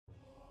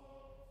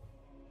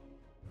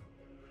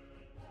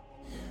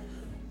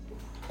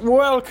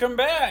Welcome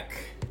back!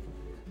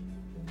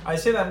 I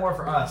say that more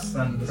for us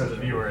than for the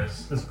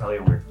viewers. This is probably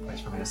a weird place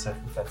for me to sit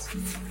if that's...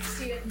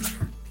 Steven,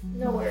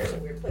 nowhere is a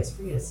weird place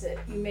for you to sit.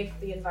 You make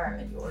the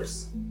environment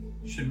yours.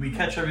 Should we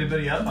catch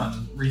everybody up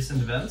on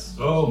recent events?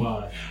 Oh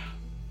my.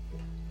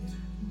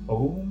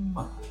 Oh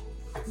my.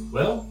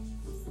 Well,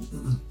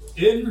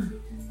 in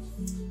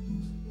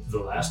the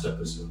last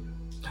episode,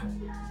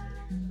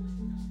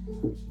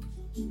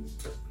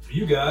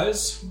 you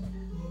guys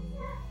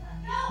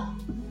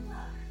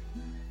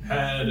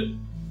had,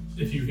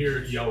 if you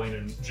hear yelling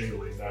and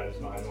jingling, that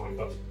is my annoying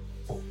puppy.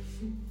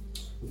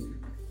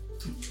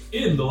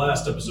 In the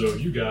last episode,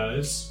 you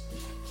guys...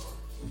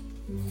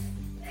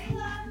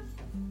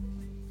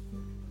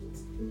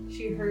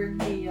 She heard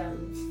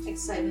the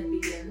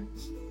excitement begin.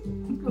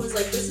 It was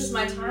like, this is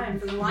my time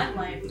for the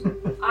limelight.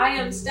 I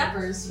am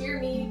Steppers. Hear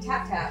me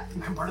tap tap.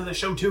 I'm part of the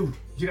show too.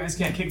 You guys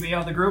can't kick me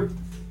out of the group.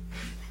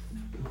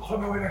 I'll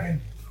my way back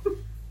in.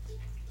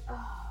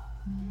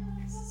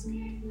 This is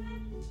great.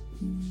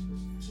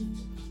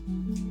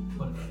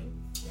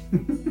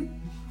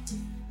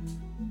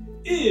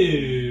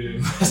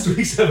 In last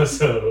week's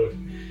episode,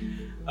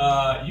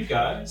 you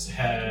guys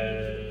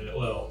had,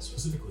 well,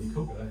 specifically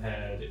Koga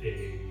had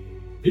a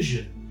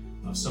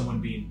vision of someone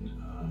being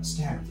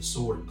stabbed with a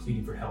sword and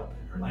pleading for help,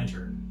 and her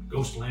lantern,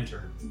 ghost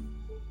lantern,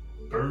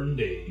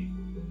 burned a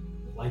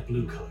light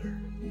blue color.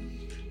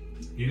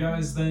 You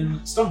guys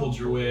then stumbled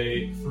your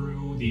way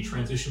through the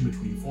transition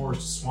between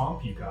forest to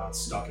swamp. You got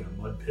stuck in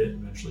a mud pit,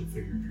 eventually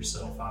figured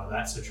yourself out of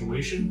that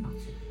situation.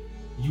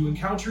 You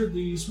encountered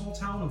the small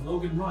town of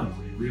Logan Run,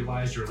 where you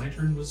realized your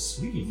lantern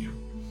was leading you.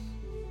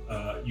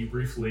 You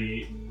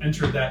briefly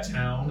entered that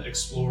town,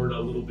 explored a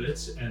little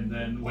bit, and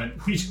then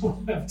went, we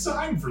don't have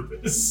time for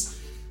this.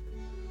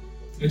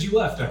 And you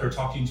left after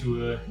talking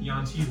to a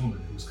Yanti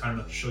woman who was kind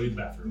enough to show you the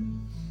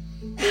bathroom.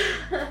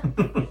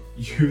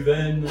 You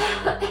then...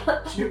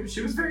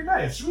 She was very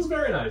nice. She was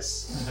very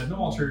nice, and had no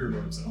ulterior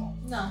motives at all.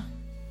 No.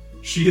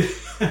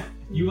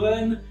 You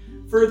then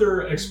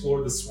further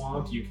explored the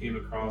swamp. You came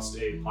across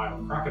a pile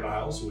of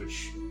crocodiles,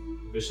 which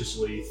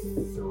viciously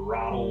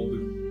throttled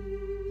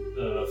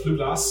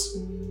Fluglas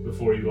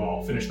before you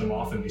all finished them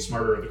off, and the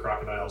smarter of the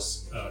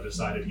crocodiles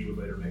decided he would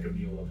later make a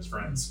meal of his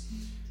friends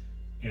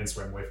and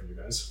swam away from you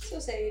guys. So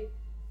sad.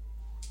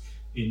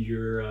 In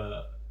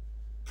your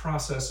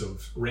process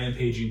of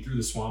rampaging through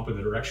the swamp in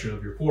the direction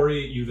of your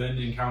quarry, you then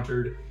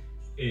encountered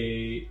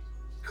a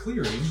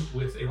clearing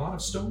with a lot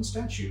of stone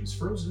statues,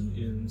 frozen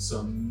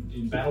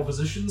in battle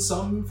positions,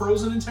 some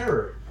frozen in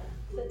terror.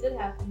 That did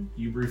happen.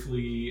 You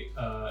briefly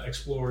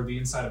explored the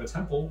inside of a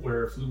temple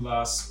where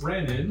Fluglas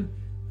ran in,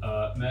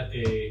 met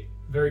a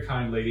very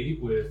kind lady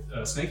with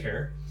snake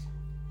hair,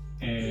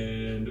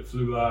 and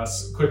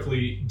Fluglas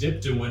quickly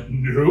dipped and went,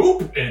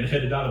 nope, and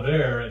headed out of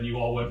there, and you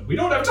all went, we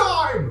don't have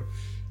time!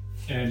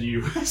 And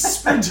you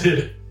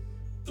sprinted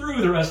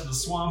through the rest of the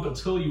swamp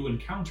until you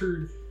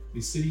encountered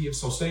the city of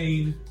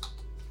Sosteim,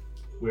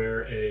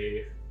 where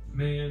a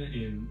man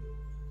in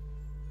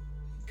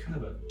kind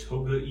of a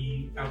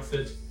toga-y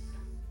outfit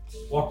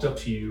walked up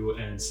to you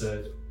and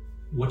said,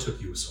 what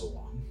took you so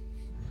long?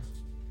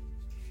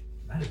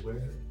 That is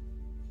where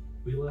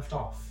we left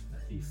off,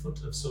 at the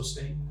foot of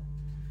Sosteim.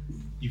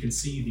 You can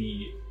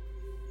see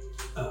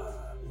the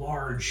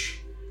large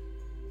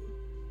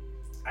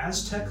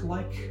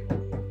Aztec-like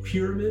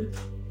pyramid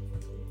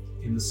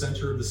in the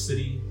center of the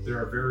city. There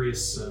are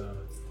various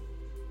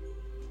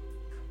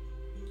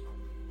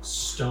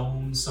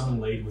stones, some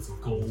laid with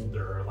gold.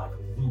 There are like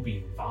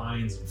looping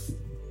vines and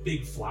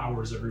big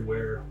flowers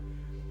everywhere.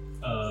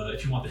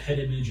 If you want the head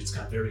image, it's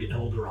got very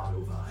El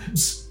Dorado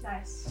vibes.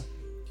 Nice.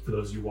 For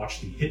those of you who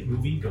watch the hit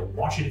movie, go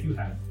watch it if you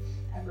haven't.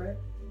 Everett.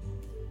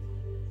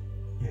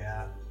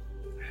 Yeah.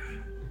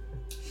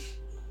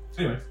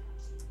 Anyway,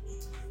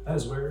 that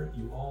is where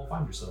you all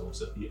find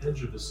yourselves, at the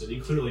edge of the city,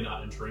 clearly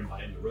not entering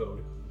by any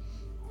road.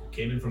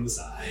 Came in from the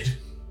side,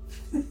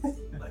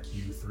 like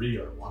you three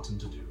are wanting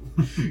to do.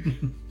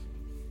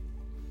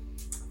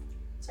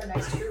 It's our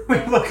next group.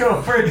 We look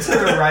over to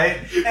the right,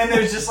 and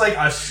there's just like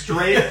a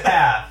straight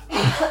path.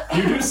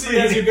 You do see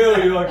as you go,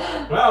 you're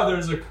like, wow,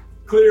 there's a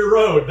clear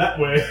road that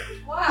way.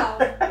 Wow.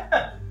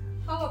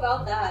 How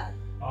about that?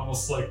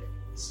 Almost like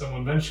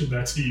someone mentioned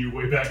that to you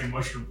way back in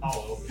Mushroom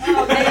Hollow.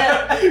 Oh,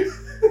 man.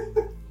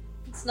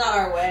 It's not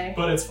our way.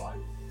 But it's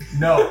fine.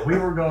 No, we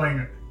were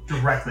going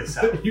directly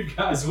south. You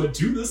guys went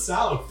to the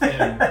south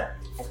and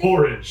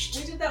foraged.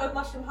 We did that with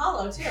Mushroom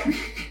Hollow, too.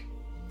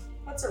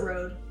 What's a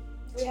road?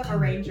 We have a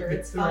ranger,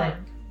 it's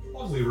fine.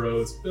 Lovely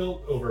roads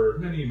built over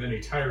many, many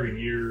tiring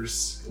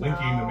years,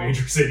 linking the Wow.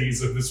 major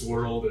cities of this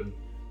world, and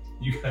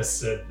you guys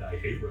said, I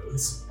hate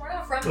roads. We're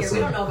not from here, Listen,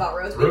 we don't know about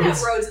roads. We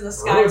have roads in the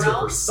sky Roads are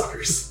realm. for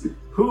suckers.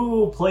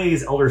 Who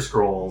plays Elder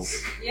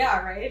Scrolls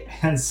Yeah, right?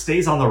 and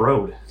stays on the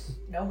road?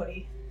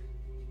 Nobody.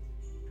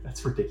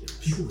 That's ridiculous.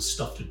 People with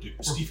stuff to do,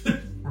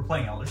 Stephen. We're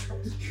playing Elder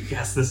Scrolls.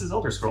 Yes, this is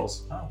Elder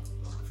Scrolls. Oh.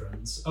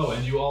 Friends. Oh,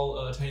 and you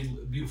all attained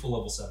beautiful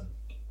level 7.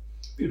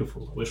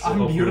 beautiful. which will I'm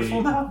hopefully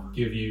beautiful now?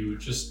 give you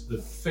just the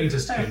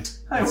faintest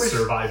hint I at wish-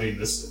 surviving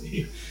the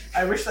city.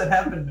 I wish that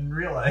happened in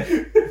real life.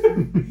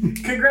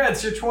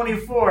 Congrats, you're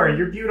 24.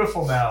 You're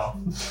beautiful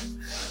now.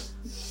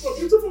 A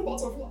beautiful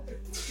butterfly.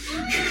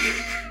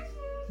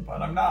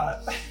 But I'm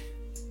not.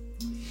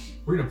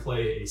 We're gonna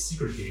play a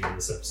secret game in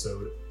this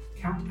episode.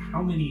 Count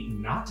how many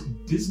not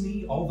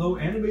Disney, although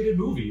animated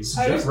movies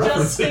I was Jeff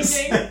just references.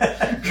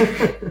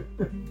 thinking.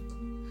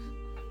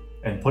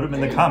 And put them in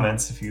the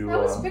comments if you. That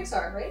was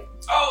Pixar, right?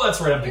 Oh, that's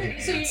right. I'm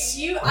thinking So ants.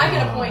 I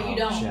get a point, you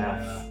don't.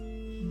 Jeff.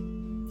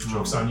 Yeah.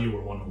 Joke's on you.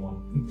 We're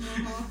 1-1.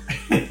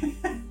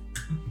 Uh-huh.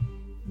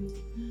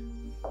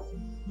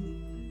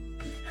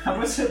 How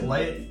was it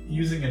like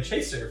using a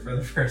chaser for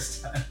the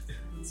first time?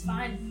 It's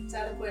fine. It's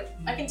adequate.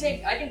 I can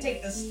take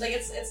this. Like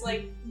it's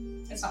like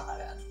it's not that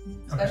bad,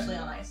 especially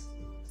on ice.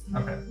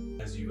 Okay.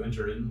 As you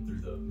enter in through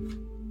the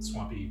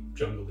swampy,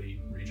 jungly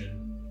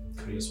region,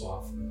 Ciguë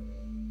Swath,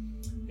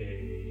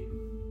 a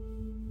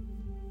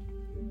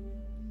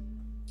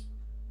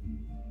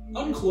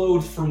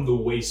unclothed from the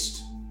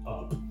waist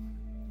up,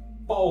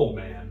 bald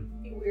man.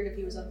 It'd be weird if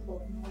he was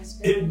unfolded in the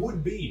waist. It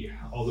would be,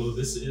 although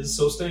this is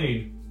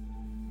Sosteim.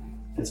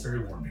 It's very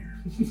warm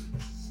here.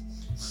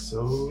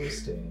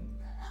 Sosteim.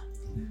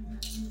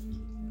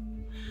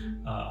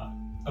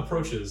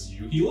 Approaches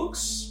you. He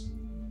looks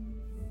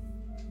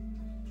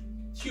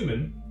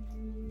human.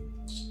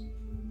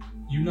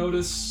 You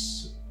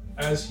notice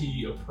as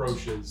he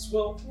approaches,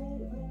 well,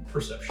 roll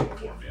perception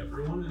for me,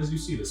 everyone, as you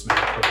see this man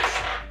approach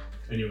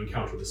and you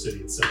encounter the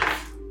city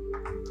itself.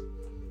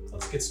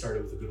 Let's get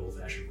started with a good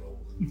old-fashioned roll.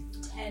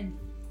 10.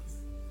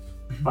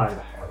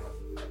 5.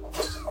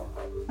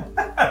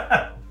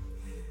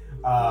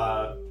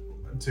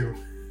 2.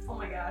 Oh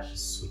my gosh.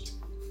 Sweet.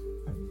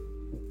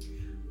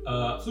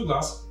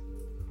 Fluglass,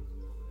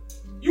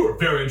 you are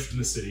very interested in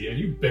the city, and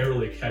you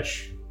barely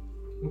catch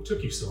what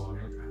took you so long.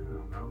 I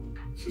don't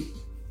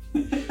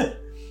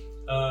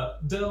know.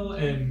 Del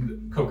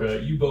and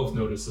Coca, you both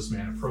notice this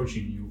man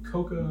approaching you.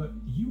 Coca,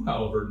 you,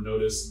 however,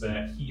 notice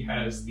that he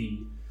has the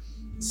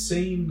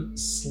same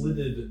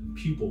slitted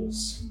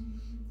pupils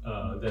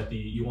that the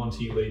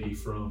Yuan-Ti lady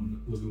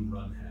from Lagoon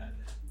Run had.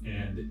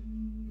 And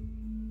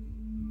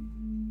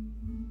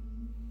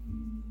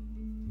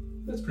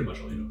that's pretty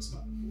much all you notice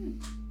about him.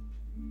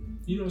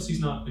 You notice he's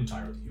not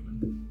entirely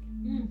human.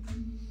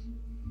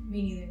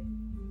 Me neither.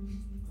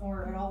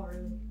 Or at all,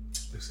 really.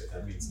 They say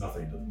that means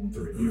nothing to the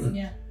three of you.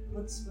 Yeah.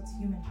 What's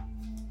human?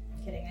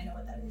 Kidding. I know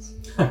what that is.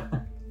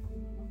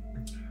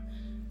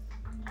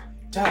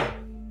 Dad,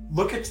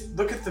 look at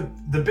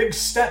the big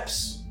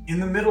steps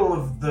in the middle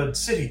of the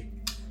city.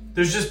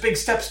 There's just big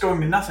steps going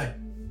to nothing.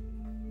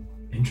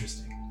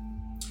 Interesting.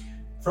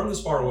 From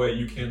this far away,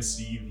 you can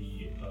see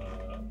the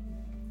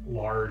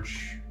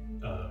large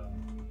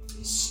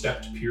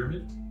stepped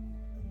pyramid.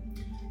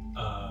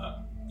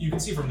 You can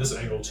see from this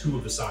angle 2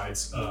 of the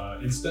sides.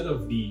 Instead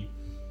of the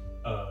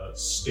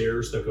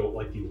stairs that go,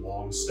 like the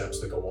long steps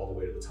that go all the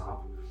way to the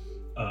top,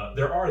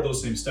 there are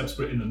those same steps,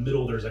 but in the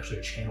middle there's actually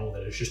a channel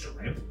that is just a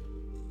ramp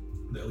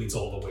that leads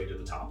all the way to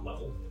the top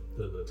level,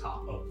 to the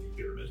top of the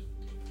pyramid.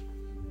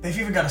 They've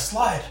even got a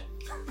slide.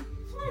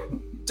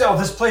 Del,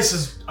 this place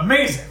is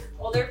amazing.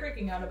 Well, they're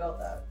freaking out about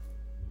that.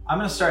 I'm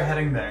gonna start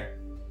heading there.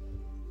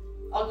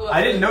 I'll go up.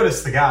 I didn't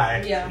notice the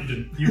guy. Yeah. You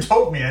didn't. You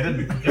told me I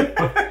didn't.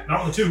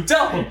 Not on the 2.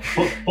 Del,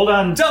 Hold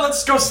on. Del,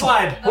 let's go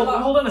slide. Hold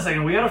on a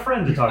second. We got a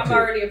friend to talk I'm to.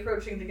 already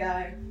approaching the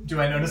guy.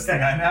 Do I notice the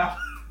guy now?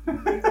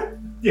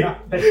 Yeah.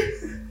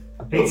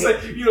 Hey,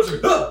 Say, you know,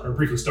 sort of, or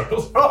briefly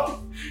startled.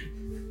 Oh.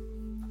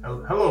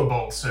 Hello,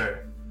 bold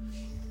sir.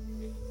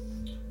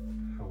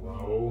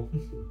 Hello.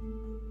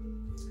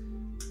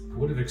 I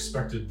would have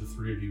expected the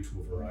 3 of you to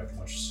have arrived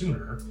much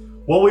sooner.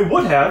 well, we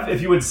would have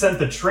if you had sent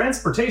the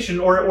transportation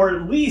or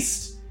at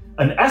least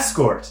an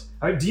escort.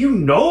 Do you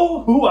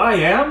know who I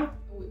am?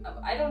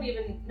 I don't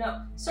even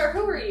know. Sir,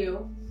 who are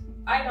you?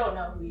 I don't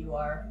know who you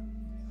are.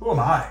 Who am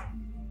I?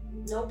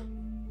 Nope.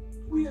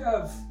 We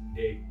have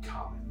a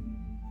common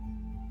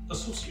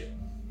associate.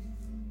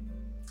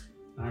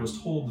 And I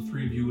was told the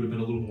 3 of you would have been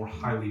a little more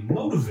highly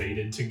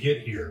motivated to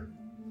get here.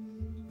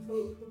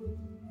 Who?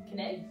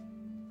 Kineg?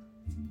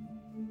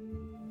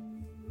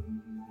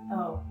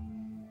 Oh.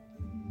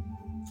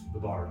 The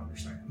bard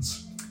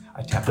understands.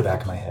 I tapped the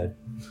back of my head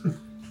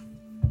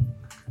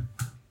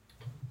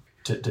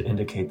to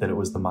indicate that it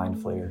was the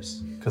mind flayers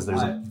because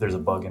there's a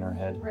bug in her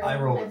head. Right.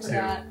 I rolled I a 2.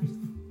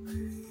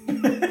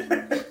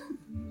 forgot.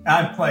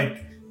 I'm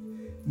like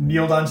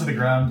kneeled onto the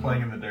ground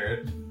playing in the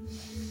dirt.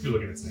 You're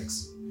looking at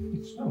snakes.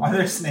 Are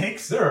there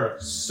snakes? There are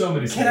so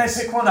many Can I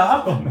snakes. pick one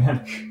up? Oh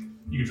man.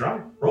 You can try.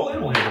 Roll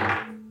animal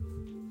handling.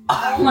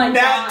 Oh my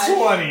Nat gosh.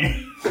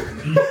 20.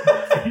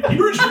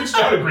 You just reached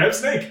out and grabbed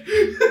snake.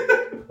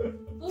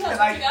 Look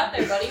what you got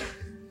there, buddy.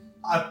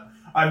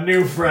 A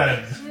new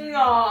friend.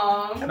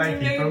 Aww. Can I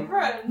keep him?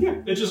 Friend. Yeah,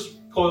 it just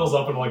coils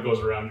up and like goes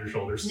around your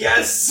shoulders.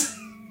 Yes!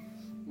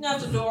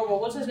 That's adorable.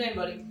 What's his name,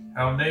 buddy?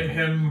 I'll name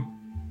him...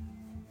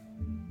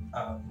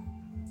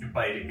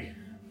 Bitey.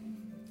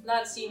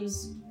 That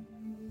seems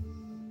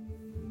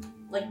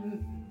Like,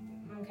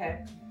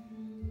 okay.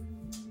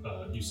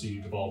 You see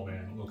the bald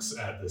man looks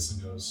at this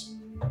and goes,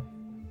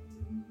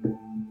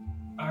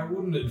 I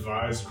wouldn't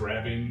advise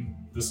grabbing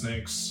the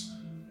snakes.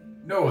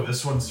 No,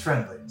 this one's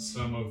friendly.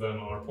 Some of them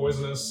are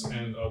poisonous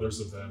and others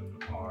of them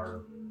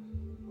are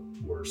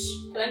worse.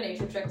 Can I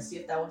nature check to see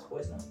if that one's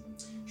poisonous?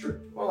 Sure.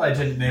 Well, I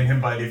didn't name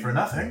him Bitey for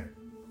nothing.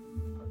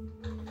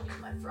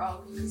 My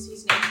frog can see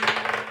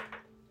nature.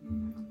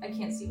 I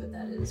can't see what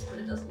that is, but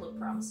it doesn't look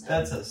promising.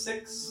 That's a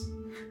 6.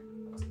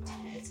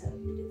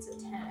 It's a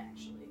 10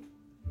 actually.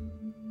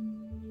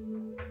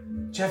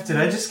 Jeff, did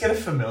I just get a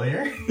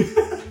familiar?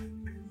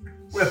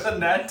 With a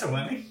nat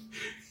 20?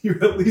 You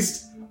at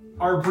least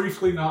are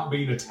briefly not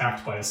being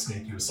attacked by a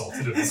snake you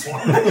assaulted in this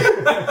one.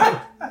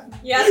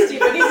 Yeah,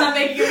 Stephen, he's not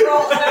making you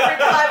roll every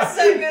 5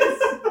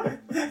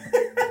 seconds.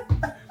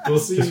 We'll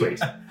see. Just wait.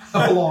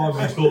 How long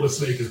until the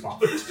snake is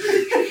bothered.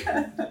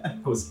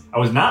 I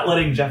was not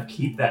letting Jeff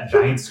keep that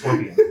giant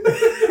scorpion.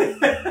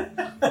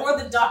 Or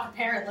the duck,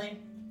 apparently.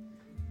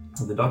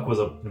 The duck was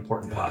an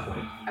important plot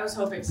point. I was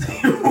hoping so.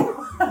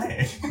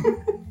 Why?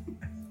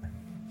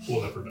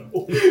 We'll never know.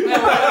 We'll We'll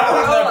never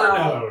know.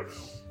 never know.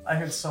 I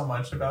heard so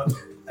much about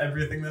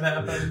everything that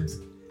happened.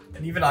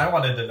 And even I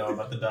wanted to know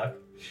about the duck.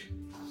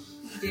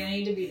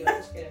 Danny DeVito,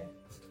 just kidding.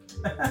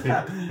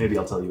 Maybe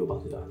I'll tell you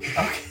about the duck.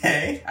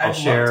 Okay. I'll I'd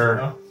share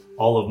love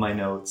all of my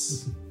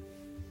notes.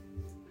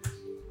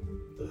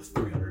 The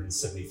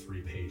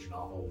 373-page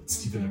novel that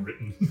Stephen had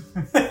written,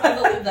 I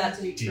believe that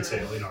to be true.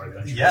 detailing our to know.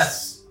 adventures.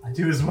 Yes, I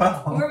do as We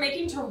well. were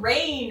making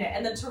terrain,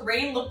 and the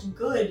terrain looked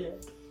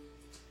good.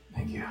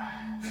 Thank you.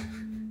 I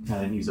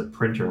didn't use a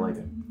printer like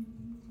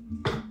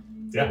a...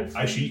 Yeah,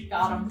 I cheat.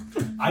 Got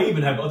him. I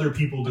even have other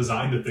people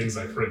design the things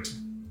I print.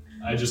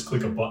 I just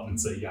click a button and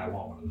say, yeah, I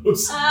want one of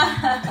those.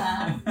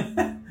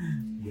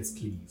 Yes,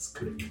 please,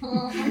 click.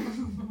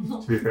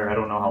 To be fair, I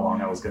don't know how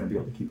long I was going to be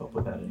able to keep up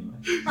with that anyway.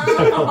 It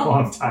took a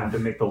long time to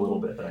make the little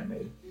bit that I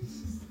made.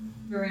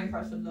 Very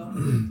impressive, though.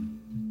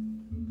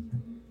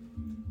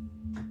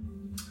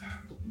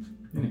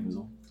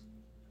 Anyway,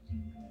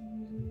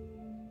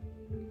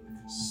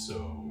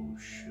 So,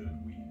 should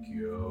we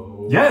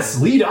go? yes,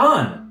 lead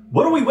on!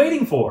 What are we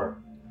waiting for?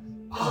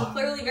 This is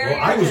clearly very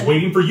Well, I was urgent.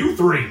 waiting for you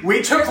three.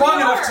 We took Here we long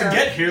enough to are.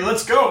 get here.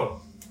 Let's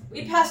go.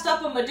 We passed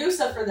up a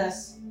Medusa for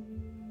this.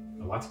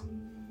 What?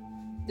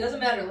 Doesn't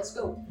matter, let's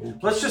go.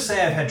 Let's just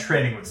say I've had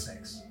training with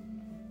snakes.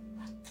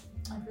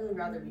 I'd really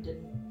rather we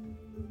didn't.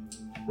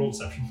 Roll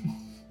deception.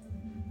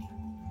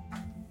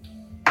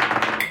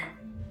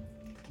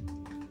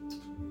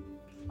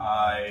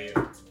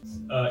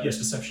 Yes,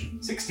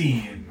 deception.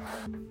 16.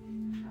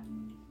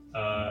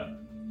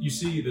 You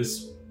see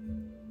this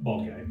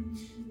bald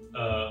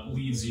guy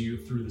leads you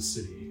through the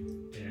city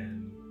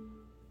and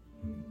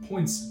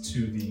points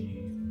to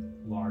the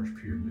large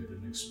pyramid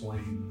and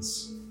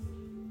explains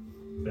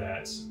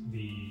that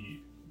the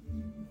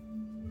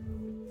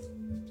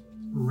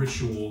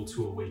ritual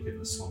to awaken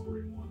the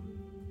slumbering one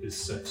is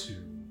set to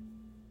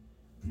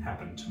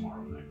happen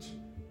tomorrow night.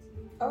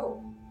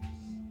 Oh.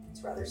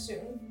 It's rather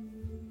soon.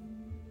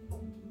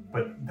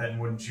 But then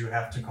wouldn't you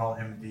have to call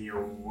him the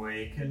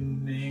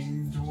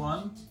awakeninged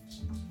one?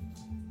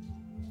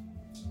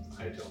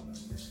 I don't know.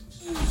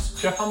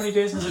 Jeff, how many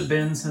days has it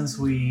been since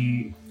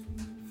we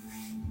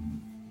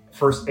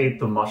first ate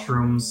the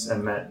mushrooms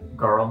and met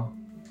Garl?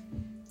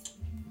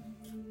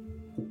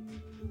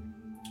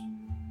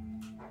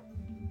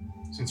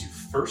 Since you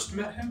first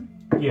met him,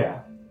 Yeah.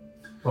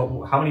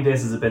 Well, how many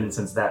days has it been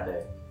since that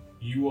day?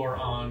 you are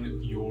on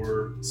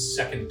your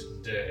second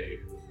day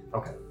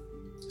Okay.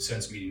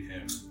 since meeting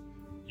him.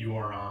 You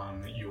are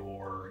on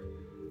your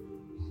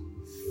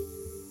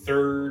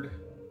third.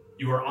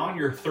 You are on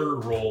your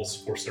third rolls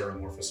for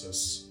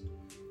Ceramorphosis.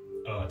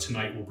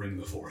 Tonight will bring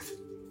the fourth.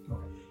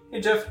 Hey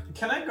Jeff,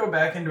 can I go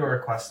back into our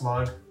quest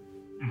log?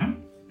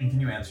 Mhm. And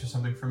can you answer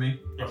something for me?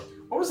 Yeah.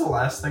 What was the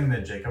last thing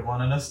that Jacob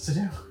wanted us to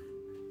do?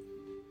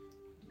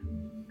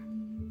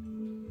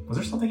 Was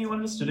there something you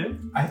wanted us to do?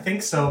 I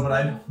think so, but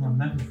I don't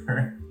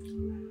remember.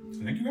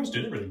 I think you guys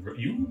did everything.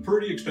 You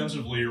pretty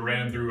extensively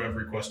ran through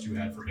every quest you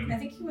had for I him.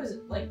 think he was,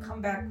 like,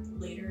 come back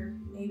later,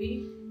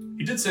 maybe?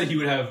 He did say he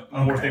would have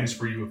more Okay. things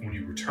for you when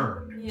you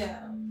returned. Yeah.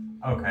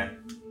 Okay.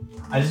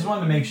 I just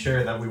wanted to make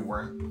sure that we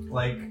weren't,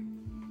 like,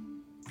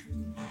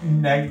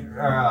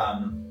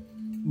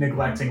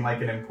 neglecting,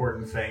 like, an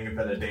important thing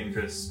that a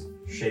dangerous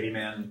shady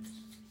man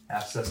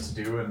asked us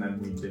to do, and then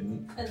we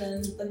didn't. And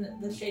then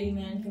the shady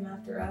man came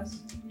after us.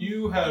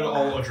 You had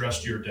all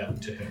addressed your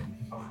debt to him.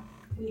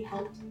 We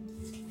helped.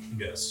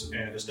 Yes,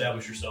 and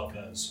established yourself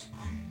as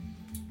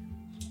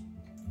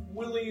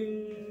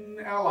willing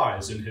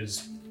allies in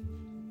his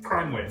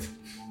crime wave.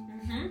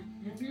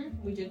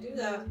 We did do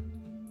that.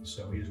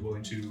 So he is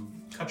willing to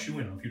cut you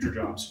in on future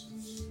jobs.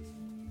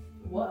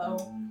 Whoa.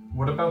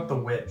 What about the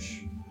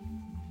witch?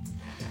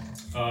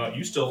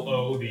 You still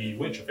owe the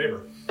witch a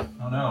favor.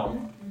 Oh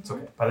no. It's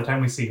okay. By the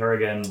time we see her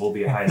again, we'll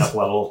be a high enough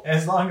level.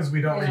 As long as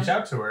we don't Yeah. reach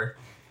out to her.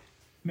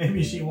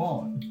 Maybe she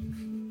won't.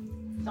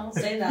 Don't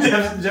say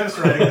that. Jeff's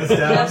writing this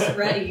down. Jeff's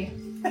ready.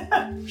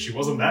 She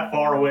wasn't that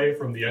far away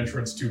from the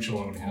entrance to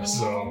Chelonia,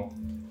 so...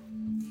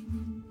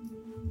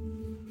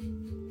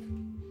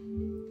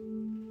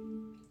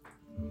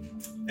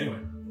 Anyway.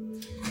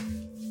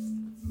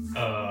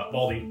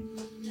 Baldy.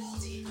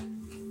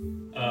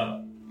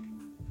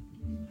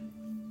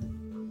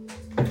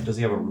 Does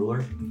he have a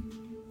ruler?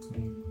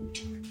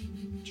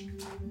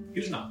 He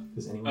does not.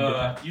 Does anyone get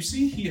that? You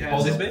see he has...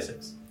 All these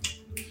basics.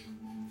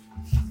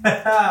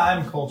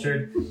 I'm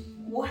cultured.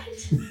 What?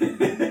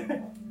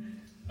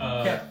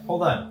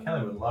 Hold on.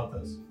 Kelly would love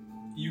this.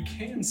 You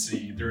can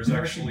see there is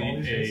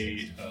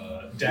actually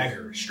a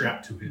dagger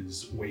strapped to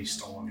his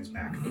waist along his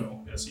back, though,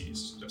 as he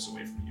steps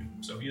away from you.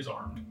 So he is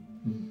armed.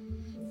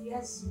 He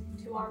has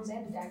 2 arms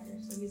and a dagger,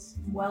 so he's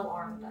well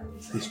armed, I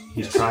would say.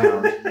 He's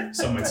tri-armed.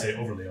 Some might say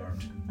overly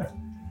armed.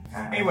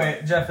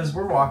 Anyway, Jeff, as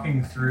we're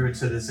walking through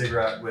to the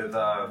ziggurat with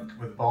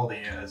Baldy,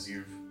 as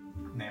you've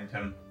named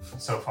him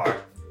so far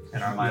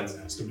in our I minds,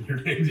 haven't asked him your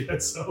name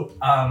yet, so...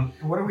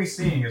 what are we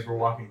seeing as we're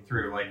walking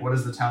through? Like, what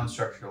is the town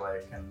structure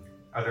like? And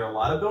are there a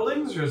lot of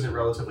buildings, or is it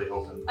relatively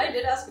open? I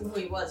did ask him who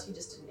he was, he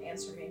just didn't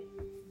answer me.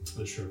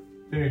 That's true.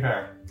 To be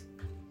fair.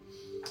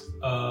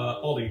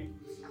 Aldi,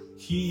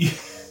 he...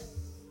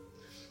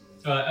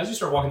 as you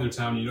start walking through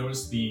town, you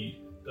notice the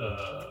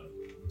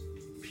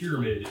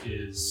pyramid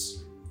is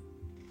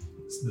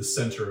the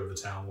center of the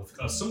town with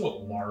a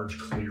somewhat large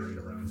clearing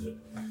around it.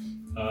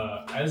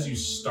 As you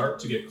start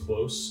to get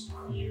close,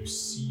 you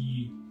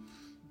see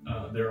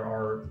there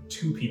are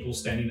 2 people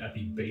standing at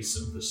the base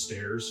of the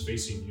stairs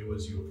facing you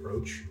as you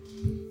approach.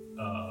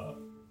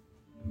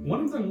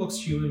 One of them looks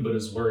human but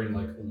is wearing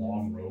like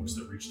long robes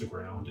that reach the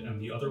ground, and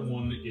the other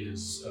one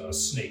is a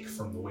snake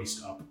from the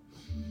waist up,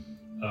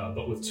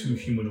 but with 2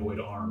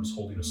 humanoid arms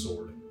holding a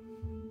sword.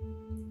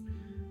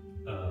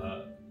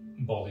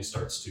 Baldy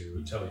starts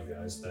to tell you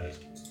guys that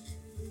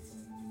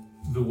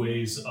the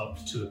ways up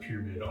to the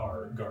pyramid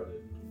are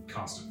guarded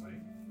constantly,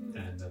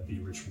 and that the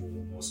ritual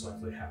will most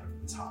likely happen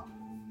at the top.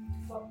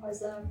 Why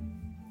is that?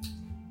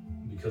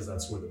 Because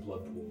that's where the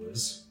blood pool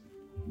is.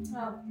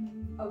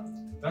 Oh.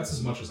 That's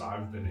as much as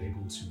I've been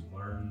able to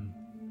learn.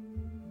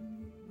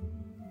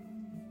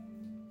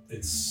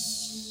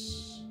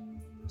 It's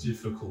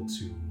difficult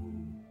to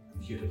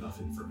get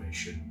enough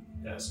information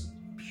as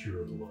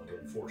pure blood,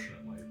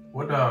 unfortunately.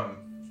 What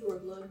Pure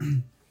blood.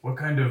 what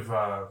kind of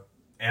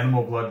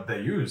animal blood do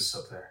they use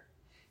up there?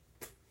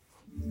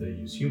 They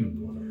use human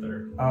blood up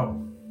there.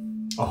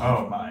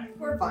 Oh my.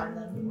 We're fine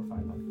then. We're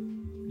fine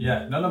then.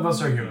 Yeah, none of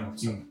us are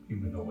humans.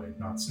 Humanoid,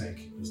 not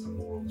snake, is the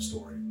moral of the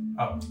story.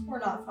 We're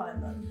not fine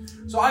then.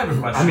 So I have a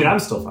question. I mean, I'm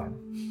still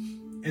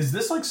fine. Is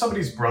this like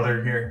somebody's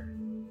brother here?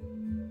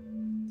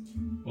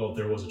 Well,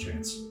 there was a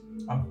chance.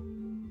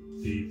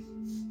 The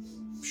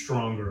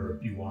stronger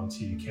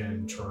Yuan-Ti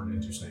can turn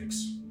into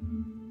snakes.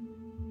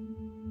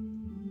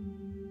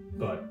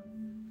 But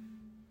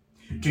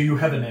Do you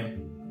have a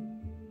name?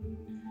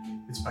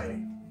 It's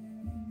Spidey.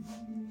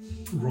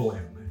 roll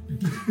anime.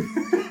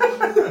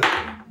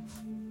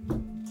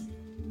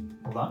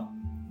 Hold on.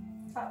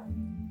 Oh.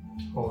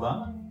 Hold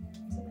on.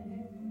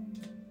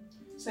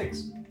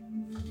 6.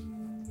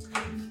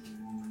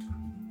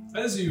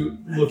 As you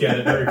look at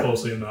it very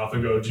closely enough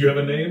and go, do you have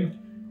a name?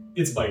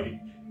 It's Bitey.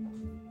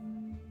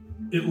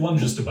 It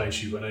lunges to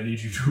bite you, and I need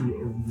you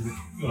to...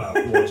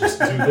 we'll just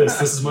do this.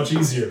 This is much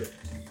easier.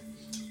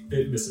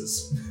 It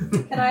misses.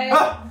 Can I,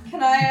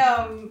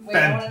 wait,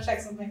 I want to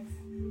check something.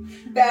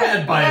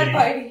 Bad Bitey.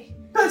 Bitey.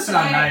 That's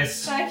not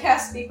nice. Can I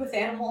cast Speak with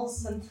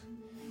Animals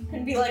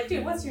and be like,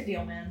 dude, what's your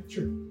deal, man?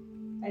 Sure.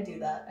 I do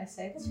that. I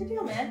say, what's your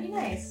deal, man? Be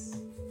nice.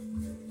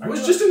 I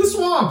was just in the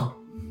swamp!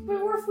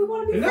 But what if we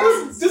want to be And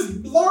friends? this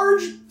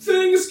large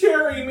thing is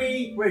carrying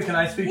me! Wait, can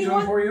I speak to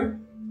him for you?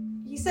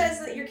 He says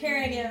that you're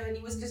carrying him and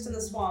he was just in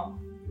the swamp.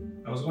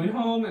 I was going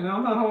home, and now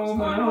I'm not home, He's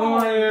and I going don't know where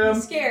I home. am.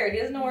 He's scared. He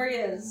doesn't know where he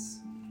is.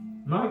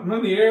 I'm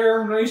in the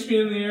air. I'm not used to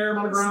being in the air. I'm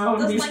on the ground. I'm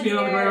Doesn't used to like being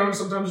the on the air. ground.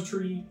 Sometimes a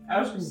tree.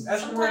 Ask him where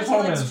Sometimes his he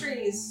home likes is.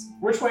 trees.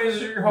 Which way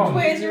is your home?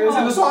 Which way is your It's in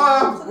home? the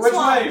swamp. To the Which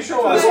swamp. way?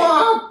 Show The us.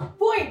 swamp!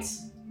 Point!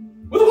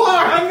 With a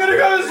wire! I'm gonna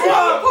go to the Any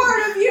swamp!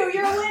 part of you,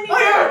 you're linear. I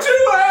have 2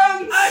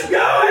 hands! I'm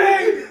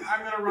going!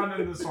 I'm gonna run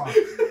into the swamp.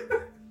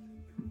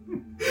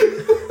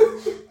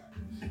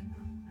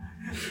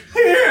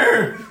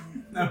 Here!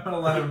 I'm gonna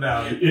let him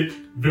down. It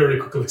very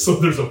quickly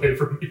slithers away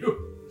from you.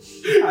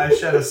 I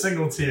shed a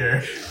single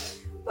tear.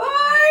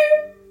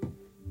 Bye!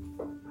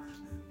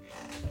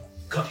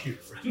 Cut here,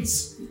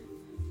 friends.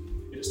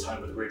 It is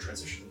time for the great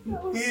transition.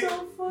 That was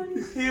so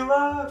funny. He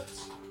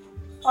left.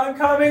 I'm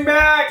coming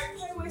back!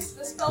 I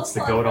wasted a spell It's the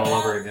slot goat for all that.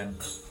 over again.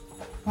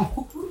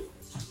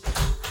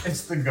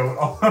 It's the goat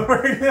all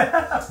over again.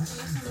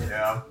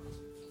 Yeah.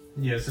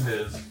 Yes, it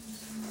is.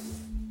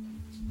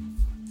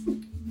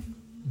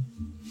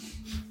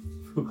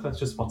 Who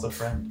just wants a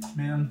friend?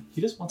 Man,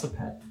 He just wants a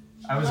pet.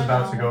 I was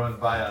about to go and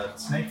buy a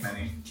snake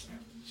mini.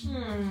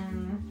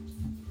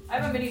 I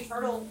have a mini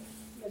turtle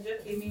that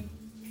Jeff gave me.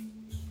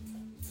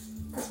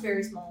 It's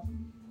very small.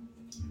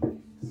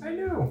 I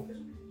know.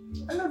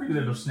 I love you,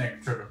 little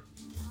snake turtle.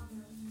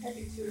 I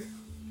do too.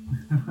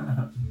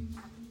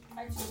 I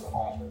I choose a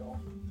hospital.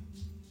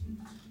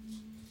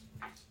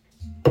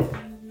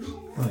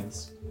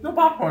 Thanks. No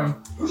popcorn.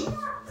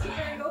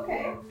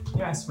 Okay.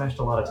 Yeah, I smashed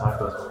a lot of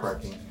tacos before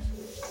I came here.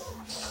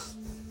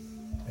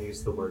 I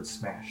used the word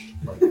smashed,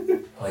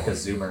 like a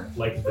zoomer.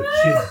 Like the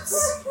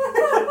kids.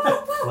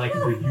 Like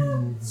the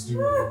youths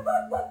do.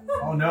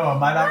 Oh no,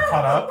 am I not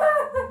caught up?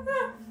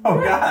 Oh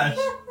gosh.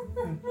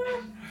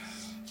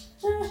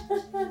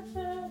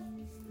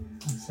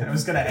 I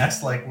was gonna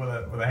ask like with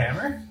a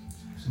hammer.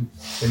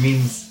 It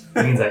means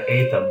I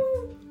ate them.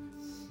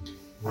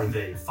 Were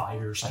they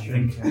fire, I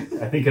Steven?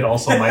 think it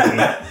also might be.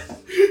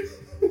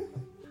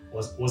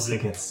 Was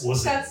it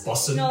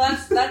bussin'? No,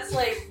 that's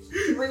like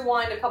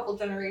rewind a couple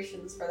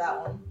generations for that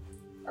one,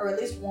 or at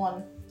least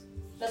one.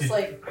 That's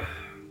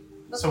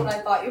So- what I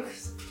thought you were.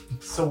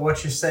 So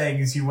what you're saying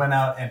is you went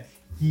out and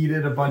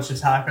heated a bunch of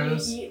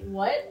tacos? You eat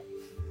what?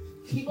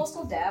 People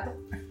still dab,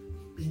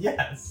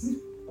 Yes.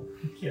 Are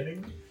you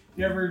kidding?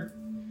 You ever?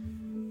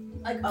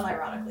 like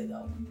unironically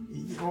though.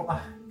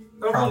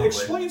 That Probably.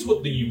 explains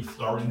what the youth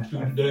are into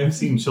today. I've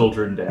seen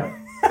children dab.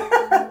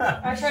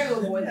 I try to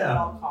avoid that at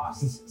Yeah. all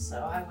costs, so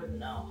I wouldn't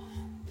know.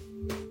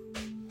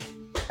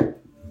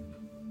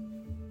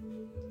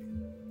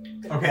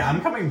 Okay,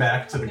 I'm coming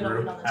back to the I'm gonna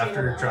group put it on the after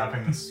table now.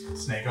 dropping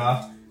this snake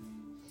off.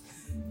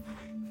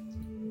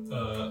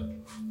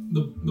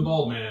 The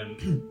bald man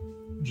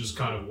just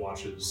kind of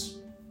watches.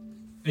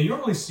 And you don't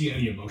really see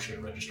any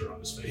emotion register on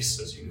his face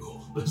as you do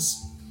all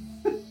this.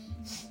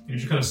 He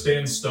just kind of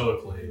stands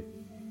stoically.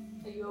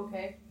 Are you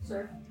okay,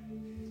 sir?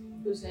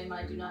 Whose name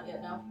I do not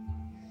yet know.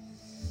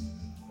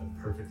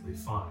 Perfectly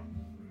fine.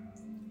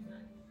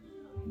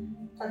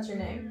 That's your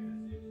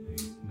name?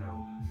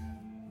 No.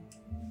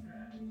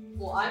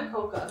 Well, I'm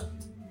Coca.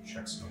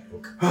 Checks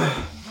notebook.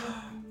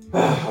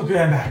 Okay,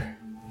 I'm back.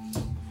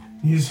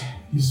 He's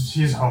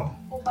home.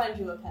 We'll find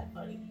you a pet,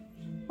 buddy.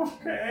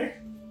 Okay.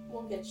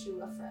 We'll get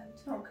you a friend.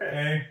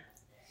 Okay.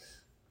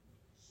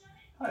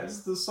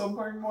 Is the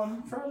slumbering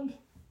one friend?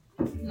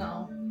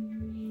 No.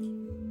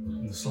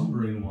 The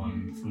slumbering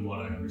one, from what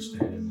I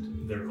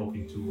understand, they're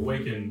hoping to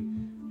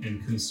awaken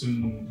and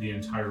consume the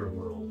entire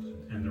world,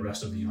 and the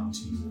rest of the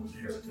Yanti will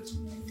inherit it.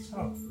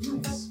 Oh,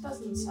 That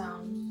doesn't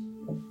sound.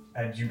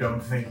 and you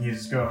don't think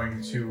he's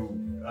going to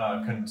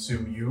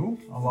consume you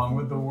along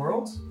with the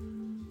world?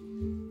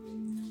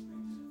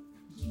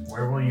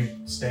 Where will you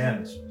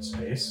stand,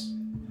 Space?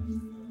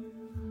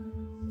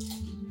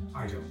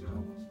 I don't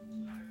know.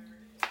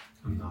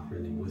 I'm not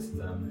really with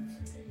them.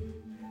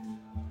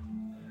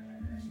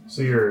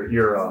 So you're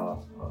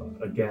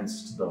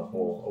against the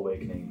whole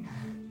awakening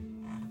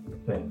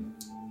thing.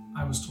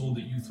 I was told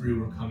that you three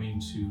were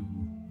coming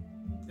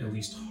to at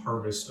least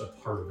harvest a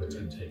part of it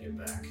and take it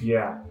back.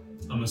 Yeah.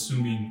 I'm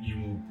assuming you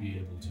won't be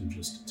able to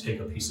just take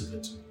a piece of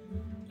it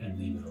and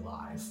leave it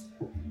alive.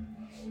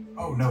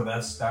 Oh no, that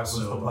was the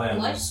I plan.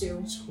 Like was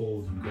to.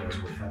 told you guys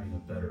were having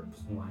a better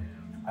plan.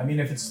 I mean,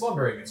 if it's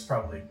slumbering, it's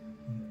probably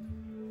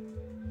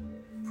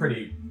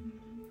pretty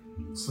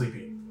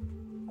sleepy.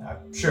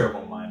 I'm sure it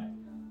won't mind.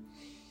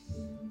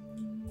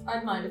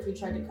 I'd mind if you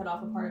tried to cut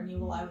off a part of me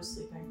while I was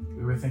sleeping.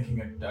 We were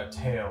thinking a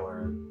tail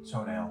or a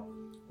toenail.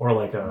 Or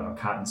like a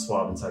cotton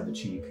swab inside the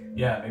cheek.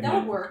 Yeah, maybe That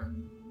would work.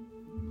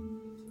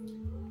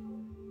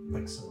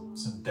 like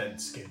some dead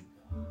skin.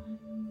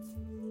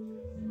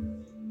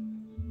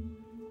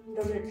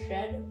 Does it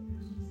shed?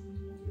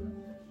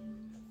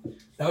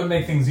 That would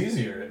make things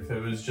easier if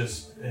it was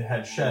just it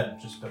had shed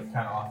just kind of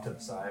off to the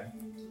side.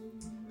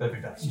 That'd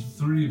be best. The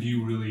three of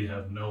you really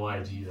have no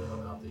idea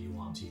about the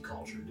Yuan-Ti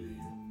culture, do you?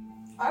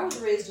 I was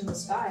raised in the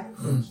sky.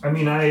 I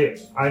mean, I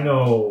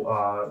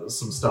know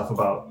some stuff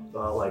about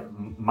like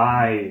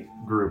my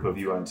group of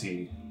UNT.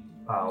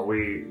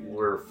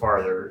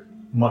 We're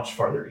much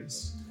farther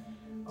east,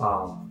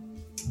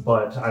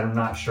 but I'm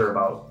not sure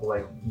about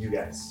like you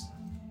guys,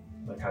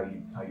 like how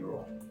you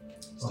roll.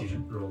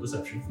 Steven, roll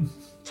deception.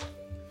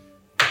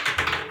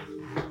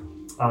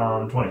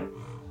 20,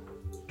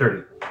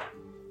 30.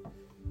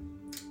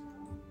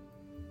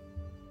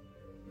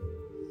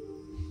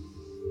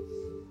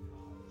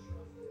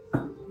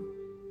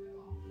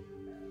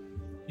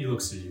 He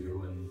looks at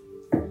you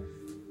and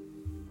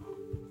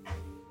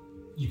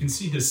you can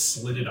see his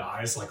slitted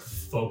eyes like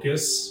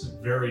focus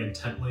very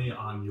intently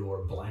on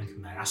your blank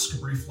mask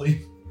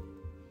briefly.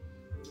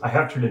 I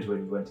have turned into a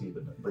UNT,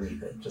 but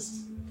beneath it,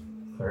 just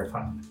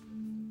clarifying.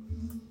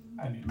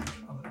 I need to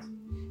try this.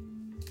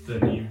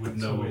 Then you would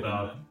So know wait a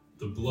about minute.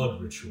 the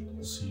blood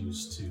rituals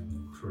used to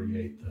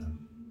create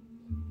them.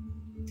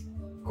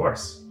 Of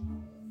course.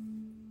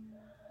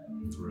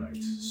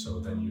 Right, so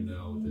then you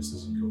know this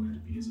isn't going to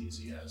be as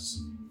easy as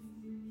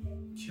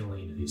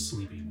killing a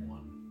sleeping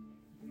one.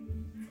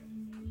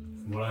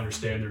 From what I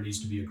understand, there needs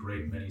to be a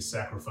great many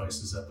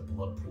sacrifices at the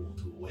blood pool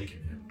to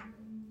awaken him.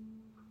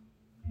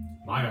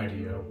 My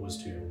idea was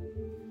to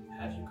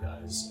have you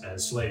guys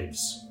as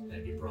slaves,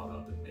 maybe brought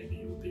up, and maybe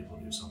you would be able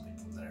to do something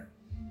from there.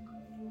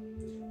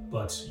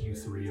 But you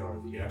three are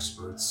the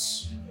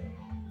experts.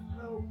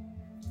 Oh.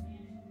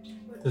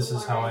 This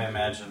is how I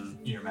imagine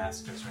your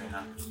mask is right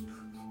now.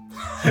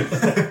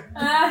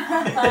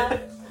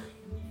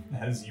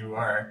 As you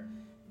are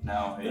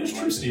now. That is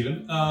true,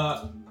 Stephen.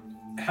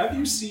 Have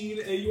you seen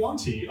a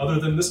Yuan-Ti other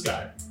than this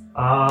guy?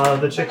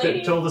 The chick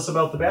that told us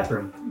about the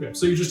bathroom. Okay,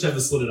 so you just have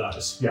the slitted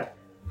eyes. Yeah.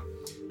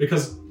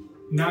 Because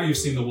now you've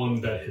seen the one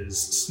that is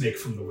snake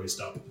from the waist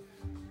up.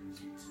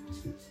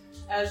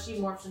 As she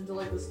morphs into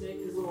like the snake,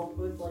 his little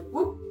hood like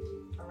whoop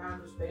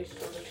around his face,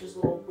 so like his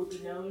little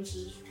whoopy nose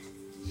is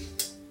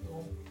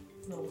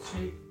little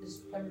snake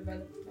is covered by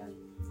the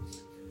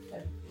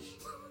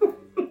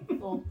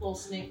little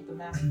snake with a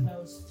massive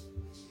nose.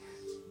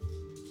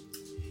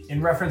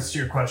 In reference to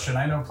your question,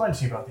 I know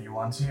plenty about the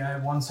Yuan-Ti. I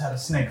once had a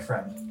snake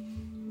friend.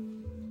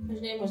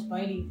 His name was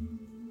Bitey.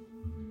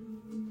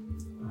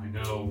 I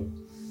know.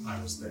 I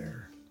was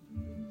there.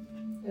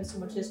 We have so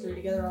much history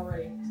together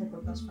already. It's like we're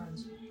best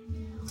friends.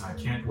 I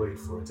can't wait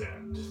for it to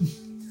end.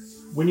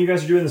 When you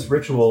guys are doing this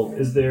ritual,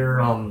 is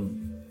there, I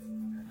mean,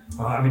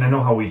 I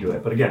know how we do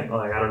it, but again,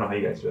 like, I don't know how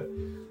you guys do it.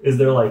 Is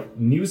there, like,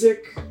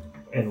 music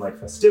and, like,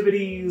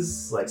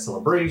 festivities, like,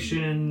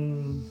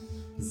 celebration?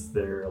 Is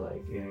there,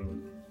 like, a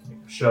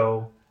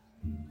show?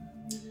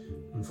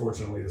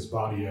 Unfortunately, this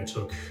body I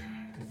took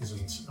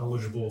isn't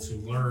eligible to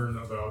learn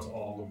about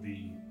all of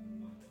the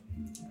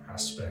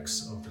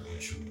aspects of the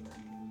ritual.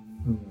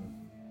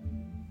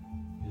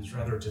 It is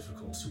rather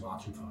difficult to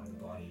occupy the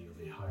body of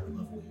a higher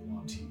level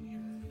Yuan-Ti.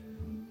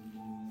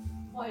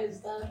 Why is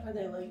that? Are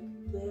they like,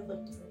 do they have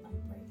like different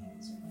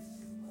upbringings or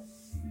what?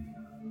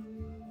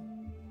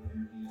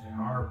 They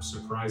are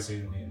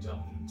surprisingly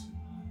intelligent,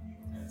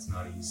 and it's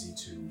not easy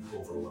to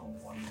overwhelm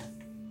one.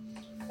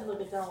 I look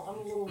at Del, I'm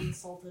a little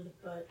insulted,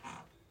 but I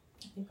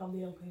think I'll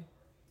be okay.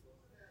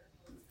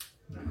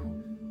 No.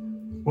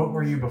 What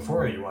were you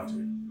before a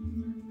Yuan-Ti?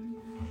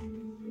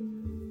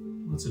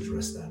 Let's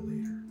address that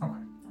later.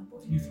 Okay.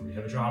 You three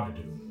have a job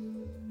to do.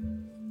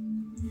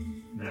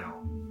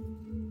 Now,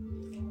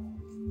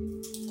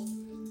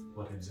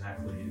 what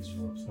exactly is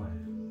your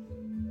plan?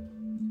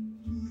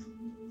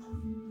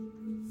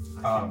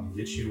 I can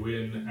get you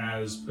in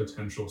as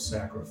potential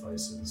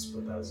sacrifices,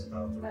 but that is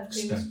about the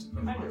extent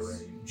of my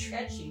range.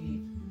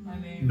 Sketchy. I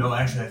mean, No,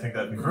 actually, I think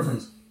that'd be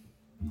perfect.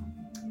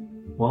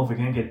 Well, if we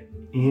can't get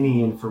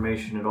any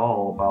information at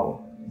all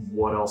about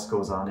what else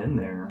goes on in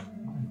there,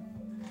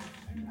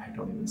 I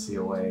don't even see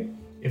a way,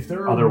 If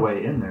there are other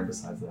way in there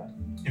besides that.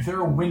 If there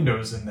are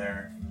windows in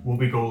there, we'll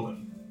be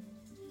golden.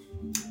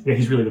 Yeah,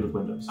 he's really good with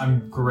windows.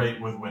 I'm great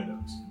with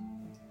windows.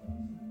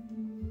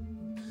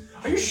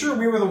 Are you sure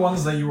we were the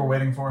ones that you were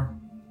waiting for?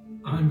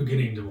 I'm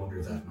beginning to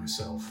wonder that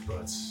myself,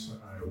 but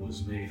it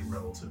was made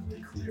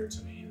relatively clear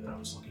to me that I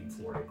was looking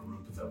for a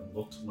group that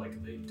looked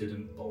like they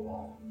didn't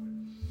belong.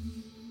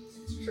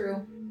 it's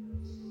true.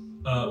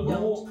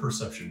 Roll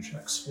perception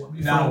checks for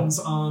me, Now- friends,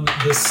 on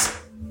this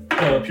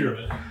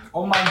pyramid.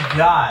 Oh my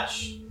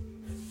gosh.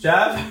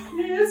 Jeff?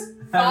 Yes.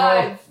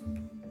 I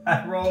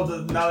 5. rolled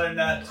another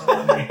nat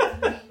 20.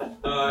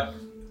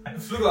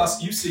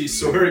 Fluglass, you see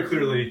so very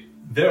clearly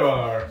there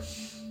are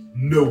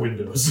no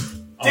windows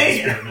on this Dang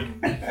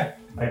it. pyramid.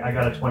 I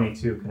got a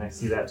 22. Can I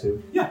see that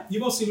too? Yeah, you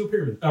both see no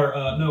pyramid. Or,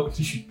 no,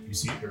 you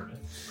see a pyramid.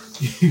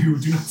 You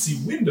do not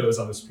see windows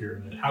on this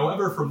pyramid.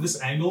 However, from this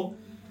angle,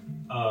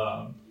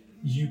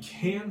 you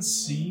can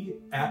see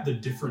at the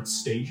different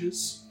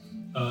stages,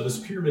 this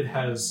pyramid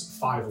has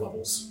 5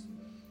 levels.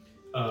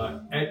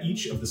 At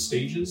each of the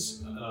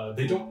stages,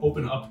 they don't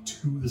open up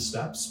to the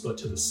steps, but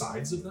to the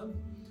sides of them.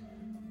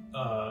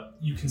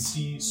 You can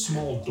see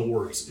small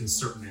doors in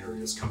certain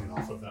areas coming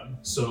off of them.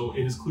 So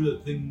it is clear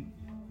that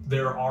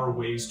there are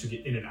ways to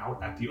get in and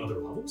out at the other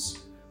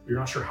levels. But you're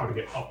not sure how to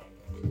get up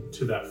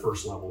to that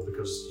first level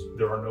because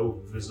there are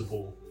no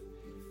visible...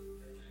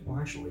 Well,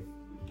 actually...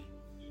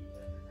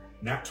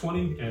 Nat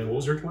 20, and what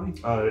was your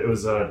 20? It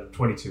was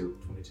 22.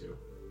 22.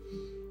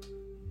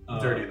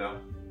 Dirty, though.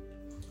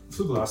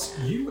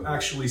 Fluglass, you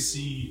actually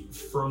see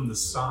from the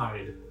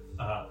side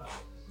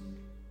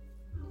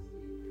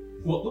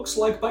what looks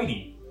like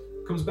Bitey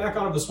comes back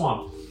out of the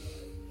swamp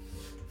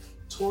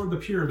toward the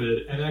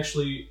pyramid and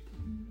actually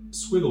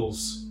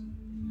squiggles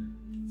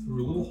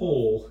through a little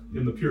hole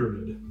in the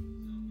pyramid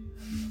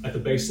at the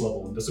base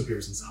level and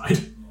disappears inside.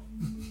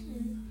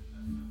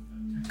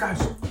 Guys,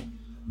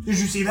 did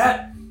you see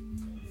that?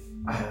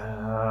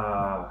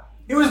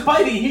 It was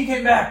Bitey. He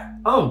came back.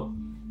 Oh!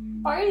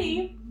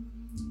 Bitey.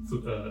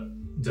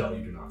 Del,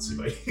 you do not see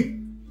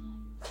Bitey.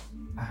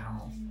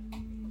 Ow.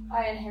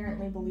 I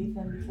inherently believe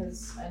him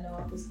because I know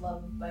of his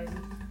love of Bitey.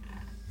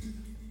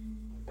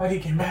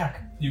 Bitey came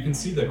back. You can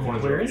see that Where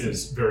Corner is he?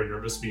 is very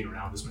nervous being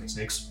around this many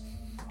snakes.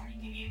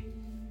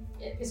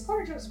 Is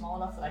Corner Joe small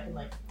enough that I can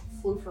like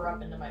floof her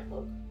up into my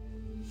cloak?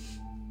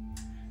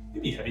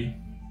 He'd be heavy.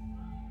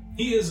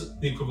 He is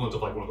the equivalent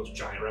of like one of those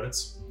giant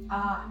rabbits.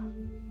 Ah.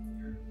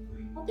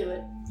 I'll do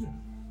it.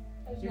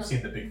 You've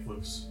seen the big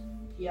floofs.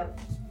 Yep.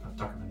 I'll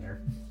tuck him in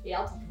there.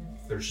 Yeah, I'll take him.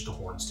 There's just a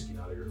horn sticking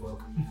out of your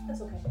cloak.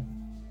 That's okay.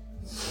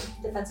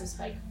 Defensive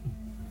spike.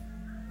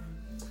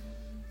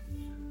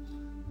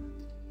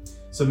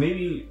 So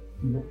maybe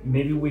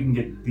we can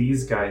get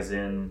these guys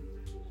in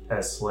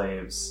as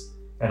slaves,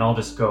 And I'll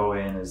just go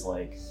in as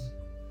like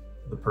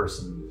the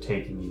person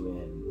taking you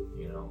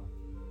in, you know.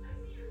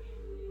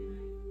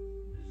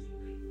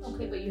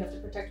 Okay, but you have to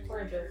protect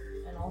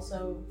Corridor, and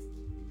also...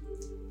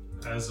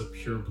 As a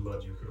pure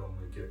blood, you could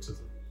only get to the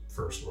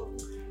first level.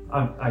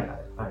 I got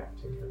it. I got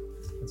to take care of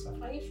it. That's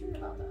fine. Are you sure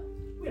about that?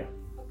 Yeah.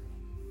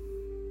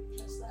 Okay.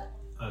 Just that.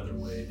 Either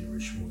way, the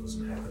ritual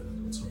doesn't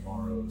happen until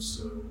tomorrow,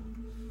 so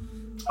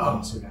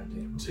So we got a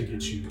date. to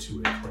get you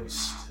to a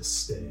place to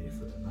stay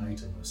for the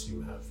night unless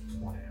you have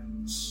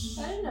plans.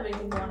 I didn't have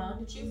anything going on.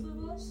 Did you,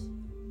 Flugeless?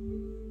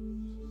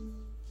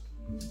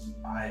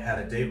 I had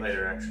a date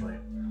later, actually.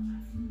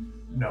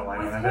 No, I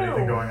don't With have who?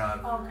 anything going on.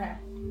 Okay. I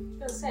was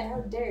gonna say, how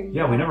dare you?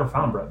 Yeah, we never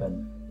found Brett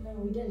then. No,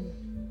 we didn't.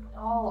 She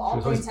All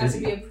was always dates have to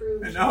busy. be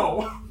approved.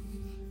 No.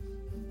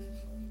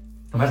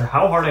 No matter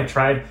how hard I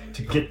tried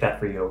to get that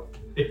for you.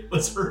 It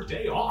was her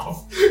day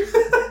off.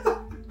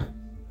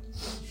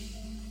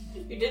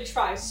 You did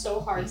try so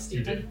hard,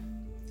 Stephen.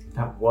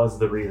 That was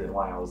the reason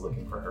why I was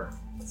looking for her.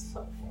 That's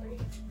so funny.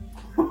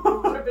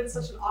 It would have been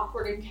such an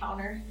awkward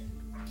encounter.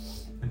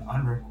 An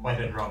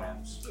unrequited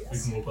romance. We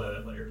Yes. can roleplay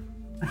that later.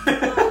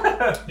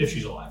 If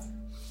she's alive.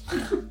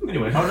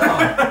 Anyway. Oh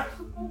no.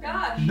 Oh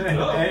gosh. And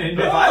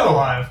if I'm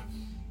alive.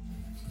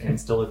 And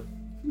still a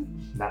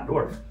not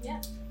dwarf.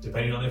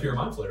 Depending on if you're a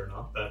mind flayer or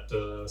not, that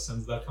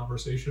sends that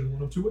conversation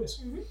one of two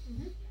ways.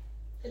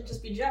 It'd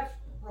just be Jeff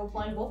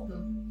role-playing both of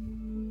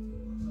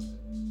them.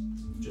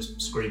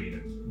 Just screaming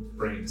and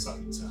brain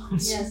sucking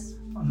sounds. Yes.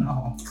 Oh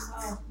no.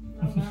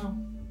 Oh no.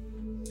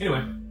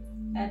 Anyway,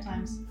 Bad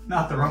times.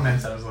 Not the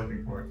romance I was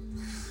looking for.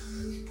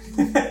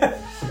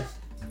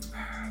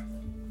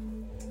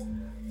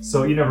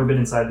 So you never been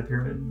inside the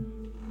pyramid?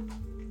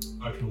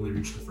 I can only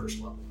reach the first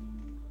level.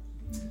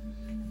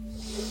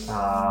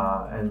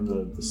 And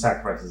the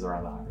sacrifices are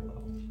on the higher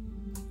level.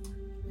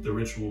 The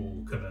ritual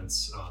will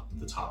commence at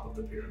the top of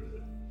the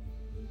pyramid.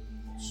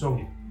 So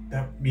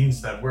that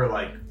means that we're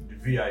like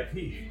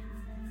VIP.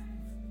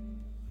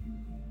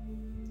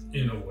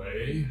 In a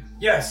way,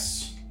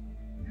 Yes.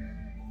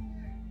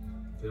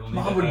 they only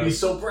Mom would be have-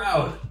 so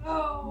proud.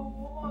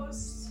 Oh,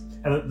 almost.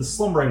 And the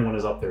slumbering one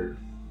is up there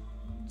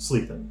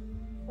sleeping.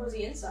 Or is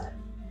he inside?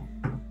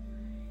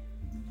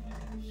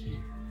 He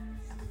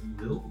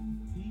will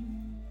be?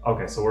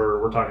 Okay, so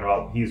we're talking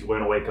about he's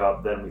going to wake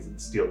up, then we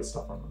steal the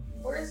stuff from him.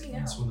 Where is he now?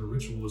 Yes, when the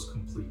ritual is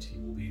complete, he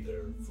will be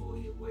there,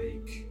 fully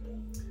awake.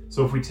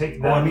 So if we take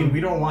that, Well, I mean,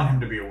 we don't want him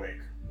to be awake.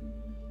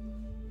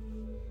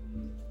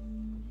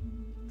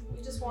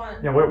 We just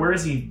want. yeah, where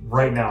is he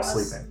right now us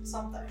sleeping?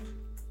 Something.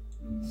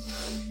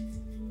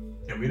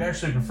 Yeah, we'd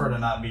actually prefer to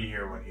not be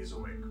here when he's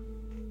awake.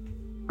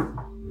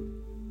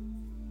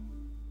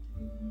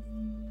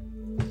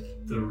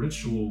 The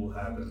ritual will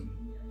happen,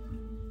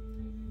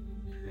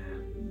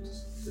 and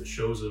the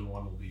chosen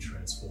one will be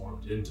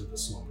transformed into the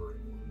slumbering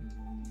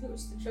one.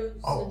 Who's the chosen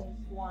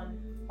one?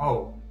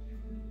 Oh,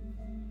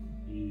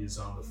 He is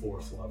on the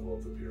 4th level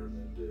of the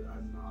pyramid.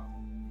 I'm not,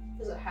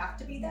 Does it have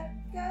to be that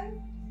guy?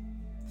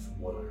 from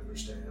what I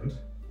understand.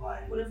 why?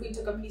 What if we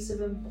took a piece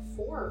of him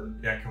before?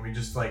 Yeah, can we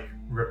just like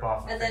rip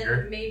off a And finger?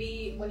 then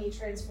maybe when he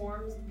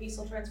transforms, the piece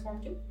will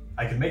transform too?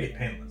 I can make it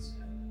painless.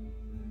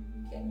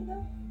 Can you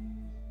though?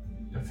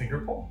 A finger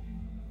pull?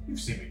 You've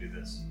seen me do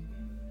this.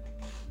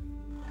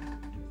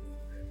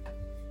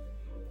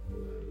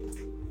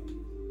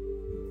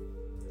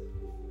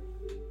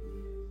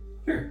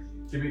 Here,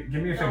 give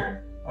me a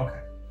finger. Okay.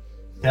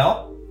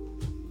 Del?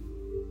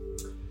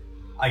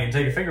 I can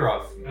take a finger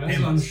off. As I'm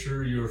Painless.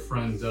 sure your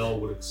friend Dell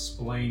would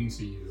explain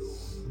to you,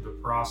 the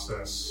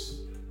process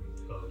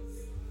of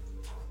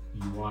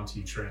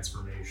Yuanti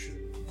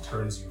transformation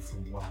turns you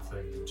from one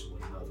thing into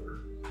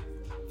another.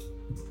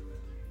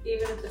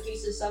 Even if the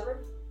piece is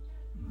severed?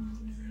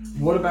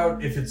 What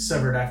about if it's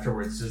severed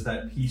afterwards? Does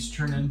that piece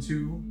turn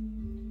into,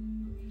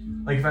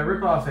 like, if I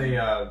rip off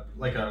a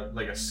like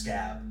a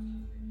scab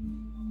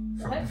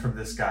from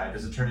this guy,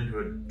 does it turn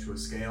into a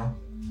scale?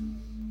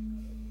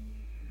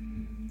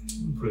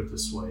 Put it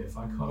this way, if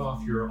I cut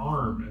off your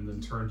arm and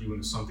then turned you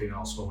into something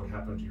else, what would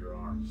happen to your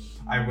arm?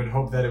 I would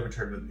hope that it would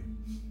turn with me.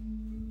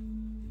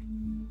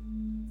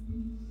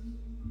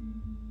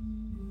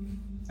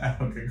 I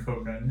look at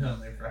Koga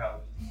gently for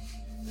help.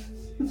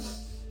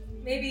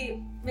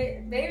 Maybe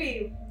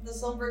the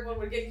slumbering one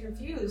would get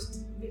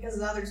confused because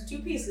now there's two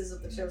pieces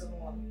of the chosen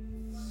one.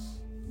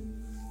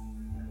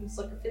 It's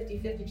like a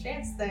 50-50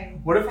 chance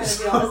thing. What if kind of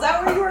the- deal. Is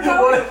that where you were What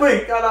going? if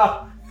we cut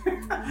off?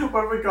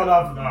 What if we cut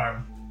off an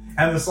arm,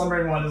 and the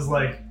slumbering one is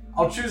like,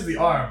 "I'll choose the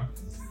arm,"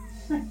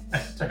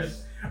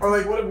 or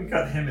like, what if we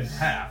cut him in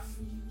half,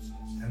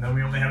 and then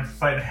we only have to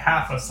fight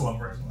half a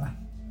slumbering one?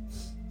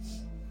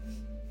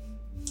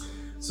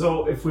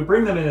 So if we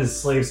bring them in as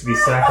slaves to be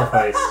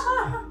sacrificed,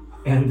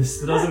 and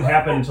this doesn't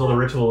happen until the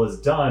ritual is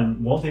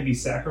done, won't they be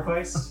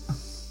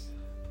sacrificed?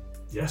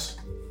 Yes.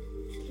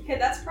 Okay,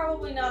 that's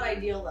probably not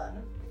ideal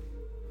then.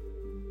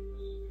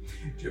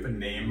 Do you have a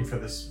name for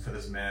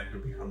this man who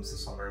becomes the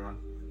slumbering one?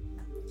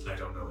 I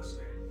don't know his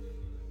name.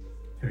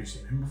 Have you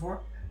seen him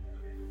before?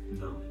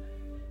 No.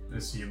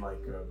 Is he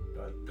like a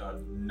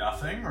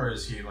nothing, or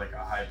is he like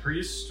a high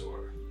priest,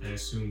 or? I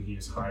assume he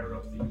is higher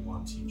up the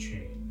Yuan-Ti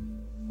chain.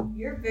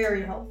 You're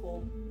very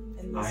helpful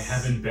in this. I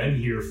haven't been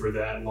here for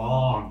that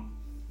long.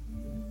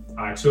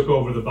 I took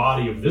over the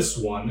body of this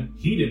one.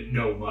 He didn't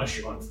know much,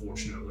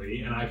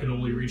 unfortunately, and I can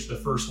only reach the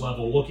first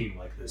level looking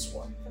like this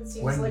one. That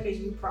seems like a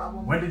you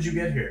problem. When did you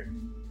get here?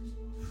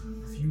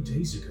 A few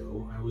days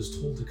ago, I was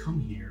told to come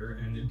here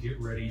and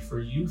get ready for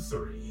you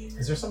three.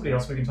 Is there somebody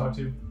else we can talk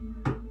to?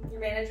 Your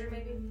manager,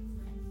 maybe?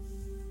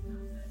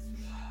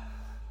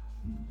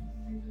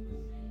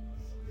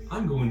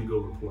 I'm going to go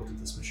report that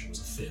this mission was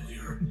a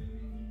failure.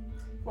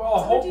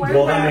 Well,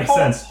 Well, that makes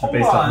sense hold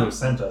based on on. who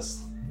sent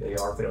us. They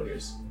are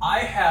failures. I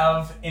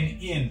have an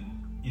inn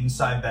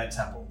inside that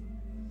temple.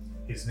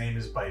 His name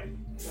is Biden.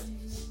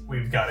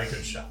 We've got a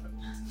good shot.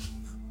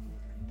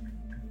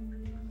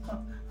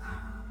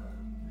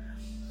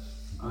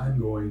 I'm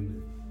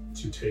going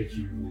to take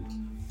you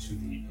to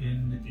the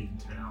inn in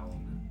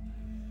town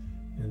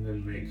and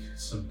then make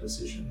some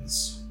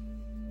decisions.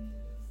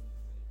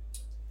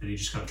 And he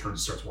just kind of turns and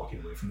starts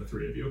walking away from the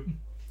three of you.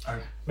 I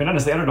mean,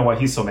 honestly, I don't know why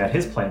he's so mad.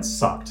 His plan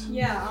sucked.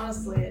 Yeah,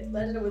 honestly, it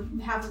ended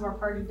with half of our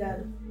party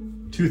dead.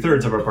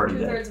 2/3 of our party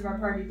dead. 2/3 of our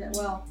party dead.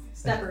 Well,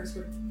 steppers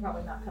would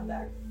probably not come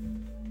back.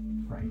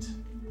 Right.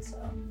 So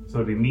So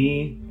it'd be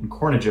me and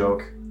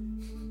Cornajoke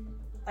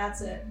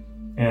that's it.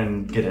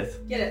 and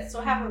Giddith. Get it? So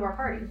half of our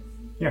party.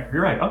 Yeah,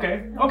 you're right.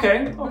 Okay.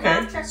 Okay. Well,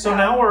 that Okay. checks So out.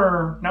 now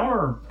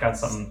we're got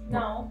something.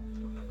 No.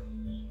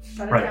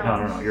 Shut it Right.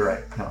 down. No. You're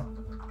right. No.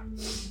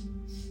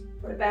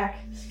 Put it back.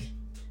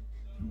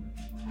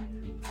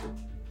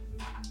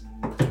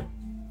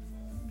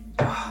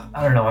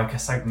 I don't know. I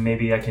guess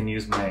maybe I can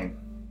use my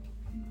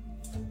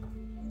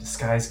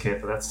disguise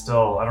kit, but that's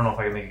still. I don't know if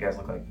I can make you guys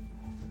look like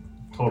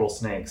total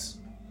snakes.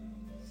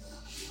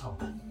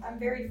 I'm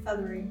very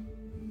feathery.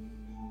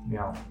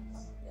 Yeah.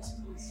 Yes,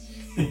 please.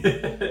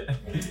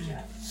 Thank you,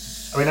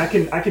 Jeff. I mean,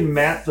 I can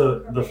mat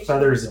the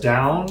feathers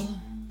down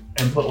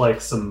and put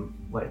like some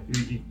like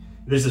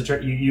there's a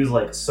trick you use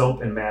like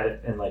soap and mat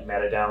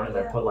it down and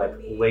then put like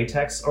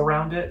latex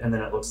around it and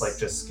then it looks like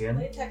just skin.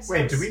 Latex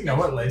Wait, do sounds we know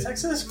what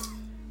latex is?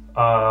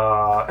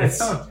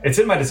 It's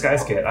in my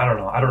disguise kit. I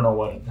don't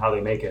know how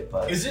they make it,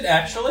 but Is it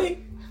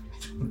actually?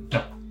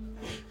 no,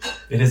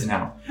 it is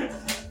now.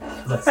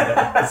 Let's say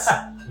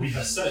that. We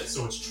have said it,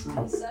 so it's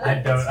true. Set I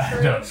it. don't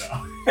It's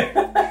know.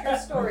 True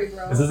story,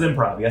 bro. This is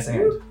improv. Yes,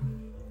 and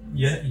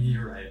Yeah,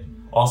 you're right.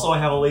 also I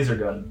have a laser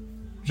gun,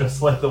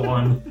 just like the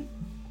one.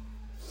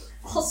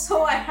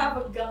 Also, I have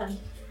a gun.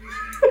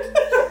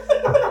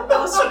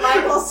 Most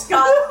Michael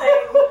Scott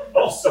thing.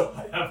 Also,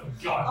 I have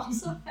a gun.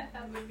 Also, I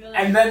have a gun.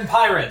 And then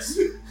pirates.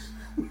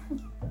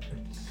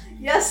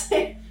 Yes.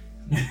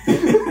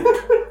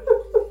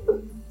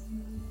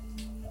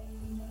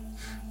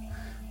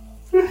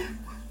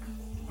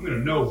 I'm gonna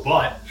know,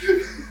 but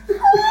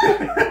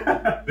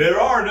there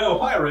are no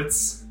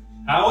pirates.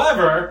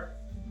 However,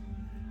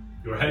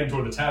 you're heading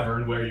toward the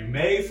tavern where you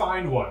may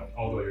find one,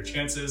 although your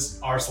chances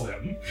are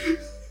slim.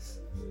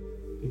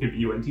 It could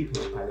be UNT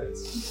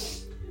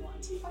pirates.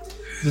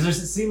 Does it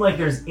seem like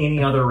there's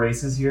any other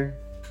races here?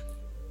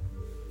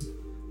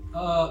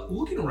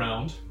 Looking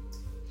around,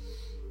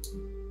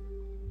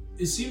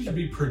 it seems to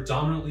be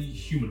predominantly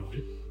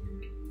humanoid.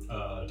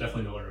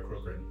 Definitely no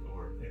Aarakocra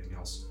or anything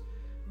else.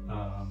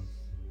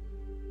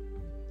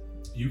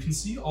 You can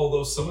see,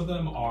 although some of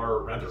them are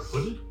rather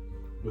hooded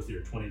with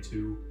your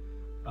 22,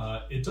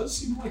 it does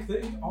seem like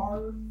they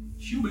are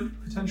human,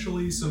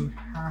 potentially some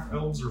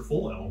half-elves or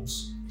full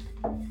elves,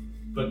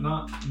 but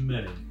not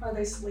many. Are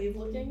they slave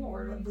looking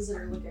or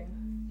visitor looking?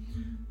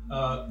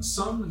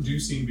 Some do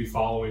seem to be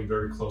following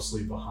very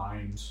closely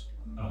behind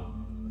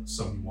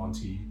some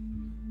Yuan-Ti,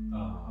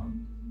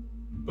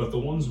 but the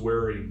ones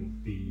wearing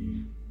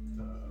the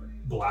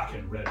black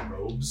and red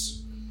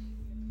robes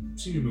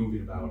seem to be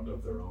moving about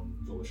of their own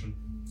volition.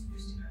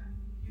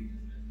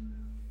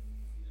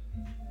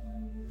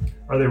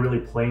 Are they really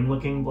plain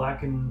looking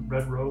black and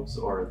red robes,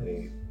 or are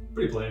they?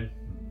 Pretty plain.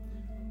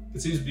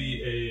 It seems to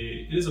be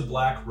it is a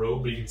black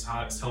robe, but you can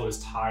tell it is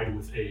tied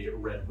with a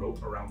red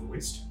rope around the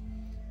waist.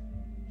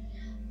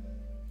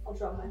 I'll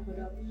drop my hood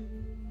up.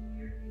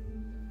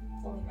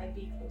 Only my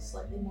beak looks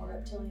slightly more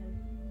reptilian.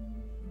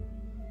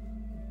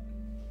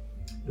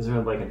 Is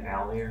there like an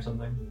alley or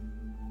something?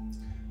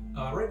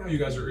 Right now you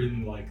guys are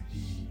in like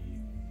the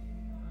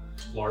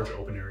large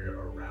open area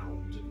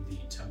around the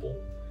temple.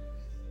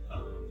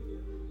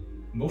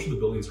 Most of the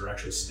buildings are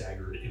actually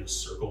staggered in a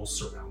circle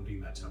surrounding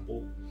that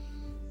temple,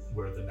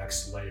 where the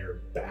next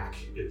layer back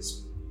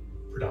is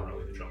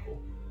predominantly the jungle.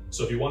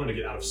 So if you wanted to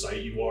get out of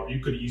sight, you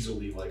could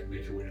easily like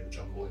make your way to the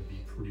jungle and be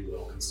pretty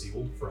well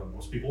concealed from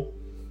most people.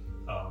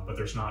 But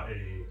there's not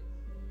a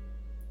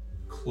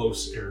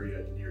close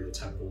area near the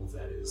temple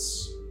that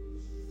is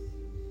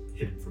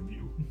hidden from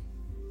view.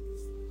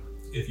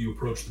 If you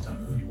approach the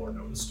temple, you are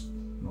noticed.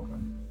 Okay.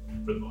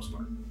 For the most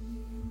part.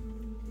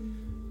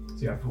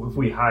 So yeah, if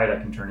we hide, I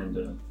can turn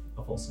into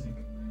a full snake.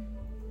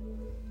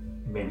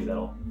 Maybe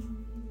that'll.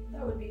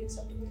 That would be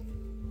acceptable.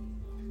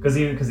 Because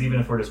even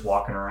if we're just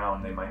walking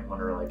around, they might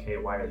wonder like, hey,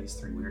 why are these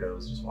three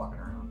weirdos just walking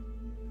around?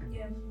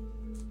 Yeah.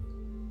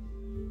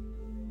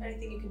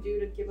 Anything you can do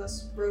to give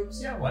us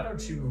ropes? Yeah, why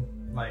don't you,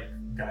 like,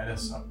 guide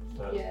us up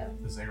to Yeah.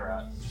 the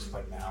ziggurat, just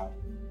like now?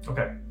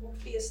 Okay. We'll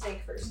be a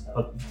snake first,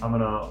 though. I'm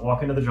gonna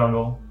walk into the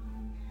jungle,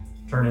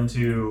 turn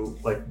into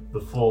like the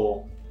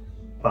full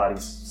body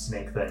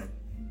snake thing,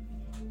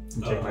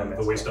 and take my The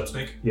mask waist off. up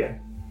snake? Yeah.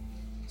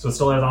 So it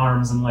still has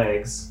arms and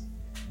legs,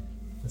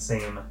 the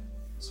same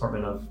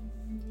assortment of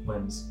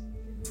limbs,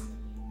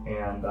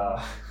 and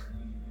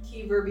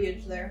Key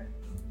verbiage there.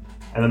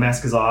 the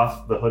mask is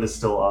off. The hood is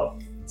still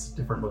up. It's a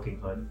different looking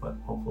hood, but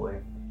hopefully.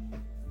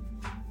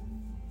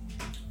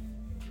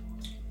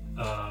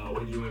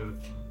 What are you doing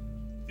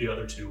with the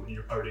other two in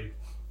your party?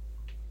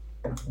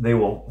 They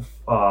will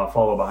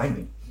follow behind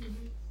me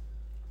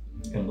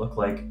and look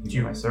like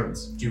my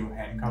servants. Do you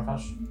handcuff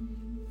us?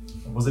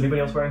 Was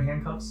anybody else wearing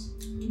handcuffs?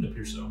 Didn't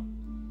appear so.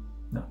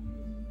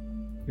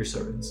 Your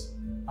servants.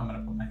 I'm gonna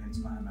put my hands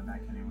behind my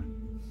back anyway.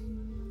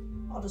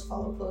 I'll just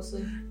follow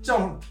closely.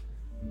 Don't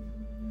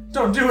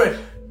do it!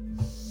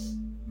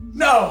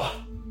 No!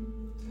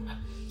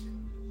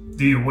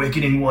 The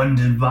Awakening One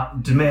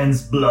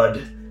demands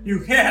blood.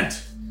 You can't!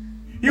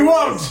 You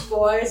won't!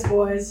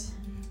 Boys.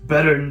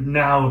 Better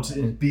now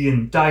to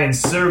die in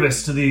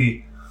service to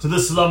the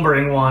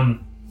slumbering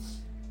one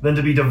than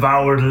to be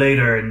devoured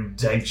later and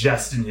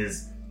digest in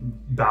his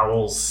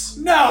bowels.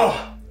 No!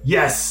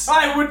 Yes,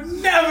 I would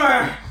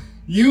never!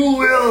 you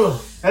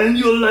will, and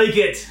you'll like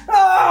it.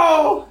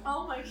 Oh!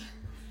 Oh my god.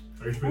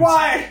 Are you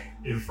Why?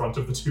 in front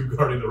of the two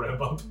guarding the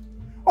ramp up?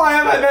 Why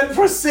have I been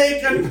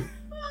forsaken?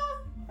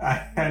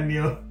 I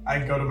kneel. I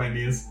go to my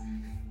knees.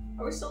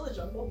 Are we still in the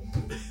jungle?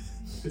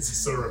 Is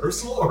this a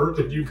rehearsal, or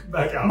did you come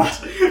back out?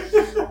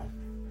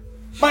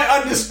 My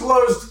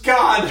undisclosed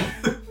god!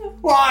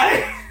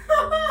 Why?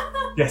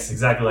 Yes,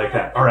 exactly like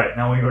that. All right,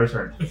 now we go to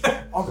turn.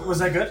 Oh, was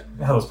that good?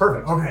 That was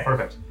perfect. Okay.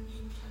 Perfect.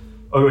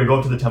 Okay, we go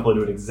up to the temple and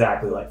do it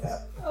exactly like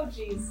that. Oh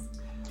jeez.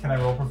 Can I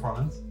roll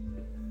performance?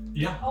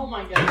 Yeah. Oh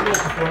my You can roll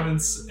god.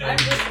 performance, I'm and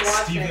just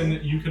watching. Steven,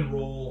 you can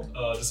roll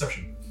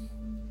deception.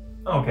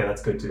 Okay,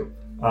 that's good too.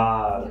 Can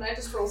I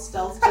just roll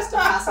stealth just to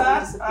passively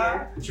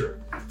disappear? Sure.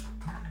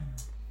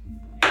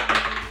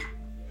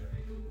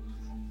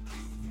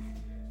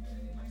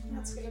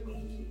 That's gonna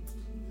be...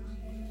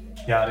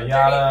 Yada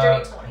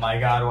yada. Dirty 20. My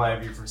god, why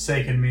have you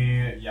forsaken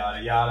me?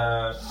 Yada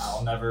yada.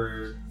 I'll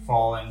never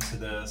fall into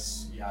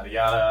this. Yada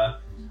yada.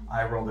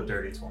 I rolled a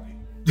dirty 20.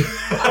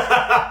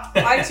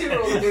 I too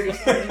rolled a dirty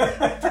 20.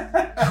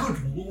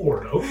 Good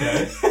lord,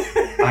 okay.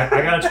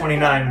 I got a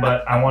 29,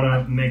 but I want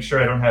to make sure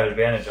I don't have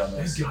advantage on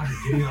Thank this. God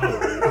you're getting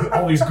out of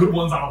all these good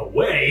ones out of the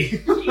way.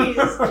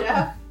 Jeez,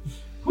 Jeff.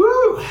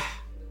 Woo!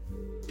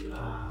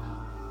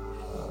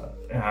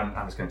 I'm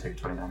just going to take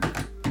a 29.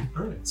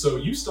 Alright, so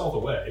you stealth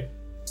away.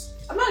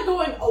 I'm not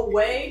going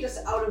away,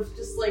 just out of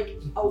just like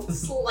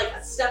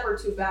a step or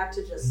two back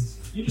to just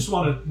You just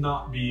want to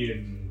not be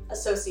in...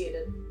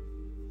 associated.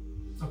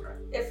 Okay.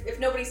 If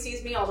nobody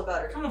sees me, all the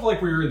better. Kind of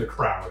like where you're in the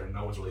crowd and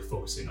no one's really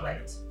focusing on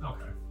Right. you.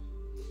 Okay.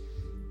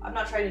 I'm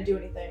not trying to do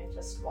anything,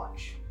 just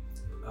watch.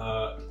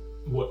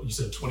 What, you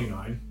said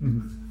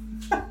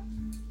 29?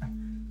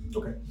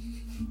 Okay.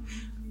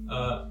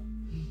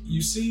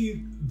 You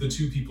see the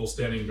two people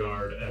standing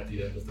guard at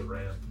the end of the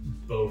ramp,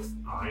 both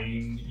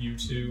eyeing you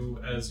two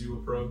as you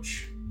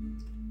approach.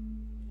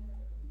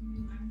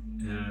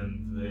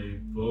 And they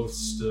both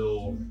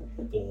still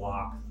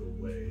block the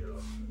way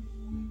up.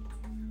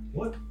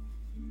 What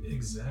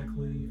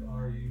exactly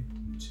are you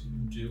two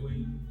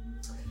doing?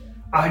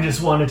 I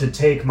just wanted to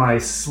take my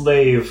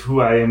slave,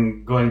 who I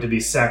am going to be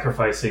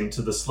sacrificing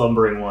to the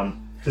slumbering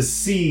one, to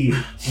see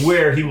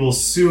where he will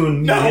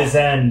soon meet No! his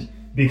end,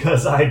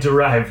 because I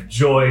derive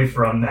joy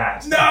from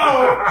that.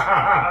 No!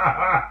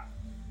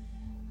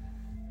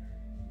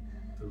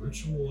 The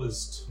ritual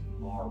is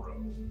tomorrow.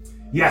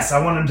 Yes,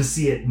 I want him to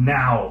see it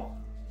now,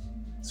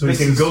 so he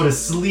This can is- go to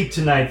sleep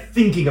tonight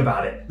thinking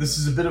about it. This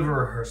is a bit of a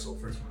rehearsal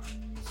for tomorrow.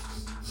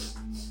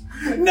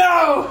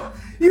 No!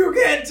 You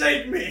can't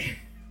take me!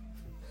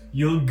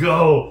 You'll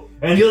go,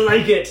 and you'll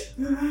like it.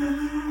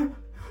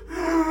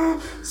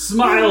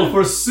 Smile,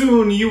 for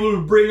soon you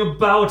will bring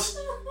about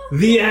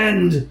the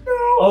end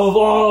of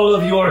all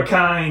of your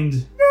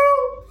kind.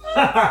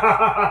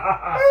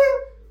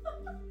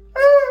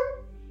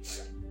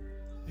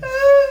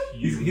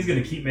 He's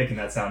gonna keep making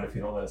that sound if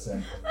you don't let us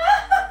in.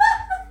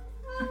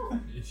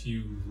 If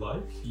you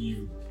like,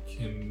 you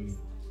can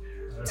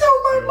have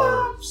Tell my your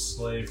mom.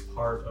 slave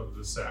part of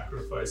the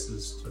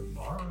sacrifices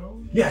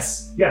tomorrow.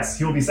 Yes,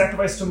 he will be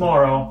sacrificed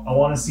tomorrow. I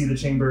want to see the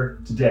chamber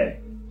today.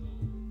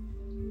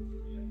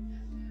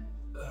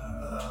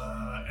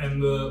 And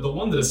the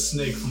one that is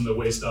snake from the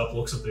waist up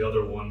looks at the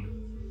other one.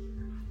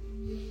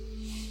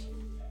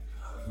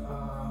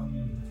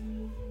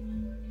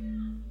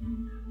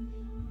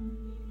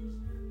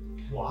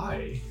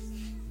 Why?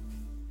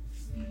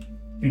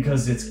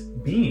 Because it's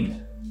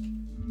mean.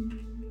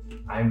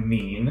 I'm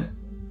mean.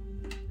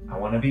 I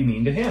want to be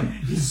mean to him.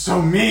 He's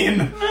so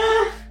mean!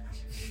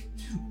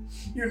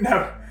 You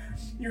never...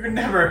 You can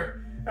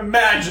never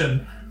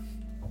imagine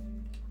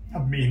how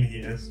mean he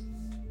is.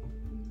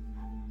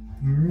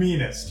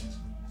 Meanest.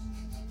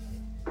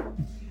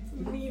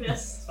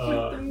 Meanest.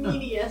 Uh, the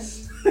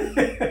meaniest.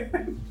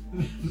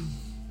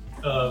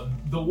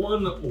 The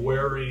one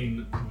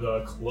wearing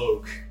the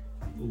cloak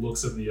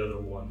looks at the other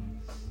one.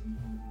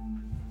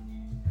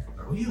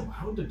 Are we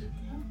allowed to do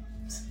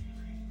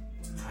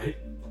that?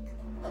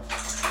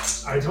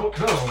 I don't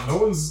know. No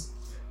one's...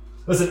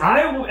 Listen, I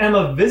am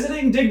a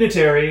visiting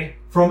dignitary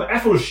from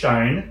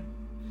Ethelstein,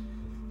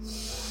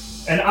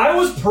 and I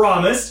was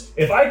promised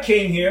if I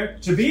came here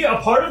to be a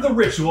part of the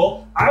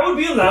ritual, I would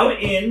be allowed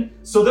in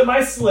so that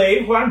my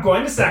slave, who I'm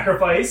going to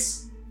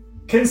sacrifice,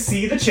 can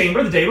see the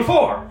chamber the day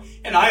before.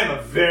 And I am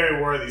a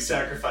very worthy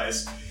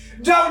sacrifice.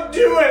 Don't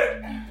do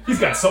it! He's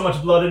got so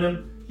much blood in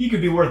him, he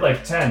could be worth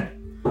like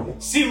 10.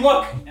 See,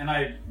 look! And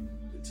I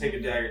take a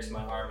dagger to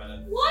my arm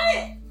and What?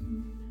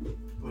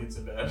 it bleeds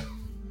a bit.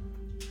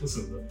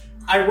 Listen to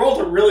I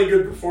rolled a really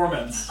good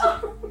performance.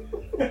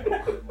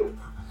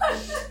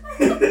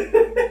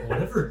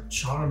 Whatever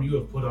charm you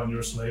have put on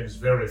your slave is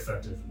very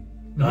effective.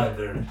 I'm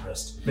very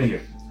impressed. Thank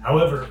you.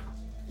 However,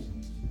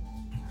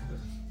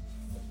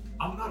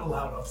 I'm not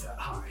allowed up that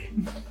high.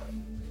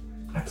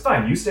 That's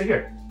fine, you stay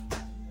here.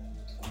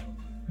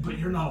 But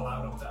you're not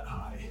allowed up that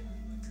high.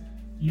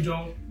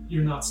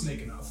 You're not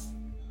snake enough.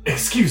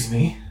 Excuse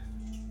me.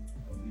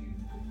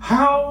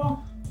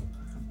 How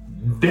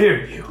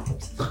dare you?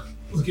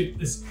 Look at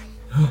this.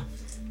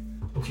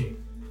 Okay.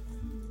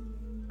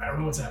 I don't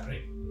know what's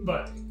happening,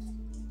 but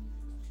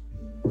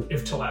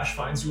if Talash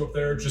finds you up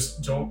there,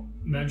 just don't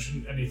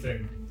mention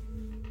anything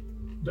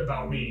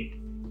about me.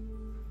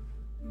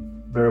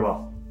 Very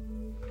well.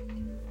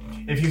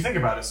 If you think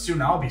about it,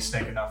 soon I'll be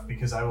snake enough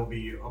because I will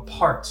be a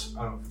part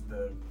of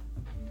the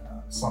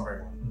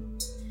slumbering one.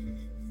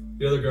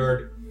 The other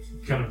guard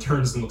kind of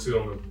turns and looks at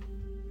him.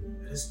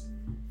 That is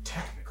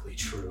technically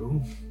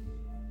true.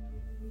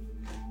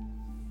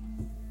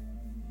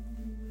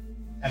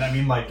 And I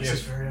mean, like, This is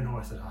if very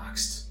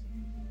unorthodox.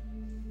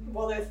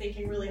 While they're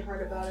thinking really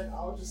hard about it,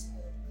 I'll just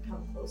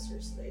come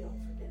closer so they don't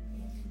forget me.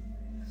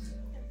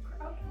 And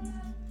crowd.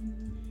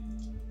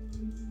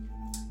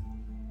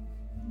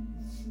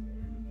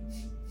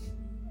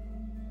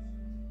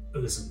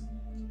 Listen,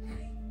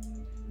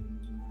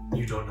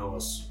 you don't know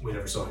us. We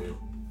never saw you.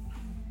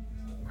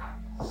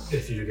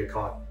 If you do get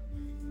caught,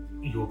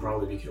 you will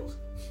probably be killed.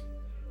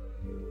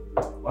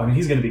 I mean,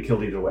 he's going to be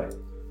killed either way.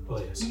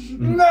 Well, yes.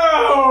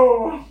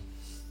 No!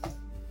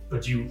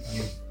 But you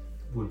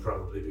would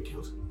probably be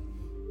killed.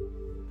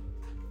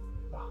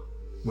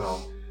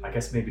 Well, I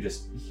guess maybe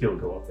just he'll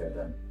go up there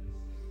then.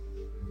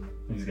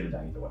 He's going to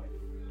die either way.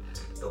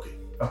 Okay.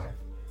 Okay.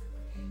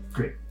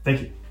 Great.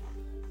 Thank you.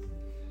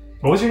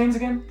 What was your names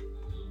again?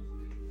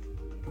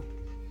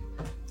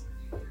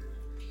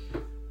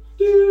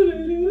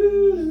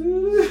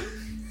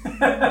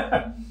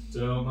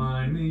 Don't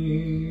mind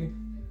me.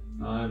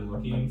 I'm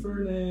looking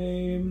for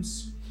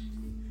names.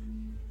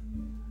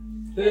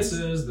 This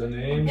is the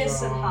name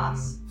Hiss and song.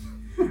 Haas.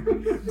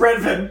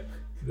 Brevin,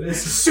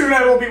 This soon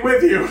I will be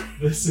with you.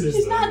 is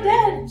She's the not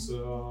name dead.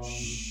 song.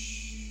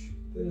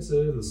 This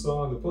is the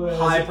song that plays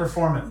High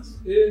performance.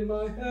 in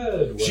my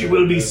head. She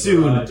will be whenever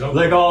soon, I don't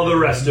like all the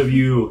rest of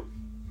you.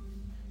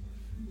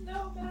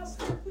 No,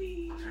 master,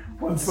 please.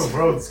 Once the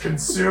world's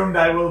consumed,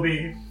 I will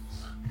be.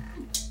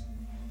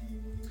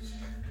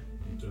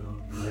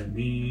 Don't mind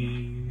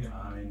me.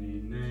 I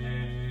need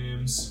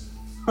names.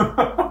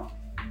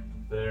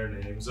 Their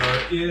names are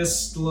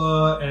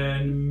Istla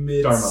and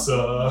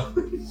Mitsa.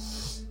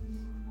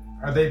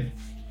 Are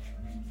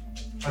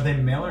they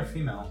male or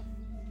female?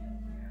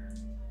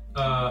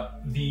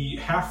 The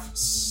half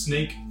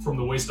snake from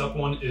the waist up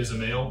one is a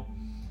male.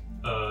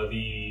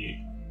 The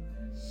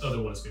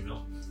other one is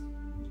female.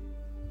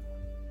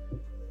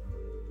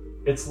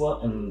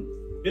 Itzla and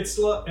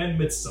Istla and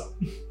Mitsa.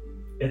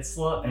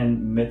 Itzla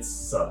and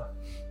Mitsa.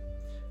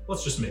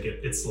 Let's just make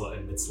it Itzla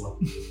and Mitzla.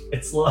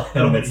 Itzla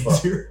That'll and be Mitzla.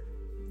 easier.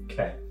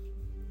 Okay.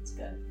 It's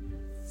good.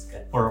 It's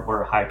good.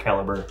 We're high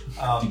caliber.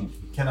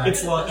 Can I?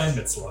 Itzla and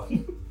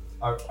Mitzla.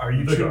 Are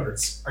you The two?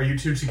 guards. Are you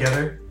two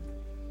together?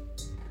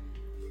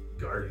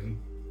 Guarding.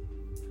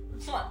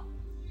 Come on.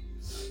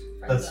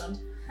 Friend That's- zoned.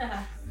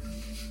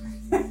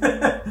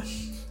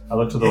 I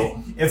look to the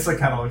It's like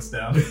kind of looks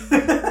down.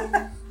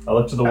 I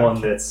look to the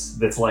one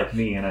that's like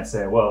me, and I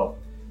say, "Well,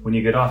 when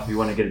you get off, if you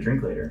want to get a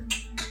drink later."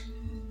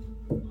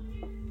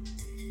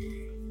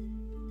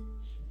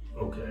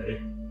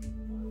 Okay.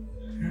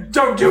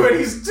 Don't do it.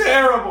 He's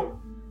terrible.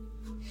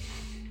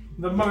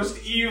 The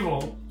most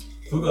evil.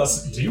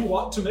 Fugas, do you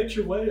want to make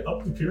your way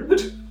up the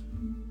pyramid?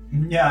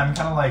 Yeah, I'm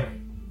kind of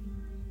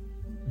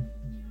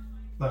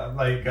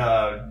like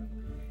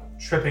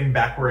tripping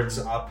backwards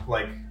up,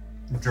 like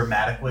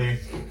dramatically,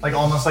 like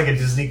almost like a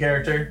Disney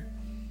character,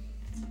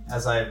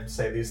 as I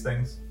say these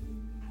things.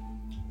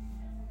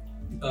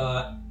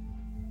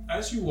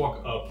 As you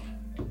walk up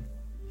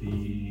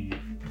the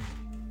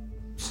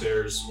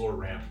stairs or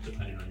ramp,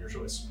 depending on your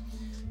choice,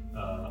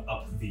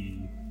 up the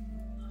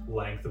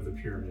length of the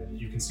pyramid,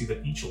 you can see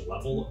that each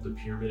level of the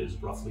pyramid is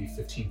roughly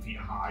 15 feet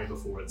high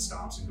before it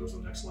stops and goes to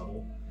the next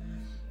level.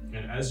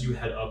 And as you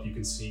head up, you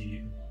can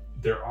see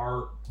there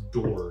are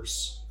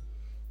doors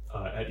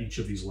at each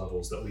of these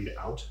levels that lead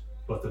out,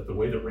 but the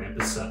way the ramp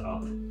is set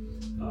up,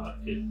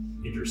 it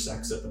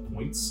intersects at the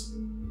points.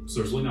 So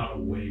there's really not a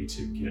way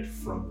to get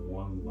from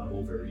one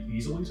level very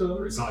easily to the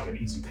other. It's not like an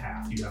easy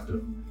path. You have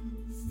to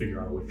figure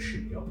out a way to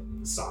shimmy up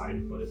the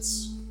side, but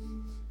it's,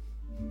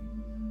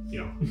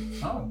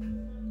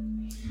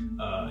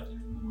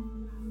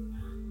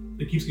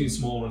 it keeps getting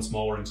smaller and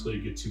smaller until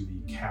you get to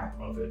the cap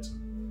of it,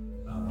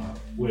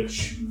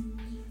 which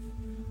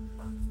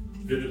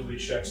vividly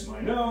checks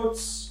my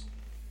notes,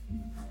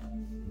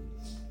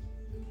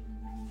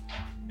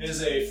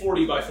 is a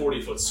 40 by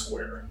 40 foot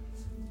square.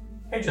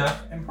 Hey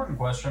Jeff, important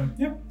question.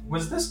 Yep.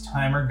 Was this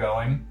timer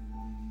going?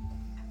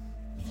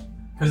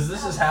 Because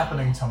this is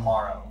happening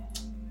tomorrow.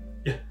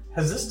 Yeah.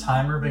 Has this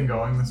timer been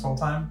going this whole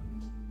time?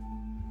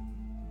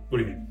 What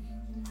do you mean?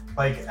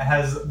 Like,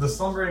 has the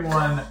slumbering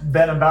one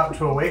been about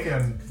to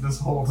awaken this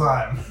whole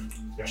time?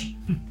 Yes.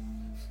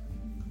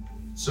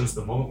 Since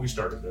the moment we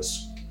started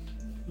this,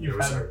 there You've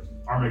was had an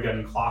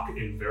Armageddon clock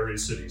in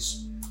various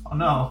cities. Oh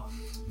no.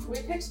 We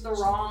picked the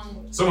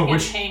wrong Some of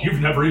which campaign.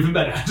 you've never even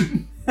been at.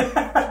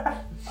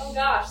 Oh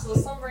gosh, so the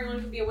slumbering one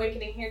could be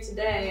awakening here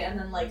today, and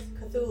then like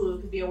Cthulhu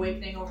could be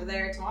awakening over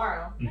there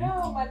tomorrow. Mhm.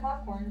 No, my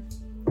popcorn.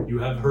 You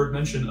have heard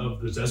mention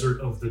of the Desert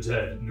of the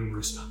Dead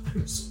numerous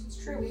times.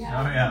 It's true, we Oh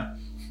have. yeah.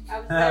 I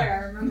was there,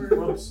 I remember.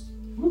 Whoops.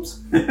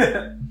 Whoops.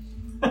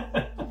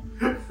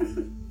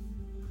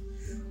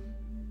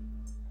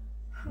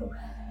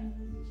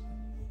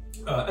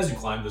 As you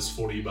climb this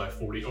 40 by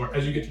 40, or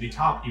as you get to the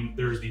top,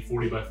 there's the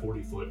 40 by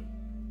 40 foot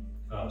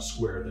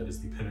square that is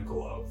the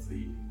pinnacle of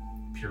the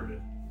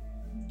pyramid.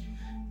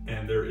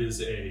 And there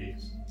is a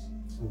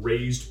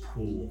raised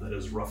pool that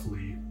is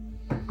roughly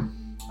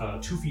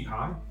 2 feet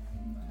high.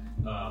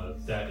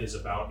 That is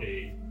about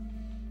a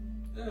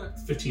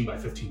 15 by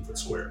 15 foot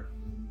square.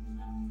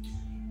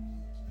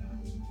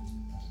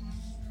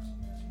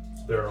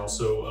 There are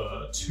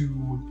also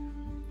two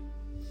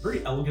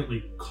very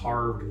elegantly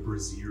carved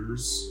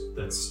braziers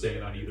that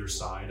stand on either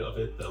side of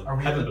it that Are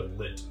we haven't at been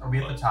lit. Are we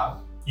at the but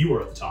top? You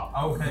are at the top.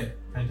 Oh, okay.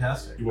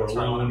 Fantastic. You are That's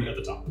where I wanna alone be. at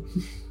the top.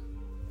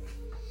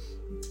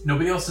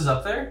 Nobody else is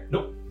up there?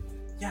 Nope.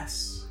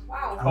 Yes.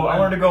 Wow. Oh, I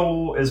wanted to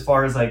go as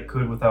far as I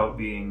could without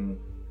being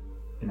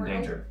in Mortal?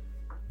 danger.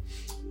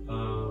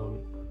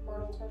 Mortal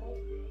turtle.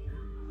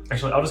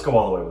 Actually, I'll just go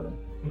all the way with him.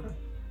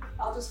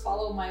 I'll just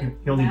follow my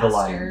He'll need the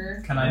lion.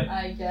 master, Can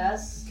I I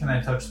guess. can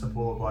I touch the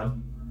pool of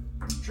blood?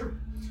 Sure.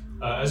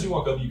 As you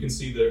walk up, you can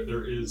see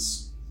there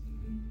is.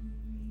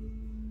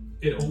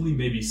 It only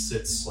maybe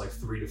sits like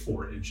 3 to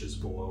 4 inches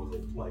below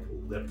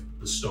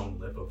the stone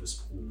lip of this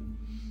pool,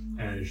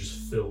 and it's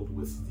just filled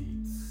with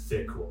the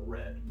thick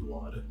red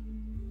blood.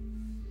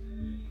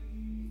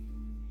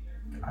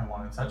 I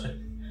want to touch it.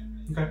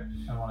 Okay.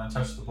 I want to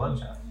touch the blood,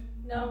 Jeff.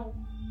 No.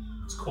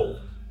 It's cold.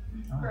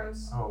 Oh.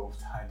 Gross. Oh,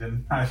 I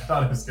didn't. I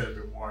thought it was gonna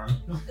be warm.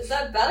 Is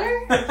that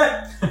better?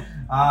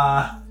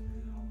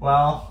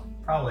 Well,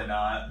 probably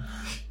not.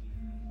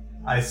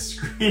 I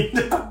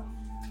screamed.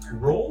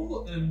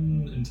 Roll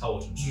an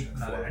intelligence check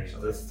Not for me,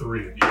 actually. the 3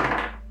 of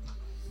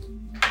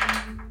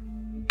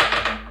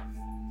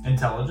you.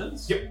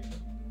 Intelligence? Yep.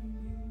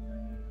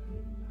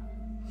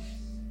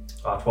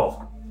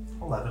 12.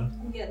 11.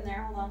 I'm getting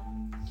there, hold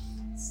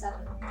on. 7.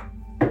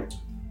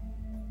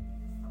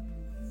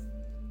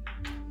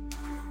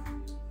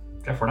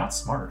 Jeff, we're not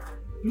smart.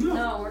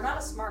 No, we're not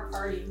a smart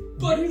party.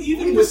 But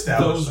even we've with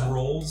established those that.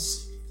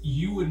 rolls,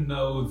 you would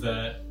know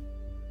that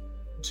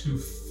to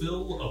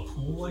fill a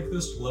pool like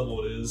this to the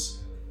level it is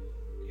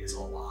a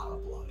lot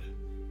of blood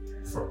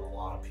for a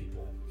lot of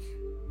people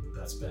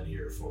that's been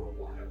here for a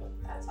while.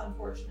 That's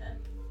unfortunate.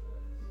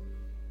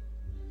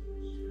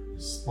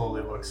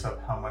 Slowly looks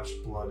up how much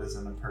blood is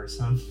in a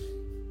person.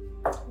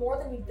 More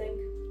than you'd think.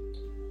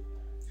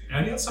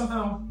 And yet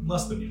somehow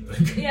less than you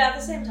think. Yeah, at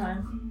the same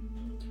time.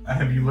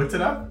 Have you looked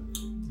it up?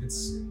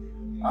 It's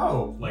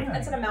Oh, like,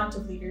 That's an amount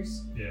of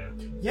liters. yeah,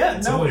 yeah.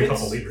 it's No, only a it's,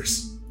 couple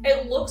liters.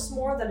 It looks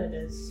more than it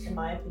is, in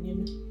my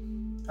opinion.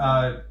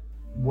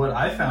 What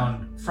I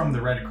found from the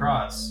Red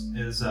Cross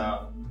is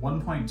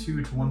 1.2 to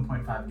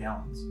 1.5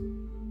 gallons.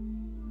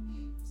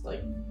 It's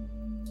like,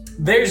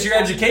 There's your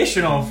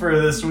educational for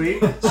this week.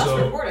 that's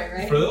So, recording,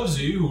 right? For those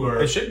of you who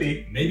are It should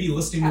be. maybe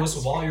listening to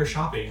us while you're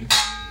shopping,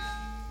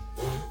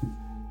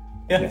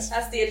 Yes.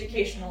 That's the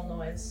educational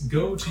noise.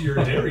 go to your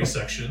dairy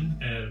section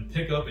and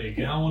pick up a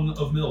gallon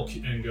of milk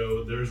and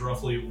go, there's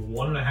roughly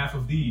 1.5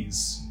 of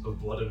these of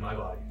blood in my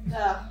body.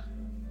 Ugh.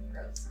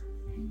 Gross.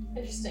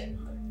 Interesting.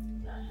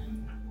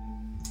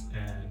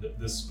 And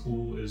this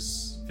pool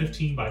is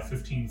 15 by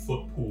 15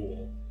 foot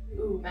pool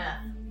Ooh,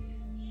 math.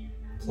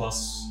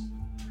 plus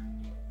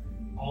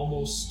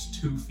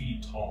almost 2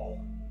 feet tall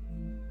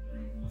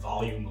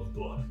volume of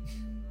blood.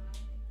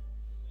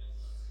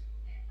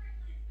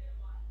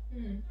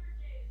 Hmm.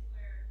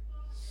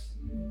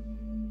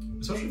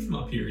 Especially from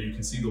up here, you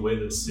can see the way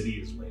the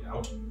city is laid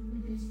out.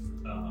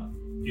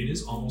 it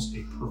is almost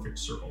a perfect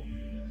circle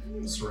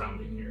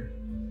surrounding here.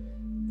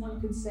 One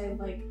could say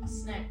like a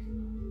snake.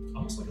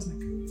 Almost like a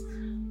snake.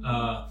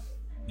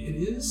 It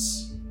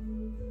is...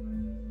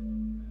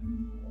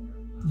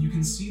 You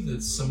can see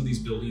that some of these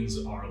buildings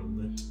are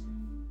lit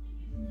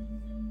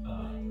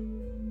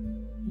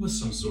with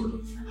some sort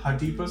of... How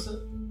deep was it?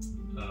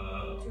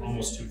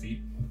 Almost 2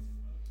 feet.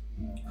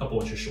 A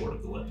couple inches short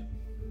of the lip.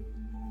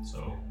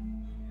 So,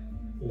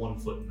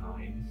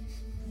 1'9".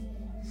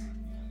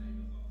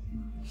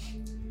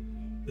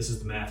 This is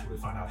the math where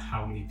we find out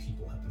how many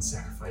people have been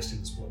sacrificed in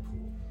this blood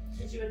pool.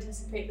 Did you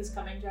anticipate this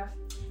coming, Jeff?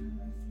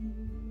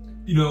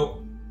 You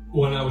know,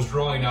 when I was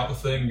drawing out the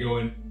thing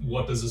going,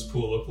 what does this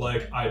pool look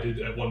like? I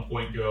did at one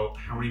point go,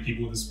 how many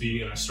people would this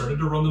be? And I started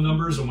to run the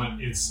numbers and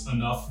went, it's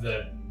enough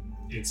that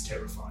it's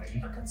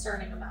terrifying. A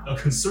concerning amount. A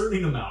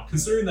concerning amount,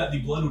 considering that the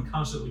blood would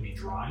constantly be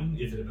drying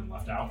if it had been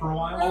left out for a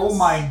while. Oh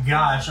my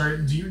gosh,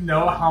 do you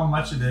know how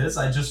much it is?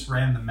 I just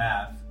ran the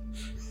math.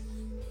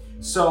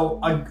 So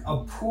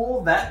a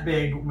pool that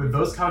big with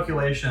those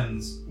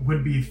calculations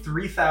would be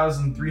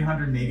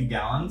 3,380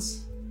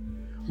 gallons,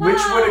 which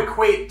would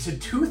equate to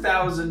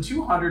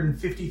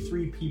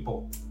 2,253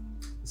 people.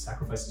 The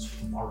sacrifice is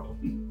tomorrow.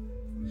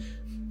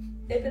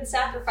 They've been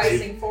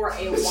sacrificing for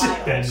a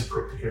while. Been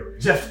preparing.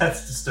 Jeff,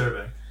 that's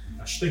disturbing.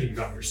 I should think you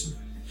got here soon.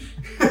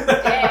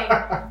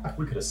 Dang.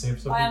 We could have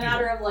saved By a something.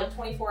 matter of like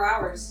 24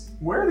 hours.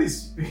 Where are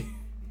these?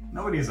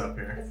 Nobody's up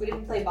here. If we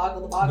didn't play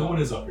Boggle the Boggle. No one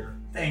is up here.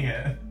 Dang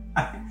it.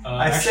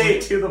 I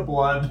Actually, say to the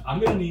blood. I'm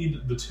gonna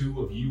need the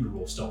two of you to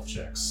roll stealth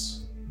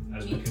checks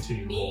as we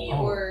continue to Me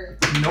roll. or...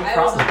 No I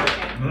problem. wasn't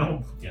looking.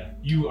 No. Yeah,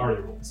 you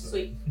already rolled. So.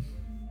 Sweet.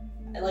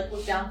 I like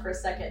looked down for a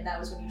second and that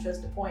was when you chose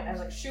to point. I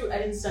was like, shoot, I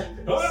didn't study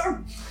for this.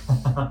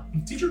 Ah!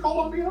 Teacher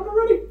called on me. I'm not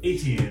ready.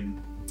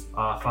 18.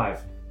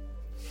 5.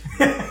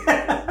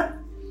 I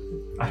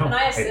don't Can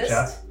I hate assist?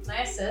 chat. Can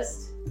I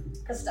assist?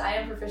 Because I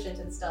am proficient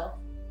in stealth.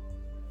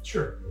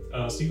 Sure.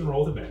 Stephen,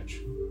 roll with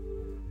advantage.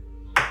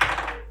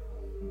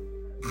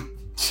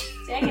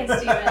 Dang it,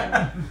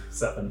 Steven.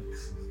 7.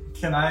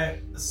 Can I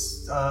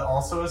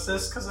also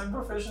assist because I'm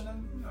proficient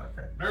in?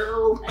 Okay.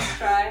 Nice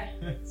try.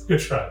 It's a good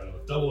try, though.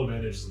 Double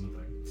advantage is in the thing.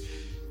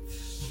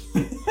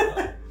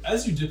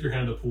 As you dip your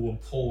hand in the pool and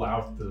pull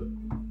out the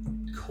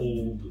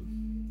cold,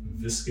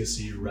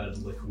 viscousy red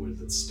liquid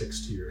that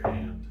sticks to your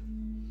hand,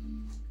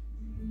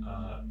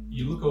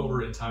 you look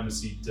over in time to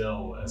see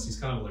Del as he's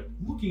kind of like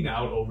looking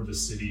out over the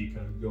city,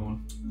 kind of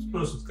going, I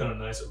suppose it's kind of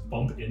nice, and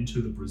bump into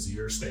the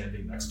brazier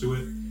standing next to it,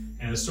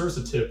 and it starts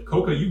to tip.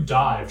 Coca, you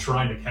dive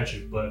trying to catch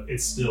it, but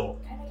it's still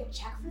Can I make a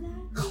check for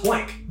that?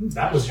 clank.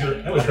 That was your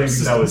I think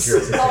that was your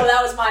assistance. Oh,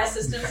 that was my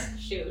assistance?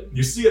 Shoot.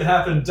 You see it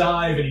happen,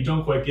 dive, and you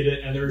don't quite get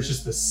it, and there's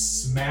just the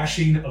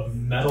smashing of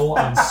metal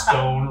on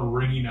stone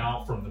ringing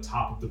out from the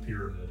top of the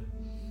pyramid.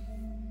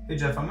 Hey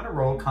Jeff, I'm gonna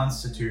roll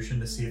Constitution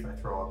to see if I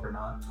throw up or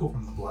not. Cool.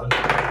 From the blood.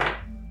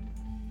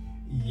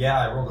 Yeah,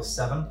 I rolled a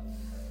 7.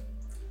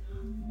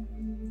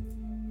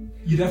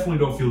 You definitely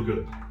don't feel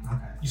good.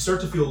 Okay. You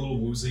start to feel a little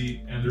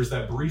woozy, and there's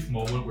that brief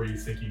moment where you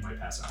think you might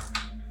pass out.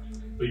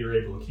 But you're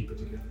able to keep it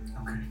together.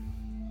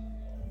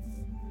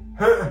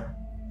 Okay.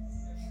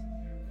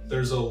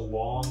 There's a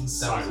long That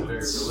was a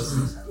very silence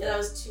realistic sound. Yeah, that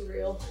was too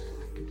real.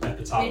 at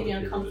the top Made of me the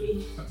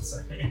pyramid. uncomfy.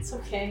 Sorry. It's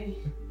okay.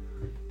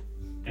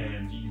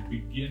 And you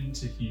begin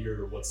to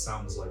hear what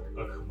sounds like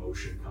a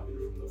commotion coming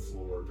from the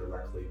floor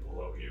directly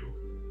below you.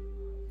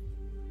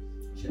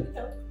 Should we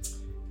go?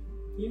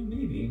 Yeah,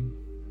 maybe.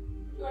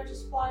 You want to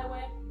just fly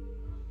away?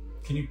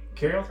 Can you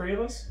carry all 3 of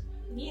us?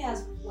 He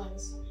has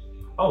wings.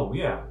 Oh,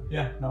 yeah.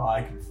 Yeah, no,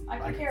 I can. I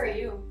can carry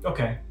you.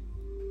 Okay.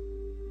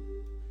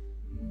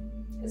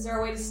 Is there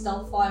a way to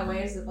stealth fly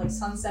away? Is it like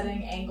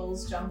sunsetting,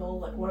 angles, jungle?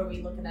 Like, what are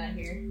we looking at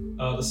here?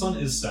 The sun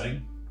is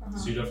setting, Uh-huh.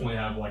 so you definitely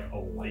have like a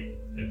light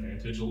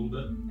advantage a little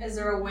bit. Is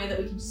there a way that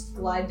we can just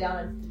glide down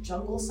at the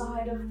jungle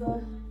side of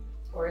the...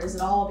 Or is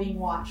it all being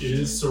watched? It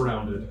is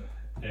surrounded,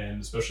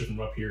 and especially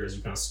from up here as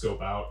you kind of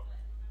scope out,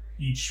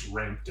 each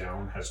ramp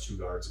down has 2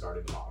 guards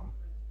guarding the bottom.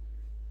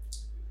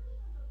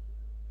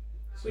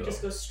 If we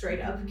just go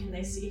straight up, can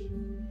they see?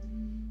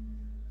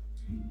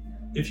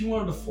 If you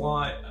wanted to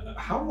fly,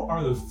 how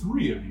are the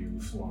 3 of you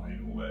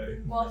flying away?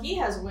 Well, he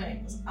has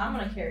wings. I'm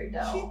gonna carry He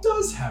Del.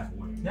 does have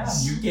wings. Yeah,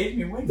 you gave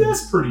me wings.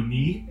 That's pretty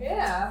neat.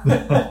 Yeah.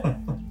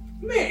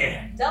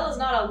 Man! Del is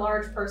not a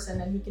large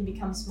person and he can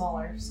become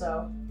smaller,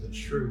 so... That's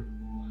true.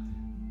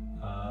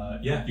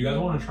 Yeah, if you guys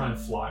want to try and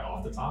fly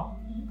off the top,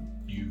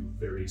 you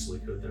very easily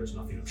could. There's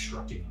nothing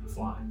obstructing you to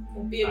fly.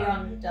 We'll be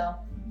around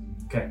Del.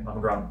 Okay, on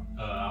the ground.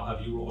 I'll have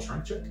you roll a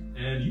strength check,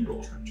 and you roll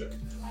a strength check.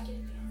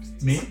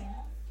 Me?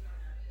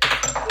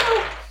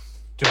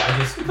 Do I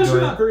just Because do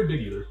you're I- not very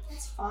big either.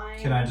 That's fine.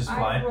 Can I just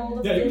fly? I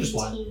rolled a Yeah, you can just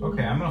fly. 15.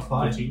 Okay, I'm gonna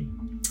fly.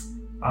 15.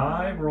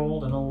 I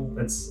rolled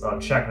it's a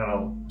check, not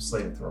a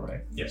saving throw,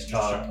 right? Yes,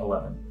 just check.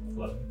 11.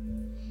 11.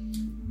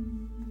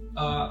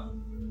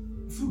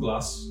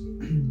 Fuglas,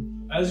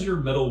 as your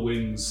metal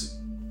wings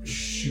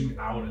shoot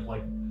out, and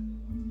like,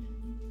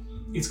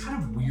 it's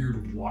kind of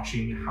weird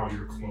watching how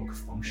your cloak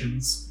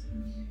functions,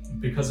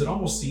 because it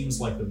almost seems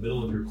like the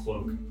middle of your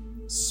cloak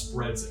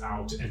spreads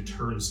out and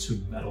turns to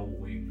metal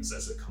wings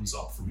as it comes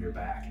up from your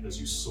back as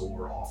you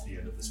soar off the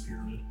end of this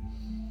pyramid.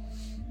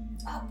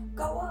 Up,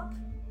 go up.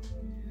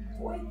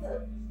 Avoid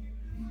the...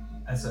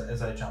 As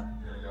I jump,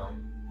 I'm gonna go,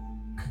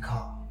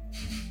 caw.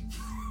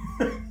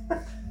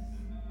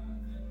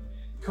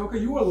 Coca,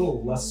 you are a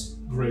little less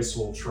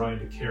graceful trying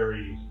to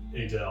carry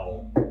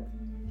Adele.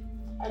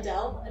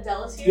 Adele?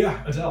 Adele is here?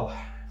 Yeah, Adele.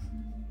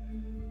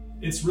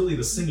 It's really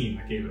the singing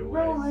that gave it away.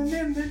 Rolling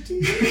in the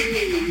deep.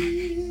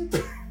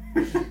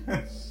 Which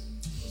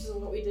is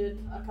what we did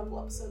a couple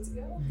episodes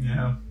ago.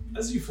 Yeah.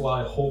 As you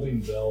fly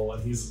holding Bell,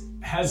 and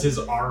has his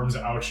arms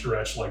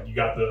outstretched like you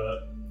got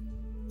the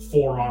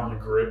forearm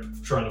grip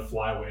trying to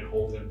fly away and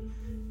hold him,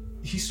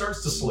 he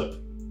starts to slip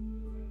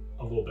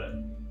a little bit.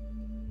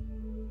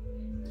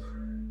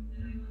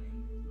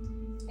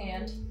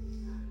 And?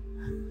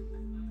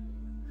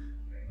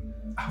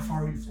 How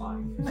far are you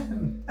flying?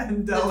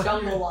 And The Del,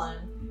 jungle line.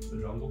 The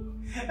jungle?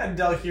 and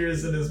Del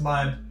hears in his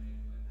mind,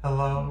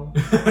 hello,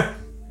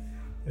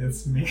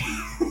 it's me.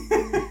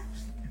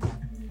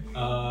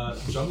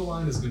 Jungle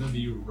line is going to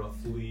be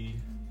roughly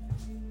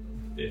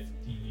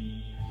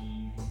 50...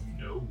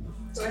 No.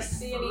 Do I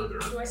see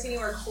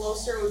anywhere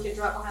closer we could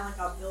drop behind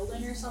like a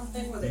building or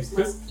something where there's You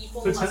less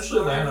people? Potentially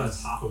less land on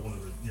cars? top of one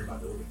of the nearby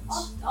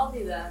buildings. I'll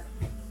do that.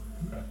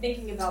 Okay.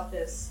 Thinking about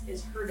this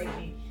is hurting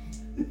me.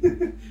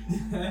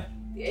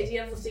 The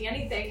idea of lifting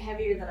anything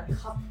heavier than a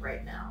cup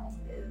right now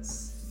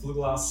is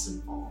Fluglass,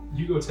 simple.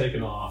 you go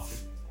taking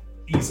off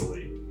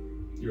easily.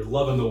 You're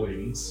loving the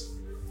wings.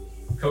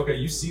 Coca,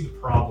 you see the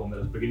problem that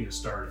is beginning to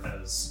start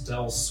as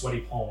Dell's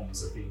sweaty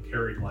palms of being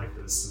carried like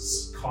this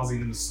is causing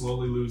him to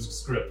slowly lose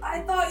his grip.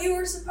 I thought you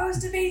were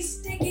supposed to be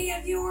sticky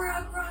if you were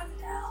a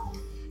Grundel.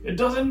 It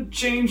doesn't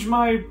change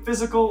my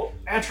physical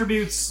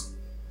attributes.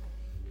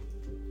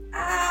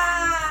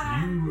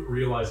 Ah! You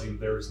realizing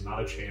there is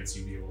not a chance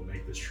you'd be able to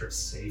make this trip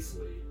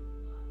safely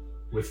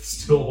with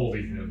still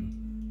holding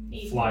him,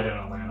 Neat. fly down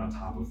and land on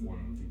top of one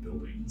of the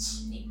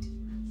buildings. Neat.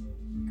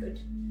 Good.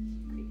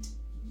 Great.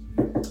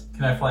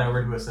 Can I fly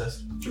over to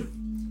assist? Sure.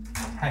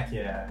 Heck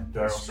yeah. Do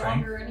I roll strength?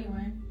 Stronger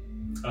anyway.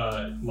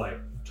 Like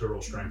to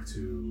roll strength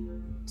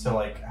to... To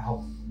like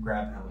help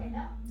grab him.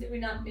 Did we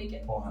not make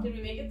it? Pull him. Did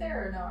we make it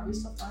there or no? Are we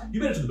still fine?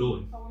 You made it to the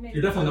building. Oh, we made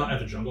You're it. definitely not at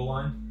the jungle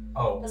line.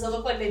 Oh. Does it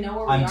look like they know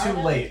where we I'm are? too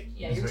then? late,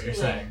 Yeah, is you're what too you're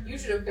late. saying. You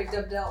should have picked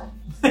up Del.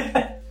 You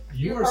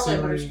You're are probably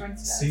a better seeing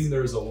strength guy.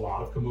 there's a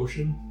lot of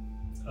commotion.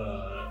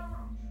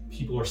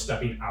 People are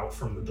stepping out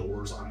from the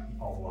doors on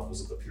all the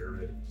levels of the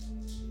pyramid,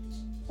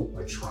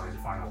 like trying to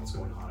find out what's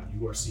going on.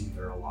 You are seeing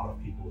there are a lot of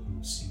people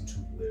who seem to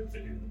live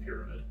in the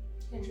pyramid.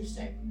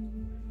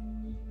 Interesting.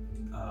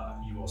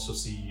 You also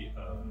see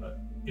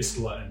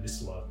Isla and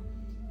Nisla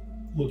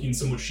looking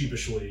somewhat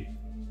sheepishly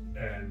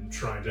and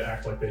trying to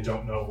act like they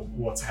don't know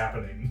what's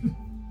happening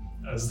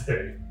as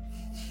they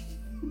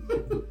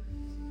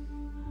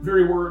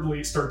very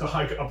worriedly start to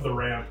hike up the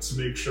ramp to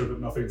make sure that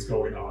nothing's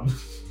going on.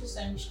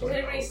 Interesting. Just Did going,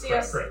 anybody "Oh, see crap,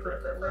 us crap,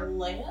 crap, crap, crap."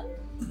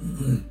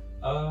 land?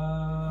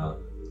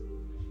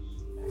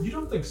 You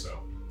don't think so.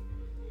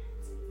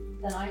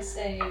 Then I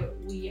say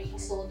we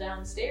hustle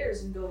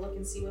downstairs and go look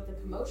and see what the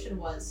commotion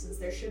was, since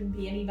there shouldn't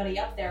be anybody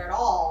up there at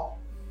all.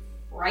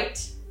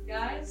 Right,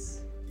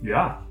 guys?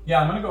 Yeah.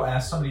 Yeah, I'm gonna go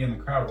ask somebody in the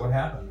crowd what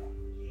happened.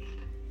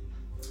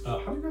 How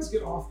do you guys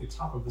get off the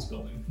top of this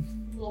building?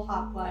 Little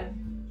hop glide.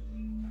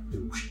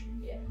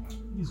 Yeah.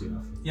 Easy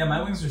enough. Yeah,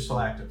 my wings are still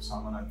active, so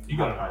I'm gonna. You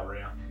got it out,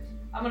 Rhea.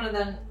 I'm gonna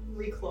then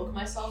recloak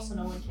myself so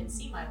no one can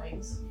see my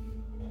wings.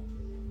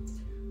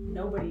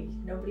 Nobody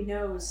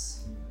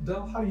knows.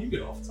 Del, how do you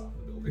get off the top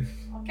of the building?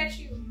 I'll catch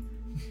you.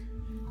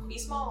 Be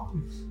small.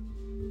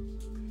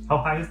 How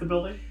high is the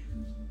building?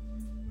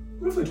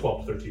 Roughly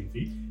 12 to 13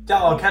 feet.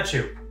 Del, I'll catch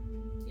you.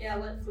 Yeah,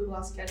 let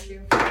Fluglass catch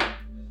you.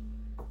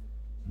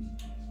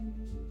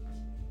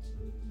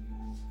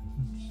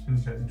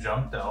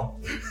 Jump, Del.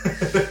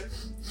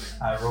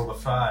 I rolled a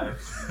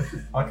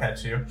 5. I'll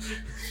catch you.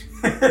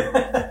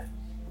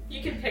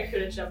 You can pick who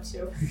to jump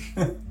to.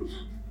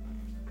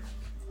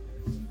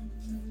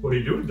 What are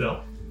you doing,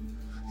 Del?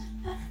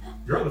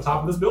 You're on the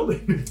top of this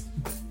building.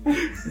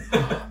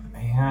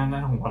 Man, I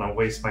don't want to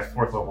waste my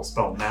 4th level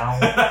spell now.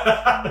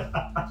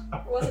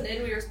 It wasn't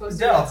in we were supposed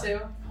to Del. get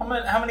to.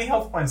 How many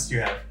health points do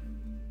you have?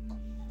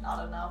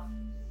 Not enough.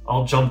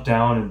 I'll jump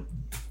down and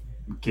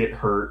get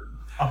hurt.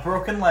 A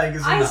broken leg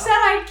is I enough. said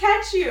I'd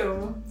catch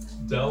you!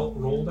 Del,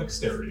 roll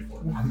dexterity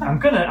for me. I'm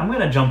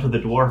gonna jump to the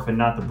dwarf and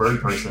not the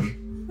bird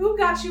person. Who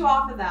got you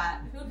off of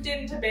that? Who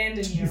didn't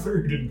abandon You you?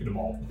 figured you didn't get them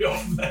all the way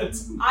off of that.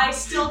 I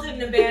still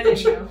didn't abandon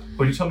you.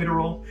 What did you tell me to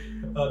roll?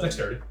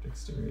 Dexterity.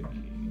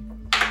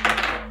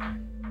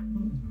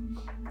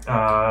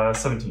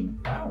 17.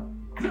 Wow.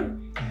 Yeah,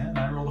 and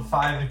I rolled a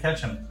 5 to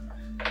catch him.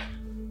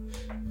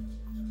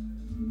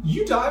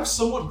 You dive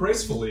somewhat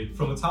gracefully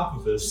from the top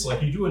of this.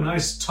 Like you do a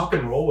nice tuck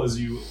and roll as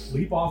you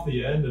leap off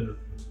the end and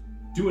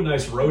do a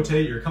nice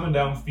rotate. You're coming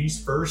down feet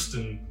first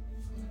and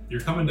you're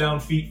coming down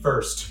feet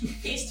first.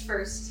 Feast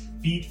first.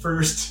 Feet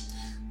first.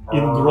 In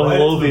Right to the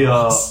Grolovia,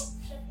 bus.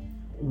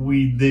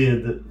 we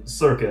did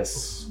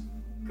circus.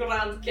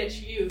 ground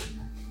catch you.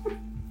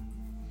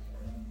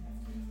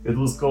 It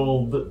was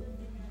called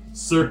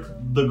Cirque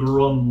de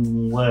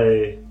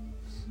Grunley.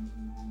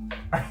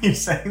 Are you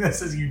saying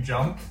this as you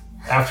jump?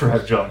 After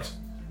I've jumped.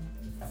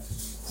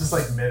 Just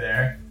like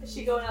midair. Is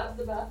she going out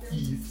to the bathroom?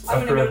 Yes. I'm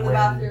After gonna go to I've the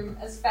landed. bathroom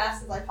as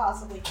fast as I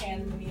possibly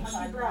can in the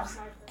meantime.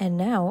 And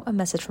now, a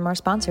message from our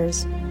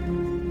sponsors.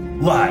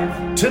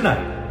 Live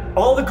tonight,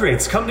 all the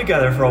greats come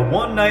together for a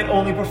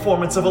one-night-only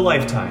performance of a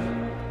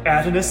lifetime.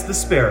 Adonis the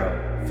Sparrow,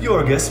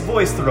 Fjorgus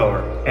Voice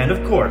Thrower, and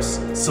of course,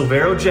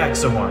 Silvero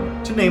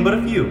Jacksahorn, to name but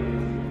a few.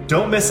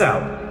 Don't miss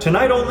out.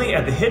 Tonight only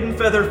at the Hidden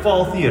Feather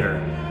Fall Theater.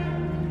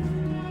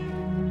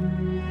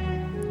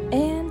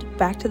 And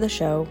back to the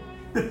show.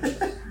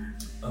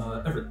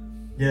 Everett,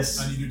 Yes.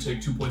 I need you to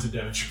take 2 points of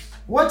damage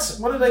What?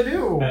 What did I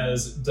do?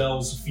 as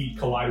Dell's feet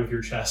collide with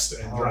your chest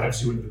and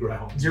drives you into the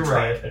ground. You're to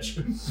try right. and catch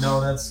him. No,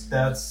 that's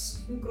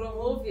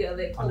Gromovia,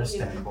 they told you.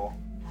 understandable.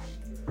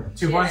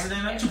 2 points of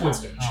damage? 2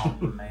 points of damage.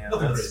 Oh man,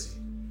 Nothing that's crazy.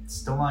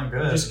 still not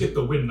good. Just get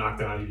the wind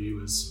knocked out of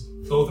you as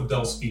both of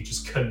Dell's feet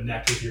just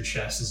connect with your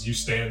chest as you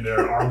stand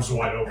there, arms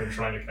wide open,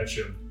 trying to catch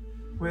him.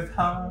 With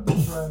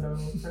arms right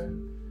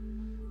open.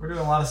 We're doing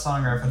a lot of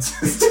song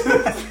references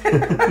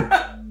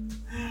today.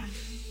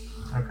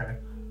 Okay.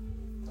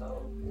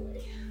 Oh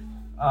boy.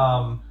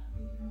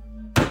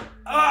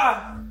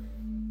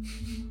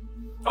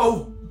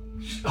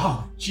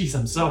 Oh, jeez,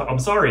 I'm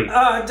sorry.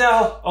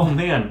 Del. Oh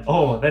man,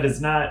 that is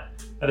not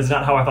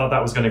how I thought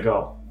that was gonna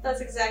go.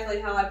 That's exactly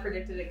how I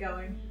predicted it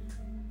going.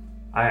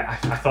 I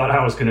thought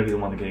I was gonna be the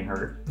one getting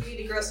hurt. You need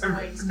to grow some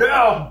wings.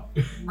 Del.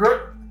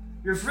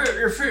 Your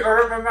feet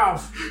are in my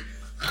mouth.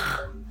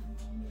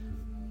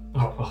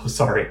 Oh,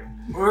 sorry.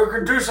 We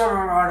can do something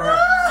about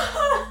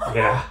it.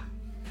 Yeah,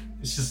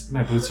 it's just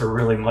my boots are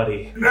really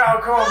muddy. Now,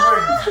 come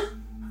on,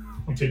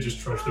 bring. They just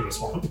trudge through a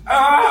swamp.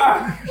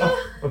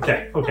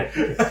 Okay.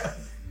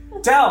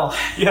 Del.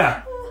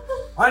 Yeah.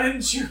 Why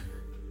didn't you?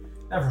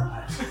 Never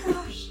mind.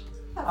 Gosh.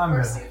 Have I'm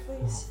mercy, gonna-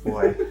 please.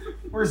 Boy,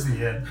 where's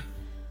the inn?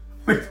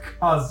 We've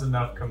caused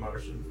enough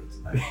commotion for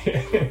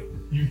tonight.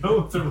 You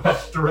know the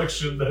right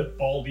direction that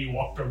Baldy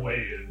walked away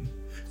in.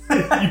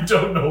 You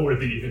don't know where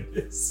the inn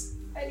is.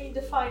 I need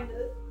to find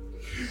it.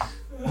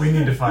 We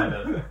need to find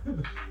it.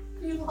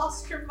 You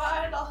lost your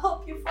mind, I'll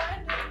help you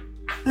find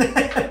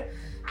it.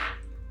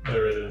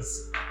 There it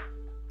is.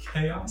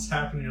 Chaos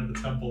happening at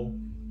the temple.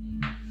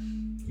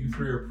 You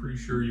three are pretty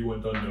sure you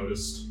went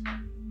unnoticed.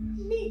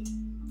 Neat.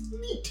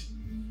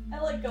 I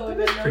like going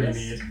That is pretty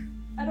unnoticed. neat.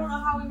 I don't know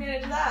how we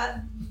managed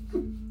that.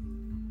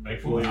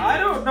 Thankfully, I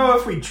don't know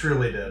if we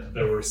truly did.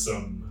 there were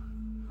some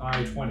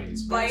high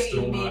 20s, but I'm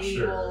still Biting not maybe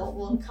sure.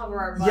 will cover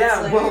our butts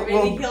Yeah, later. well-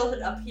 Maybe he'll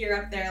appear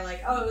up there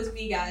like, oh, it was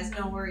me, guys.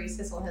 No worries.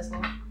 Hissle,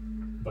 hissle.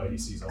 Bitey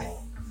sees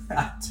all.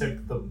 I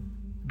took the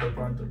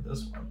brunt of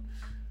this one.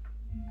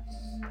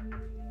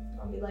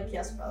 I'll be like,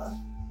 yes, brother.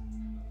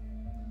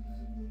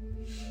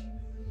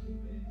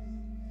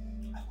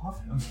 I love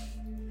him.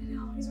 I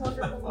know, he's I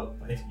wonderful. love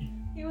Bitey.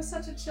 He was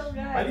such a chill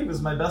guy. Bitey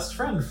was my best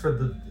friend for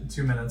the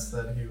 2 minutes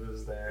that he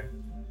was there.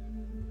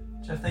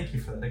 Jeff, thank you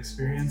for that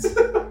experience.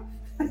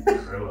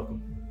 Very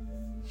welcome.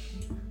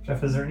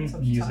 Jeff, is there any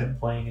Such music time.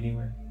 playing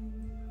anywhere?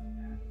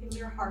 In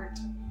your heart.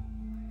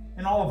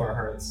 In all of our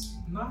hearts.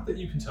 Not that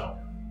you can tell.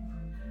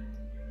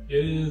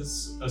 It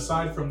is,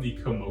 aside from the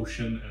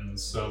commotion and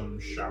some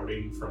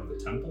shouting from the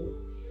temple,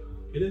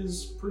 it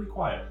is pretty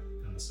quiet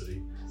in the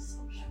city. So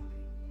shocking.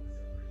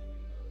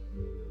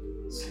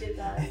 We did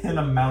that. An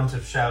amount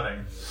of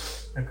shouting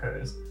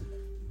occurs.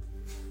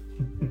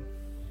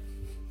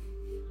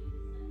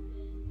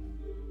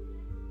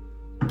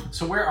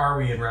 So where are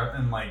we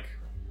in like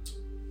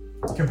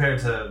compared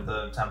to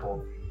the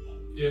temple?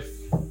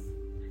 If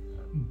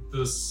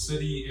the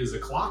city is a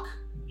clock,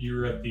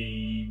 you're at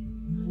the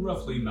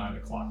roughly 9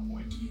 o'clock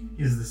point.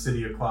 Is the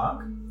city a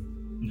clock?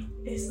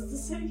 Is it the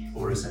city?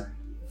 Or is it?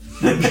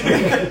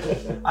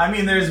 I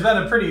mean, there's been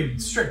a pretty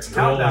strict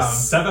Roll a countdown.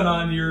 7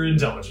 on your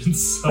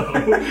intelligence, so.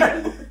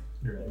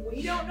 You're right.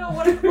 We don't know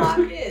what a clock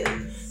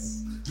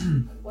is.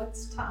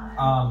 What's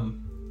time?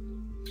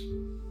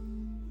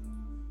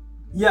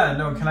 Yeah,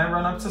 no, can I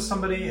run up to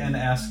somebody and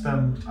ask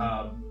them,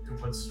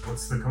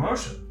 what's the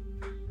commotion?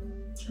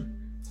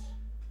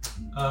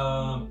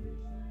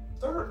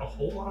 There aren't a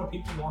whole lot of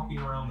people walking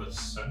around the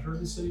center of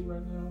the city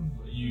right now.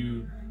 But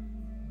you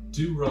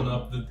do run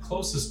up. The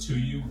closest to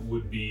you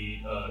would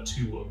be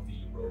 2 of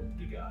the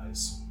robed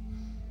guys.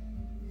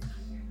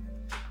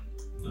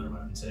 I run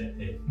and say,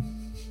 hey.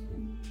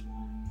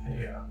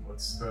 Hey,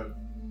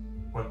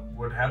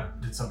 what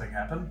happened? Did something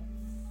happen?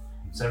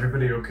 Is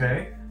everybody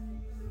okay?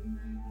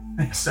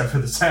 Except for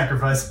the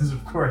sacrifices,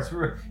 of course,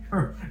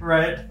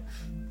 right?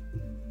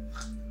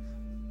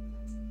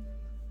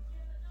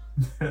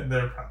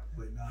 They're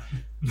probably not.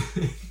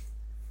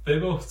 They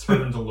both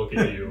turn to look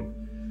at you.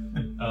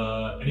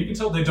 And you can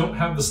tell they don't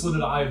have the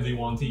slitted eye of the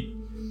Yuan-Ti.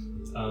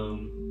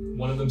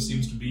 One of them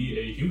seems to be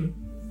a human.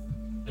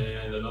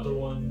 And another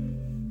one...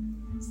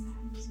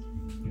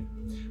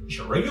 Just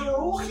a regular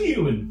old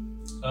human.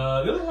 The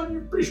other one,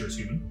 you're pretty sure is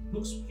human.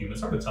 Looks human.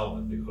 It's hard to tell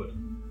with a big hood.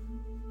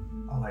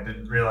 Oh, I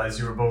didn't realize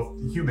you were both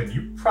human.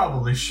 You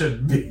probably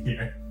shouldn't be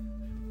here.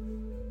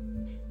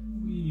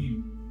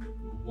 We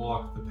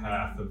walk the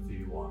path of the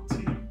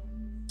Yuan-Ti.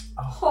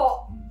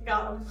 Oh,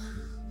 got him.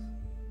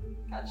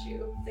 Got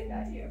you. They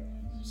got you.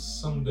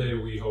 Someday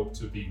we hope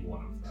to be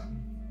one of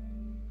them.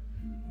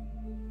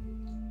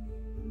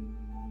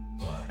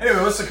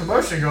 Anyway, what's the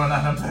commotion going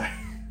on up there?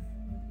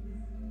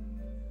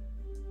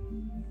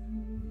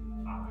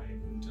 I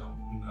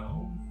don't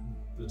know.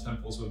 The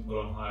temple's been put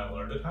on high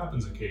alert. It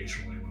happens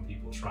occasionally when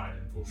people try and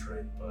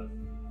infiltrate, but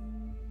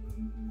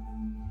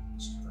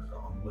it's never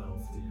gone well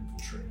for the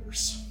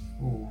infiltrators.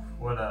 Ooh,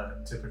 what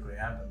typically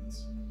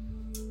happens?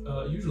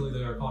 Usually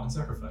they are caught and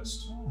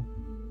sacrificed. Oh,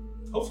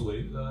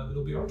 Hopefully,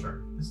 it'll be our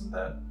turn. isn't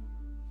that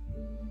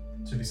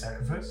to be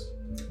sacrificed?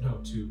 No,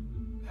 to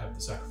have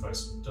the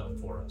sacrifice done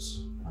for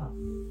us. Oh.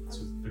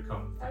 To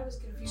become... I was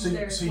confused So,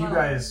 there as so well. you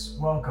guys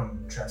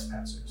welcome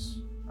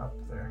trespassers up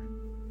there.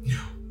 No.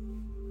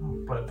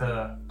 Oh, but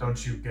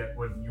don't you get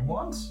what you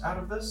want out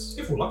of this?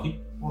 If we're lucky.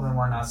 Well, then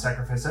why not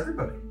sacrifice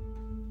everybody?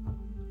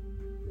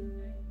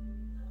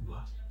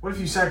 What? What if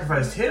you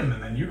sacrificed him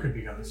and then you could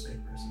become a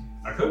snake person?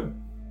 I could.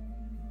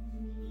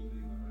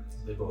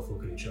 They both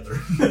look at each other.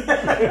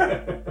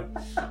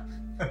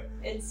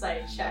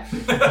 Insight check.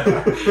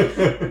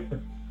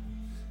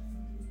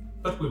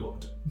 But we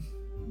won't.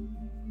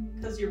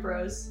 Because you're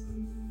bros.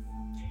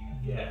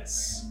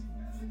 Yes.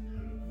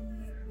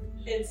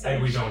 Insight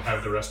And we check. don't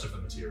have the rest of the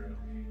material.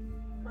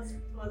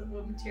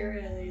 What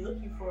material are you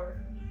looking for?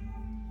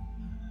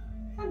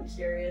 I'm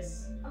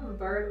curious. I'm a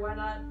bird. Why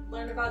not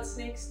learn about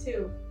snakes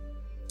too?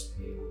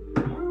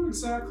 How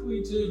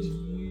exactly did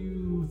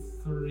you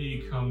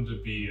three come to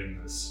be in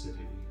this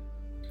city?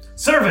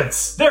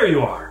 Servants! There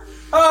you are!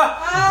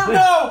 Ah!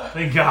 No!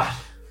 Thank God.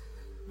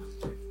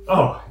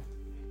 Oh,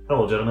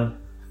 hello, gentlemen.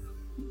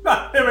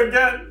 Not him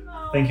again!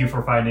 Thank you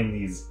for finding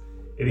these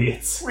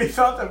idiots. We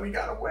thought that we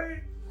got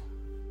away.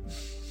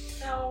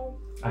 No.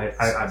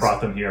 I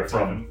brought them here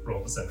from...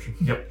 Roll deception.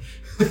 Yep.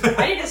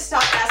 I need to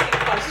stop asking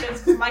questions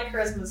because my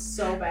charisma is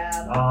so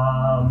bad.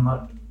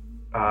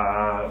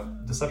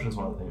 Deception's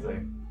one of the things I...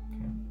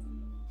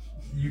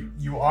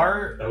 You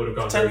are That would have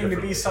gone very pretending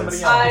to be differently.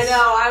 somebody else. I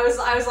know.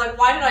 I was like,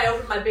 why did I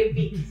open my big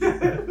beak?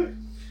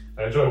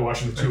 I enjoy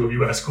watching the two of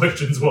you ask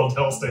questions while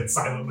Del stands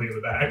silently in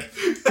the back.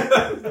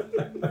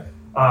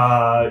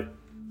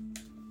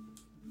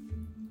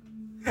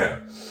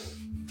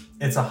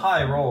 It's a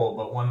high roll,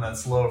 but one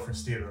that's low for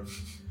Steven.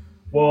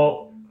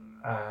 Well,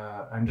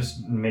 I'm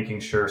just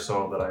making sure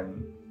so that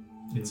I'm...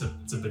 It's a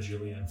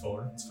bajillion and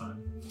 4. It's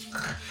fine.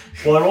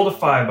 Well, I rolled a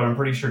 5, but I'm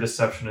pretty sure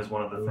deception is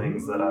one of the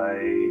things that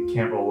I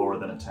can't roll lower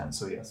than a 10,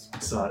 so yes.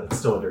 It's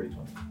still a dirty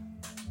 20.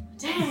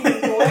 Dang,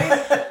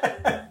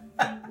 boy.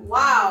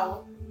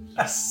 Wow.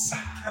 Yes.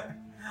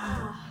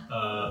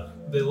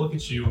 They look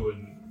at you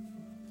and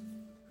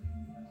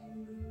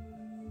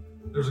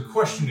there's a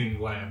questioning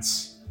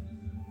glance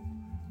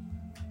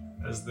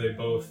as they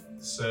both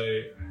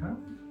say, "How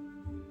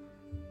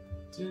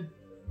did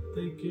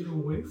they get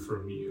away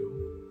from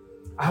you?"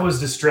 I was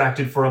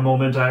distracted for a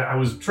moment. I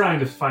was trying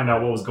to find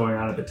out what was going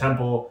on at the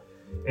temple,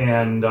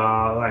 and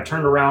I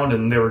turned around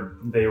and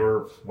they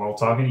were well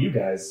talking to you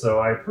guys. So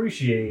I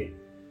appreciate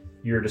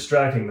your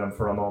distracting them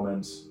for a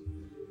moment.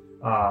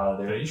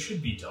 They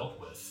should be dealt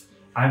with.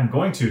 I'm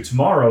going to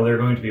tomorrow. They're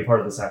going to be a part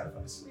of the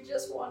sacrifice. We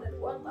just wanted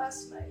one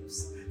last night.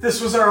 This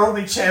was our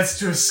only chance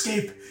to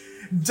escape.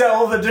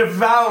 Del the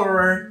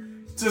Devourer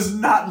does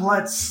not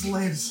let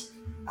slaves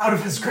out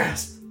of his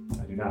grasp.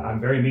 I do not. I'm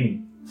very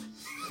mean.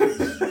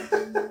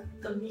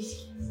 The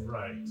meeting.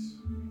 Right.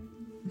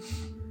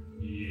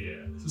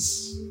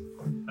 Yes.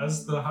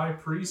 Has the high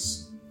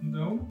priest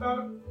known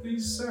about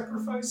these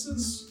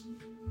sacrifices?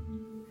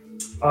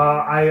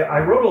 I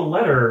wrote a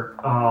letter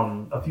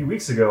a few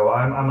weeks ago.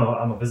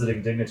 I'm a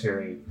visiting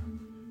dignitary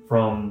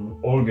from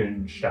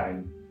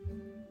Olgenstein,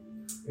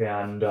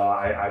 and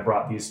I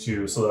brought these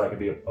two so that I could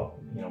be a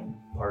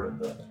part of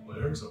the.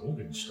 Where's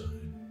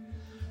Olgenstein?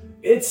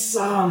 It's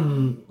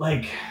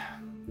like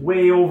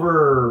way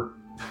over.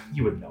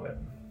 You would know it.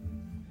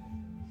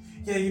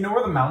 Yeah, you know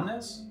where the mountain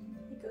is?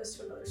 He goes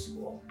to another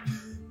school.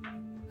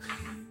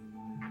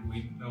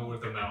 We know where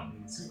the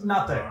mountains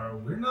Not there. are.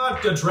 We're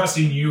not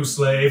addressing you,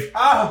 slave.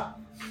 Ah!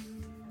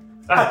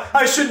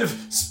 I shouldn't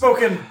have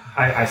spoken.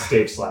 I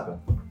stage slap him.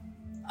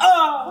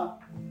 Ah!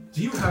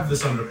 Do you have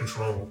this under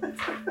control?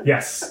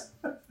 Yes.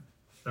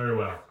 Very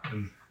well.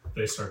 And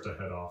they start to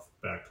head off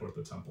back toward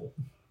the temple.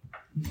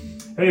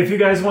 Hey, if you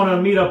guys want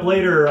to meet up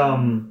later,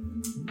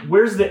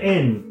 where's the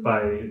inn?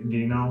 Do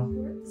you know?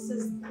 This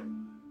is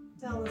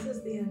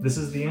the end. This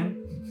is the inn.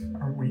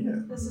 Are we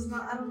in? This is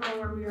not. I don't know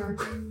where we are.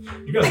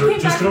 You guys I are came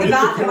back just to the don't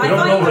bathroom. I don't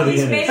know thought you where at the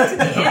least inn made is. it to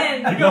the You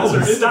end. guys are in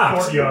the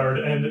Stopped. courtyard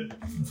and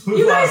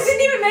You guys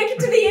didn't even make it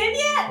to the inn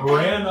yet.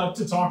 ran up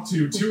to talk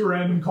to two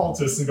random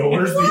cultists and go,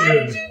 "Where's Why the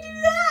did inn?" you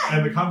do that?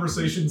 And the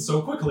conversation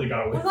so quickly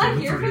got away Was I from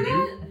the here three for of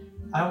you.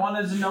 that? I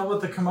wanted to know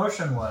what the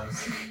commotion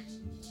was.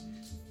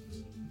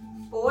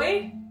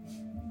 Boy?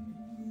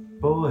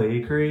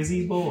 Boy,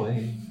 crazy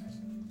boy.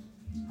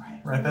 Right.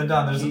 Write that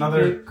down. There's Keep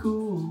another. it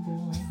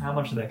cool. How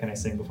much of that can I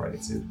sing before I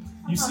get sued?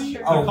 You see,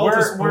 sure. the Oh, we're-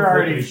 cultists we're both look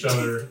already- at each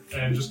other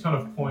and just kind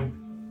of point.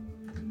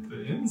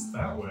 The inn's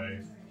that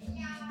way.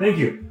 Thank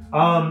you.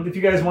 If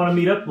you guys want to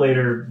meet up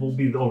later, we'll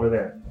be over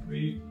there.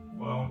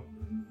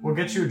 We'll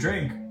get you a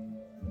drink.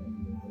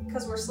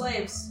 Because we're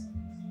slaves.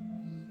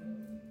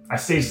 I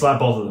stage slap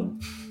both of them.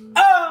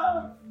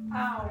 Ah!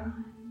 Ow.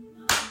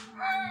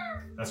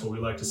 That's what we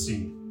like to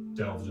see.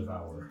 Delve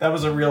devour. That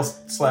was a real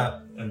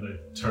slap. And they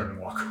turn and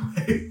walk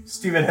away.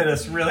 Steven hit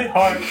us really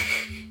hard.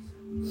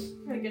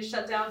 I'm gonna get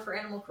shut down for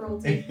animal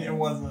cruelty. It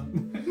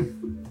wasn't.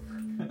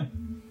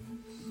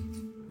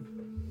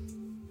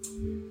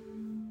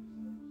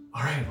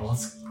 All right, well,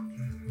 let's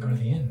go to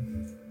the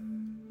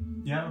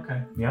inn. Yeah,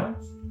 okay. Yeah?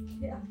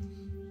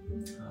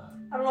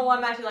 I don't know why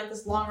I'm acting like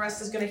this long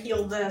rest is gonna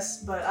heal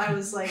this, but I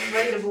was like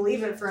ready to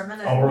believe it for a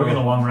minute. Oh, we're going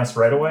to long rest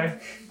right away?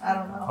 I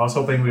don't know. I was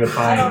hoping we would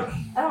I find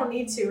don't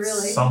need to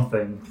really.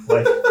 something.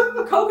 Like,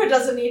 Coca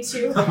doesn't need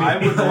to. I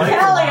would like Callie, to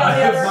on the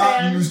I other have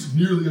not hand. used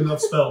nearly enough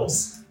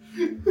spells.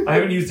 I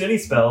haven't used any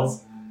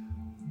spells,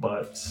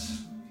 but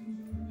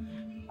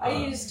I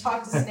use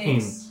talk to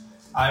snakes.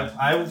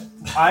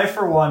 I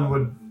for one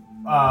would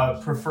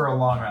prefer a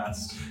long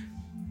rest.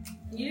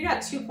 You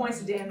got 2 points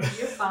of damage.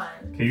 You're fine.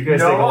 can you guys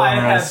take a No, long I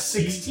have rest?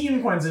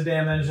 16 points of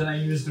damage, and I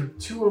used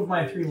 2 of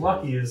my 3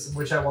 luckies,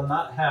 which I will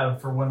not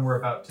have for when we're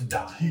about to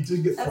die. He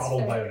did get That's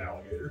throttled fair. by an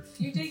alligator.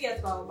 You did get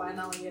throttled by an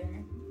alligator.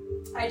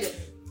 I didn't.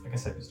 I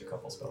guess I've used a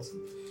couple spells.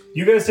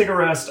 You guys take a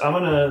rest. I'm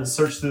gonna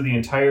search through the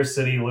entire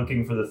city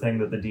looking for the thing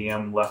that the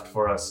DM left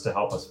for us to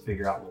help us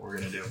figure out what we're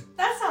gonna do.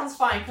 That sounds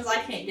fine, because I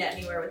can't get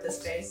anywhere with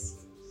this base.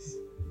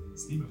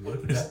 Steven, what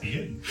if it's the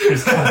inn? Well,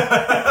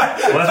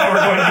 that's why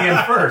we're going to the inn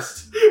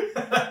first.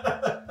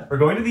 We're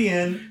going to the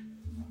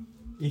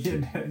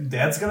inn.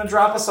 Dad's gonna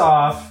drop us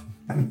off,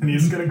 and then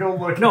he's gonna go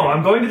look. No,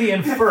 I'm going to the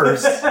inn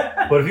first.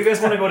 But if you guys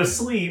want to go to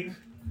sleep,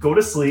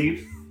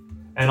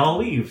 and I'll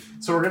leave.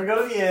 So we're gonna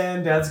go to the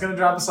inn. Dad's gonna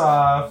drop us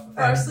off.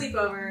 For our and-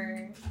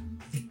 sleepover.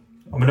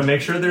 I'm gonna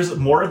make sure there's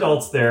more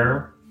adults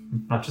there.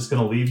 I'm not just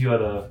gonna leave you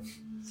at a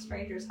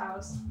Stranger's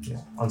house.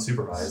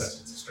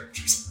 unsupervised. It's a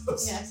stranger's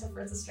house. Yeah, except for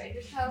it's a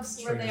stranger's house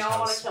where Stranger's they all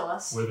want house. to kill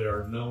us. Where they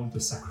are known to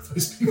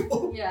sacrifice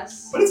people.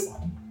 Yes. But it's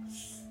fine.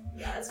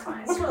 Yeah, it's fine.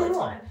 It's What's really going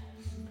on?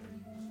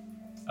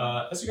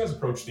 fine. As you guys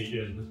approach the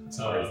inn,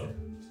 Savari's there.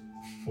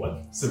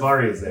 what?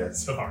 Savari is there.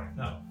 Savari,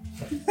 no.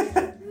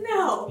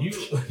 No!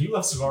 You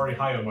left Savari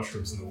high on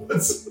mushrooms in the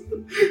woods.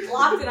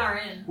 Locked in our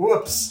inn.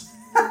 Whoops.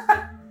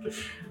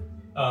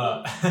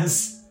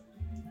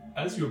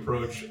 As you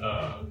approach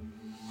a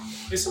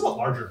somewhat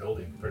larger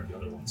building compared to the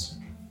other ones,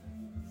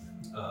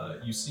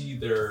 you see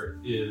there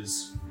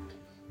is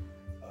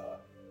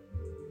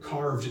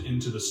carved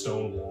into the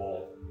stone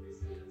wall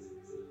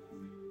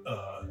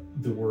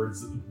the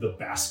words "the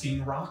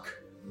Basking Rock."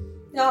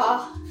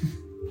 Aw.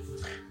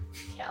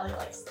 Callie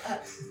likes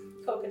that.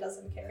 Coca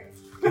doesn't care.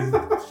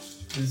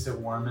 Is it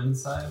warm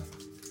inside?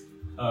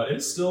 It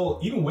is still,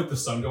 even with the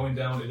sun going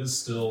down, it is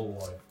still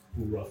like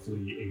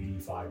roughly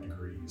 85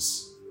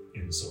 degrees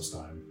in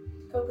Sosteim.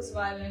 Coca's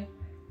vibing.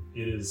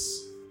 It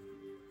is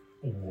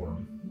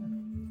warm.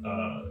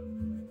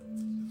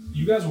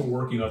 You guys were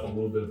working up a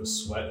little bit of a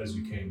sweat as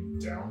you came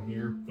down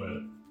here,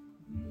 but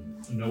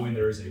knowing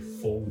there is a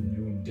full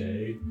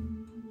noonday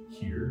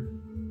here,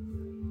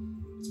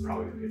 it's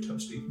probably going to get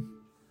toasty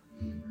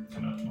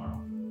coming up tomorrow.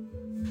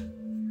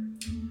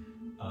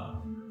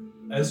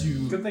 As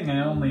you... Good thing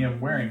I only am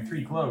wearing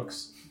 3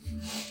 cloaks,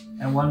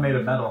 and 1 made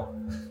of metal.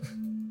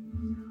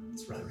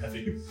 It's rather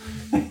heavy.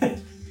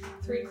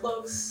 3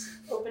 cloaks,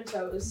 open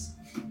toes.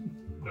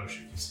 No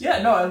shoes.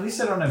 Yeah, no, at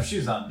least I don't have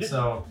shoes on, Yeah.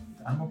 so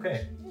I'm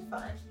okay. You're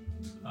fine.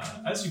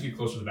 As you get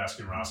closer to the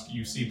Baskin Rosk,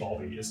 you see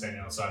Baldy is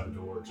standing outside the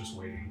door, just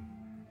waiting.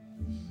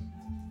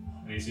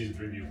 And he sees the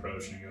 3 of you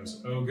approach, and he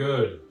goes, "Oh,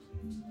 good.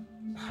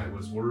 I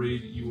was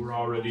worried you were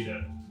already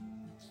dead."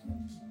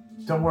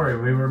 Don't worry,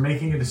 we were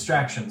making a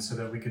distraction so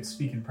that we could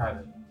speak in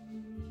private.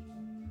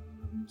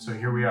 So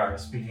here we are,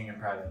 speaking in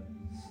private.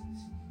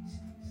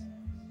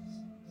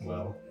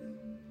 Well,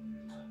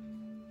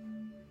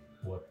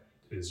 what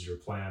is your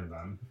plan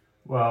then?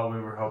 Well, we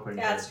were hoping.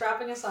 Dad's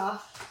dropping us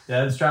off.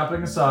 Dad's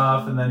dropping us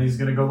off, and then he's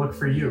gonna go look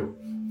for you.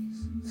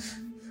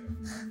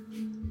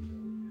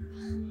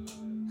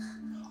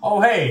 Oh,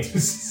 hey!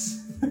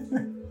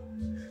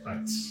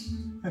 Right.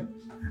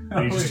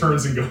 And he just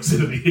turns and goes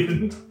into the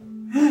inn.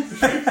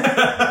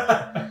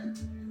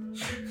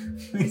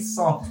 We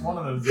solved one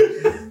of those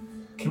issues.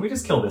 Can we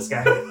just kill this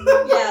guy?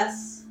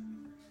 Yes.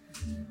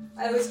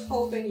 I was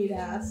hoping you'd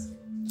ask.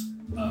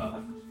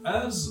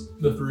 As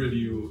the 3 of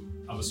you,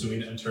 I'm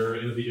assuming, enter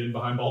into the inn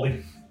behind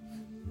Baldy.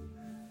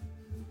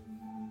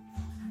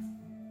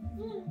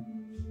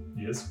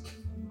 Yes.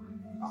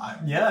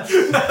 Yes,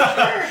 Sure.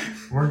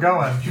 we're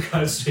going. You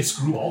guys say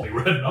screw Baldy,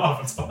 we're heading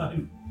off, it's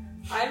fine.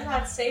 I'm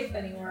not safe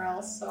anywhere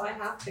else, so I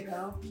have to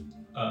go.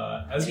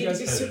 As you I guys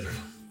need to be head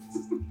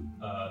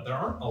in, there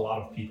aren't a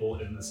lot of people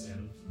in this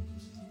inn.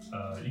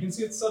 You can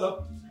see it's set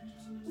up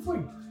with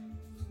like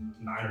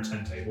 9 or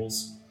 10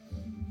 tables.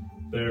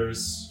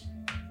 There's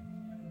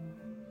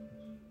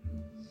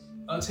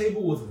A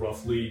table with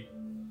roughly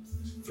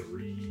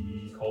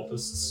 3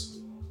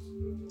 cultists.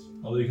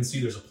 Although you can see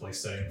there's a place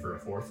setting for a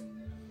 4th.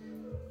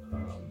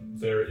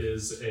 There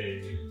is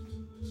a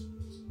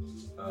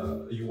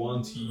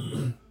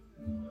Yuan-Ti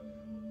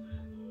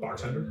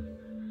bartender.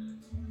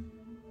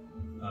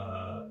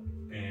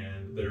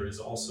 And there is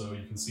also,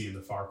 you can see in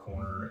the far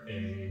corner,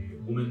 a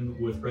woman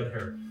with red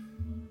hair.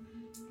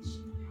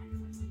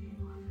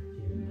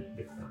 In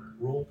the corner.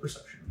 Roll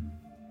perception.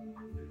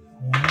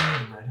 Woman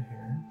with red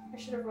hair. I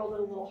should have rolled it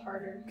a little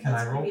harder. Can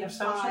That's I roll gonna be a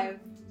perception?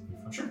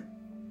 5. Sure.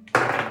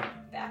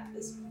 Back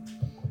this.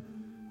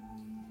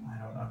 I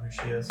don't know who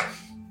she is.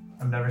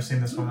 I've never seen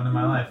this woman in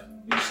my life.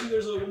 You see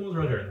there's a woman with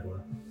red hair in the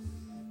corner.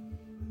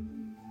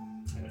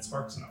 And it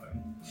sparks nothing.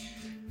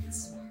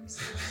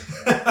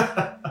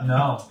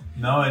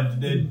 No, it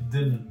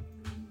didn't.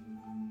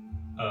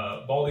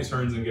 Baldy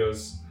turns and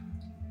goes,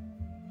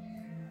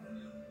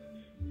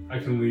 I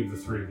can leave the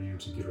 3 of you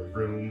to get a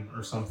room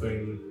or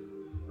something,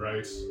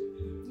 right?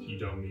 You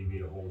don't need me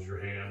to hold your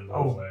hand the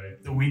whole way.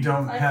 We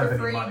don't have I any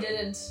prefer you money.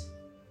 didn't.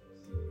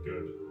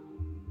 Good.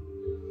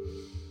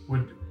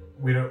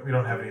 We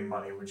don't have any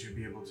money. Would you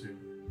be able to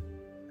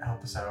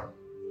help us out?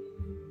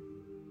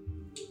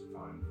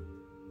 Fine.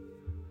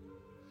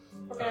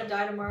 We're gonna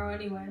die tomorrow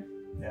anyway.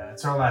 Yeah,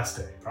 it's our last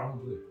day.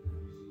 Probably.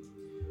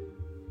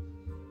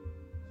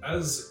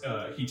 As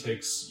he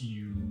takes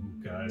you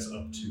guys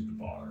up to the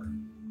bar,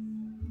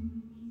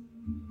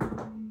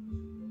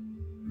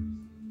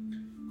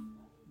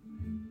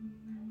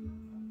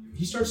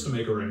 he starts to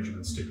make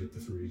arrangements to get the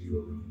 3 of you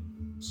a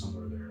room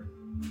somewhere there.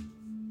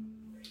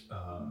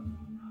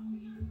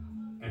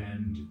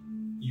 And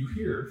you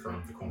hear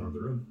from the corner of the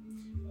room,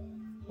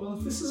 well,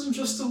 if this isn't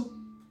just a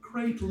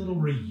great little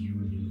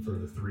reunion for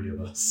the 3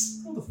 of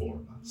us, or the 4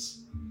 of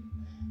us.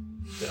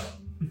 Yeah.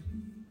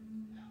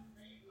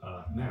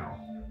 Now,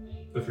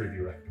 the 3 of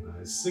you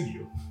recognize Ciguë.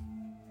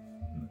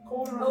 In the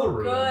corner of the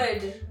room.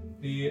 Good.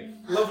 The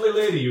lovely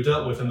lady you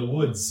dealt with in the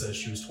woods as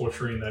she was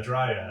torturing that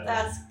dryad.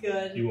 That's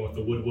good. You went with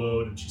the wood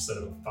woad and she set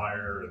it on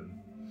fire and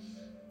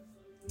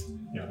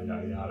yada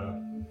yada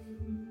yada.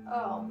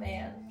 Oh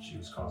man. She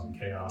was causing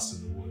chaos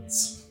in the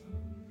woods.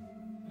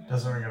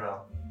 Doesn't ring a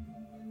bell.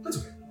 That's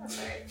okay. That's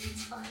alright.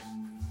 It's fine.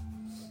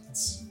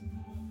 It's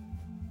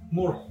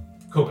more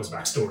Coco's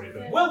backstory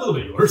than, well, a little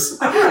bit yours.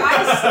 Are her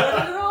eyes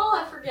slitted at all?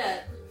 I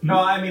forget. No,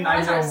 I mean, Her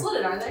eyes I aren't know.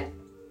 slitted, are they?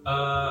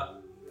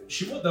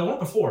 They weren't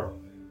before.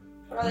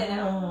 What are they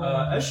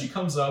now? As she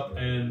comes up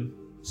and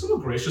somewhat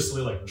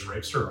graciously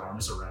drapes her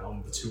arms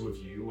around the 2 of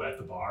you at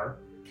the bar.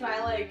 Can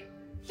I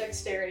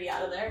dexterity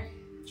out of there?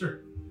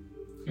 Sure.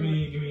 Give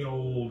me a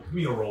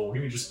roll.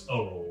 Give me just a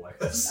roll like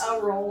this. A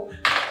roll.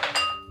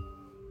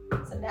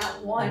 It's a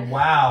nat 1.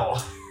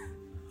 Wow.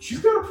 She's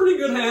got a pretty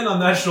good hand on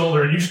that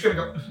shoulder, and you just gotta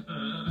go,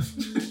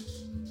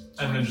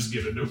 and then just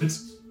give into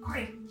it.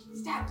 Great.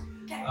 Stab.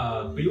 Okay.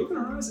 But you look in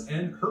her eyes,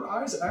 and her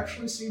eyes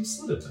actually seem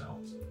slitted now.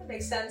 That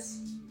makes sense.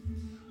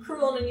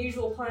 Cruel and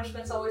unusual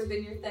punishment's always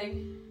been your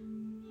thing.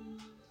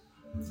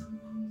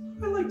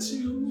 I like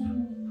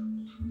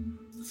to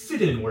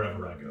fit in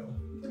wherever I go.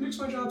 It makes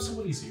my job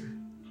somewhat easier.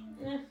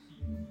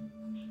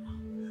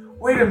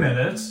 Wait a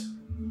minute.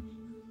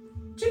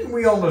 Didn't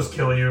we almost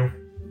kill you?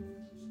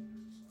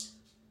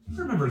 I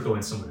remember it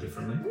going somewhat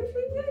differently.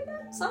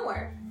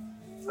 Somewhere.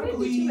 I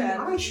believe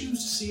I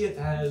choose to see it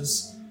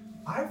as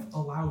I've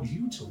allowed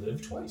you to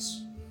live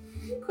twice.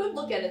 You could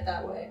look at it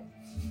that way.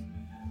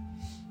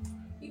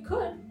 You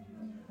could.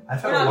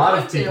 I've had We're a not lot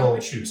going of to. people. I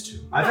choose to.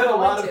 I've We're had a not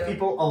lot going of to.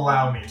 people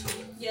allow me to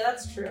live. Yeah,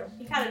 that's true.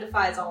 He kind of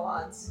defies all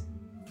odds.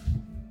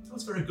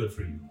 That's very good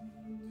for you.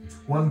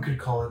 One could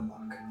call it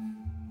luck.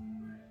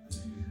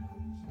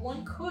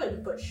 One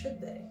could, but should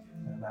they?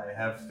 And I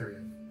have 3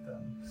 of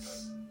them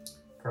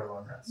for a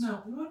long rest.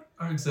 Now, what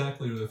are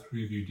exactly the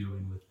 3 of you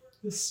doing with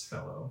this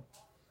fellow?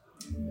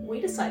 We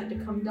decided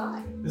to come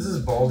die. This is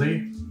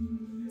Baldy.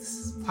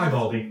 Hi,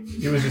 Baldy.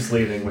 He was just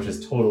leaving, which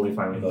is totally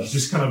fine with He us.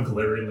 just kind of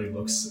glaringly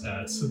looks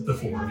at the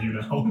 4 of you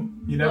now.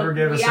 You never Look,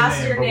 gave us we a asked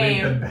name, your but name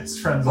we've been best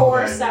friends all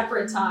 4 day.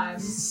 separate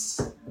times.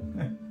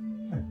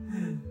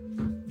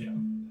 Yeah.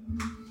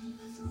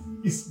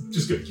 He's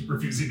just gonna keep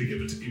refusing to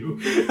give it to you.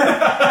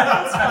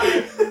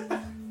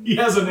 He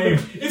has a name.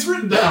 It's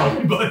written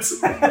down, but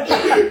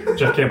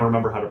Jeff can't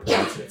remember how to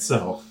pronounce it,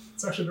 so.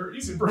 it's actually very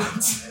easy to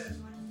pronounce.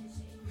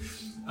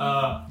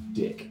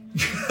 Dick.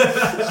 No,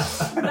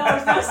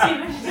 it's not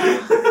Steven.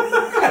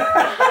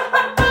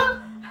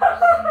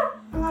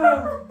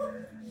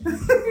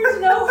 There's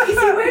no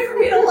easy way for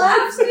me to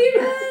laugh,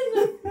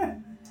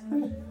 Steven.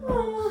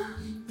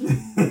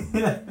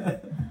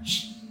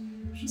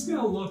 She's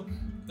gonna look,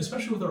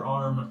 especially with her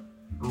arm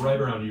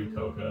right around you,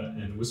 Coca,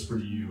 and whisper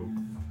to you,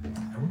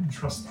 I wouldn't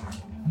trust that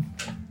one.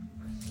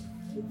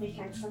 You think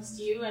I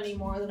trust you any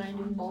more than I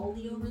do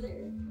Baldy over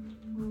there?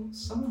 Well,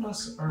 some of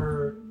us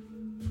are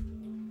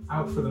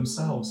out for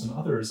themselves and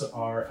others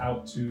are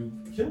out to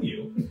kill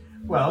you.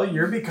 Well,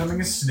 you're becoming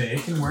a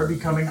snake and we're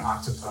becoming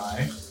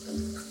octopi.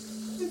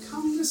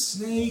 Becoming a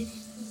snake,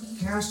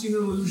 casting an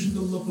illusion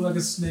to look like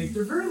a snake,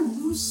 they're very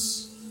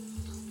loose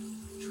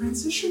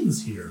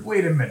transitions here.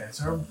 Wait a minute.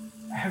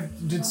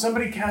 Did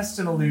somebody cast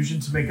an illusion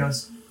to make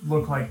us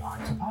look like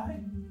octopi?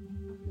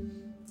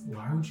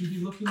 Why would you be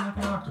looking like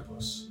an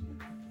octopus?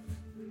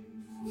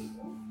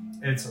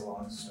 It's a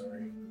long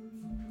story.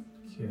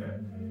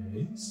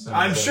 Okay.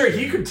 I'm sure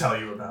he could tell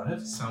you about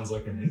it. Sounds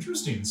like an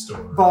interesting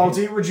story.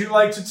 Baldy, would you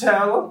like to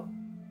tell?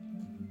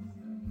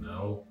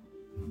 No.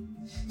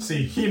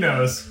 See, he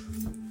knows.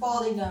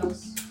 Baldy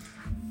knows.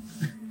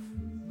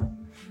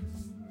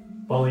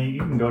 Baldy, you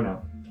can go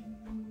now.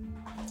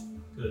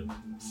 Good.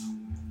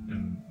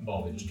 And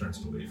Baldy just turns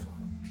to leave.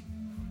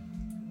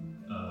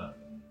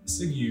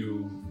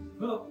 Ciguë,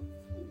 well...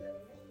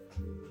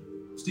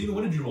 Steven,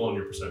 what did you roll on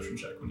your perception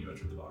check when you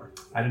entered the bar?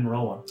 I didn't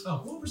roll one.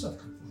 Oh, roll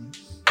perception.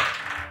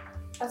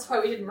 That's why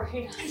we didn't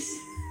recognize.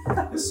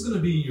 This is going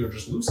to be your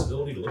just loose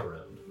ability to look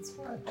around. That's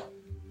fine.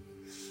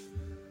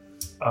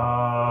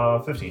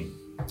 15.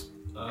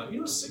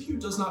 Ciguë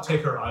does not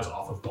take her eyes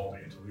off of Baldy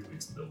until he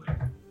leaves the building.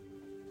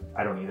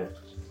 I don't either.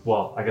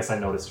 Well, I guess I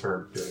noticed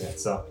her doing it,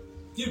 so.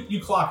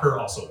 You clock her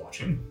also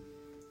watching.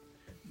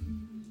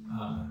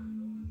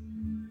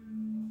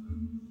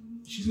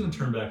 She's going to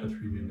turn back with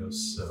 3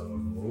 windows,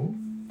 so...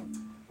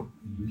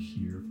 You're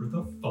here for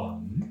the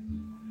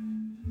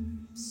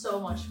fun. So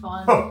much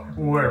fun. Oh,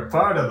 we're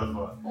part of the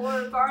fun.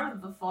 We're part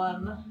of the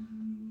fun.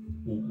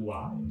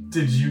 Why?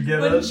 Did you get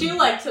Wouldn't it? you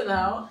like to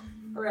know?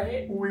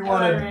 Right? We Am I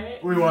wanted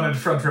right? we wanted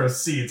front row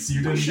seats.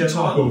 You We didn't should get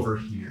talk one? over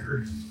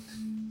here.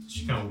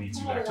 She kind of leads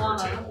you back to her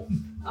table.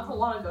 I don't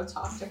want to go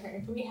talk to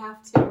her. We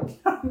have to.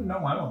 No,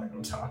 I don't want to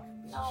go talk.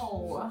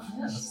 No.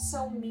 Yes. She's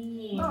so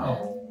mean.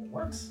 No.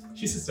 What?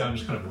 She sits down and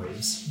just kind of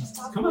waves.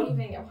 Stop Come on.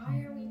 waving.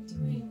 Why are we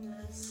doing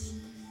this?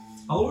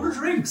 I'll order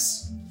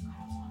drinks. I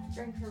don't want to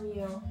drink from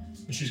you.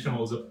 And she just kind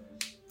of looks up.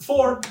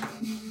 4.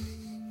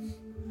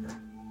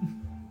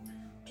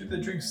 Do the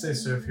drinks they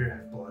serve here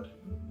have blood?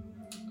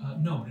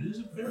 No, it is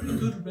a very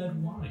good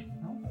red wine.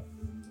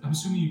 I'm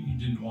assuming you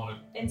didn't want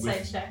it.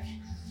 Insight check.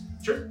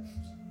 Sure.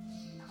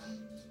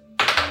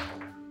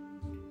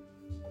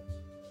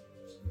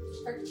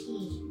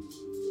 13.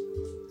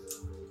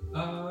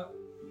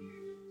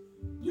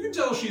 You can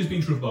tell she is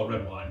being truthful about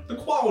red wine. The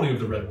quality of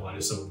the red wine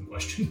is somewhat in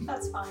question.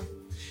 That's fine.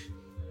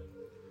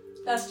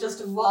 That's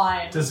just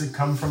wine. Does it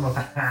come from a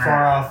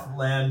far off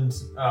land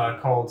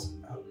called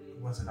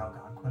was it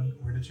Algonquin?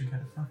 Where did you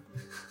get it from?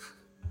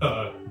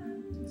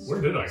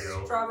 Where did I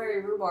go?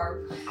 Strawberry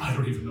rhubarb. I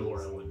don't even know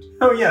where I went.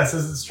 Oh yes,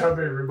 is it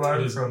strawberry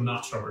rhubarb? It is from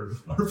not strawberry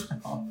rhubarb.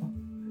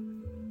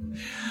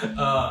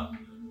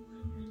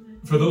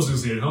 For those who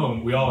see at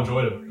home, we all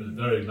enjoyed a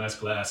very nice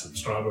glass of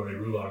strawberry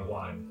rhubarb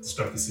wine to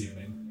start this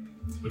evening,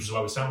 which is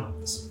why we sound like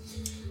this.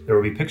 There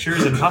will be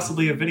pictures and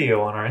possibly a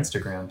video on our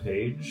Instagram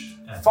page.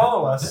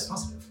 Follow us. Net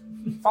positive.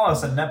 Follow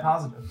us at Net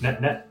Positive.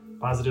 Net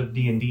positive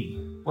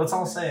D&D. Let's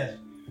all say it.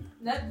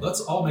 Let's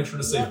all make sure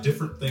to say Yep.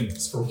 different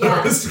things for what Yeah.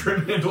 our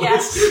Instagram handle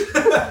Yes. is.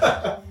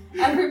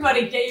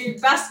 Everybody get your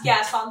best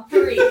guess on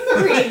 3,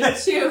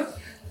 2.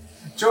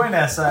 Join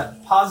us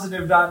at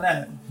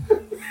positive.net.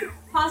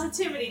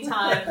 Positivity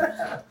time.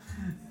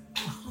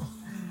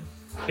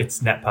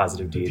 It's net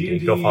positive D&D.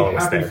 D&D Go follow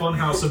us Happy there. Fun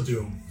House of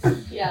Doom.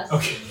 Yes.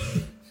 Okay.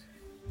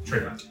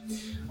 Trademark.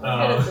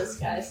 We're good at this,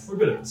 guys. We're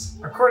good at this.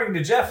 According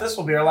to Jeff, this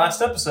will be our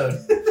last episode.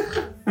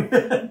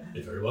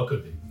 It very well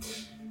could be.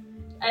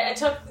 I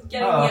took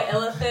getting the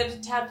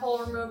illithid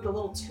tadpole removed a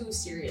little too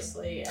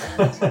seriously,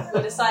 and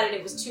we decided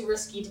it was too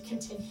risky to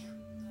continue.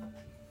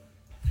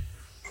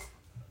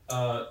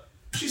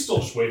 She's still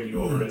just waving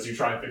you over as you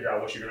try and figure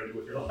out what you're going to do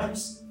with your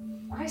lives.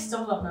 I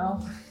still don't know.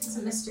 It's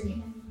a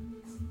mystery.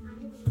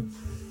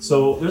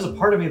 So there's a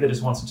part of me that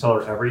just wants to tell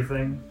her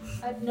everything,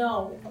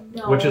 No.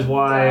 which is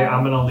why don't.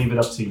 I'm going to leave it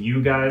up to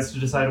you guys to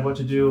decide what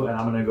to do, and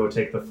I'm going to go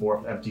take the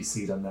 4th empty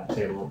seat on that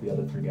table with the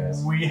other 3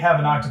 guys. We have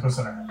an octopus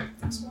in our head.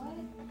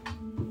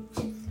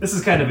 What? This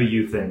is kind of a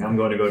you thing. I'm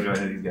going to go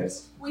join these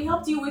guys. We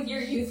helped you with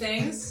your you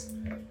things.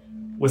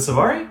 With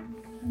Savari?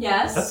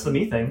 Yes. That's the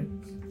me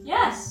thing.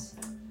 Yes.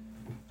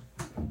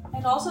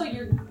 And also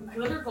your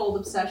glitter gold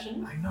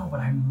obsession. I know, but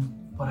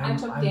I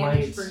took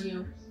damage for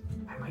you.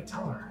 I might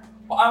tell her.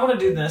 Well, I want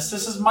to do this.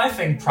 This is my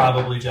thing,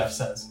 probably, Jeff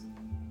says.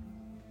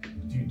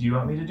 Do you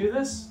want me to do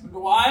this?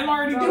 Well, I'm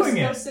already doing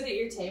Go it. sit at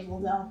your table,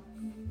 though.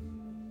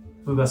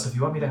 Bubas, if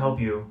you want me to help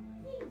you,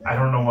 I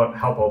don't know what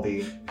help I'll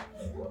be.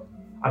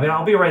 I mean,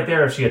 I'll be right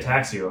there if she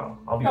attacks you.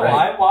 I'll be No,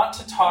 right. I want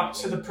to talk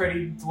to the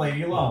pretty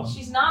lady alone.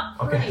 She's not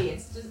Okay. pretty.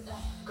 It's just.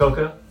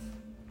 Coca,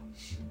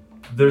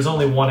 there's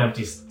only one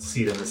empty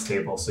seat at this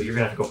table, so you're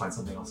going to have to go find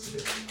something else to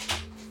do.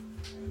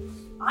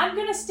 I'm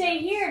gonna stay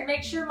here and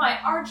make sure my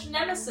arch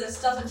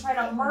nemesis doesn't try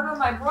to murder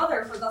my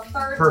brother for the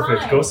 3rd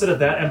Perfect. time. Go sit at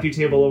that empty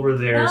table over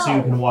there so you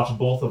No. can watch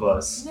both of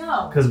us.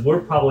 No. Because we're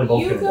probably both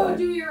You going to go die.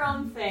 do your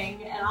own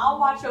thing, and I'll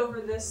watch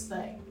over this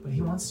thing. But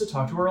he wants to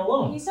talk to her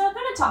alone. He's not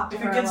gonna talk to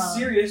If her it gets alone.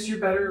 serious, you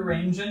better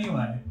arrange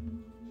anyway.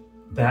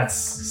 That's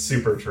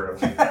super true.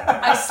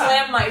 I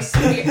slam my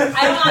spear.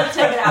 I don't want to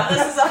take it out.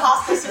 This is a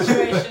hostile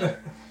situation.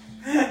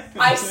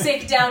 I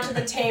sink down to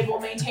the table,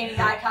 maintaining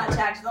eye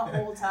contact the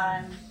whole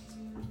time.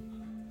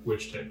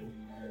 Which table?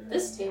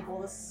 this table,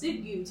 the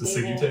Ciguë The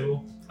table. Ciguë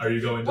table? Are you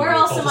going to Where the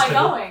else am cultist I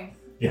table? going?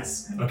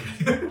 Yes.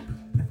 Okay.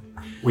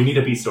 We need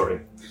a B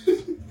story.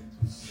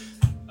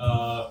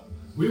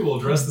 We will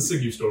address the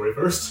Ciguë story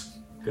first.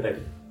 Good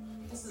idea.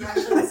 This is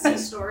actually the C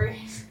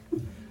story.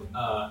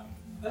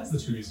 As the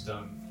two of you sit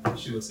down,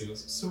 she looks and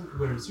goes, so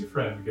where's your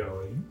friend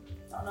going?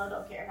 Oh no,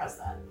 don't care. How's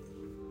that?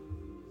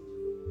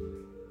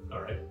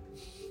 Alright.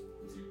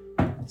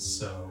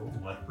 So,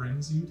 what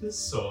brings you to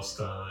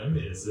Sosteim?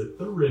 Is it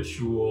the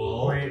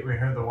ritual? We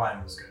heard the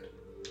wine was good.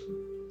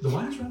 The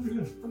wine is rather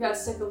good. We got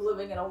sick of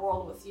living in a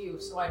world with you,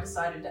 so I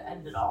decided to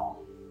end it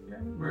all. Yeah,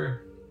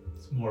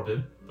 It's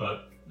morbid,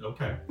 but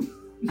okay.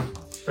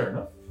 Fair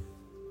enough.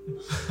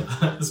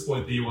 At this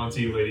point, the UNT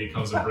lady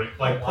comes and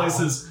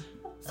places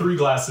 3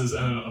 glasses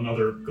and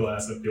another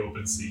glass at the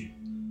open seat.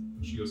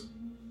 She goes,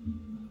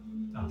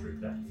 I'll drink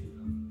that if you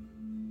don't.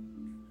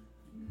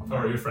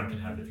 Or your friend can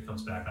have it if he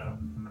comes back.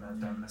 I'm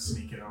gonna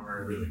sneak it I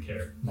over. really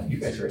care. No, you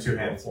guys are Two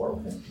hands. floor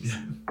with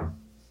him. Yeah.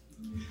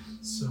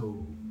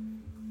 So,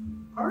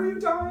 are you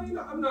dying?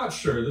 I'm not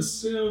sure. This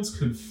sounds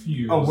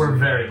confused. Oh, we're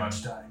very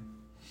much dying.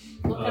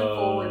 Looking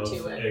forward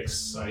to it.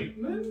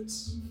 Excitement?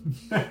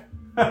 We're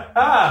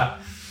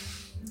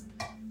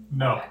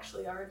No.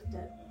 actually already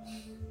dead.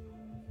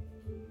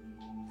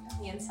 On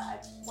the inside,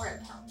 where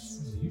it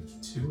counts. You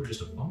two are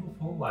just a bundle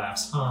full of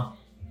laughs, huh?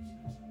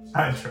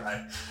 I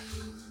try.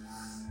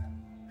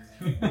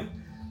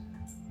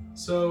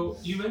 So,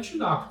 you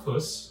mentioned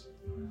octopus.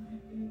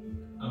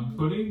 I'm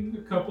putting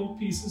a couple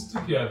pieces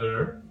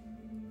together.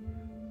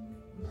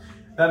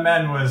 That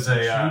man was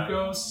Did you a.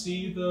 go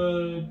see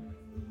the,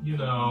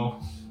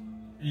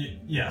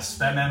 Yes,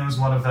 that man was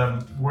one of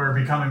them. We're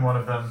becoming one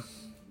of them.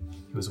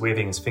 He was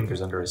waving his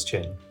fingers under his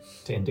chin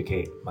to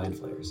indicate mind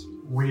flayers.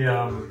 We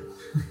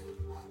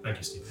Thank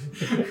you,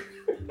 Steve.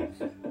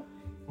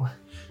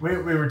 we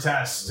were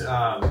tasked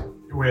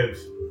with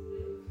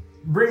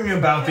bringing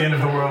about the end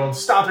of the world,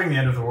 stopping the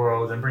end of the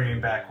world, and bringing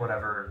back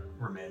whatever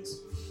remains.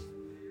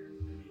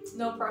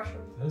 No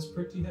pressure. That's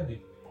pretty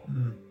heavy.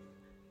 Mm.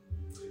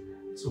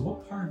 So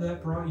what part of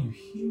that brought you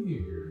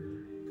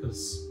here?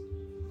 Because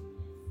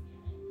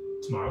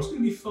tomorrow's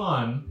gonna be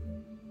fun,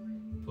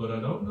 but I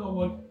don't know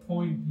what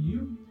point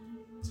you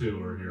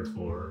two are here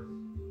for.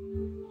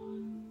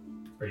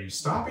 Are you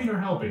stopping or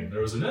helping?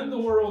 There was an end of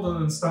the world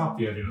and then stop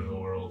the ending of the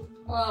world.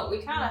 Well,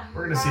 we kind of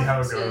We're gonna see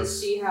how it goes.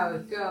 see how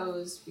it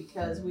goes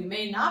because we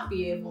may not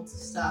be able to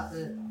stop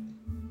it,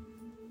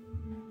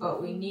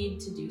 but we need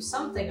to do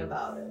something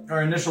about it.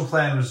 Our initial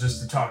plan was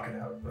just to talk it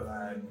out, but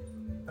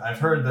I've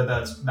heard that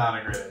that's not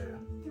a great idea.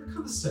 They're kind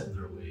of set in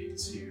their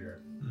ways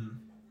here. Mm.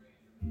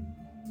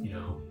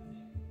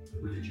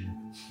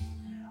 Religion.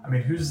 I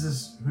mean, who's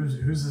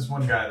this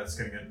one guy that's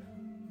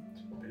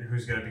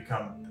who's gonna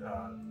become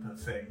the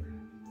thing?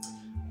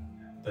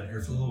 Been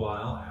here for a little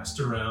while, asked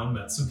around,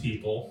 met some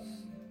people.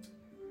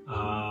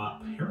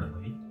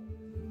 Apparently,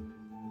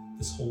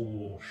 this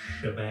whole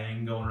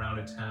shebang going around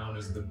in town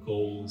is the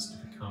goal is to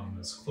become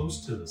as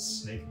close to the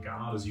snake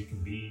god as you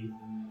can be.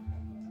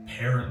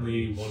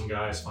 Apparently, one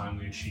guy's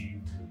finally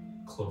achieved the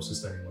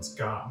closest anyone's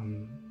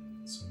gotten.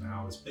 So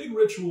now this big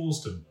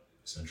rituals to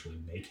essentially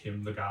make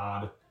him the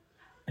god.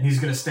 And he's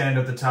gonna stand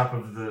at the top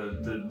of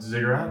the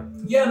ziggurat?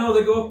 Yeah, no,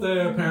 they go up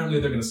there. Apparently,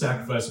 they're going to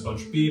sacrifice a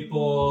bunch of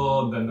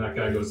people. Then that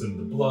guy goes into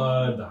the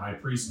blood. The high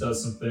priest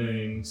does some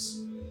things.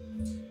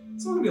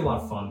 It's all going to be a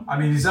lot of fun. I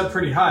mean, he's up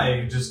pretty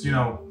high. Just, you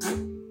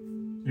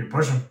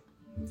push him.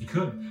 You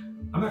could.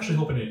 I'm actually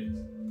hoping to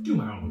do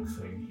my own little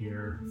thing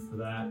here for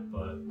that,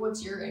 but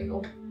What's your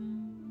angle?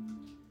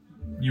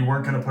 You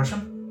weren't gonna push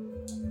him?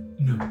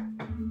 no.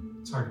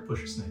 It's hard to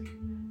push a snake.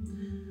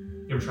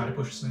 You ever tried to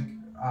push a snake?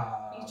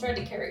 You tried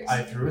to carry us.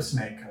 I threw a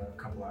snake a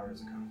couple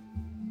hours ago.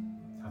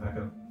 How'd that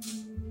go?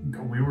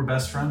 We were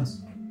best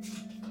friends.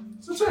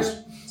 That's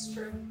nice. It's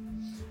true.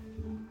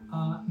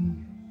 Well,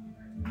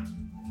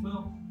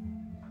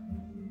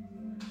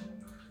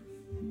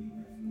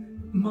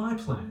 my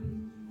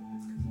plan.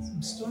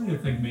 I'm starting to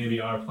think maybe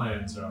our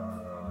plans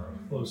are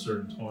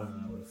closer to one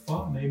than I would have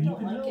thought. Maybe I you don't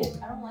can like help. it.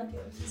 I don't like it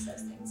when he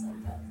says things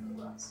like that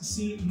to us.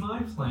 See,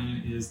 my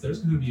plan is there's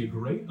going to be a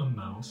great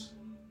amount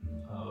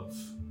of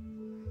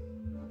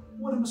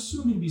what I'm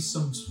assuming to be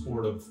some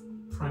sort of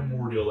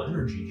primordial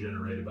energy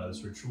generated by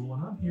this ritual,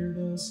 and I'm here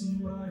to see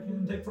what I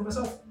can take for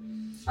myself.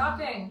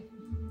 Shocking.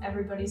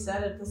 Everybody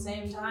said it at the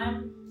same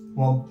time.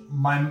 Well,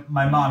 my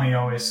mommy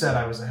always said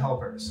I was a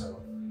helper,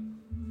 so.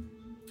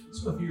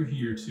 So if you're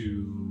here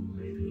to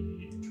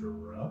maybe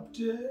interrupt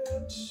it,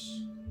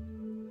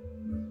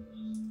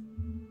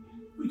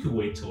 we could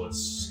wait till it's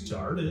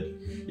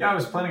started. Yeah, I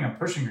was planning on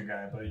pushing a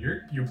guy, but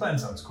your plan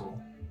sounds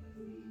cool.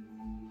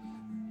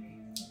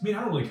 I mean,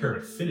 I don't really care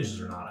if it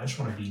finishes or not. I just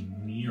want to be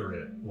near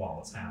it while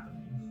it's happening.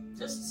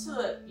 Just so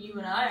that you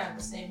and I are on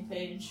the same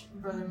page,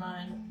 brother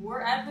mine,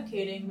 we're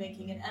advocating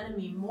making an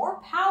enemy more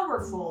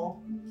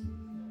powerful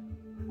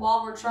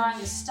while we're trying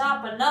to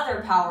stop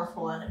another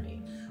powerful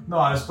enemy. No,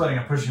 I was planning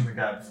on pushing the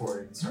guy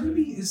before he started.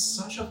 Eternity is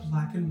such a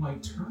black and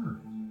white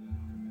term.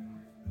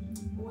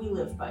 We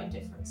live by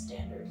different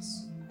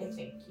standards. I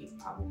think you've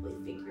probably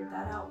figured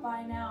that out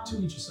by now. To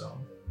each his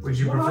own. Would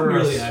you What I'm prefer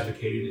really us?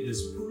 advocating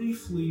is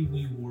briefly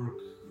we work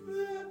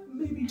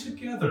maybe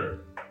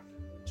together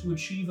to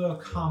achieve a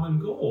common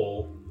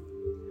goal,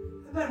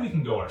 and then we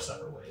can go our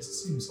separate ways. It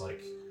seems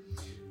like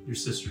your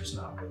sister's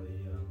not really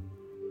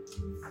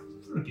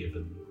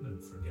forgiven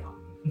and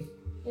forgotten.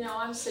 You know,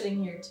 I'm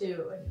sitting here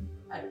too, and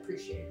I'd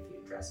appreciate it if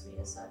you address me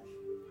as such.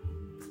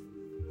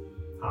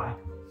 Hi.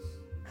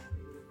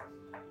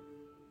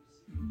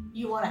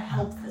 You want to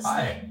help this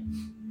Hi. thing.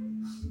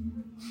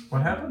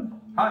 What happened?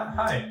 Hi.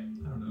 I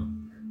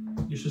don't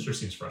know. Your sister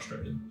seems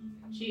frustrated.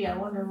 Gee, I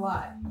wonder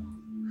why.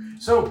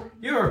 So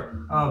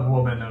you're a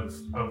woman of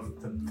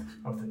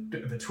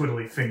the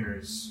twiddly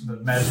fingers, the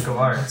magical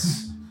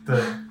arts,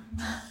 the.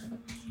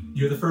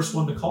 You're the first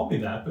one to call me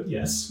that, but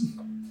yes.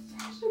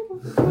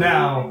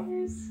 Now,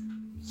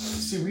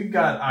 see, we've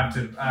got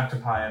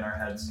octopi in our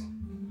heads.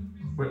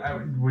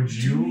 Would Do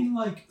you you? mean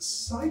like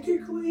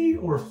psychically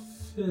or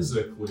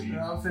physically?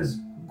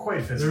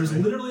 Quite physically. There's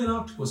literally an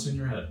octopus in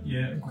your head.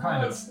 Yeah, Well,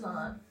 kind of. it's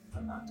not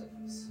an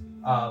octopus.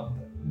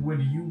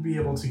 Would you be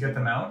able to get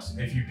them out?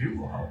 If you do,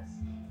 we'll help.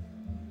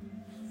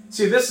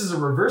 See, this is a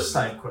reverse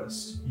side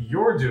quest.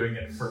 You're doing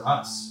it for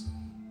us.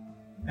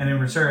 And in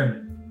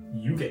return,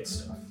 you get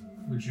stuff.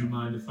 Would you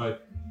mind if I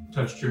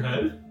touched your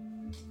head?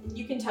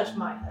 You can touch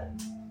my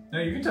head. No,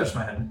 you can touch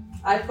my head.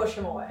 I push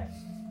him away.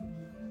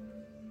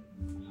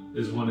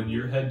 There's one in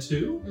your head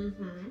too?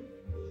 Mm-hmm.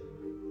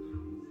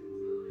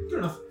 Good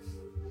enough.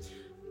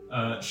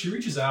 She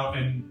reaches out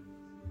and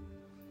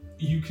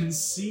you can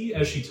see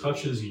as she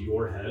touches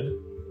your head,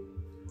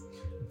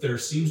 there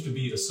seems to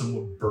be a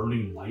somewhat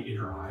burning light in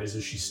her eyes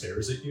as she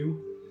stares at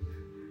you.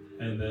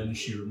 And then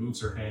she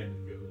removes her hand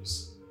and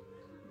goes,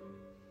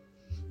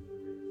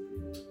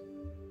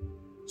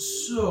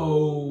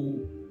 so,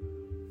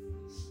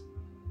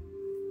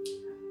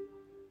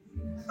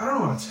 I don't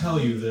know how to tell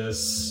you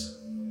this.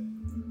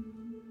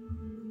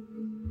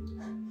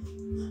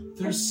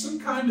 There's some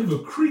kind of a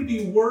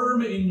creepy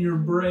worm in your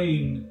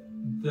brain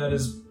that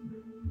is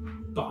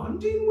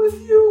bonding with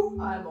you?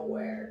 I'm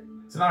aware.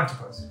 It's an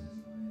octopus.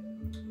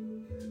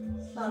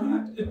 It's not an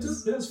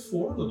octopus. It has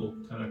 4 little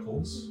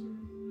tentacles.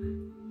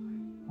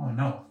 Oh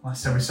no!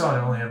 Last time we saw it,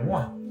 it only had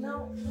one. No,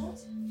 what?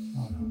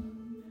 Oh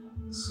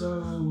no!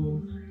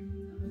 So...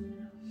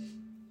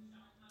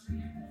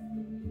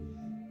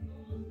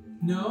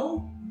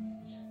 No?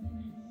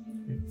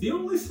 The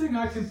only thing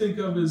I can think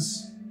of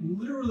is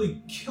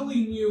literally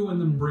killing you and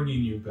then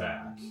bringing you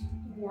back.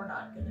 We're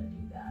not gonna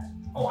do that.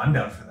 Oh, I'm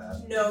down for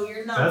that. No,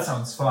 you're not. That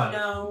sounds fun.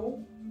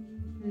 No.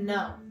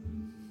 No.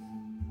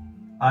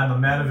 I'm a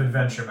man of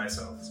adventure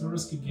myself. It's a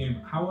risky game.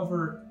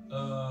 However,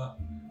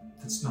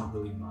 that's not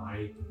really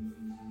my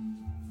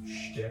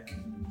shtick,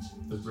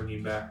 the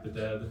bringing back the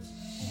dead.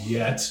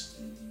 Yet.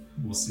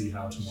 We'll see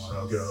how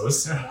tomorrow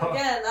goes.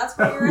 Again, that's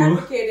what you're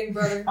advocating,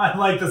 brother. I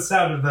like the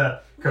sound of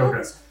that,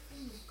 Coca.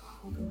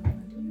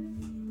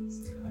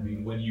 I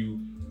mean, when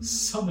you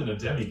summon a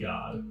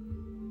demigod,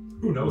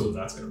 who knows what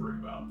that's going to bring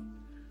about?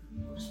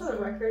 Just for the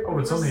record, Oh,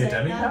 when it's you were only a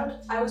saying demigod?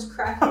 that, I was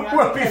cracking up.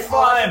 We'll be because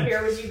all I fine. could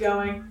hear was you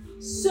going,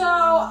 so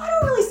I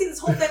don't really see this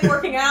whole thing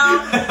working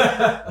out.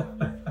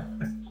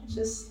 It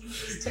just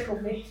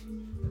tickled me.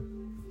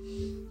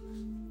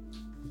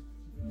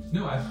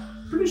 No,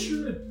 I'm pretty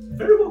sure it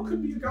very well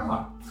could be a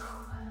god.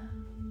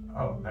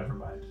 Oh, never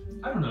mind.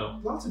 I don't know.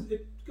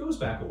 It goes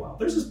back a while.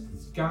 There's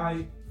this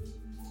guy.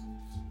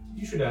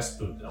 You should ask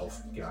the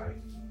elf guy.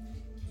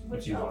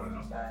 Which you elf wanna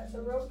know. guy?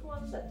 The robed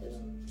one that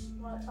didn't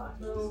want to talk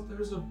to us? No,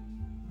 there's a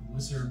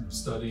wizard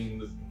studying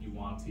the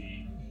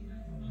Yuan-Ti.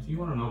 If you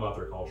want to know about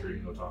their culture, you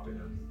can go talk to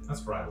him.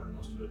 That's where I learned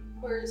most of it.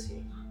 Where is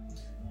he?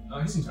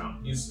 He's in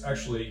town. He's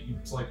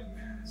like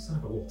set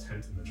up a little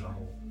tent in the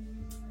jungle.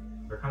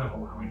 They're kind of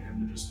allowing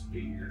him to just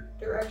be here.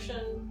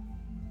 Direction,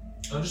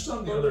 Just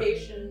on the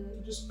location.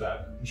 other, just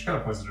that. And she kind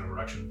of points in a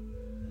direction.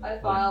 I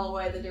file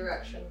away the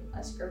direction.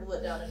 I scribble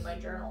it down in my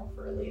journal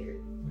for later.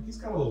 Like he's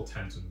got a little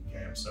tent and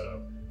camp set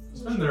up.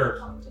 He's been there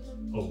Talk to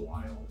him. a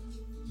while.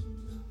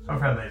 How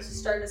friendly is It's he?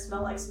 starting to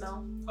smell like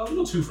smell. A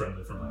little too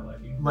friendly for my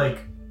liking. Like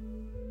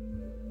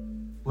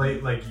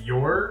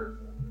your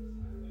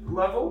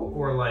level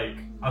or like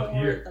up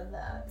More here? than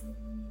that.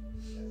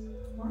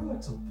 I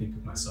like to think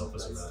of myself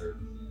as a rather,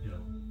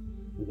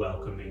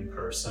 welcoming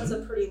person. That's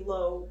a pretty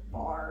low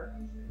bar.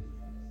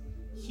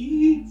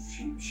 She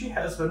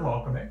has been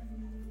welcoming.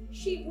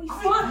 We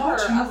I fought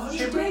bought you her a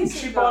few days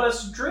She ago. bought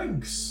us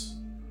drinks.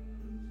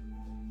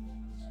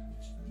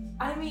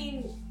 I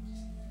mean,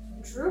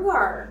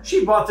 Drugar.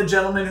 She bought the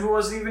gentleman who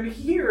wasn't even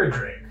here a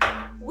drink.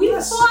 We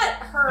Yes. fought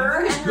her And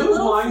and there's her good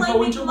little wine flaming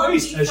going to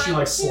waste monkey as she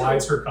friend,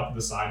 slides too. her cup to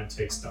the side and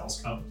takes Dell's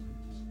cup.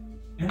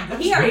 And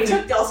that's He already really-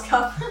 took Dell's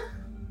cup.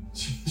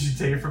 She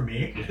take it from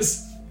me.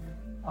 Yes.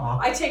 Oh,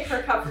 I take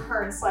her cup from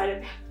her and slide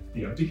it back.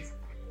 The empty.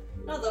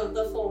 No,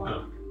 the full one.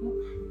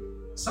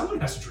 Oh. Someone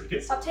has to drink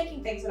it. Stop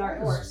taking things that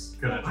aren't yours.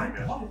 good I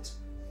idea. bought it.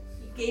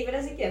 You gave it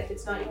as a gift.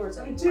 It's not yours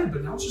I anymore. did,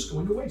 but now it's just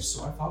going to waste,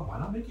 so I thought, why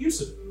not make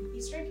use of it?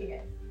 He's drinking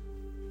it.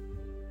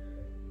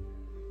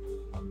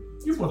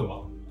 You're more than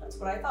welcome. That's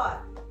what I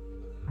thought.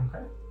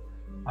 Okay.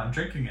 I'm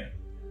drinking it.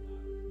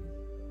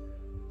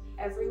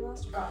 Every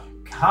last drop.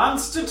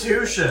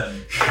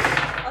 Constitution!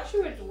 Unless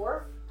you're a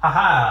dwarf.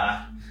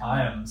 Haha!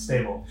 I am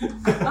stable.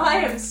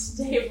 I am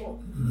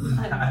stable.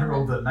 I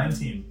rolled a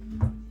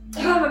 19.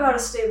 I'm about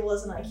as stable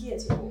as an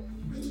IKEA table.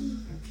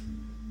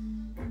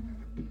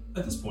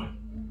 At this point,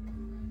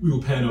 we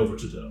will pan over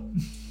to Dell.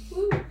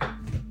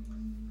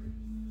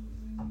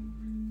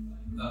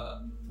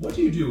 What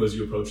do you do as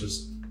you approach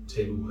this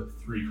table with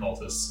 3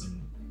 cultists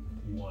and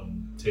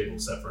 1 table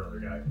set for another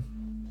guy?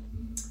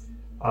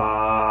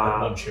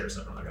 One chair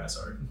set for another guy,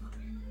 sorry.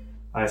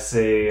 I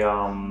say,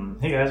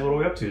 hey guys, what are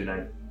we up to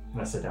tonight?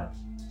 And I sit down.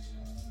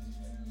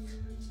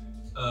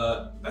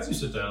 As you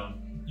sit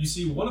down, you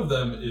see one of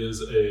them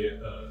is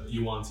a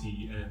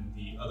Yuan-Ti and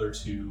the other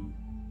 2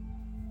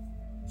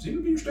 seem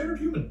to be your standard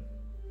human.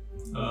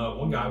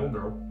 One guy, one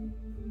girl.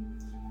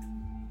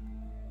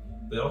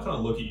 They all kind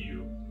of look at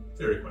you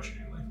very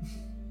questioningly.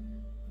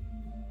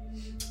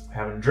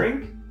 Having a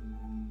drink?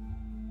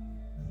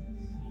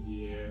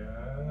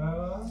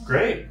 Yeah.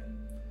 Great.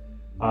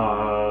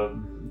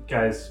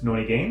 Guys, know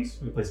any games?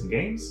 We play some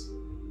games?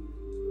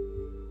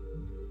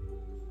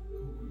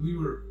 We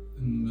were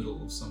in the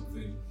middle of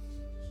something.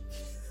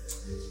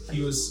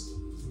 He was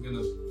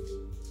gonna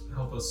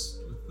help us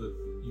with the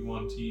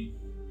Yuan-Ti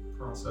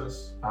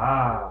process.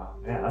 Ah,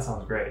 yeah, that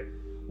sounds great.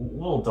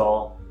 Little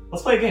dull.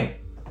 Let's play a game.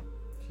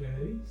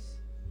 Okay.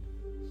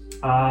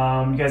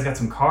 You guys got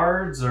some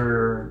cards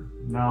or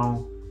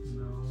no?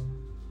 No.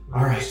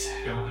 All right. Just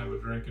gonna have a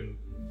drink and.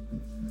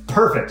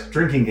 Perfect.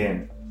 Drinking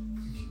game.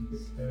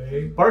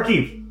 Okay.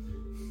 Barkeep.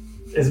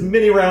 As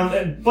many rounds,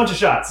 a bunch of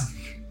shots.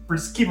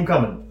 Just keep them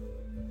coming.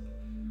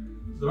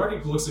 The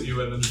barkeep looks at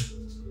you and then just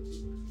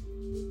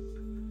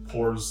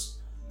pours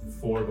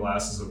 4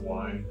 glasses of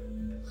wine,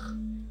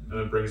 and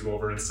then brings them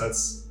over and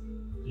sets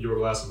your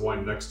glass of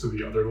wine next to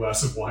the other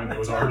glass of wine that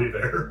was already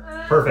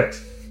there.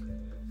 Perfect.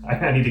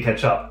 I need to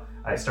catch up.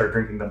 I start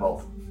drinking them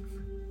both.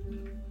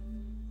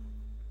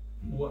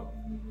 What?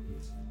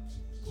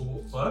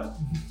 What?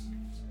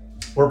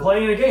 We're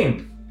playing a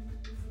game.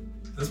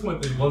 At this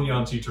point, the one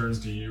Yuan-Ti turns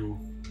to you.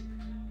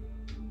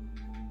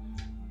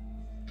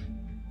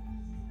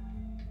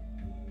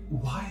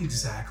 Why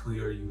exactly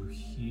are you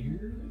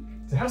here?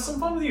 To have some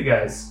fun with you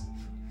guys.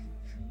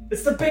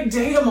 It's the big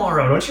day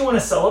tomorrow. Don't you want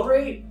to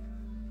celebrate?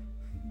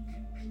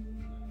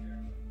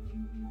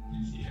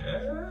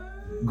 Yeah.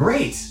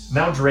 Great.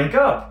 Now drink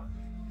up.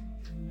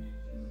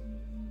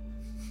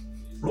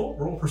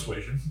 Roll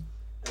persuasion.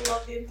 I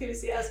love the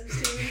enthusiasm,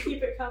 Steven.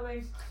 Keep it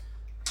coming.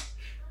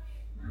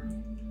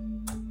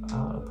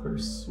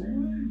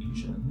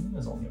 Persuasion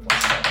is only a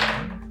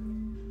 +7.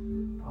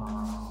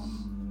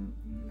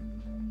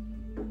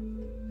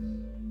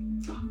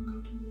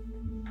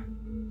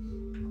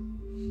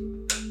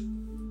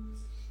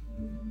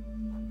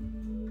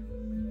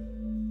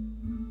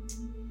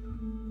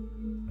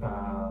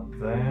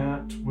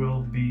 That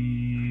will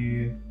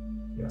be...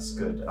 Yes,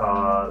 good.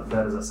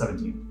 That is a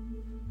 17.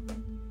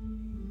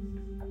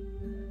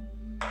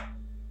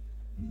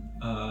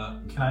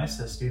 Can I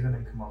assist Steven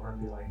and come over and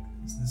be like,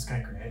 isn't this guy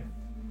great?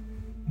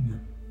 No.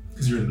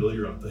 Because you're in the middle of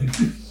your own thing.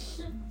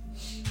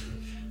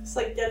 Just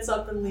like gets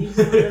up and leaves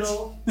in the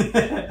middle.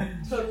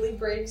 Totally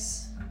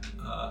breaks.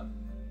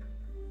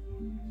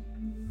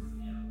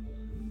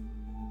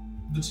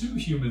 The 2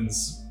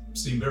 humans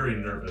seem very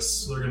nervous,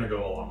 so they're going to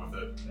go along with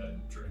it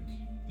and drink.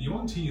 The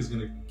Yuan-Ti is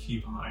going to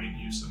keep eyeing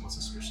you somewhat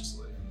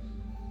suspiciously.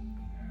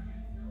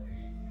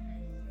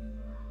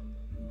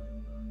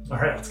 All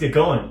right, let's get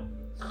going.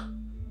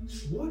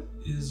 What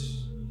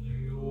is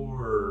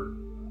your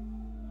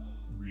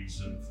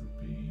reason for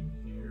being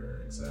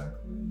here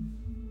exactly?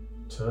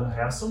 To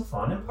have some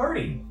fun and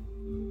party.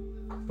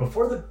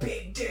 Before the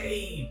big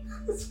day.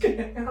 It's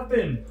gonna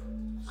happen.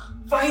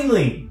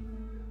 Finally.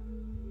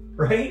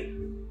 Right?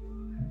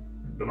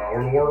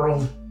 Devour the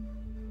world.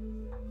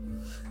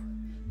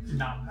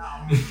 Nom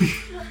nom.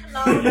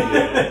 No.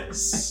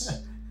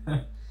 Yes.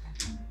 And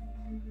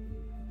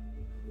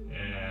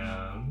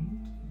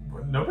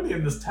Nobody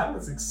in this town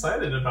is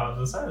excited about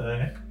this, are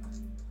they?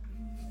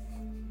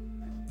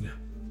 No.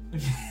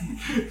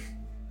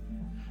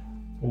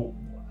 Well,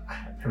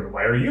 I mean,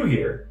 why are you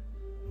here?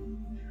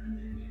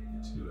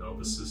 to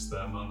help assist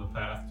them on the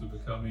path to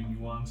becoming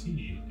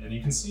Yuan-Ti. And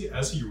you can see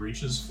as he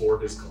reaches for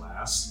his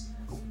glass,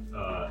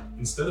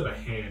 instead of a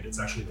hand, it's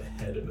actually the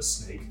head of a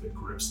snake that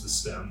grips the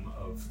stem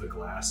of the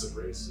glass and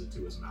raises it to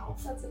his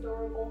mouth. That's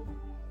adorable.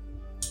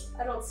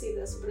 I don't see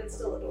this, but it's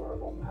still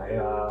adorable.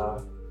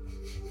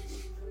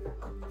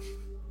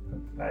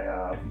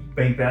 I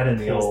bank that in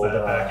the Pulls old...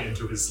 that back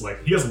into his,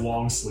 he has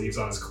long sleeves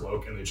on his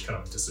cloak and they just kind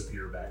of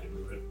disappear back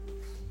into it.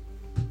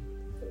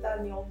 Put that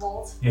in the old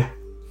vault. Yeah.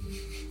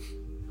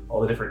 All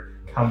the different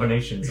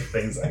combinations of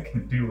things I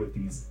can do with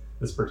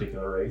this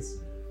particular race.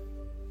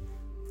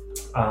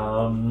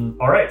 All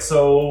right,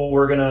 so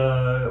we're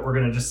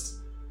gonna just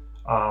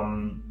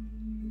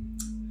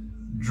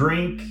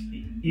drink.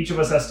 Each of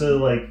us has to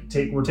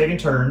we're taking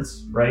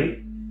turns, right?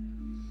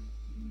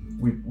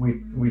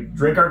 we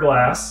drink our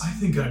glass. I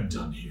think I'm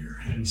done here.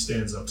 And he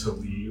stands up to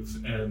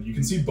leave, and you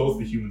can see both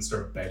the humans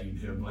start begging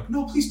him, like,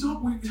 no, please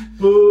don't wait.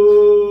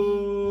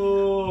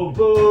 Boo!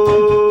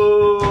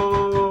 Boo!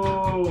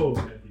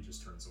 And he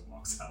just turns and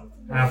walks out.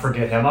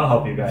 Forget him. I'll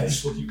help you I guys.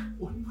 just look at you.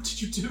 What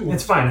did you do?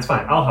 It's fine.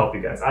 I'll help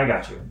you guys. I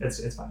got you. It's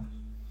fine.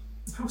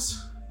 That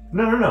was...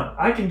 No.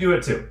 I can do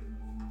it too.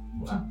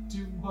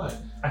 Do what?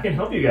 I can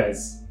help you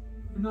guys.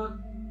 You're not...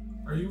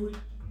 Are you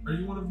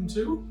one of them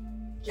too?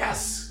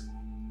 Yes.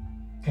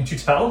 Can't you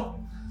tell?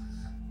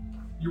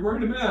 You're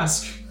wearing a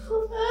mask.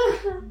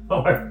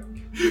 Oh, I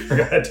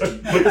forgot I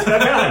put this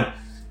back on.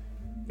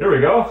 There we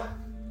go.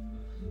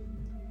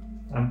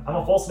 I'm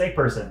a full snake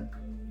person.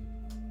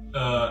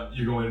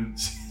 You're going...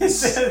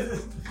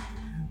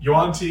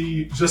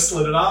 Yuan-Ti just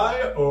slit an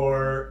eye,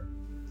 or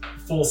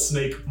full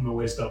snake from the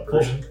waist up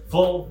version?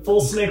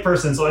 Full snake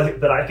person, so I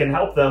think that I can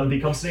help them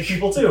become snake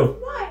people too.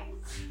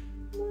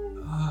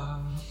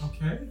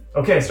 Okay.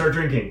 Okay, start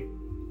drinking.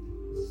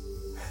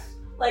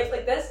 Like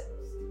this?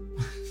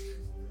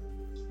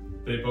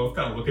 They both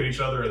kind of look at each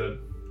other and then,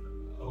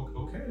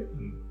 okay,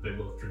 and they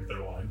both drink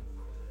their wine.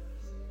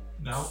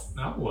 Now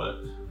what?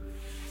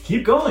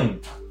 Keep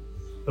going.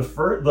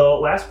 The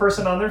last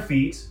person on their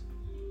feet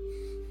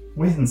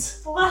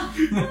wins. We win.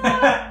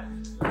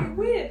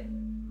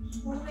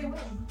 What do they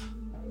win?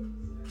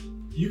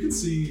 You can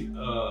see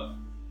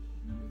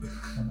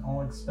An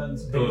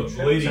all-expense the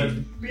trip lady to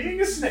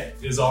being a snake.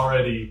 is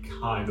already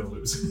kind of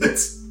losing it.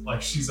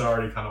 Like, she's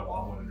already kind of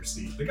wobbling in her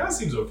seat. The guy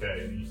seems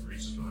okay, and he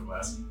reaches for the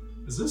glass.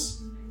 Is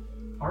this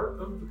part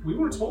of... We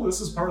were told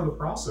this is part of the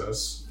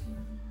process.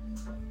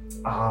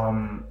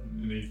 And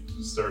he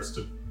starts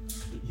to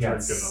drink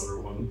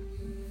another one.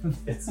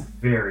 It's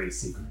very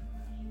secret.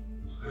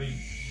 I mean,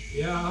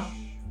 yeah.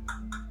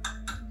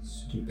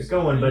 Keep it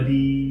going,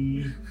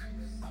 buddy.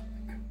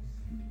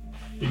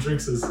 He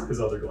drinks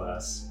his other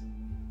glass.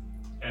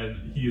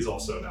 And he is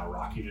also now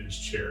rocking in his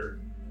chair.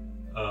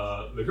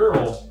 The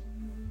girl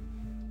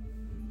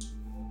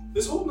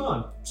is holding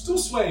on, still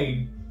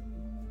swaying,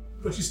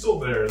 but she's still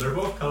there. They're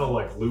both kind of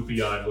like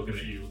loopy-eyed looking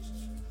at you.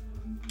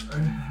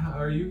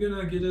 Are you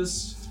gonna get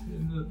us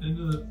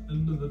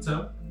into the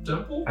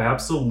temple?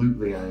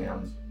 Absolutely, I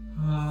am.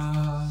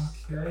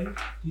 Okay.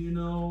 Do you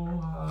know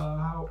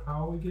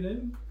how we get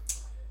in?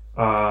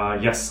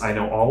 Yes, I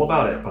know all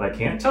about it, but I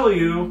can't tell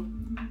you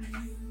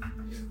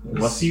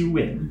unless you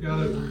win. We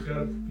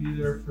gotta be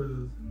there for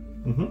the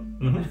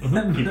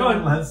Keep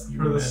going.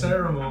 for the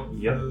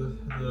ceremony. Yep. The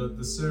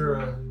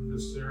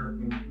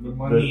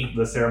money.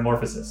 The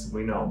Ceramorphosis.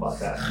 We know about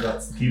that.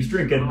 That's keeps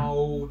drinking.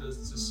 Oh, the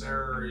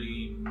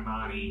ceremony.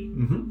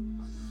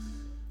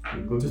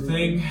 Mm-hmm. The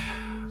thing.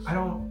 I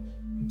don't.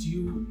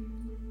 You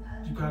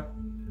got.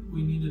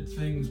 We needed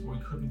things, but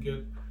we couldn't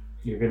get.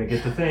 You're gonna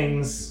get the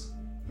things.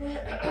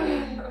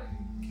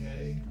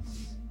 Okay.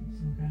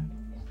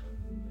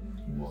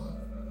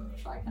 What?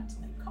 Try not to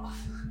make cough.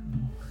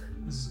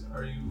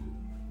 Are you?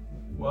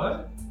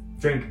 What?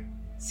 Drink.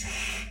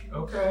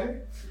 Okay.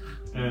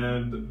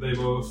 And they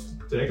both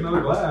take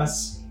another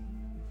glass.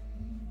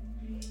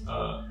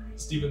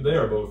 Stephen, they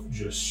are both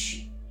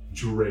just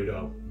straight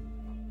up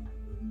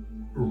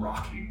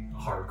rocking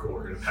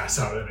hardcore, gonna pass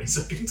out any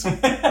second.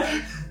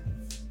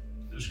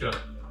 Just go.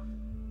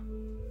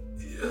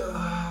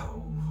 Yeah.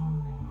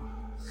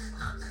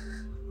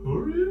 Who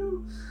are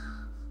you?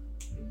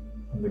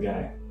 I'm the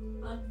guy.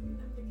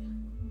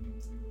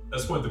 At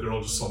this point, the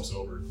girl just slumps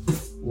over,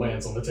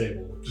 lands on the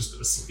table, just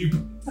asleep.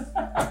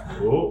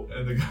 Oh.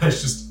 And the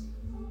guy's just.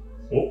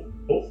 Oh.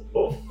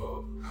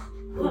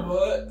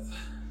 What?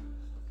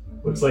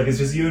 Looks like it's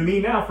just you and me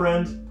now,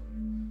 friend.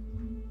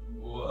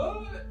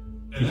 What?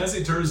 And as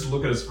he turns to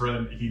look at his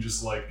friend, he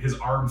just like, his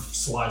arm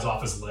slides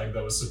off his leg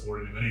that was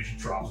supporting him, and he just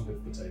drops him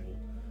into the table.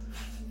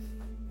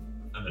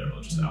 And they're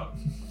both just out.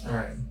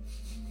 Alright.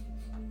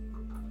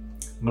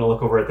 I'm gonna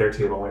look over at their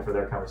table and wait for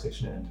their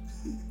conversation to end.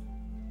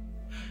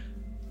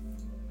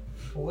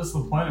 What was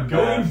the point of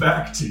Going that?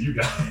 back to you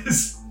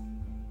guys.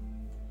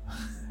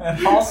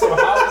 And also,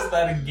 how is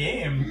that a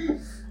game?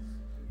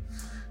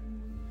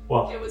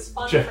 Well, It was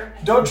fun Jeff, for him.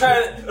 Don't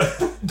try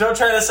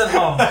this at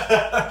home.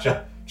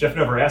 Jeff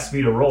never asked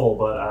me to roll,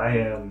 but I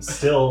am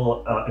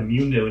still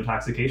immune to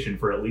intoxication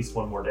for at least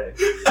one more day.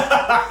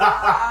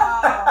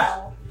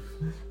 Wow.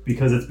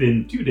 Because it's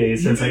been 2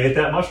 days since I ate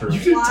that mushroom. You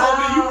didn't tell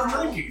me you Wow. were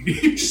drinking.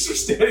 You just were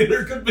standing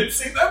there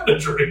convincing them to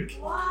drink.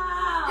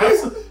 Wow.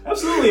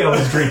 Absolutely, I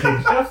was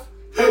drinking, Jeff.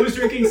 I was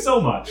drinking so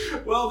much.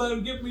 Well,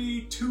 then give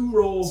me 2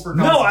 rolls for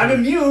No, I'm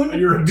constitution. immune.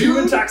 You're to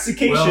immune?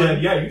 intoxication. Well,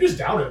 then, yeah, you just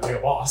downed it like a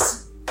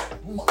boss.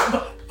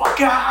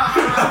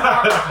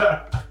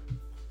 Motherfucker!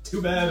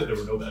 Too bad there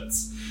were no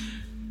bets.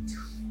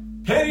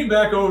 Heading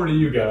back over to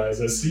you guys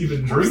as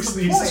Steven drinks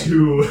the these point?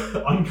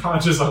 2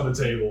 unconscious on the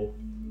table.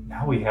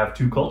 Now we have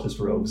 2 cultist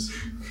robes.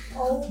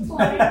 Oh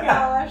my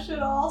gosh, it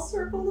all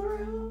circled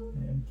around.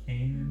 And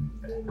came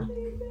back.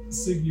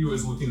 Ciguë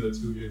is looking at the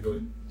 2 of you and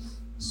going,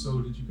 so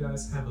did you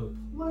guys have a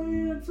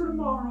plan for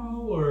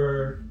tomorrow,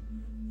 or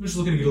I'm just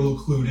looking to get a little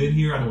clued in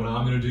here. I know what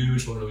I'm going to do.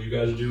 Just want to know what you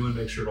guys are doing.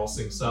 Make sure it all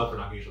syncs up. We're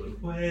not going to usually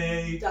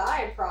play.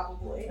 Die,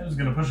 probably. I was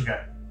gonna push a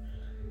guy.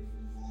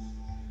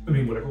 I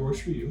mean, whatever works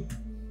for you.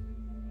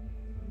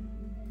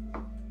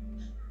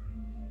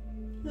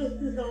 This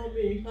is all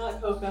me,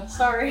 not Coca.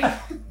 Sorry.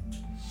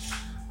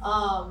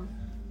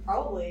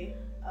 Probably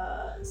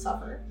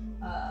suffer.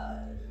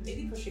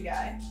 Maybe push a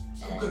guy.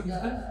 You've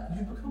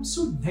become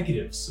so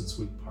negative since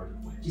we parted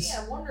ways.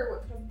 Yeah, I wonder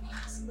what could have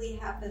possibly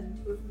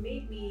happened to have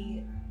made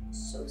me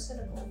so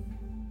cynical.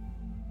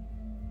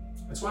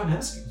 That's why I'm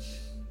asking.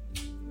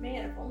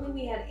 Man, if only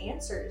we had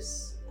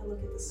answers. I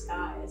look at the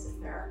sky as if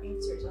there are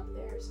answers up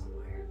there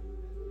somewhere.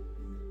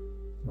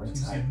 We're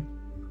inside.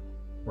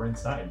 We're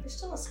inside. There's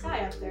still a sky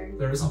up there.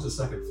 There isn't a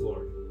second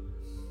floor.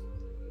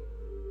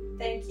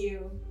 Thank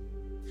you.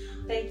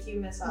 Thank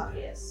you, Miss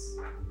Obvious.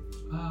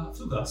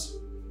 Fluglass.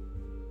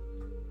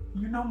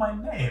 You know my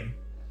name.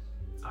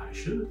 I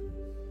should.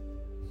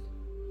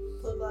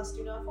 Flipglass,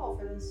 do not fall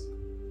for this.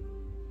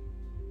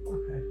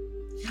 Okay.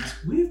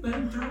 We've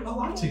been through a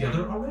lot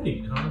together already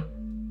in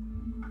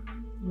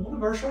one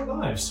of our short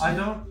lives. I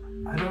don't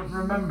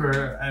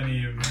remember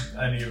any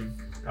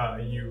of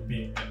you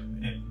being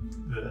in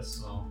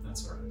this. Well,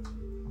 that's alright.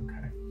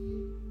 Okay.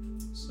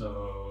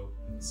 So,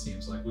 it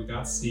seems like we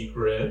got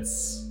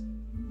secrets.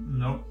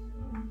 Nope.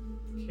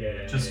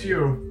 Okay. Just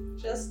you.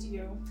 Just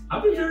you.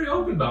 I've been very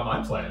open about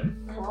my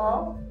plan.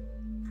 Oh.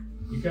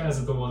 You guys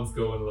are the ones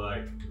going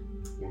like,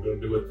 we're gonna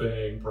do a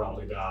thing,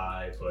 probably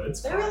die, but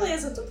it's There fine. really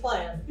isn't a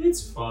plan.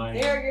 It's fine.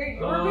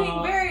 We're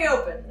being very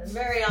open and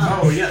very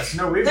honest. Oh yes,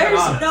 no, we've been There's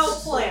honest. no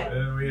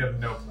plan. We have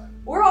no plan.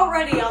 We're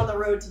already on the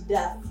road to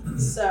death,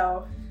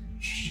 so.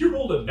 You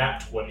rolled a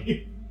nat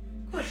 20.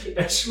 Of course you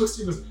And did. she looks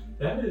at you and goes,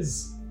 that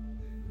is...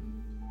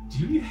 Do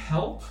you need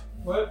help?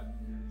 What?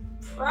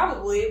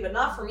 Probably, but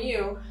not from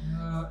you.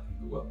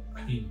 Well,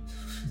 I mean,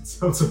 it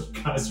sounds like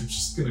you guys are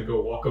just gonna go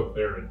walk up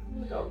there and... I'm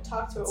gonna go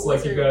talk to a It's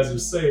wizard. like you guys are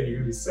saying you're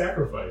gonna be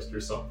sacrificed or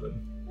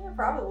something. Yeah,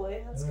 probably.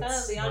 That's kind of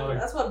That's the not a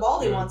that's what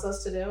Baldy good wants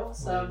us to do.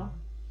 So. plan.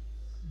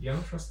 Yeah, I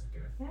don't trust that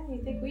guy. Yeah,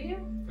 you think we do?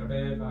 Got a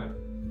bad vibe.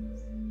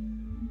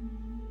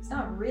 It's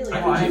not really I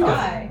a think you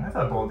guy. I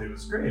thought Baldy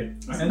was great.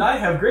 I And I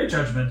have great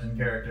judgment in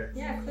character.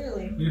 Yeah,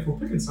 clearly. I mean, if we're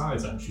picking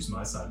sides, I'd choose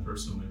my side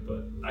personally,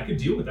 but I could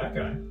deal with that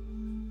guy.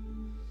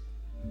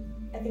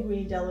 I think we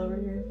need Del over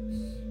here.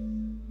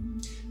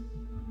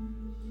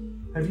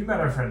 Have you met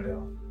our friend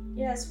Dale?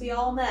 Yes, we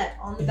all met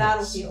on the Yes.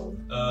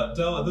 battlefield.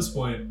 Del, at this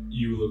point,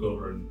 you look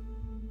over and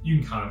you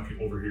can kind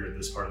of overhear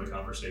this part of the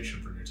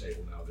conversation from your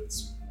table now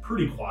that's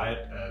pretty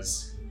quiet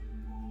as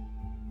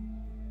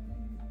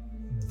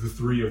the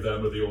three of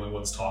them are the only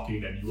ones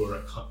talking and you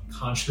are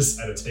conscious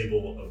at a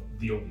table of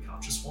the only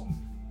conscious one.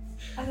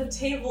 At a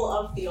table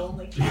of the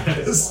only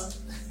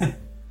conscious Yes.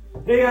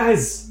 Hey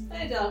guys, one.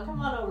 Hey Del,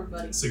 come on over,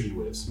 buddy. Ciguë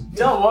waves.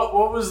 Dale,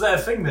 what was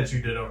that thing that you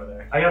did over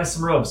there? I got us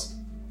some robes.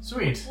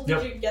 Sweet. Well,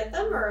 Yep. did you get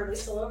them, or are they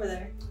still over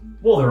there?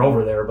 Well, they're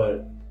over there,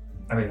 but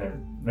I mean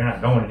they're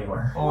not going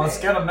anywhere. Well, let's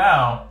get them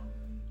now.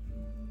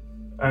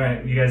 All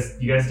right, you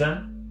guys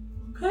done?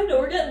 Kind of,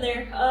 we're getting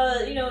there.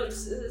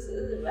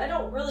 I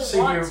don't really So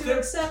want you- to Their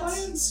accept.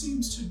 plan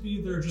seems to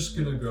be they're just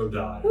gonna go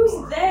die. Who's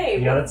tomorrow. they?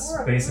 Yeah, We're- that's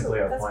we're a basically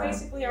group. our That's plan.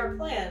 basically our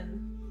plan.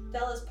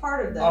 Del is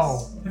part of this.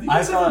 Oh, Have you I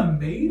guys ever thought.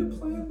 made a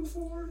plan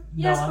before?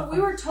 Yes, No, but we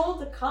were told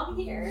to come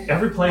here.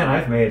 Every plan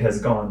I've made has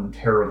gone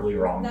terribly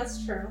wrong.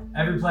 That's true.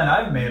 Every plan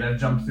I've made, I've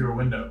jumped through a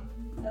window.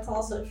 That's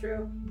also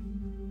true.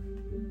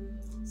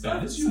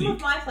 That is Some of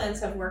unique. my plans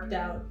have worked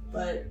out,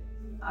 but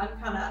I'm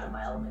kind of out of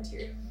my element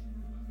here.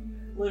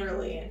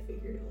 Literally and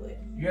figuratively.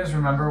 You guys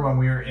remember when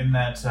we were in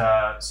that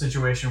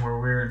situation where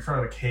we were in front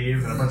of a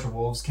cave and a bunch of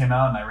wolves came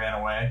out and I ran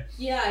away?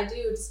 Yeah, I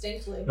do,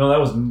 distinctly. No, that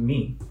was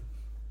me.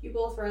 You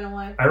both ran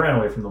away. I ran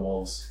away from the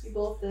wolves. You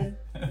both did.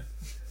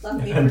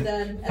 Left me And- for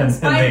dead. And, And the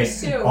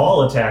spiders, they too.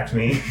 all attacked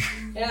me.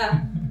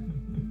 Yeah.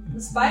 The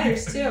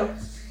spiders, too.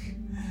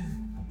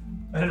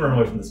 I didn't run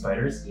away from the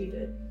spiders. You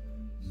did.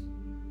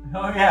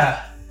 Oh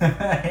yeah,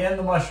 and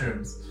the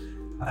mushrooms.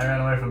 I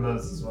ran away from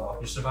those as well.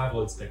 Your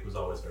survival instinct was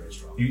always very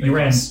strong. You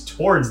ran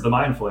towards the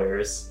mind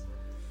flayers.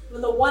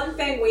 When the one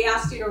thing we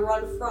asked you to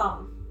run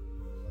from.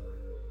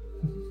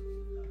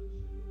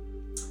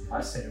 I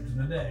saved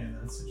the day in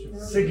that situation.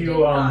 Sig, did you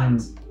not.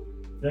 you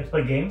like to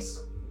play games?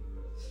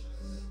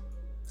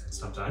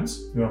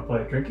 Sometimes. You want to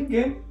play a drinking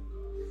game?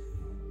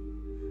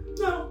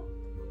 No.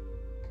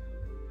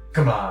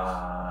 Come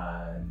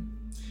on.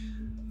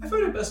 I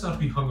find it best not to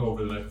be hungover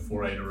the night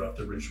before I interrupt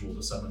the ritual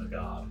to summon a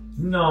god.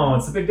 No,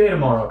 it's a big day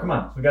tomorrow. Come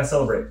on, we gotta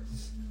celebrate.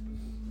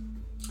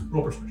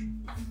 Roll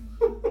persuasion.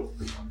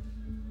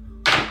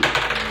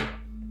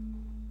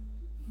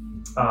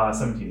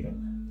 17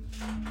 again.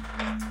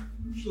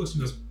 She looks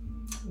and goes,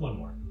 one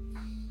more.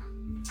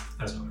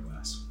 Has another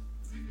glass.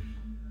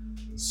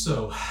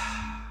 So,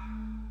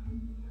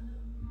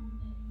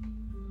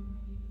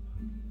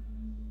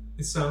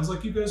 it sounds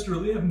like you guys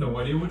really have no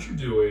idea what you're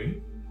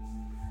doing.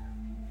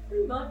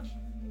 Pretty much.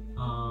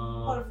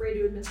 I'm not afraid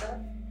to admit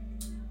that.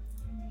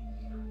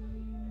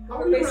 How are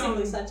We're you basically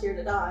around- sent here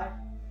to die.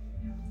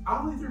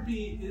 I'll either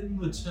be in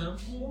the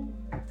temple.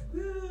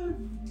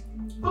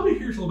 I'll be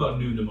here till about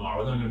noon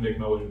tomorrow. Then I'm going to make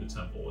my way to the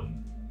temple,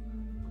 and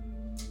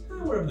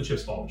wherever the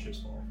chips fall, the chips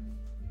fall.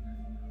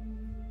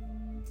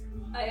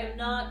 I am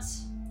not.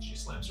 She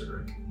slams her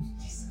drink.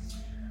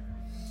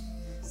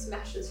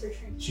 Smashes her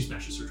drink. She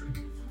smashes her drink.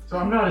 So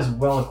I'm not as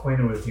well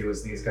acquainted with you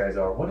as these guys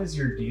are. What is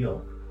your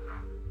deal?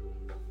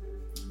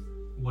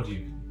 What do you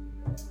mean?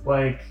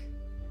 Like,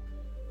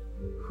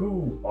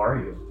 who are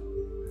you?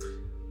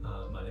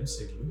 My name's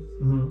Ciguë.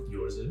 Mm-hmm.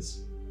 Yours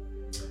is?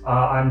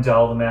 I'm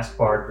Del, the masked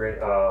bard,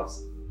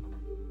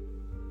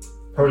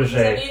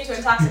 protege. He's immune to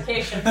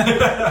intoxication.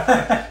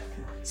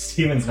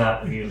 Steven's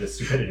not immune to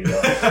stupidity,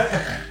 though.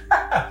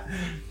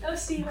 No,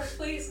 Steven,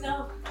 please,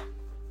 no.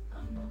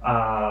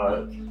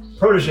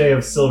 Protege of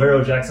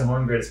Silvero Jackson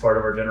Horn, greatest bard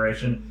of our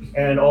generation,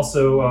 and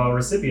also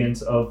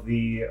recipient of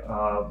the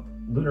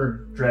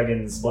Lunar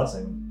Dragon's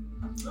blessing.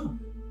 Oh.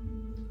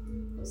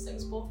 Those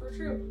things both were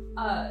true.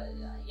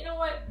 You know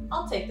what?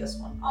 I'll take this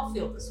one. I'll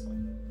field this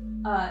one.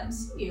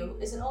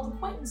 Ciguë is an old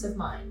acquaintance of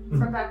mine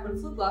from back when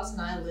Fluglass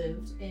and I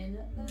lived in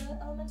the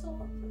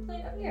elemental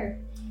plane up here.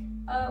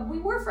 We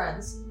were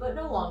friends, but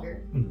no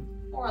longer.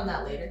 More on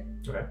that later.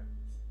 Okay.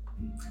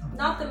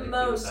 Not the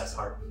most That's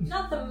hard.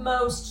 Not the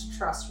most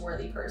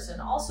trustworthy person.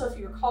 Also, if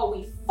you recall,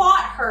 we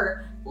fought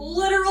her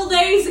literal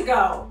days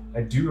ago.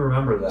 I do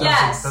remember that.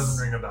 Yes.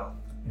 Doesn't ring a bell.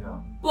 Yeah.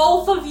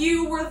 Both of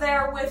you were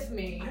there with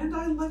me, And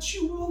I let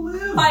you all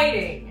live.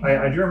 fighting.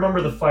 I do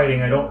remember the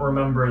fighting. I don't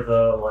remember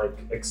the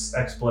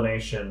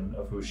explanation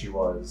of who she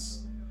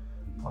was.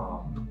 I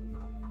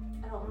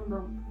don't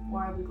remember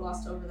why we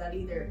glossed over that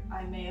either.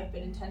 I may have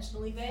been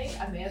intentionally vague.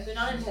 I may have been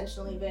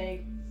unintentionally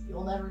vague.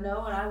 You'll never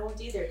know, and I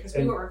won't either, because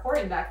we were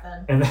recording back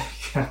then. And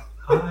yeah.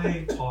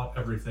 I taught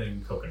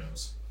everything Coca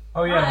knows.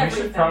 Oh yeah, Not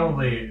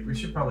we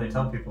should probably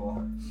tell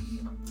people.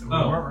 We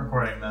weren't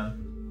recording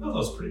then. Oh, that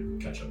was pretty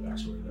catch-up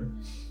backstory there.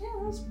 Yeah,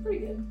 that was pretty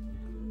good.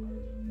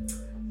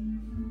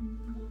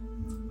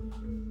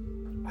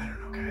 I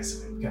don't know,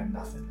 guys. I mean, we got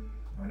nothing.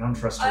 I don't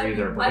trust her I'm-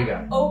 either, but we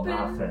got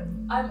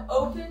nothing. I'm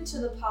open to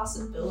the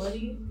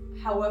possibility.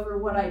 However,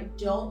 what I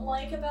don't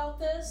like about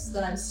this,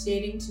 that I'm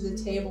stating to the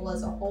table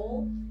as a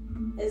whole,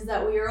 is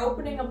that we are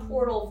opening a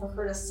portal for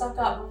her to suck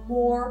up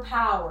more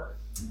power.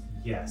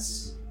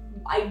 Yes.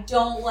 I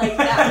don't like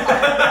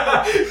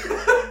that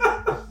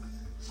part.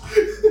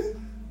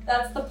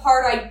 That's the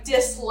part I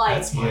dislike.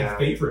 That's my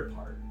favorite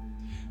part.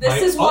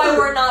 This is why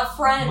we're not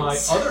friends. My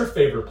other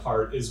favorite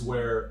part is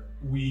where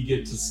we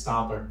get to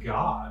stop a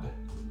god,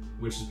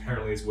 which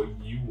apparently is what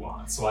you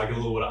want. So I get a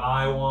little what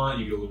I want,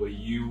 you get a little what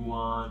you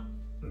want.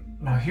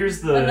 Now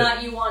here's But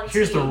not you want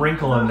here's to. the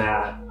wrinkle in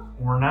that.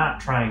 We're not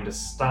trying to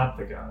stop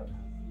the god.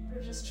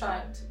 We're just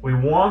trying to. We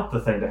want the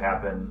thing to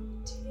happen.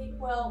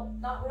 Well,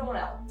 we don't want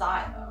to all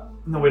die though.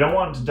 No, we don't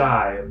want it to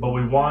die, but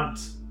we want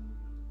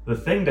the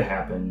thing to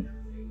happen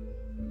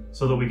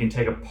so that we can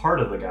take a part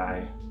of the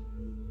guy.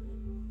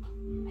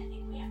 I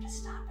think we have to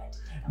stop it.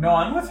 No,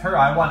 I'm with her.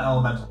 I want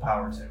elemental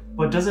power too.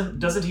 But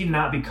doesn't he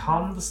not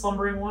become the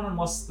slumbering one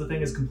unless the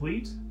thing is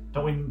complete?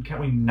 Can't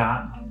we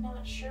not? I'm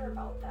not sure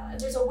about that.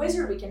 There's a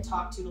wizard we can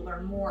talk to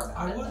learn more about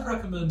I it. would though.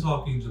 recommend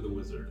talking to the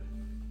wizard.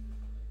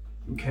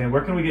 Okay,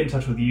 where can we get in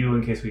touch with you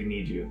in case we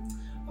need you?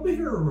 I'll be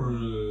here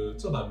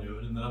till about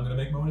noon, and then I'm going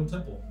to make my way to the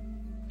temple.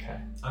 Okay.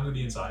 I'm going to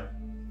be inside.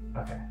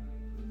 Okay.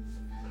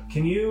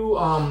 Can you,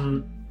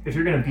 if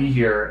you're gonna be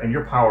here and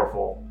you're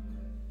powerful,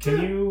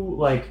 can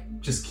you,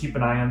 just keep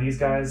an eye on these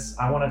guys?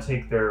 I want to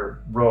take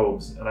their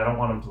robes, and I don't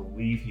want them to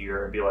leave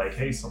here and be like,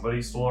 hey,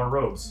 somebody stole our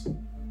robes.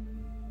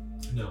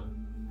 No.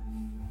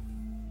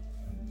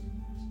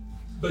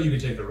 But you can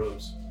take the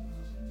robes.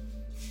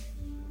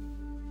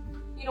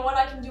 You know what?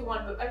 I can do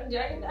one, but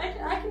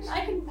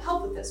I can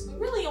help with this. We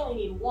really only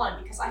need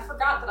one because I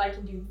forgot that I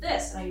can do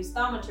this, and I use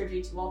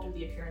thaumaturgy to alter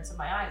the appearance of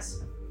my eyes.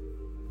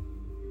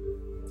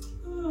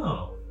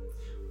 Oh.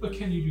 But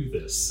can you do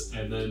this?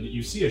 And then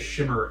you see a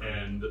shimmer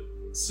and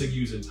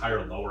Ciguë's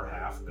entire lower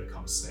half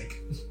becomes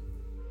snake.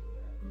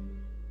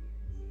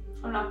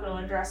 I'm not going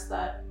to address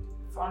that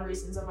for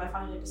reasons if I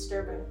find it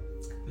disturbing.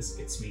 This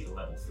gets me to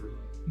level 3.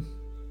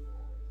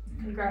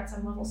 Congrats,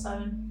 I'm level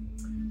 7.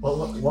 What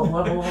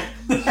level?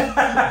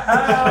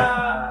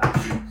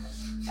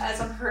 Guys,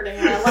 I'm hurting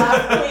when I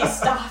laugh. Please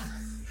stop.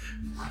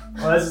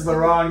 Well, this is the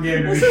wrong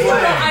game to be This is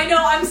playing. I know.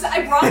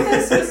 I brought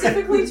this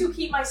specifically to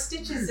keep my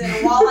stitches in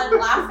while I'm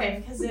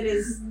laughing because it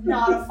is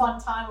not a fun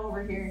time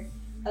over here.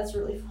 That's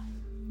really fun.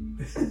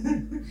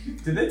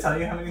 Did they tell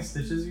you how many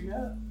stitches you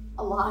got?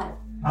 A lot.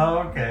 Oh,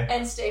 okay.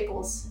 And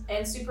staples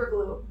and super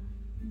glue.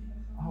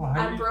 Oh,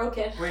 I'm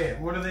broken. Wait,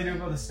 what do they do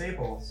about the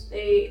staples?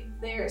 They're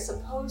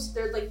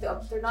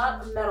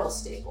not a metal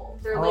staple.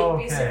 They're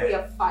like basically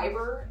a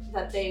fiber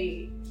that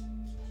they.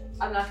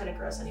 I'm not going to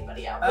gross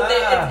anybody out, but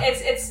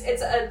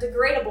it's a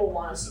degradable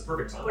one. This is a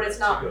perfect time. But it's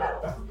not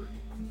metal.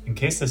 In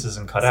case this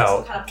isn't cut It's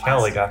some out, kind of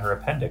Callie plastic. got her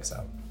appendix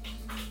out.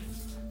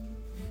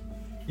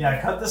 Yeah,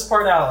 cut this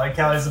part out like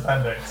Callie's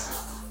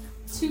appendix.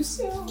 Too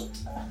soon.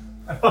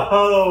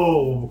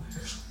 Oh,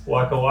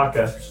 waka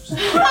waka.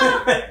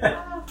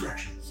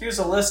 here's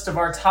a list of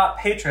our top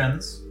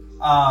patrons.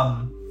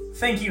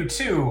 Thank you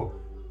to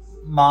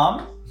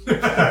Mom.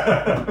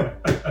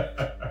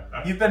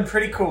 You've been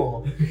pretty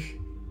cool.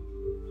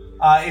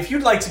 If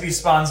you'd like to be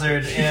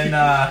sponsored in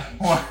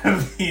one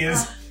of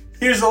these,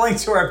 here's a link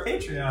to our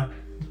Patreon.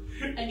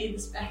 I need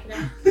this back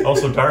now.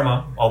 Also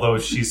Dharma, although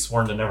she's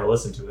sworn to never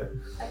listen to it.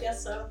 I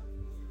guess so.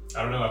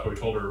 I don't know if we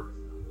told her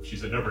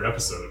she's in every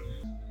episode.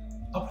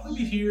 I'll probably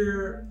be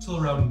here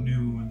till around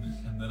noon,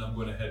 and then I'm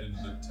going to head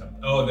into the temple.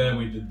 Oh, then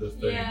we did the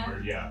thing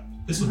where,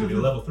 this will give me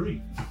level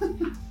 3.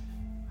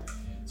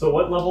 So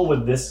what level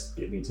would this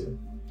get me to?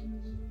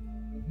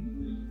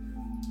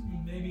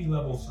 Maybe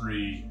level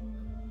 3.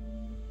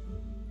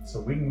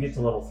 So we can get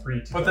to level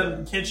 3 together. But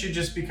then can't you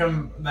just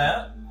become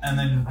that? And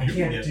then I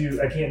can't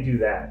do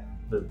that.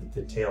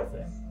 The tail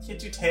thing. Can't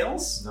do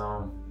tails?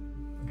 No.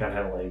 I gotta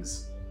have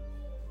legs.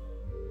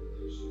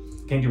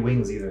 Can't do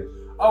wings either.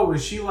 Oh,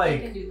 is she I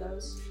like... can do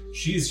those.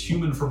 She's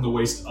human from the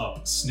waist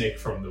up, snake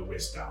from the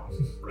waist down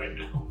right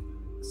now.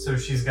 So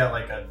she's got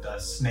like a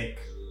snake,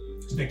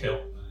 Snake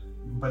tail.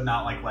 but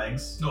not like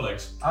legs? No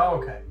legs. Oh,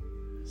 okay.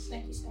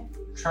 Snaky snake.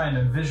 Trying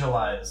to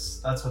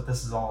visualize. That's what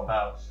this is all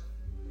about.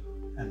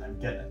 And I'm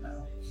getting it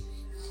now.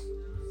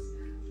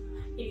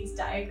 He needs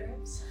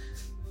diagrams.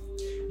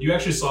 You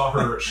actually saw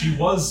her. She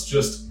was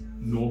just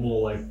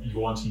normal, like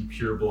Yuan-Ti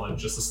pure blood,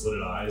 just the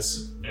slitted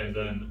eyes. And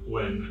then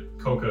when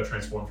Coca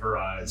transformed her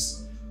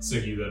eyes,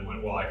 Ciguë then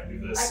went, well, I can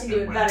do this. I can do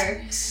it went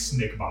better.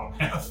 Snake bottom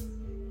half.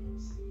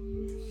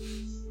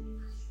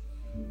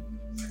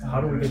 How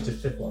do we get to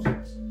 5th level?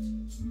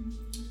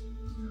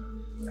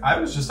 I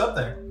was just up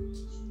there.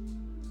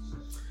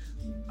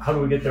 How do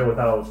we get there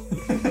without...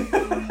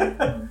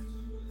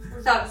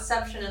 Without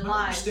deception and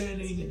My lies.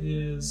 understanding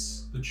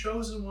is the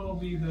chosen one will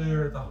be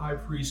there, the high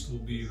priest will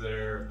be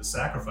there, the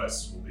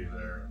sacrifices will be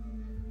there.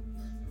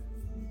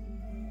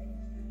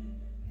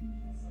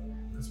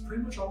 That's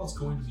pretty much all that's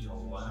going to be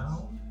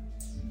allowed.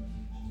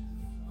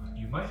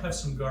 You might have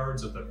some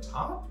guards at the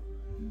top.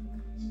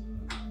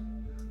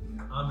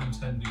 I'm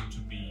intending to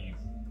be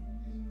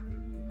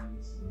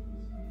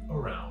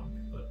around,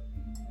 but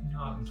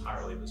not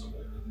entirely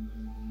visible.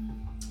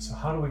 So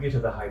how do we get to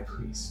the high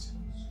priest?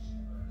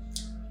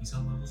 He's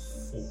on level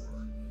 4.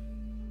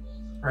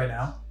 Right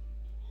now?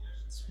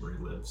 That's where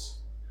he lives.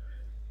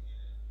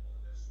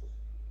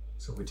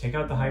 So if we take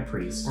out the high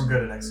priest, We're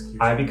good at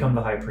execution. I become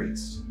the high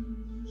priest.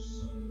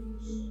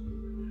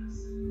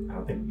 I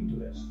don't think we can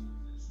do it.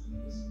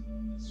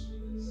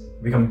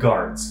 We become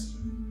guards.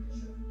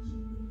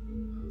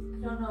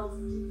 I don't know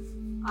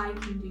if I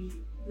can do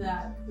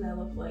that because I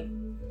look like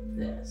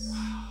this.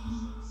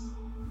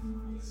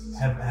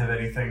 Have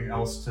anything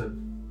else to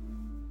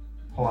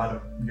pull out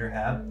of your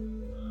hat?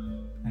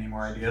 Any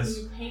more ideas?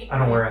 You paint I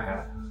don't my- wear a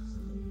hat.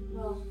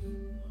 Well,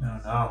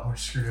 No, we're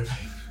screwed.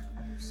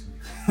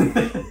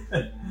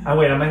 Oh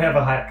wait, I might have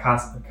a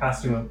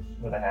costume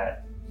with a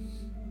hat.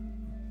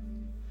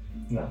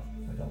 No,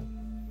 I don't.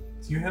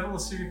 Do you have a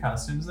list of your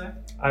costumes there?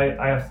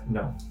 I have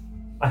no.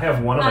 I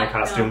have one of my No.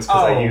 costumes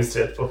because I Oh. used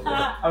it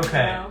before.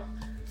 Okay. no.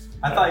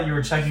 I thought you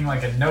were checking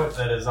like a note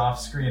that is off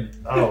screen.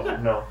 Oh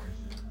no.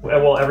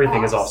 Well,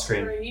 everything is off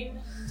screen.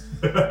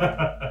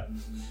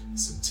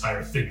 This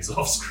entire thing is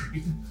off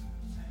screen.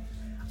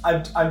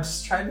 I'm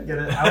just trying to get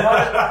it.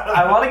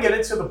 I want to get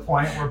it to the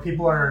point where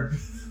people are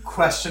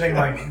questioning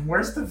like,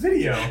 where's the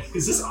video?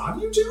 Is this on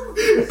YouTube?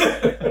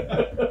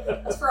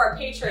 That's for our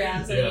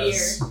Patreons in a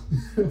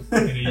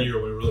year. In a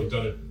year, we've really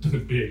done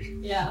it big.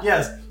 Yeah.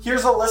 Yes.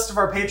 Here's a list of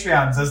our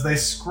Patreons as they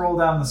scroll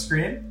down the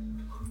screen.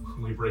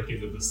 We break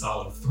into the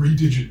solid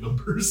 3-digit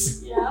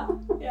numbers. Yeah.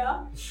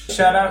 Yeah.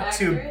 Shout out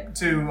Accurate.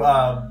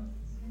 to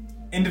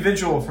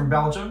individual from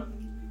Belgium.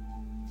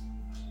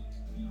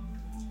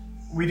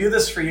 We do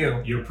this for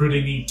you. You're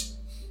pretty neat.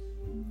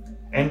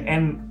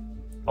 And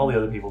all the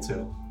other people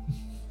too.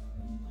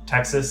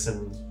 Texas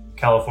and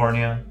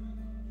California.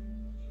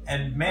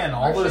 And man,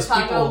 all Our those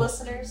Chicago people,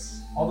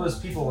 listeners. all those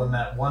people in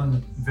that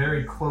one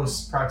very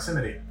close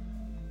proximity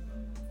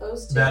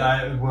Those two. that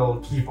I will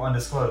keep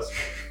undisclosed.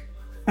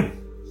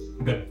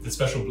 The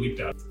special bleeped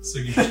out. So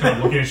you're just kind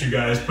of looking at you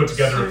guys, put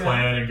together a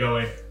plan, and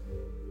going,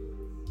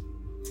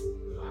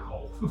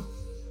 wow.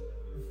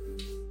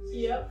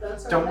 Yep,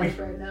 that's our Don't we- life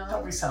right now.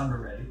 Don't we sound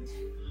ready?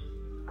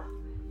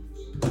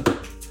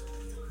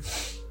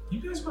 You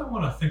guys might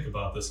want to think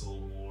about this a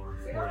little more.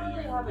 We don't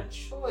really have a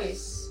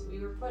choice. We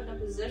were put in a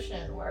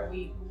position where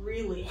we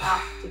really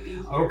have to be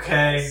here.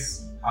 Okay,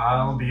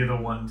 I'll be the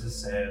one to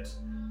say it.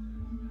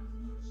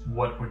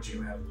 What would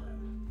you have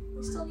planned?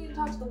 We still need to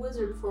talk to the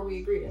wizard before we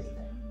agree to anything.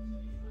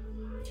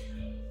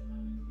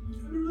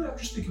 I'm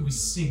just thinking we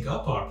sync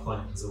up our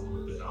plans a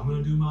little bit. I'm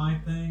gonna do my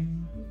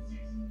thing.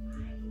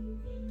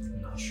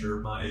 I'm not sure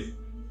my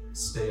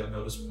stay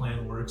unnoticed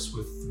plan works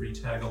with 3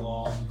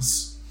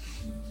 tag-alongs.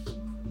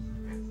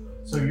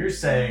 So you're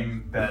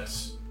saying that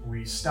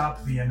we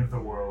stop the end of the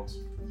world,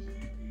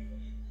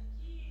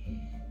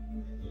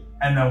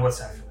 and then what's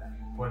after that?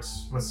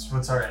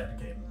 What's our end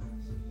game?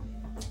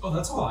 Oh,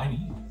 that's all I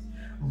need.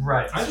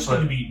 Right. I just but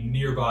need to be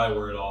nearby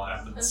where it all And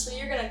happens. so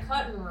you're gonna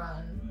cut and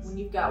run. when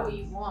you've got what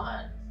you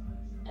want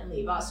and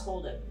leave us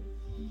holding.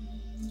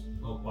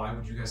 Well, why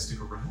would you guys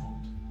stick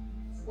around?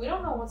 We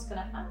don't know what's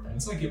gonna happen.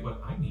 Once I get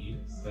what I need,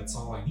 that's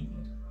all I need.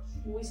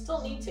 We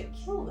still need to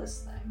kill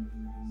this thing.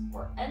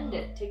 Or end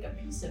it, take a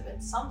piece of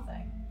it,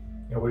 something.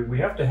 Yeah, we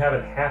have to have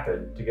it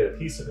happen to get a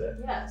piece of it.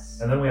 Yes.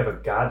 And then we have a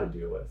god to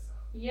deal with.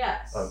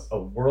 Yes. A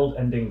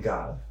world-ending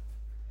god.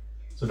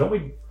 So don't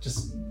we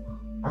just...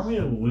 Aren't we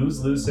in a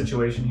lose-lose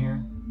situation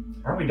here?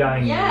 Aren't we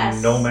dying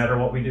no matter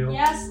what we do?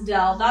 Yes,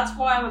 Del. That's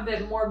why I'm a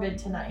bit morbid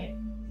tonight.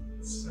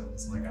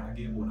 Sounds like I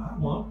get what I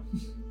want.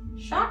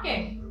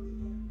 Shocking.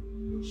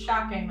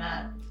 Shocking,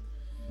 Matt.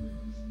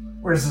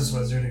 Where's this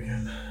wizard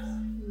again?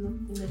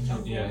 In the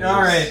jungle. Yeah.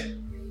 Alright.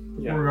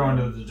 Yeah. We're going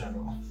to the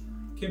jungle.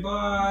 Okay,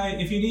 bye.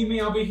 If you need me,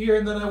 I'll be here,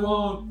 and then I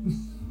won't.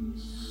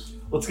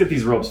 Let's get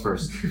these ropes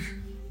first.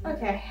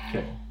 Okay.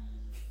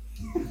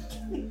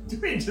 Do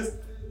we just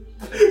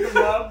pick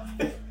them up?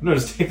 No,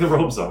 just take the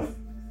ropes off.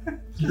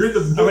 You're in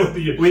the middle of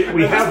the... We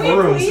have Wait,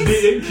 rooms. please?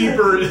 The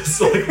innkeeper is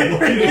like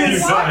looking at you He's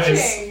guys.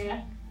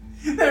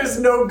 watching. There's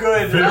no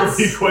good. Very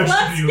Let's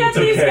questioning. get It's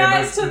these okay,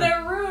 guys my- to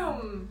their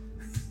room.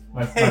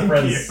 My Thank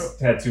friends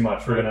you. had too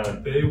much. We're gonna...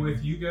 They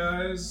with you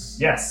guys?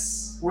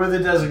 Yes. We're the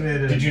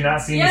designated. Did you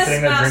not see me Yes,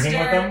 sitting there master. drinking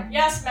with them?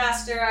 Yes,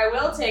 master. I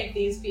will take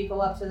these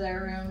people up to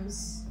their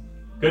rooms.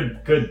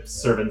 Good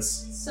servants.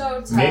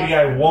 So tough. Maybe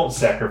I won't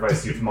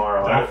sacrifice you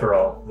tomorrow, after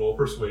all. Roll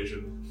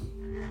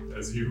persuasion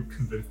as you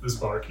convince this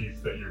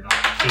barkeep that you're not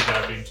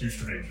kidnapping two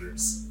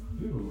strangers.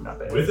 Ooh, not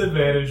bad. With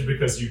advantage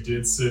because you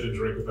did sit and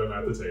drink with them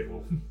at the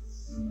table.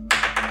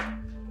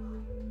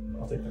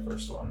 I'll take the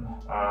first one.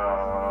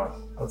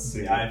 Let's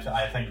see.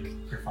 I think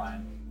you're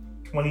fine.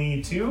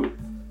 22?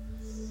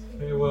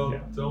 Okay, well, Yeah.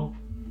 don't...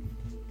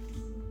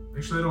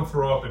 Make sure they don't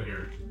throw up in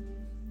here.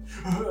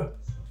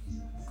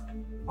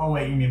 Oh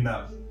wait, you mean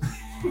them?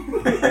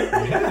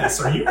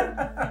 Yes, are you?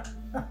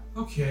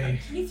 Okay.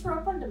 Can you throw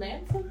up on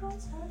demand for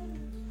that?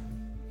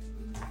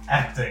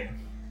 Acting.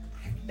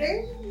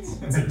 It's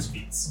in his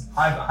feet.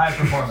 High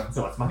performance.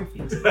 No, it's my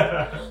feet.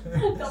 I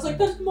was like,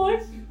 that's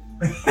my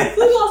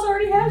Blue Loss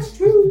already has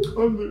two.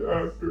 I'm the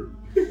actor.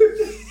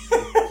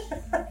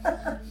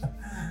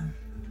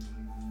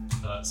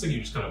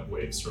 Ciguë just kind of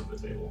waves from the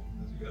table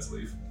as you guys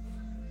leave.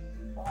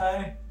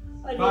 Bye.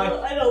 I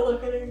Bye. don't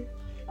look at her.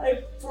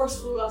 I force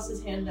Blue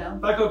Loss's hand down.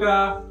 Bye,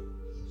 Coca.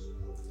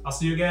 I'll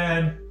see you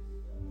again.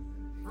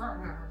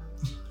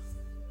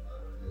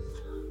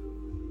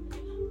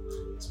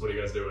 So what are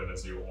you guys doing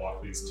as you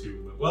walk these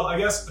two? Well, I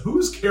guess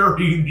who's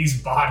carrying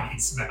these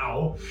bodies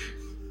now?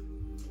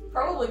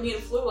 Probably me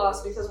and Blue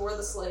Loss because we're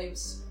the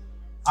slaves.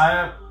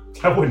 I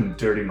wouldn't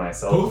dirty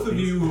myself. Both with of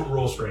these. you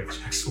roll strength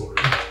checks for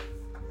me.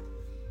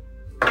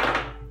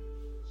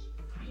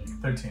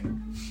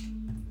 13.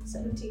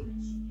 17.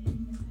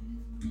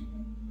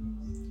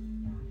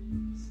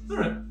 All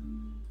right.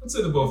 Let's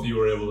say that both of you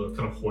were able to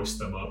kind of hoist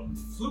them up.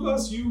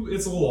 Flugos,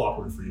 it's a little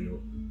awkward for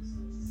you.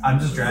 I'm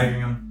just dragging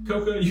him.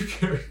 Coca,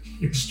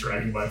 you're just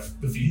dragging by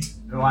the feet.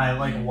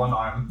 Like one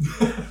arm.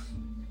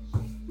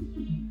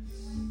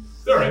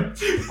 All right.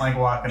 Like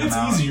walking him It's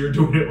out. easier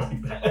doing it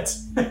like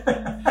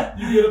that.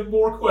 You get a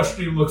more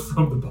questioning look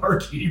from the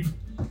barkeep.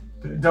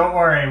 Don't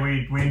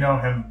worry, we know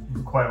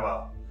him quite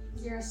well.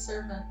 You're a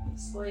servant,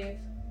 slave.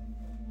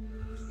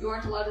 You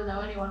weren't allowed to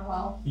know anyone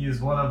well. He is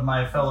one of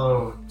my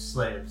fellow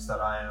slaves that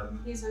I am.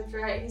 He's a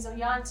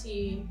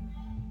Yanti,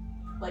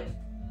 like,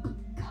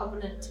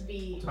 covenant to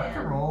be. Do I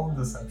have to roll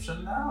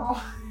deception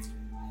now?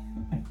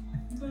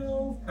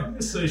 No, I'm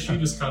gonna say she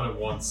just kind of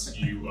wants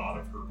you out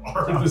of her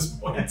bar at this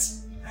point.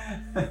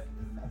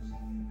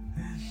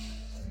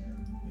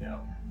 Yeah.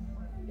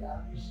 Yeah,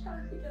 how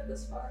did we get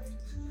this far?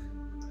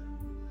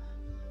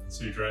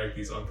 So you drag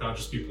these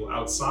unconscious people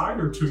outside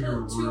or to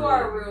your room? To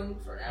our room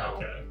for now.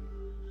 Okay.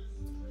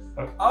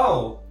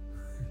 Oh!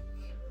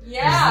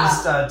 Yeah!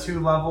 Is this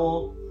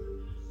two-level,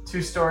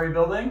 two-story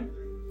building?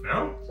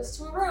 No? Just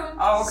to a room.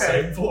 Oh,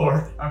 okay. Same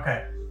floor.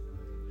 Okay.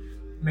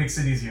 Makes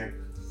it easier.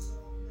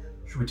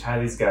 Should we tie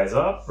these guys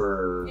up,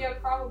 or Yeah,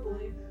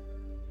 probably.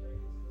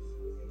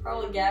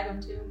 Probably gag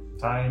him too.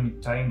 tie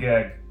and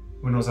gag?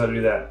 Who knows how to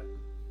do that?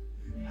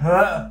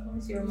 Huh?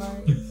 What's your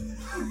mind?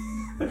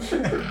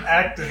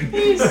 Acting.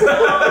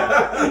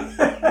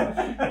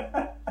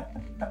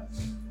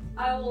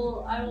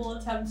 I will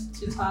attempt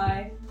to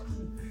tie.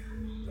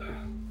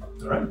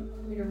 All right.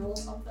 Want me to roll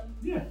something?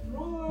 Yeah.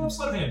 Roll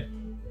sleight of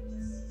hand.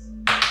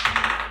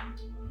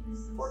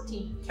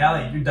 14.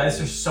 Callie, your dice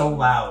are so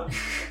loud.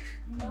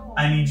 No.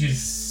 I need you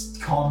to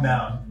calm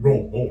down.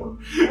 Roll more.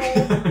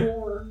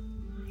 Roll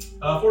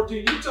 4. 14.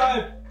 You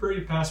tie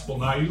pretty passable.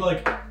 Now you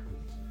like.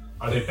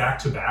 Are they back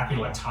to back and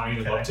like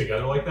tying them up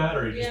together like that,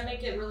 or you just? Yeah,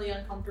 make it really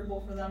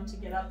uncomfortable for them to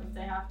get up if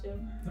they have to.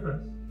 All right.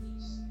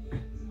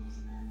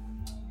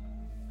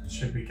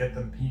 Should we get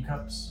them pea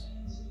cups?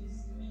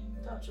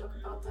 Don't joke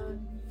about that.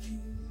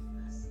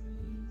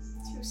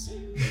 Too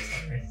soon.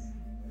 Sorry.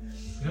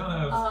 You don't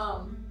have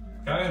Um,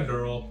 guy and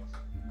girl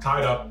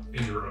tied up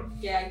in your room.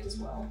 gagged as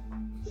well.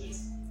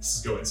 Please. This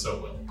is going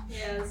so well.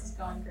 Yeah, this is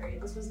going great.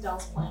 This was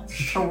Dell's plan.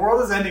 The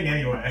world is ending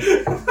anyway.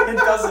 It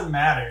doesn't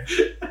matter.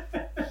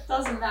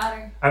 Doesn't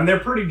matter. And they're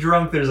pretty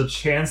drunk. There's a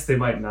chance they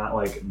might not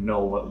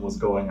know what was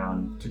going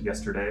on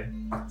yesterday.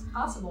 It's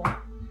possible.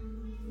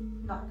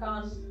 Knock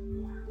on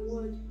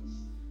wood.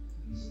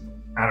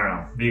 I don't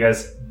know. Do you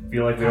guys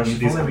feel like we don't need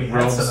these Only we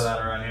had robes? some of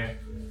that around here.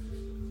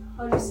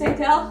 What did you say,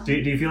 Del? Do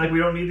you feel like we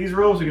don't need these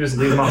robes? We can just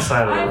leave them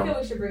outside of the I room. feel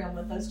we should bring them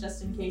with us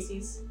just in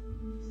case.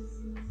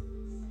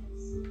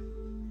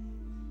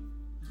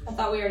 I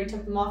thought we already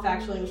took them off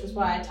actually, which is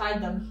why I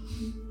tied them.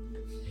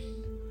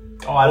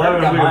 Oh, I Well,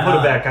 love we can put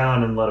it back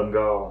on and let them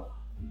go.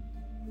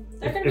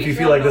 They're gonna If be you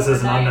feel drunk like this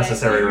is an overnight, I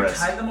unnecessary think. You risk.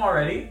 tied them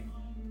already?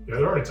 Yeah,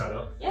 they're already tied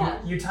up. Yeah,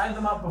 You tied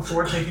them up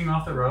before taking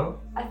off the robe?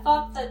 I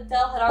thought that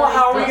Del had already. Well,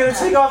 how are we done gonna that.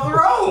 take off the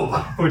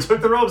robe? We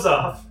took the robes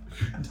off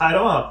and tied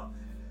them up.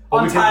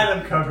 But we Untie can-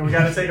 them, Coco. We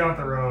gotta take off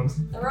the robes.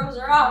 The robes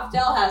are off.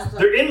 Del has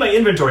them. They're in my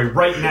inventory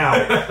right now.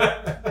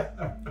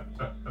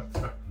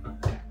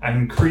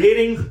 I'm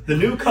creating the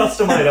new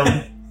custom item.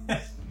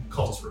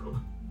 Cultist robe.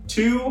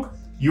 2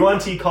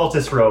 UNT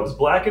cultist robes.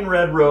 Black and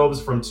red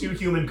robes from 2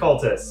 human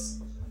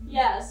cultists.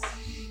 Yes,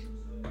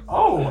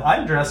 Oh,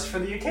 I'm dressed for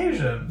the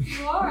occasion. you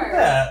Look are.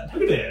 at that.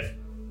 Look at that.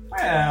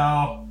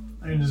 Well,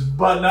 I can just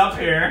button up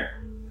here.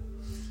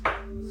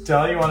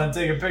 Del, you want to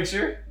take a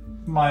picture?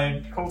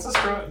 My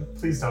cultist robe?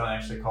 Please don't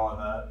actually call it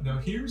that. Now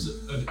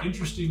here's an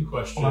interesting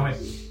question Hold on,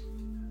 wait.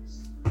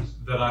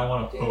 that I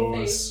want to Do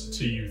pose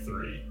to you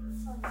three.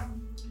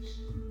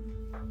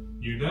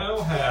 You now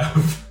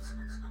have...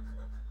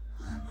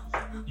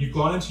 You've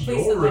gone into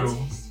Please your don't let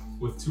room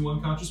with 2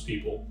 unconscious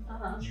people.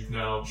 Uh-huh. You've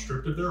now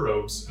stripped of their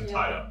robes and Yeah.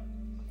 tied up.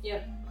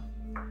 Yep.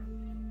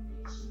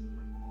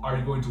 Are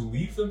you going to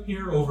leave them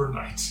here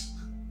overnight? It's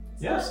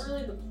Yes. not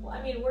really the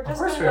I mean, we're Of just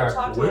course gonna we go are.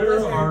 talk to the Where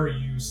wizard. are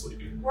you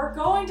sleeping? We're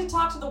going to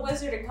talk to the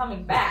wizard and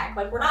coming back.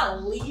 Like, we're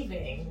not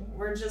leaving.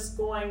 We're just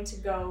going to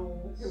go.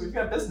 Hey, we've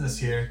got business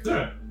here.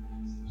 Yeah.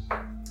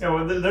 Yeah,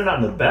 well, they're not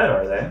in the bed,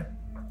 are they?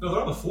 No,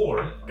 they're on the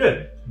floor.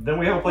 Good. Then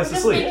we have a We're place to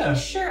just sleep. making Yeah.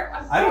 sure.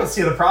 I don't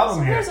see the problem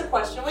So here. here's a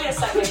question. Wait a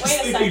second. Wait a Just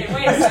second. thinking,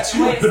 Wait a these second.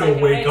 two Wait a are gonna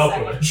second. wake Wait a up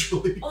second.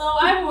 eventually. Well,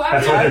 no, I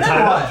That's why they're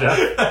tied up, What?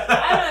 Jeff.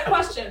 I have another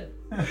question.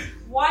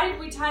 Why did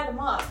we tie them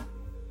up?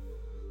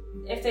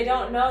 If they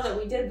don't know that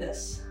we did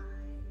this.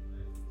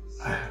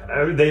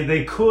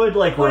 They could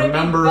Would it be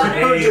remember, better-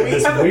 hey, Do we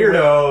this have a-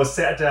 weirdo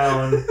sat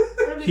down. Would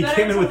it be He better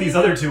came in to with these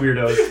leave other them 2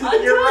 weirdos.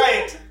 untied? You're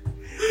right.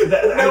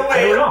 No I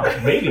way. don't know.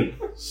 Maybe.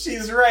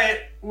 She's right.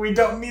 We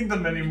don't need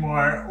them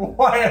anymore.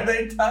 Why are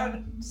they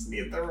tied? Just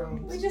need the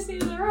robes. We just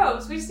needed the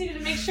robes. We just needed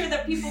to make sure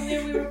that people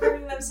knew we were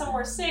bringing them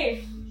somewhere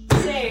safe.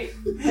 Safe.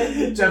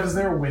 Jeff, is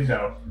there a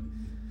window?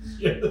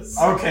 Yes.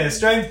 Okay,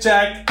 strength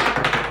check.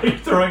 Are you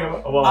throwing him?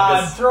 Well, I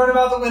I'm guess, throwing him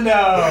out the I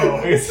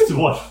window. guess it's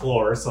 1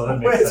 floor, so that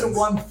makes It's sense.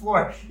 1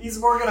 floor. He's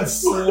more gonna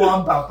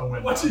slump out the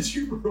window. What did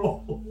you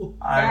roll?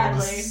 I rolled a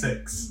Badly.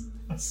 6.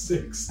 A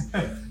 6.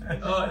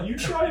 You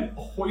try and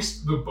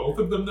hoist the both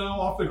of them now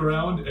off the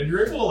ground, and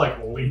you're able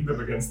to lean them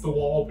against the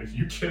wall, but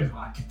you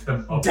cannot get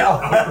them up.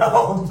 Don't out of the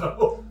help.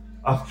 window.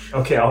 Oh,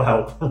 okay, I'll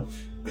help.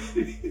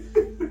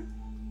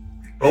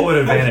 Roll with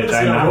advantage.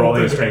 I'm not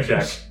rolling a strength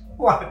check.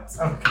 What?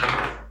 Okay.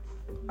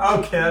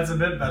 Okay, that's a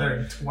bit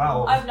better.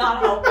 12. I'm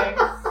not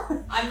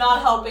helping. I'm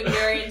not helping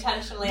very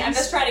intentionally. I'm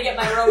just trying to get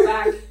my rope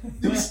back.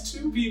 These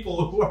 2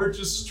 people who are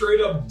just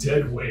straight up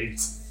dead weight.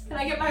 Can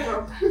I get my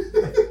rope back?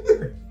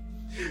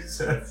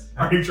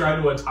 Are you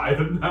trying to untie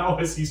them now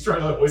as he's trying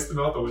to hoist them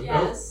out the window?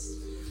 Yes.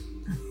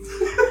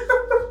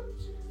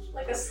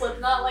 Like a slip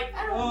knot, like,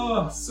 I don't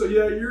know. Oh, so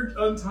yeah, you're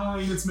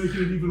untying. It's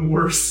making it even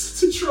worse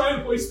to try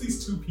and hoist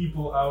these 2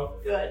 people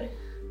out Good.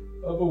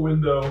 of a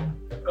window.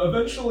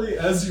 Eventually,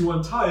 as you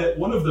untie it,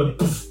 one of them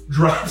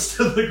drops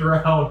to the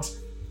ground.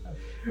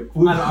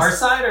 On our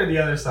side or the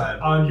other side?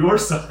 On your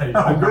side,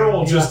 Oh the girl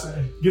my just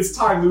God. gets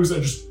tied loose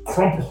and just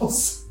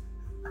crumples.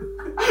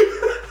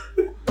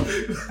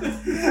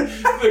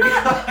 The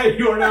guy,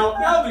 you are now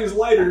that he's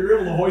lighter, you're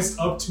able to hoist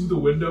up to the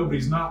window, but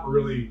he's not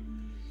really.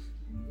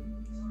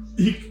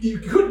 You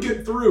could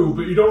get through,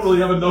 but you don't really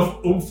have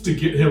enough oomph to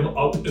get him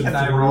up and Can through.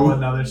 I roll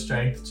another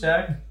strength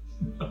check?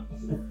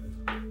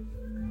 I'm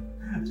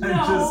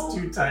just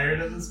too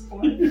tired at this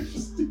point. You're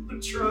just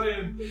even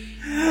trying.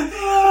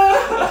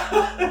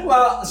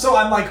 Well, so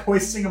I'm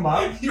hoisting him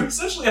up. You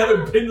essentially have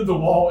him pinned to the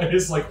wall, and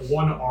his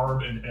one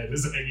arm and head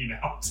is hanging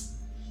out.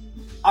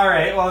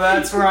 Alright, well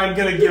that's where I'm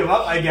gonna give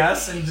up, I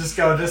guess, and just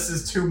go, this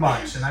is too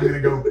much, and I'm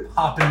gonna go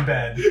pop in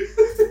bed.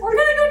 We're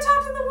gonna go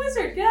talk to the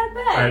wizard. Get out of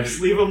bed. Alright,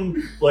 just leave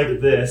them like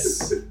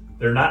this.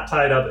 They're not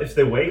tied up. If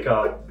they wake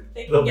up,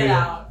 They they'll can be get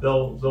out.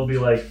 they'll be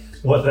like,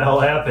 what the hell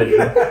happened?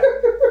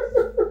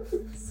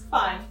 It's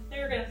fine. They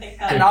were gonna think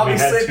that. And I'll We be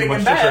had too sleeping much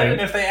in to bed, drink.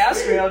 and if they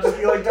ask me, I'll just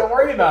be like, don't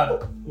worry about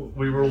it.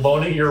 We were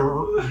loaning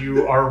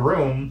you our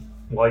room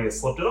while you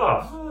slipped it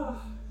off.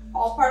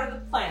 All part of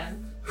the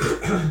plan.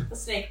 The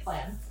snake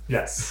plan.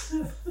 Yes.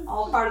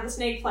 All part of the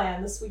snake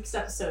plan this week's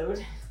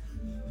episode.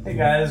 Hey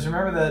guys,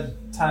 remember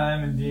that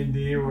time in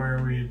D&D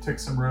where we took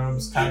some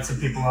robes, tied some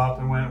people up,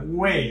 and went,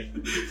 wait,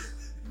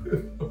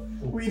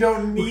 We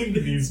don't need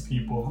these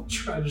people.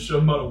 Tried to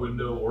shove them out a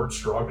window or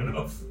strong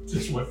enough.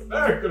 Just went,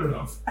 good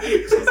enough.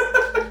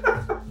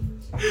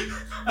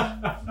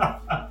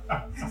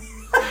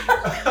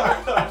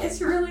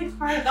 It's really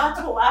hard not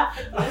to laugh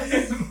at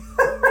this.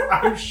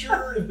 I'm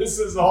sure this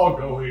is all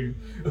going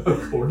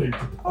according to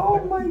plan. Oh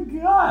my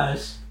gosh.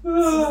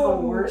 This is the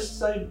worst.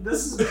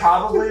 This is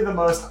probably the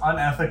most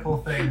unethical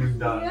thing we've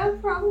done. Yeah,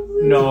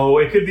 probably. No,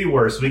 it could be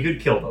worse. We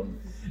could kill them.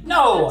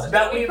 No, That's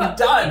that true. we've could,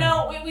 done. You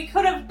know, we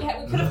could have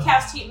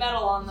cast heat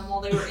metal on them while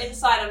they were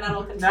inside a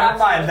metal contraption. Never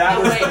mind, that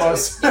No was way the to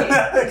most escape.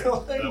 unethical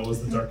thing. That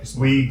was the darkest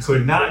one. We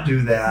could not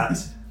do that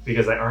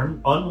because I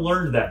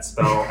unlearned that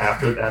spell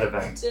after that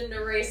event. Didn't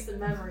erase the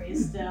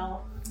memories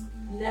still.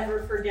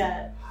 Never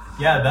forget.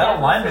 Yeah, that Never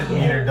alignment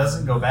forget. meter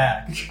doesn't go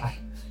back.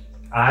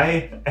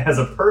 I, as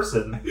a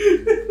person,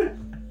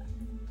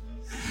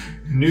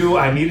 knew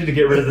I needed to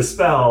get rid of the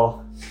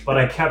spell, but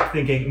I kept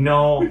thinking,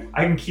 no,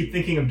 I can keep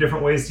thinking of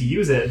different ways to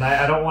use it, and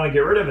I don't want to get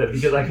rid of it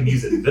because I can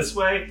use it this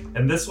way,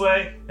 and this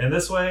way, and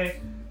this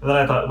way. And then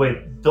I thought,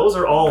 wait, those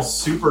are all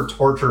super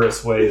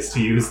torturous ways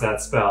to use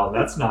that spell.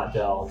 That's not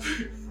Del.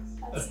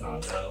 That's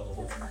not Del.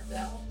 That's not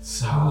Del.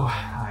 So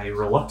I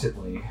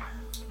reluctantly.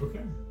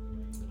 Okay.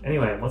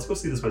 Anyway, let's go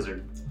see this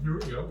wizard. Here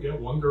we go. Yeah,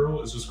 one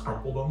girl is just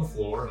crumpled on the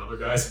floor, another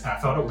guy's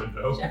half out a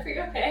window. Jeffrey,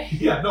 you okay?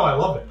 Yeah, no, I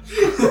love it.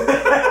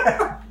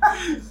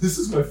 This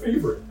is my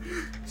favorite.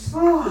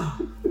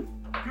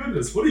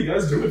 Goodness, what are you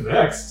guys doing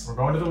next? We're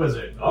going to the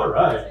wizard.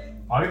 Alright.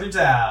 Walking through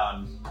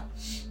town.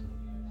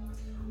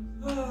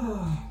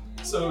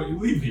 So you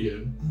leave the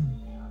inn.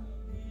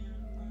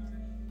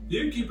 The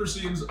innkeeper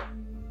seems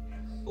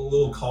a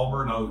little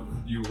calmer now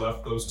that you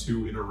left those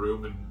two in a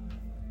room and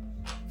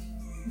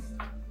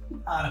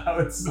Not how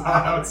it's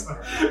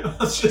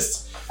it's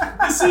just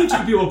you see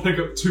two people pick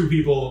up two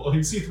people.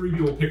 You see three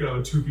people pick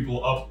another two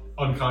people up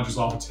unconscious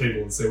off a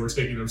table and say we're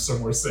taking them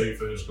somewhere safe,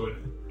 and they're just going,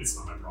 it's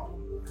not my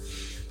problem.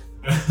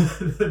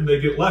 And then they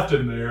get left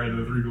in there, and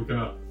the three people come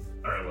out.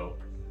 All right, well,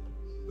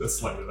 that's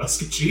slightly less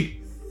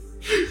sketchy.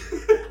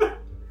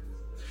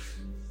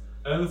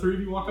 And the three of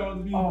you walk out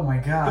on the Oh my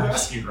gosh.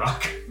 basking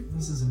rock.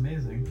 This is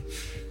amazing.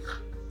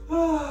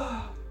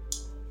 All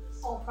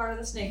part of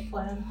the snake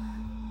plan.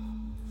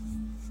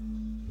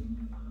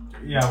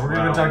 Yeah, we're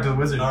gonna go talk to the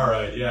wizard. All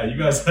right, yeah, you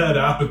guys head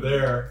out of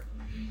there.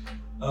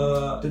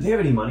 Did they have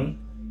any money?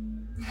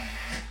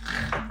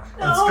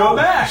 Let's go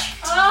back.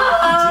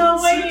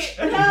 Oh, Didn't wait.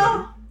 say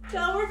No.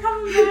 No, we're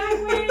coming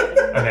back. Wait.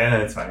 Okay,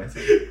 no, it's fine.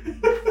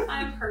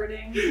 I'm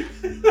hurting.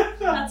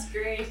 That's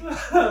great.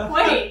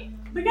 Wait.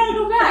 We gotta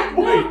go back.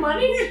 We have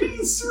money. We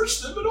didn't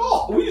search them at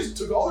all. We just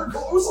took all their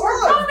clothes We're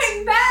off.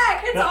 coming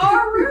back. It's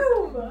our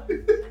room.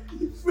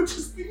 Which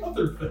is the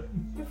other thing.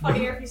 It'd be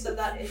funnier if you said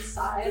that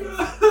inside.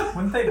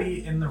 Wouldn't they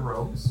be in the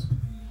robes?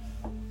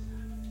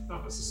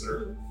 Not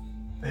necessarily.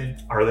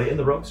 Are they in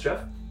the ropes,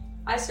 Jeff?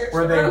 I searched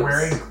Were the they ropes.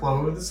 wearing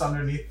clothes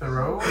underneath the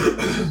robe?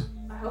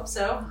 I hope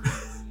so.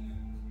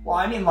 Well,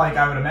 I mean, like,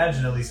 I would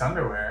imagine at least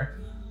underwear.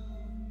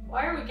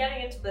 Why are we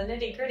getting into the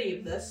nitty gritty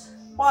of this?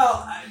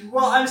 Well,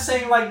 I'm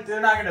saying, like,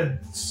 they're not gonna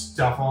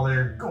stuff all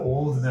their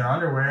gold in their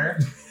underwear.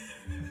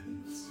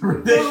 It's Who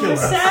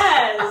ridiculous.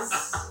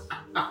 says?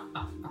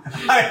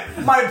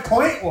 My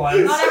point was...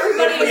 Not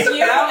everybody is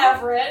you,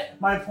 Everett.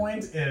 My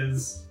point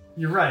is...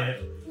 You're right.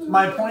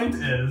 My point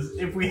is,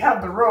 if we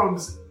have the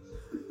robes,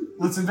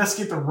 let's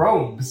investigate the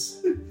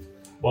robes.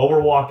 While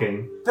we're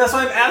walking. That's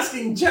why I'm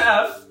asking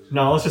Jeff.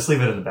 No, let's just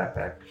leave it in the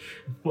backpack.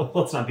 Well,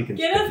 let's not be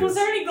conspicuous. Guinness, was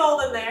there any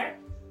gold in there?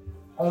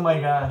 Oh my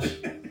gosh.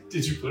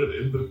 Did you put it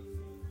in the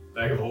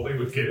bag of holding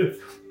with Kenneth?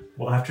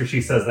 Well, after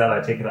she says that, I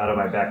take it out of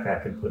my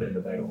backpack and put it in the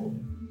bag of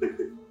holding.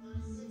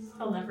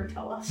 He'll never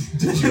tell us.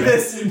 Did you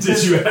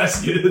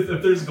ask Kenneth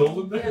if there's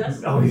gold in there?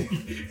 Yes. Oh,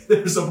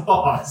 There's a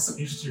pause.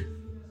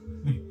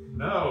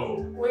 No.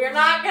 We're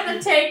not gonna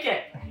take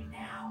it. Right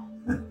now.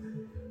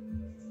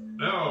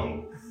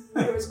 No.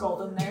 There was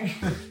gold in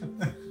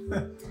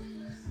there.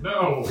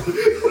 No.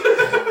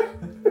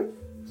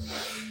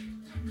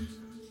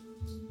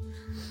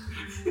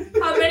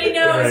 How many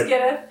no's, Right.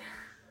 Guinness?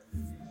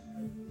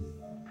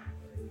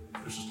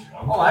 There's just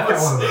one Oh, I've got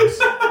pause. one of those.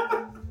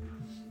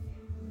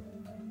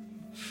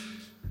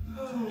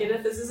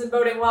 Guinness, this isn't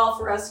boding well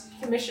for us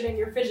commissioning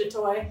your fidget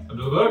toy.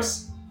 Under the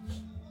books?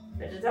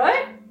 Fidget toy?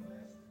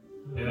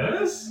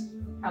 Yes?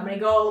 How many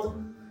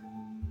gold?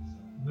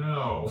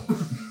 No.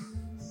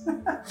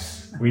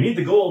 we need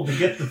the gold to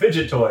get the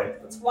fidget toy.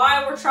 That's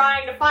why we're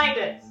trying to find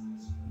it.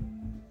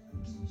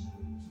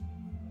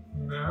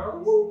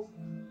 No?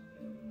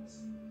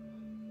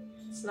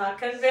 It's not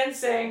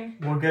convincing.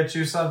 We'll get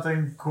you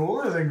something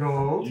cooler than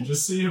gold. You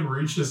just see him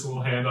reach his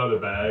little hand out of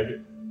the bag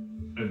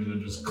and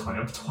then just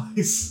clamp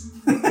twice.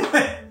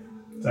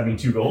 Does that mean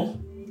 2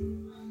 gold?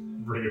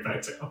 Bring it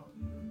back down.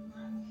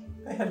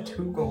 They had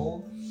 2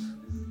 gold.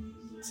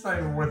 It's not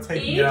even worth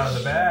taking it out of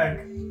the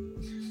bag.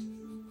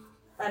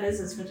 That is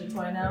his fidget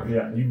toy now.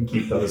 Yeah, you can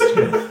keep those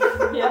too.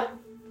 Yeah.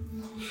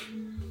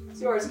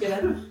 It's yours,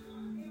 Guinness.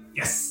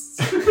 Yes!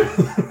 I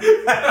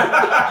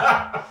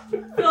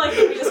feel like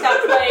we just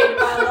got played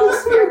by a little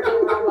spherical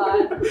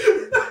robot.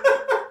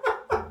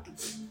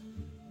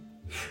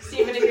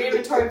 Steven, in your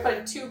inventory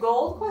put 2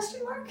 gold,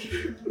 question mark?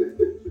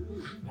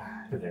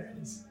 There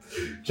it is.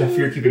 Jeff,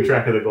 you're keeping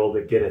track of the gold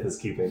that Giddith is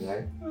keeping,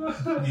 right?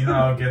 You know,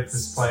 I'll get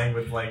this playing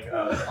with like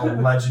a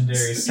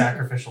legendary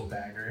sacrificial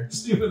dagger.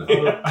 Steven,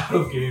 out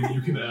of game,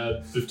 you can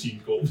add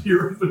 15 gold to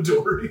your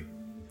inventory.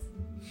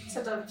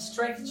 Except a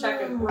strength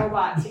check of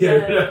robot to Yeah,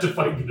 get you it. have to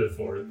fight it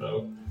for it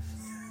though.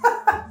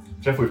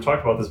 Jeff, we've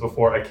talked about this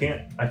before. I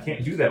can't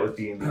do that with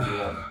D&D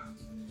Beyond.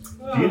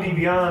 D&D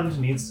Beyond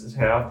needs to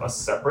have a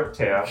separate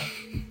tab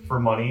for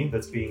money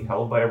that's being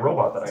held by a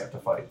robot that I have to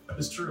fight. That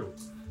is true.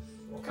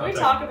 Can we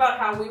talk about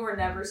how we were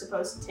never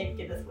supposed to take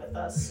Giddith with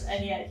us,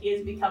 and yet he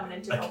has become an I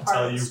integral can part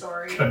tell of the you,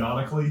 story?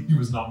 canonically, he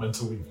was not meant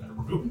to leave that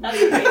room. That's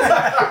amazing.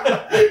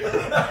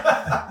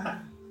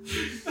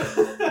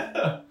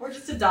 We're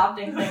just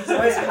adopting things. at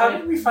Wait, this how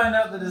point. did we find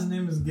out that his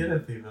name is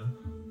Giddith even?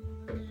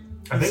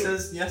 I He think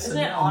says yes Isn't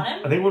and it no. on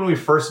him? I think when we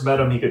first met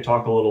him, he could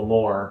talk a little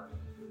more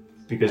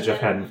because And Jeff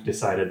then- hadn't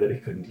decided that he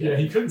couldn't Yeah, yet.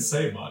 he couldn't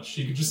say much.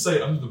 He could just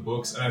say under the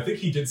books, and I think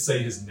he did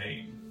say his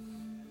name.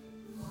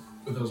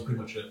 But that was pretty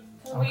much it.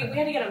 We had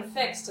to get him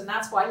fixed, and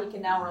that's why he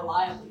can now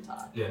reliably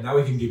talk. Yeah, now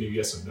he can give you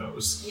yes and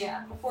no's.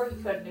 Yeah, before he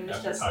couldn't. It was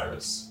After just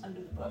Tyrus. like,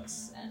 under the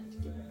books and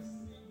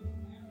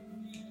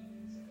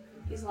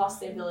he's lost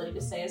the ability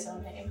to say his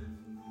own name.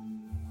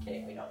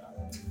 Kidding, we don't know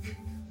that.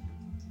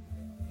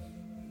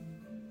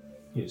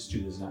 He just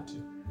chooses not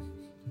to.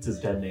 It's his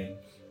dead name.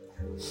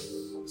 This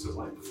was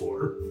like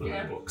before under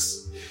Yeah. the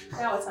books.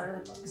 Now it's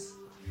under the books.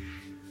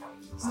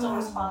 Still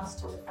responds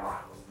to it.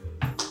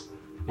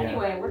 Yeah.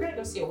 Anyway, we're gonna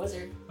go see a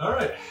wizard.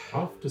 Alright,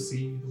 Off to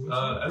see the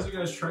wizard. as you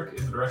guys trek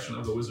in the direction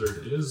of the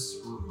wizard, it is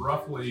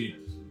roughly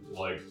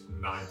like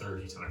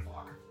 9:30, 10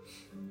 o'clock.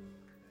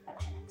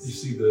 You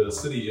see the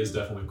city is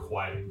definitely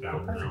quieting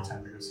down now. Perfect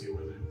time to go see a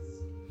wizard.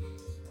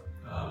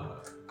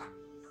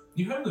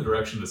 You head in the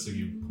direction that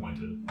Ciguë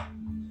pointed,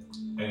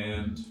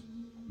 and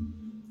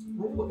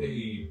roll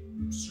a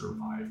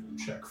survival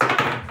check for me.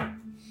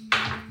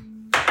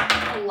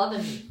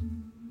 11.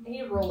 I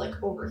need to roll like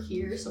over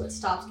here so it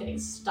stops getting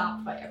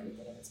stopped by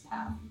everything in its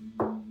path.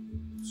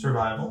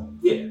 Survival.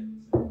 Yeah.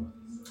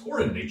 Or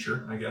in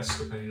nature, I guess,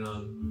 depending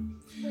on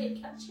Wait,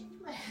 can I change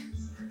my...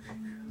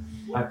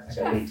 I got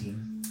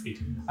 18.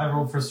 18. I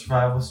rolled for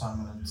survival, so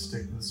I'm gonna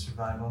stick with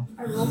survival.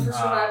 I rolled for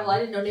survival. I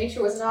didn't know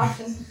nature was an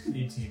option.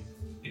 18.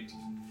 18.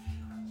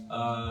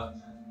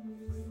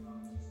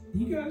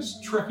 You guys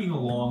trekking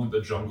along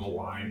the jungle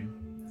line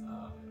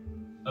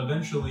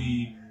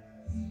eventually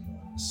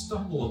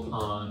stumble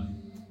upon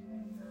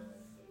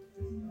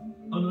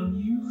an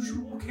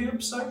unusual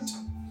campsite.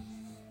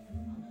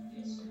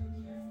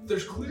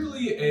 There's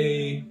clearly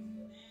a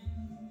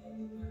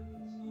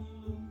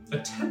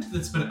tent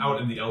that's been out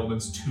in the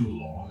elements too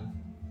long.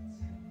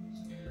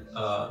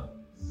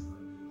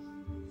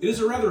 It is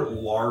a rather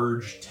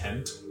large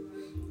tent.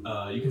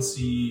 You can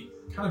see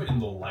kind of in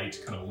the light,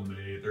 kind of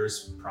illuminated,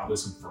 there's probably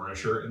some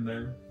furniture in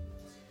there.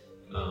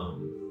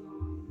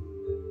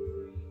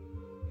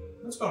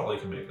 That's about all you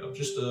can make of.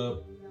 Just a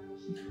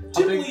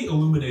dimly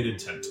illuminated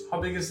tent.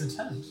 How big is the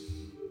tent?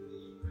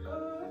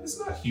 It's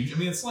not huge. I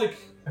mean, it's like,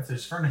 If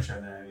there's furniture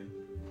in there, I mean.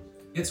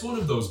 it's one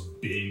of those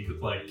big,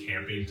 like,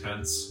 camping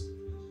tents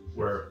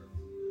where,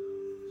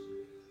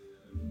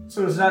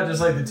 So it's not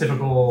just like the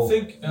typical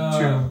think,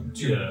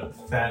 two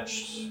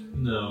thatched.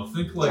 no,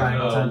 think like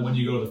Triangle tent. when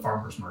you go to the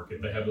farmer's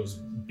market, they have those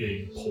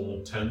big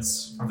pole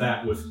tents, Okay.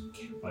 that with,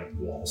 like,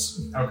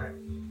 walls. Okay.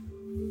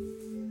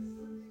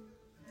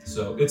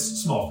 So it's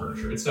small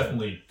furniture. It's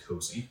definitely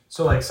cozy.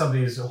 So like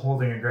somebody's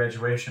holding a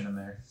graduation in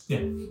there. Yeah.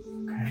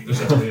 Okay. There's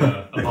definitely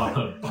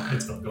a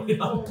stuff going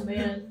on. Oh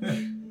man.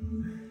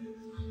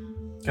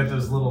 Got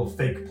those little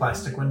fake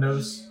plastic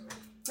windows.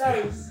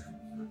 Nice.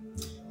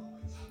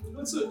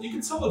 You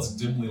can tell it's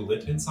dimly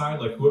lit inside.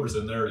 Like whoever's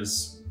in there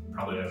is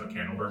probably has a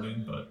candle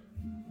burning, but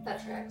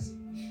That tracks.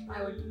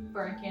 I would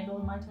burn a candle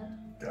in my tent.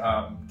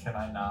 Can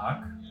I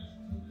knock?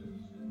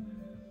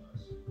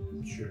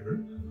 sure.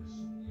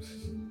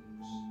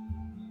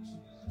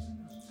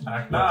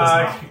 Knock,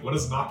 What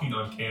does knocking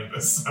on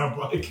canvas sound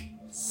like?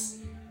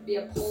 Be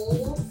a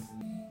pole.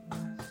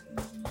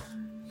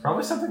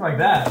 Probably something like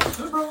that.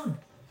 No problem.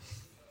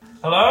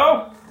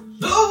 Hello?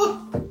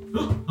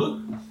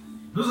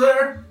 Who's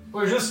there?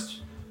 We're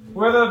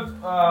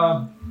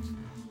the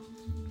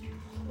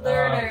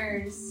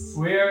Learners.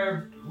 we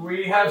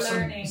have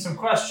Learning. some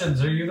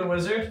questions. Are you the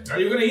wizard? Are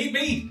you gonna eat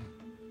me?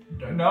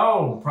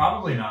 No,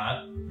 probably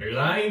not. Are you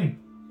lying?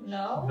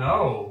 No?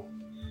 No.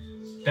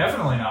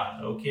 Definitely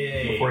not.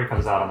 Okay. Before he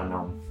comes out, I'm a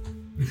gnome.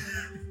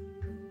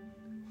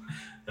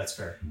 That's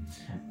fair.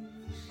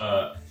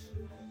 How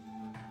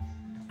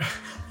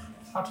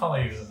tall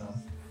are you, though?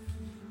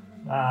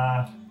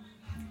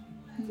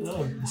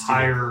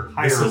 Higher.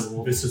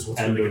 This is what's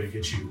end really of-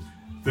 going to get you.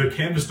 The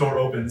canvas door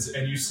opens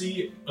and you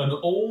see an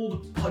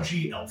old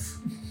pudgy elf.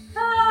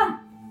 Ah,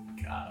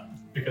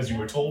 Because you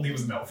were told he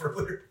was an elf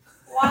earlier.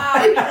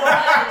 Wow, he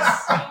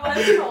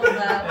was told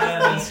that.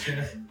 That's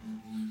true.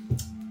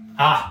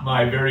 Ah,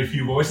 my very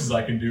few voices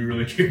I can do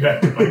really get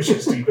back to my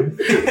Stephen.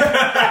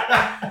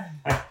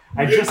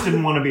 I just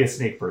didn't want to be a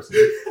snake person.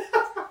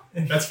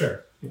 That's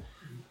fair.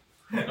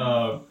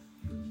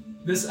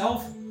 This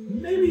elf,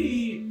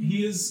 maybe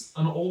he is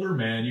an older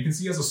man. You can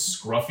see he has a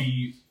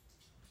scruffy,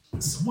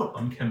 somewhat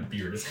unkempt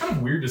beard. It's kind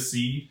of weird to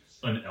see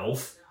an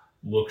elf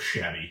look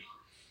shabby.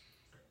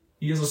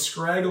 He has a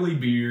scraggly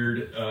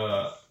beard.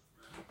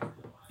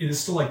 It is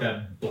still like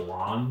that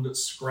blonde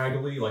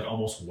scraggly, like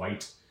almost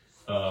white.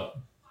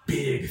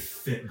 Big,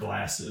 thick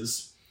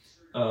glasses.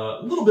 A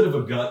little bit of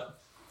a gut.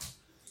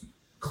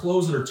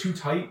 Clothes that are too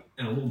tight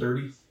and a little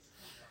dirty.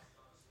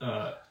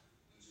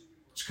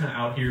 Just kind of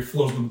out here,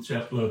 flows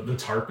the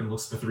tarp and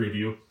looks at the three of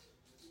you.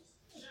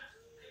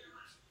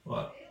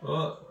 What?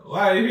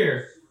 Why are you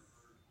here?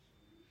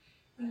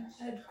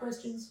 I had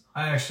questions.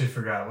 I actually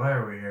forgot. Why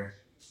are we here?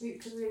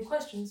 Because we had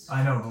questions.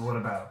 I know, but what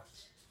about?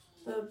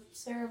 The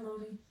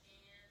ceremony.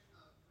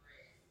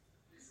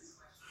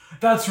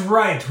 That's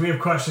right. We have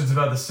questions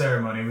about the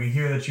ceremony. We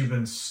hear that you've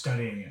been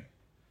studying it.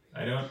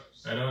 I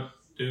don't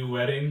do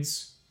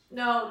weddings.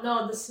 No,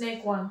 the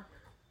snake one.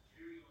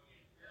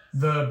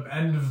 The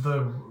end of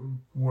the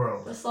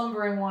world. The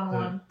slumbering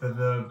one.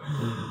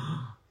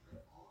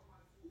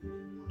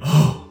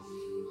 Oh.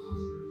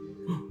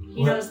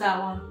 He knows that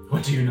one.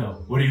 What do you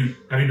know? What do you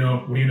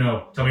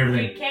know? Tell me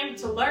everything. We came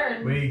to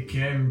learn. We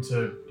came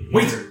to hear.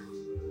 Wait!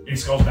 And he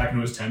skulls back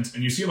into his tent,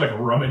 and you see him like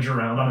rummage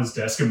around on his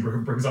desk and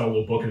brings out a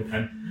little book and a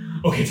pen.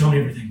 Okay, tell me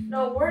everything.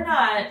 No, we're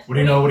not. What do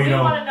you know? What do you know?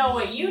 We want to know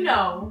what you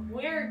know.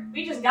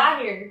 We just got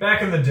here.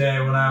 Back in the day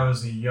when I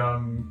was a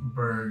young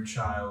bird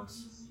child.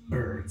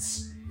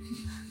 Birds.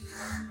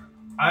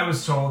 I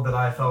was told that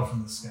I fell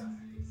from the sky.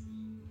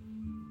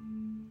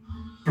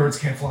 Birds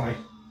can't fly.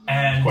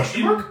 And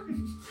Question mark?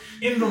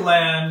 in the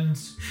land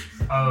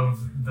of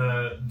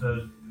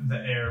the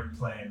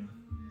airplane.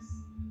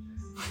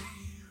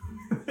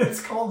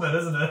 It's called that,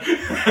 isn't it?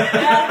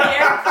 Yeah, the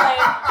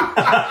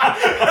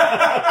airplane.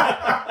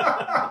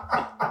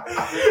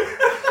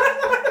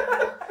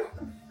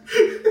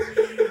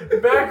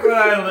 Back when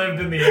I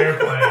lived in the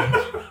airplane.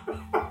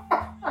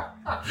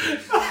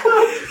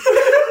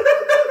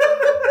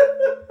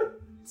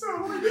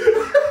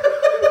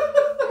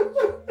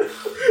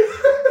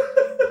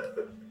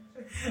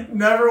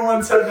 Never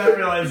once had that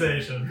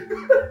realization.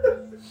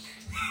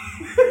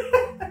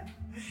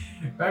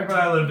 Back when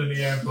I lived in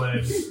the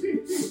airplane.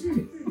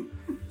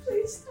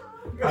 Please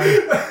stop.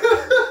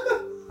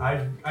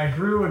 I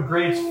grew a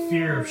great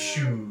fear of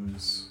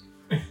shoes.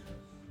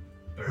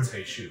 Birds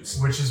hate shoes.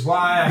 Which is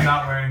why I'm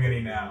not wearing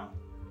any now.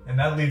 And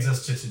that leads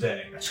us to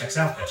today. That checks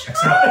out.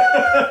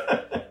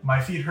 My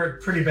feet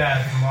hurt pretty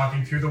bad from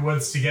walking through the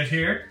woods to get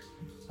here,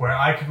 where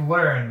I could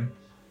learn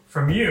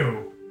from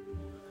you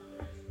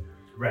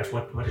Rhett,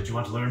 what did you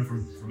want to learn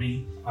from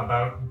me?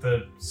 about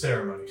the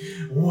ceremony.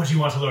 What do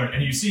you want to learn?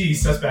 And you see he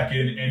steps back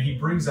in and he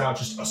brings out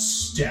just a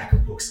stack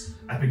of books.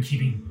 I've been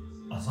keeping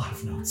a lot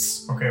of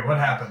notes. Okay, what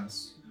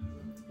happens?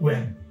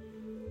 When?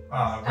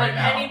 Right At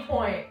now. any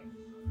point.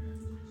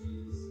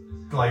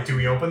 Like, do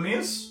we open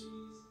these?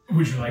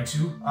 Would you like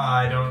to?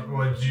 I don't.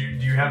 Do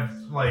you have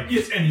like?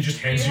 Yes, and he just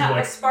hands You you have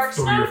like a Sparks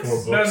 3 or 4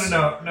 notes? books.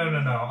 No.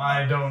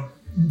 I don't.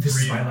 This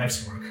is read. my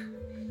life's work.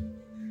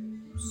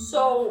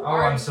 So, Oh,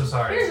 I'm so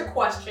sorry. here's a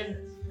question.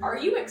 Are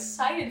you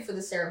excited for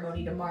the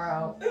ceremony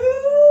tomorrow?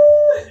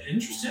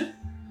 Interested?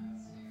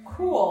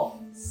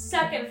 Cool.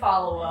 Second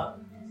follow-up.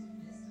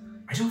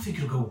 I don't think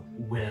it'll go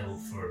well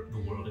for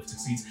the world if it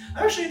succeeds.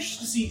 I'm actually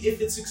interested to see if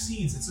it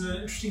succeeds. It's an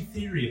interesting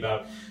theory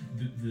about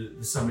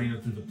the summoning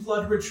through the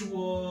blood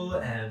ritual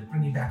and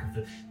bringing back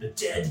of the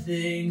dead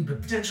thing,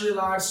 but potentially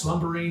alive,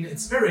 slumbering.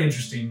 It's very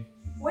interesting.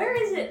 Where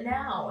is it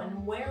now,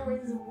 and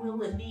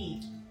will it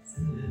be?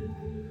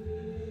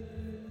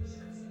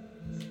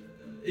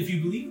 If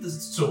you believe the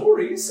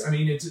stories, I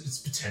mean, it's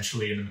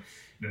potentially in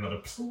another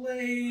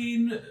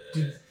plane.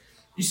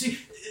 You see,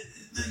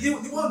 you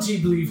want to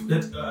believe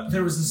that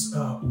there was this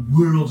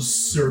world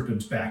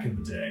serpent back in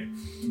the day,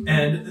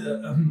 and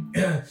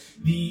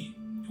the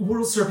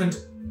world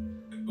serpent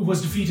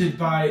was defeated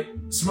by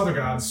some other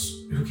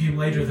gods who came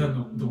later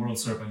than the world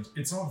serpent.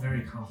 It's all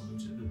very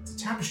convoluted. The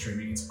tapestry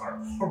readings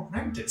are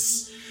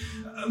horrendous.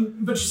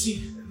 But you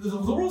see, the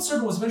world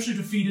serpent was eventually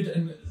defeated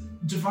and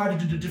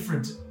divided into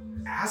different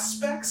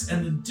aspects,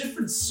 and the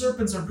different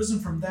serpents are risen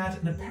from that,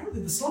 and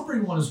apparently the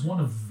slumbering one is one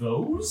of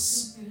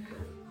those.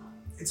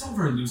 It's all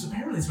very loose.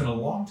 Apparently it's been a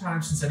long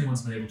time since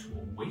anyone's been able to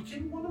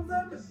awaken one of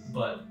them,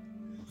 but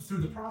through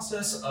the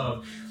process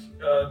of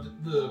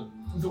the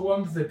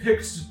one that they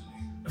picked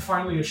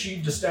finally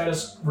achieved a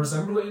status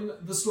resembling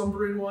the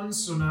slumbering one,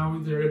 so now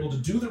they're able to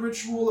do the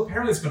ritual.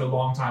 Apparently it's been a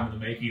long time in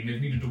the making.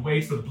 They've needed to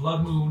wait for the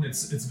blood moon.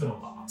 It's been a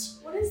lot.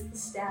 What is the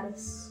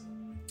status?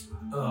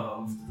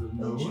 Of the The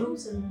moon?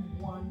 chosen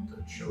one.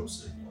 The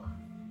chosen one.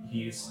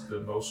 He's the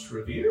most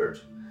revered.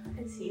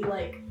 Is he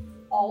like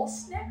all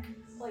snack?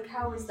 Like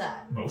how is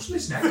that? Mostly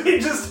snack. We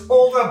just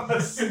hold up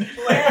a snake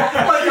like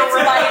Yeah, a it's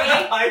red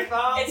bitey.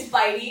 python. It's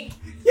bitey.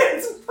 Yeah,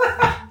 it's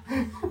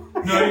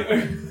No,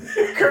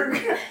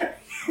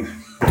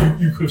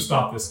 you could have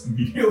stopped this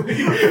immediately.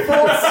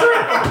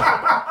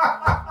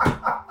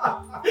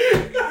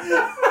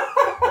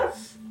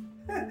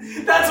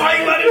 That's why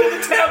you went into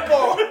the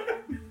temple!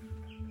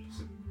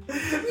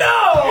 No!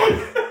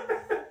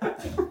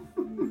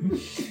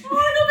 I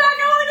want to go back.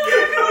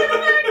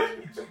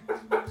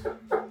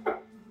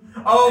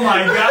 Oh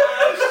my god!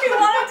 She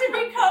wanted to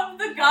become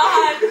the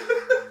god.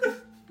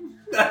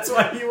 That's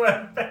why you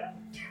went back.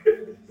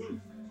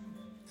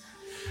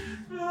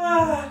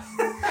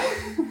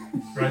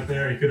 Right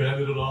there, he could have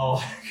ended it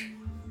all.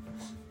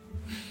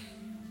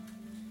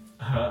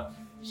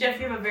 Jeff,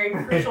 you have a very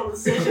crucial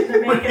decision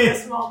to make in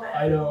this moment.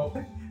 I know.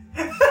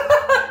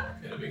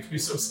 It makes me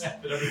so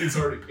sad that everything's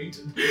already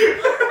painted.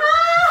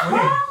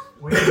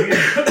 We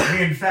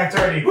in fact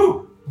already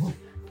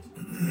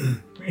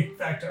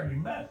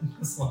met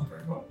the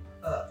slumbering one.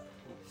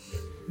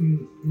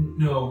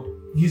 No,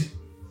 he's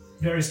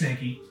very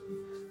snaky.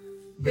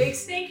 Big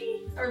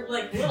snaky? Or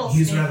like little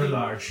He's snaky? rather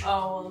large. Oh,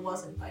 well, it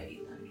wasn't Bitey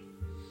then.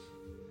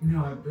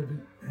 No,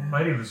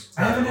 Mighty was.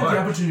 I haven't had the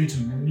opportunity to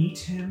meet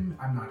him.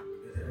 I'm not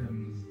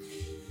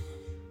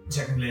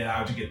technically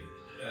allowed to get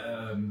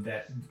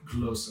that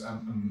close.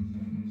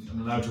 I'm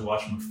allowed to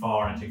watch from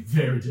afar and take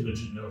very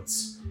diligent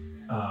notes.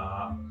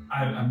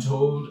 I'm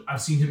told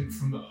I've seen him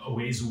from a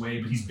ways away,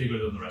 but he's bigger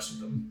than the rest of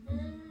them.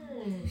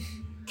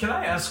 Can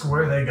I ask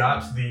where they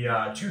got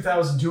the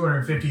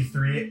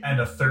 2,253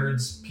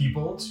 1/3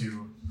 people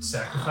to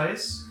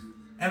sacrifice?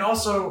 And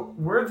also,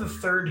 where the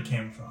third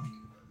came from?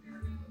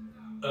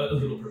 A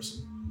little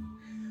person.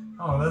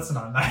 Oh, that's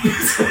not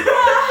nice.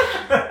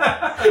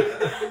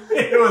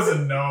 It was a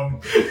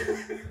gnome.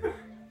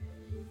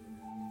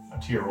 A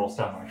tear rolls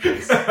down my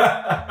face.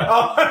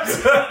 Oh,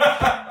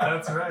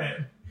 that's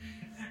right.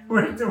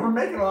 We're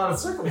making a lot of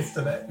circles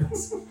today.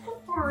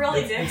 We're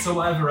really did. It's a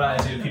wide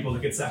variety of people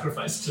that get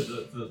sacrificed to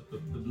the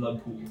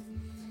blood pool.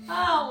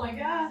 Oh my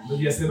gosh. But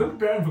yes, they've been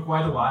preparing for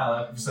quite a while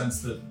ever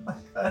since the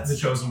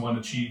chosen one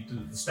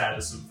achieved the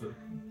status of the.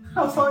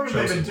 How long have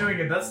they chosen been doing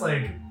one. it? That's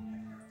like.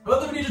 Well,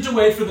 they've needed to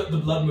wait for the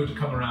blood moon to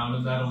come around,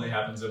 and that only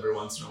happens every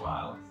once in a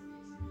while.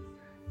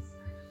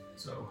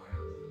 So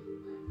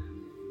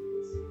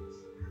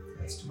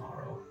that's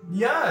tomorrow.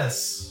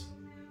 Yes!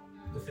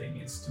 The thing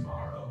is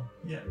tomorrow.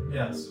 Yeah,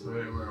 yes,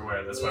 we're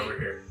aware. That's why we're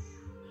here.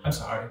 I'm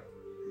sorry.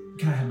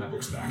 Can I have my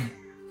books back?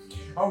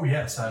 Oh,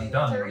 yes, I'm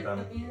done. I'm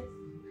done.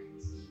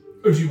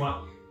 Or do you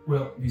want?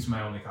 Well, these are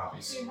my only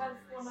copies. Do you have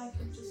one I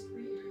could just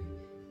read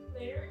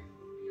later?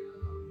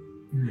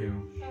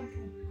 No.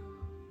 Okay.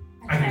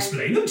 I can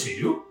explain them to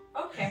you.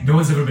 Okay. No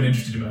one's ever been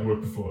interested in my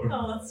work before.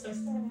 Oh, that's so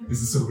sad.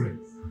 This is so great.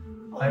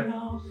 Oh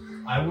no.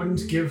 I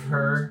wouldn't give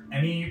her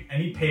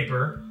any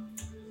paper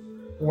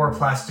or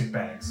plastic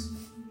bags.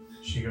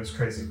 She goes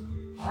crazy.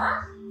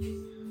 I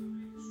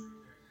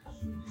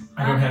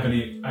don't have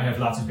any. I have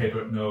lots of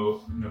paper.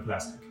 No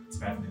plastic. It's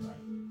bad for the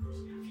environment.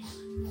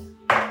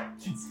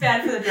 It's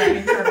bad for the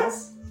dragon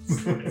turtles.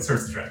 It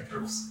hurts the dragon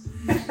turtles.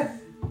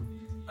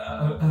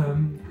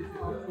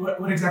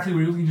 What exactly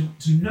were you looking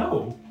to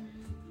know?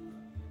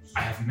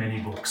 I have many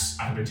books.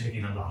 I've been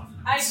taking a lot of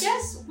notes. I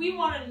guess we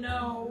want to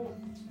know,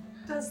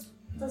 does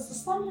the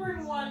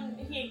slumbering one,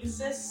 he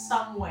exists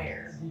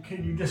somewhere?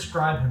 Can you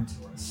describe him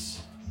to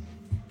us?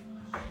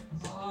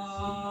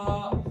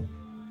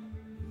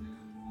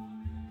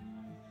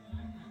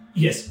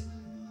 Yes.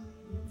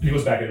 And he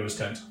goes back into his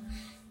tent.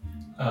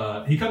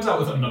 He comes out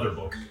with another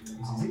book.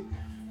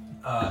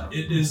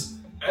 It is,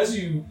 as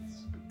you...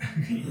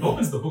 he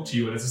opens the book to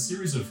you, and it's a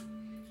series of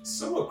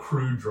somewhat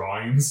crude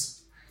drawings.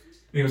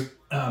 And he goes,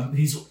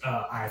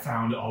 I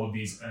found all of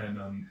these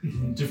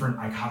different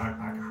iconic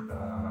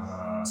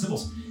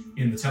symbols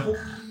in the temple.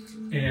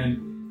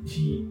 And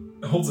he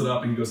holds it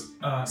up and he goes,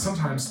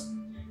 sometimes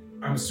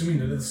I'm assuming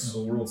that this is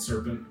a world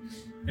serpent.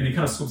 And he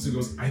kind of slips and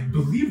goes, I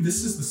believe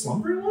this is the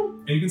slumbering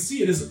one. And you can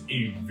see it is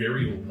a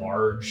very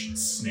large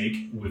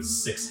snake with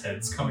 6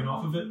 heds coming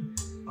off of it.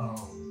 Oh.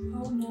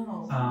 Oh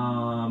no.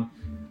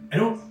 I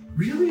don't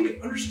really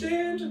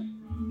understand.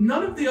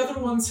 None of the other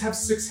ones have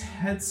 6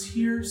 heads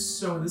here,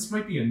 so this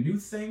might be a new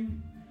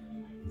thing.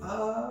 But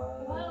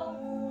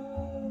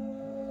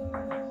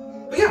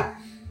yeah.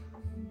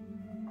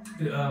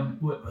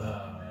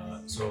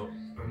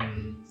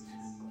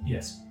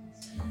 Yes.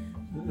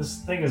 This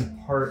thing is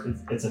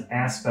it's an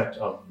aspect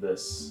of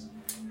this.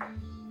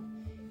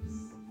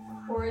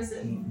 Or is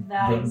it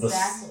that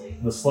exactly?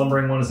 The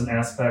slumbering one is an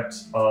aspect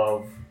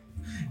of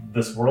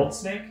this world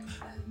snake?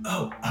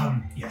 Oh,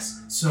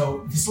 yes.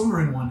 So the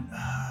slumbering one,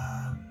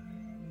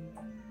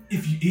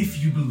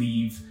 if you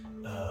believe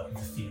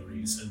the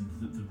theories and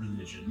the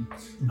religion,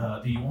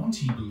 the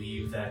Yuan-Ti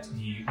believe that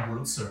the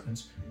world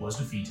serpent was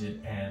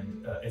defeated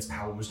and its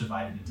power was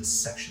divided into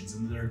sections,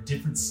 and there are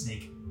different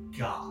snake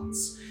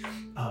gods.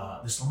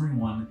 The slumbering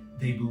one,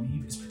 they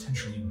believe, is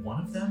potentially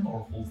one of them,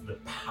 or holds the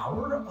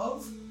power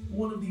of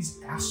one of these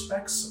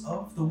aspects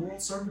of the world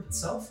serpent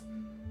itself.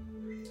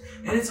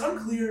 And it's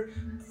unclear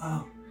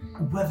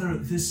whether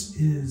this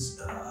is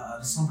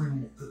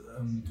slumbering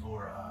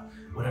or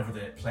whatever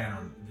they plan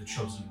on the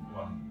chosen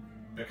one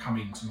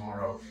becoming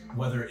tomorrow,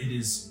 whether it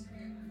is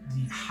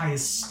the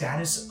highest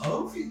status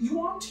of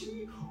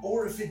Yuan-Ti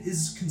or if it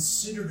is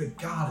considered a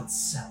god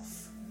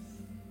itself.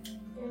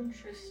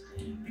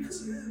 Interesting.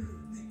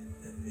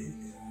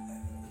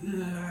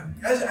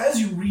 Because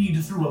as you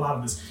read through a lot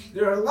of this,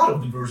 there are a lot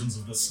of the versions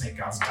of the snake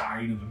gods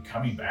dying and then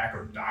coming back,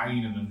 or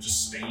dying and then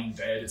just staying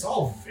dead. It's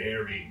all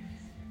very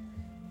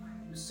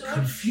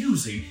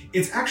confusing.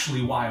 It's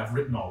actually why I've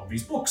written all of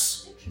these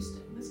books.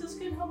 Interesting. This is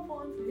good,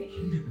 helpful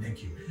information.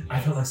 Thank you. I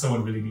felt like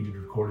someone really needed to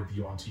record the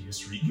Yuan-Ti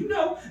history. You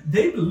know,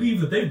 they believe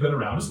that they've been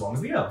around as long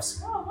as the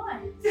elves. Oh my.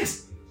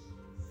 Yes,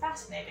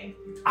 Fascinating.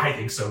 I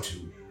think so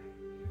too.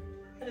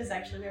 That is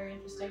actually very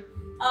interesting.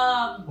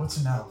 What's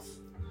an elf?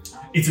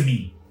 It's a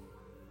me,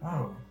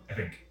 Oh. I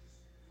think.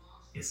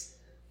 Yes.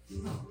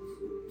 You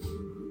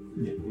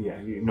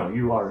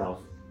are an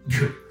elf.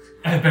 Good.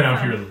 I've been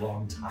out here a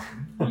long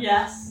time.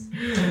 Yes.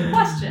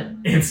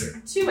 Question.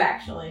 Answer. 2,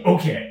 actually.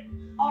 Okay.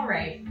 All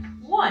right.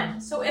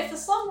 1. So if the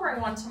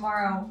slumbering one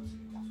tomorrow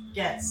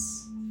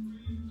gets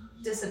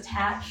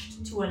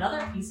disattached to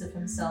another piece of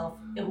himself,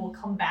 it will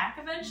come back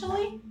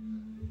eventually?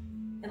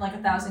 In like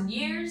 1,000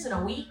 years? In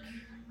a week?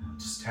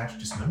 Disattached,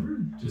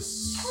 dismembered?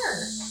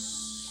 Sure.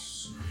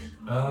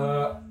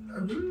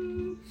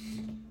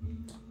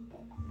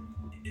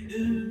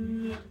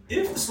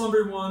 If the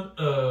slumbering one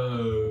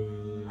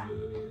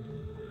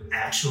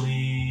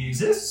actually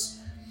exists,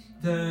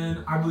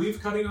 then I believe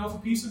cutting off a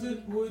piece of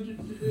it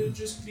would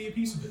just be a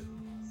piece of it.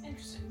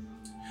 Interesting.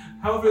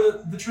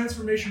 However, the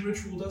transformation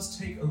ritual does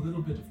take a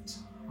little bit of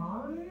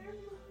time.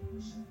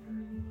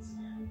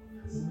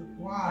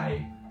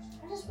 Why?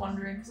 I'm just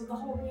wondering because of the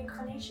whole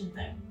reincarnation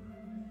thing.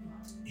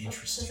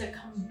 Interesting. Does it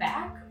come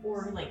back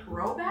or like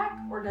grow back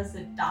or does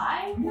it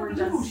die Or or it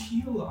does would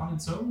heal on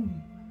its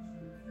own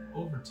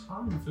over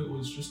time if it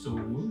was just a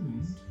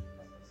wound.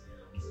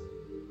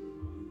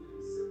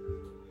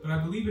 But I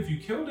believe if you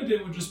killed it,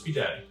 it would just be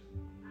dead.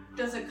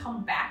 does it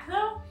come back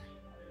though?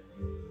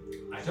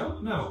 I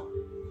don't know.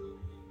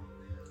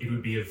 It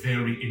would be a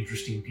very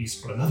interesting piece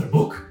for another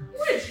book.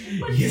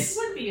 Yes. It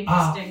would be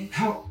interesting.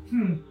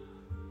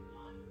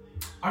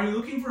 Are you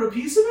looking for a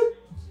piece of it?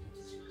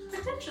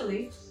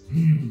 Potentially.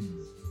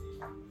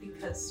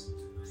 Because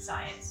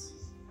science.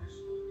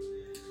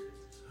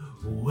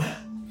 Well.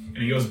 And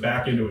he goes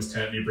back into his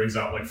tent and he brings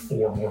out like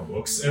 4 more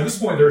books. And at this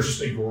point, there's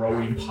just a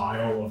growing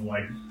pile of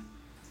like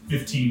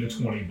 15 to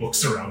 20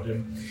 books around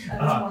him. That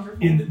is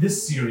wonderful. In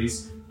this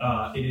series,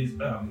 it is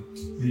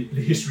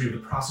the history of the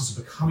process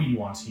of becoming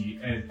Yuan-Ti.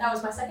 And That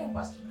was my second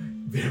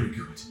question. very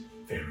good,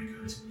 very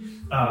good.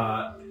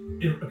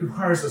 It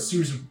requires a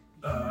series of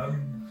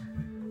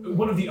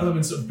one of the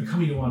elements of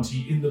becoming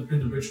Yuan-Ti in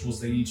the rituals.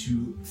 They need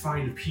to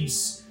find a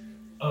piece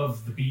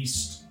of the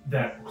beast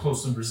that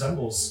closely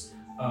resembles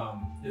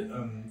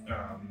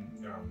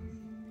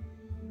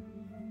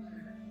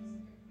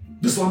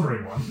the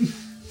slumbering one.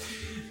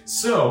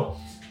 So,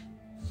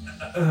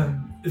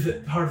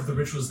 part of the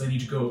rituals, they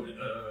need to go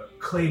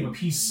claim a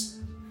piece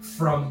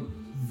from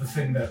the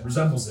thing that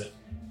resembles it.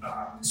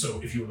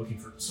 So if you were looking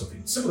for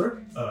something similar,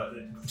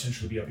 it could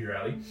potentially be up your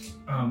alley.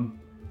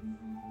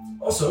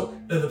 Also,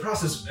 the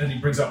process, and he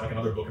brings out like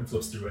another book and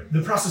flips through it.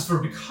 The process for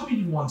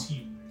becoming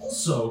Yuan-Ti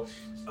also,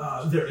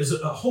 there is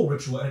a whole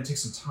ritual and it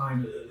takes some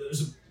time.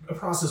 There's a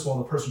process while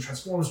the person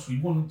transforms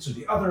between one to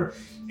the other,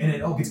 and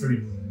it all gets very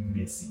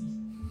messy.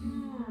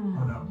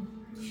 Oh no.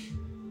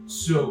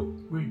 So,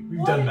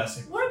 We've done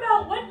messy. What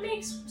about what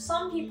makes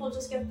some people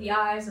just get the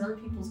eyes and other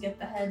people get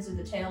the heads or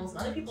the tails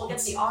and other people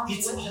get the arms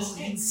it's with the all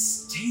in sticks?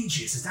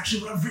 stages. It's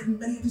actually what I've written in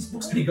many of these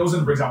books. And he goes in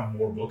and brings out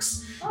more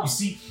books. Oh. You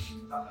see,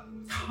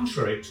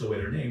 contrary to the way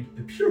they're named,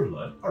 the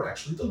pureblood are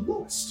actually the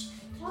lowest.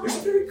 There's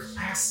a very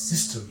class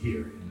system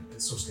here in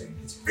Sosteim.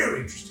 It's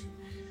very interesting.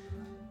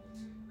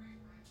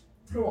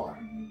 Go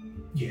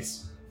on.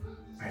 Yes.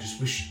 I just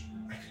wish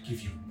I could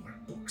give you more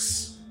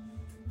books.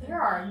 There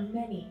are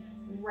many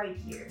right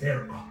here.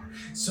 There are.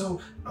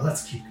 So,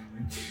 let's keep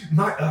going.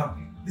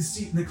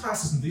 The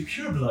class system, the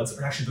purebloods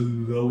are actually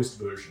the lowest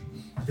version.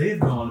 They've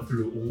gone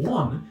through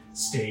one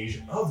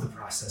stage of the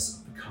process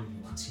of becoming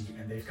Yuan-Ti,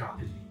 and they've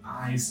gotten the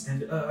eyes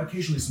and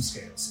occasionally some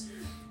scales.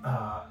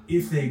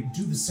 If they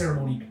do the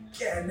ceremony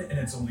again, and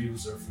it's only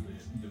reserved for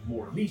the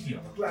more elite, the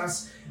upper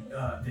class,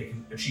 they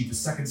can achieve the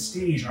second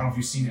stage. I don't know if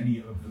you've seen any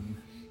of them,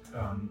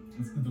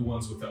 the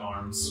ones with the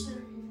arms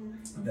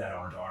that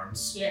aren't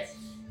arms. Yes.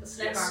 The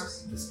snake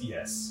arms.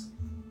 Yes.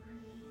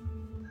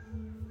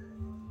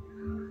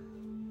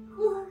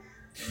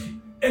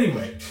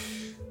 Anyway.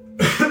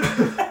 I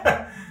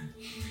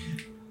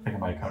think I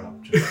might cut it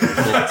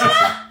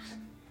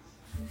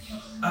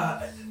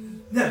up.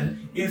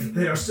 Then, if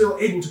they are still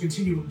able to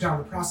continue down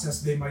the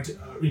process, they might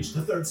reach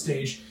the third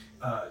stage,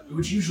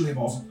 which usually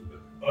involves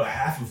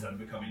half of them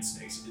becoming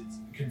snakes. It's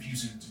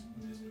confusing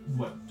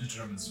what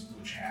determines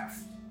which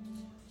half.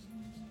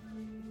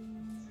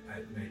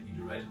 I may need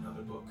to write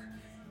another book.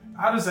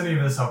 How does any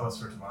of this help us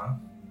for tomorrow?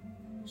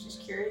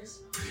 Just curious.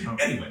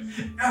 Anyway,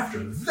 after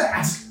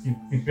that, You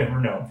never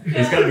know.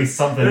 There's got to be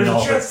something there's in a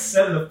all chance this.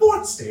 that in the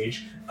fourth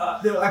stage,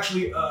 they'll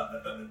actually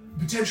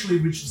potentially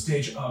reach the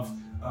stage of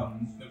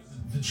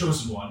the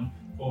Chosen One,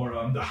 or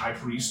the High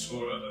Priest,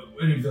 or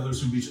any of the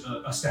others who reach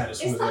a status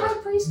Is where the they're...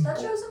 High Priest the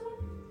chosen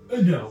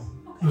one? No,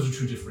 Okay. those are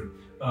two different.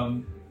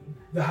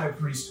 The High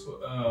Priest,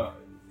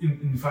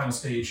 in the final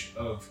stage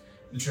of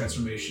the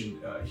transformation,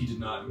 he did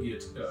not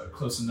get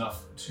close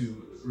enough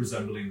to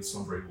resembling the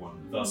Slumbering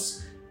One.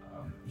 Thus,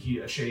 he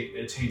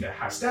attained a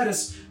high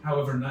status,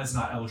 however, is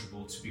not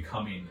eligible to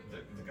becoming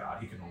the god.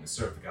 He can only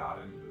serve the god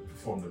and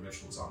perform the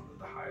rituals on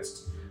the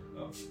highest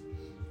of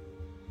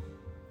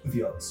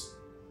the others.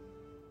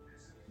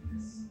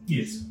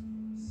 Yes.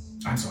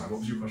 I'm sorry, what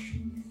was your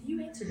question?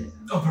 You answered it.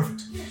 Oh,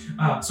 perfect.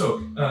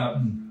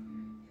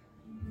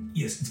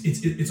 Yes,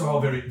 it's all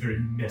very, very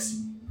messy.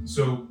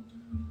 So,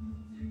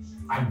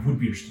 I would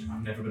be interested.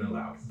 I've never been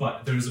allowed,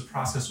 but there is a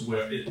process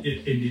where, in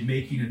the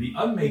making and the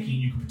unmaking,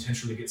 you can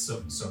potentially get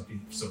something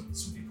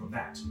from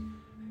that.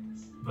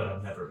 But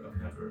I've never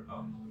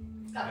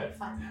Gotta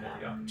find that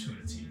had the out.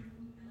 opportunity.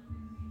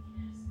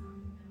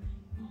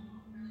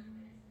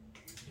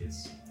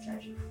 Yes,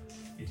 Treasure.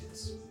 it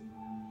is.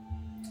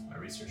 My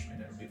research may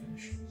never be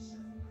finished.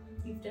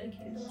 You've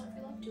dedicated a lot of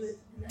your life to it.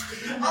 And that could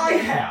be I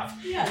have.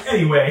 Yes.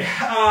 Anyway,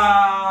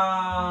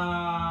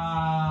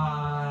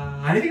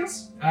 anything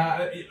else?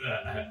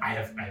 I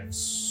have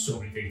so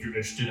many things. If you're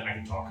interested, I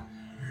can talk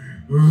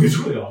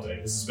literally all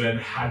day.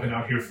 I've been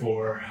out here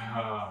for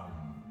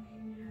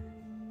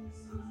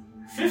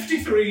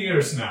 53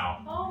 years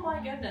now. Oh my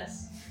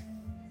goodness.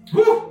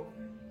 Woo!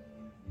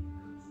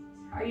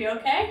 Are you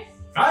okay?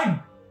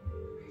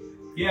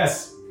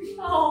 Yes,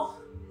 Oh.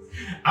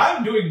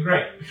 I'm doing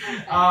great.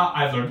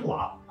 I've learned a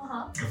lot.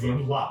 Uh-huh. I've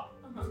learned a lot.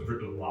 Uh-huh. I've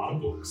written a lot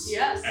of books.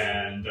 Yes.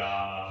 And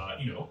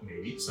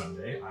maybe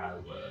someday I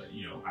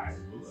will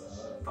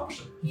publish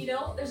them. You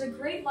know, there's a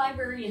great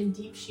library in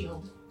Deep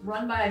Shield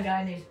run by a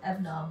guy named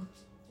Evnom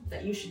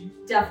that you should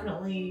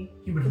definitely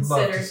He would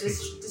consider love to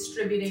speak.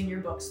 distributing your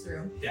books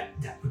through.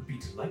 That would be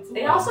delightful.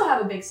 They also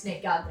have a big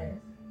snake god there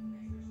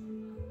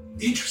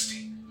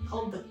Interesting.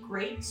 called the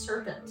Great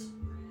Serpent.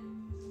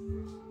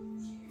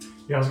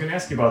 Yeah, I was going to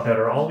ask you about that.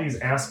 Are all these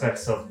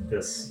aspects of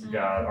this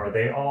god, are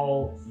they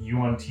all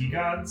UNT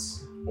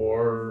gods?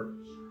 Or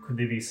could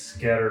they be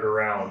scattered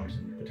around,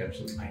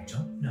 potentially? I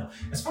don't know.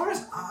 As far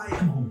as I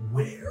am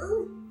aware,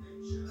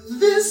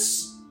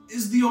 this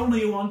is the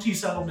only UNT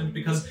settlement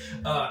because,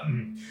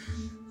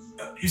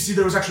 you see,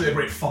 there was actually a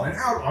great falling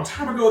out a long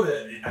time ago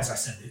that, as I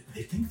said,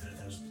 they think that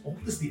they're as old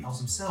as the elves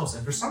themselves,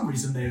 and for some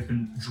reason they have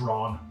been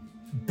drawn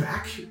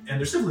back, and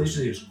their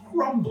civilization has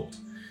crumbled.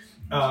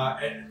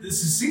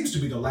 This seems to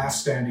be the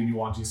last standing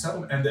UNT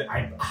settlement, and that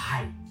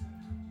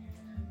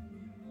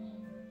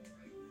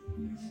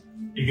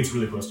it gets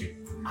really close to you.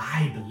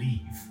 I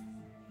believe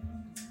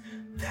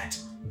that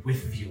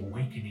with the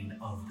awakening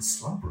of the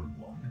Slumbering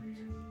One,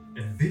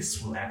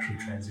 this will actually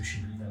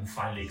transition to them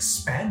finally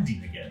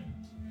expanding again.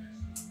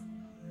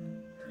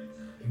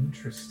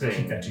 Interesting.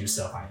 Keep that to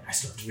yourself. I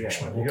still have to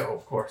finish my There you book. go,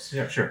 of course.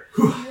 Yeah, sure.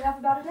 You have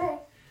about a day.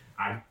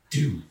 I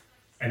do.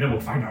 And then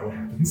we'll find out what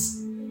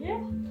happens. Yeah.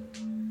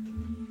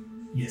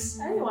 Yes.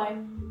 Anyway,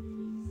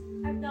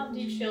 I've known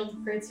Deep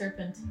Shield, Great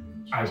Serpent.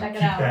 I will Check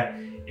keep it out. that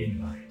in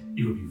mind.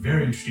 It would be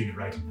very interesting to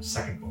write a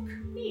second book.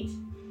 Neat.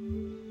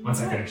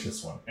 Once I finish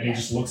this one. And he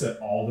just looks at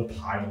all the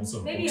piles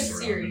of Maybe a books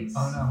around him. series.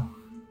 Oh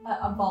no.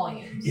 A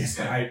volume. Yes,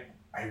 I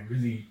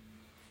really...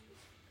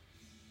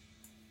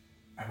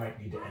 I might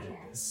need to edit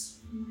this.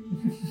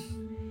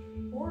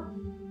 Or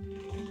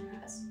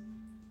yes.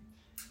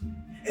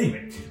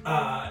 Anyway,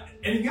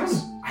 anything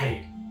else?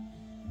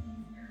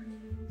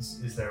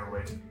 Is there a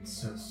way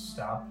to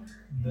stop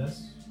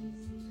this?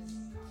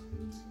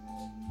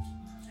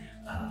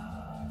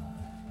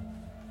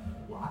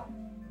 What?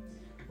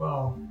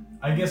 Well,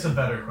 I guess a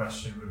better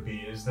question would be,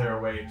 is there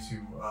a way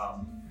to,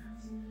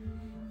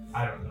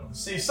 I don't know,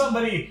 say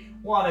somebody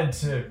wanted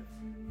to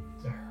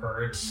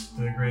hurt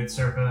the Great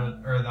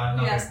Serpent, or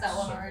another We asked that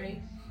one serpent.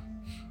 already.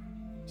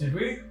 Did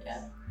we?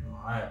 Yeah.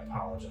 Oh, I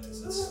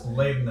apologize. It's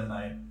late in the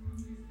night.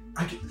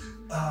 I can...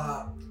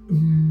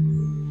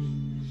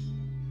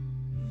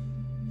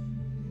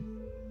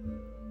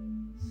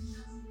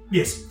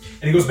 Yes.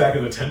 And he goes back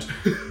in the tent.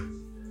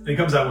 And he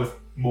comes out with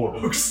more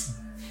books.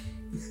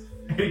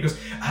 And he goes,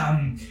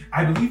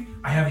 I believe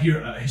I have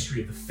here a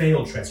history of the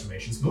failed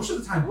transformations. Most of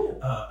the time,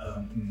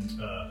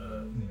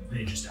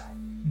 they just die.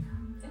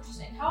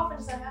 Interesting. How often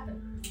does that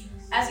happen?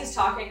 As he's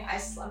talking,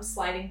 I'm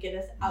sliding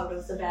Giddith out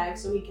of the bag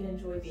so he can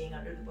enjoy being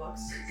under the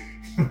books.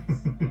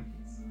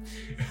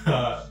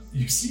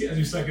 You see as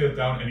you start getting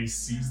down and he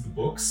sees the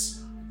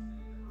books,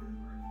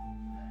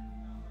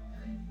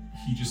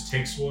 he just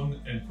takes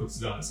one and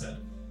puts it on his head.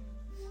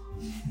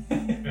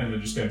 And then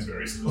just stands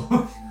very still.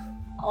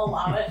 I'll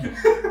allow it.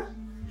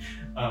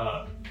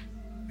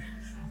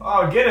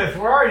 Oh, Giddith,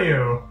 where are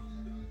you?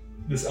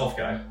 This elf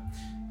guy,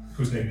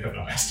 whose name you have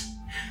not asked.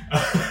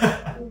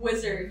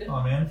 Wizard.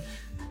 Oh, man.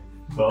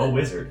 The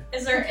wizard.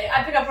 Is there?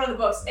 I pick up one of the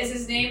books. Is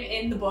his name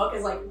in the book?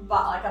 Is like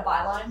a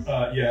byline?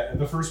 Yeah,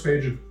 the first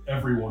page of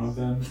every one of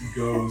them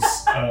goes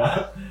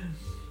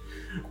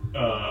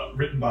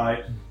written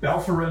by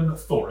Balforin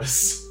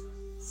Thoris.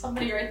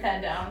 Somebody write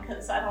that down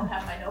because I don't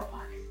have my notebook.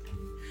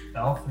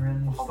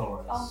 Balforin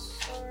Thoris.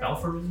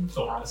 Balforin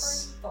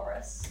Thoris.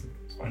 Thoris.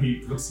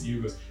 He looks at you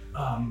and goes,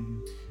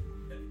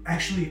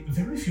 actually,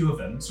 very few of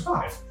them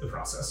survive the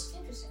process.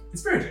 Interesting.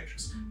 It's very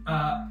dangerous.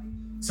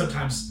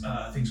 Sometimes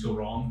things go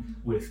wrong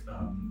with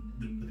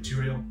the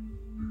material,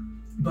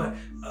 but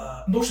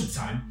most of the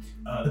time,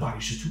 the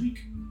body's just too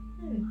weak.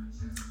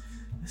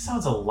 This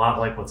sounds a lot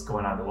like what's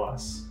going on to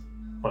us,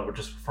 but we're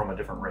just from a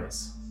different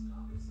race.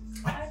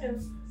 Kind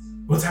of.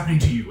 What's happening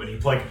to you? And he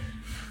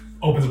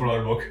opens up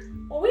another book.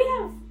 Well, we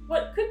have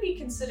what could be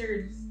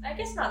considered, I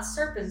guess not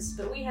serpents,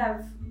 but we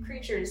have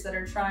creatures that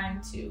are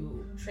trying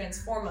to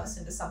transform us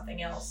into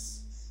something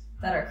else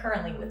that are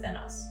currently within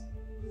us.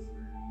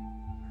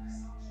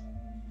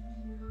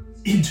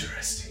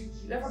 Interesting.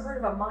 You ever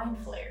heard of a mind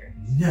flayer?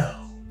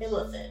 No.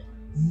 Illithid.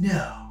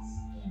 No.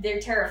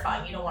 They're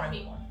terrifying. You don't want to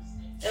meet one.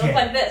 They Okay. look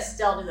like this.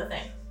 They'll do the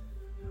thing.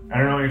 I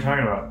don't know what you're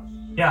talking about.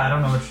 Yeah, I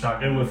don't know what you're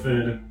talking about.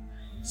 Illithid,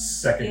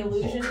 second The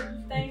illusion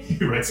book. thing He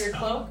with writes your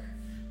down. cloak.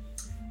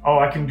 Oh,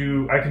 I can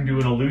do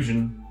an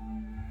illusion.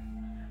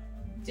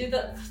 Do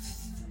the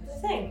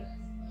thing.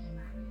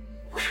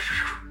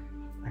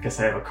 I guess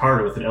I have a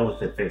card with an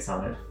illithid face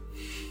on it.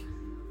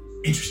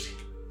 Interesting.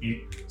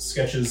 He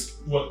sketches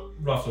what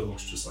roughly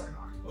looks just like an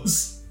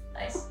octopus.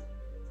 Nice.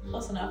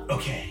 Close enough.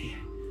 Okay.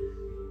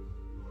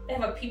 They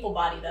have a people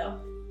body though.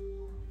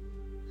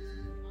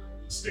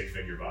 Stick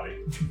figure body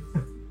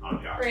on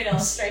the octopus. Great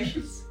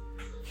illustrations.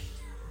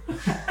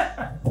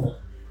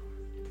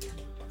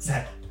 Is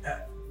that...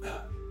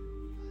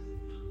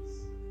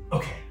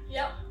 okay.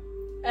 Yep.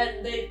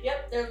 And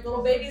their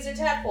little babies are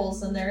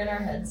tadpoles and they're in our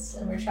heads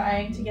and we're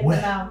trying to get Well.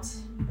 them out.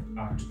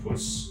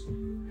 Octopus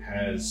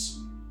has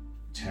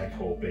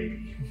tadpole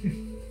baby.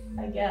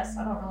 I guess.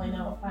 I don't really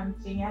know if I'm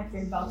being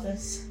accurate about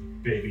this.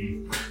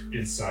 Baby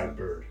inside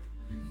bird.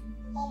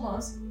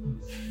 Almost.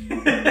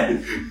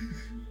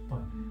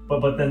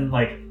 But then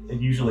like it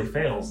usually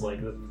fails. Like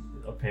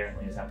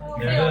apparently it's Well,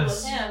 happening. There it failed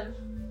is. with him.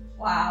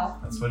 Wow.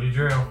 That's what he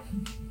drew.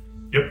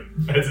 Yep,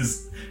 that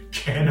is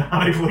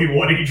canonically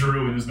what he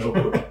drew in his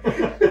notebook.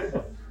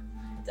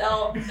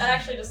 Del, that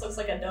actually just looks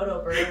like a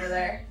dodo bird over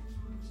there.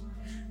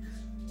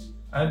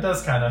 It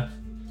does kind of.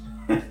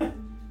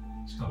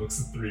 She looks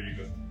at 3D and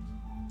goes,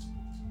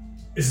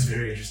 this is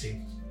very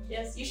interesting.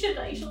 Yes, you should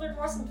learn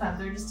more sometime.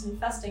 They're just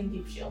infesting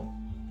Deep Shield.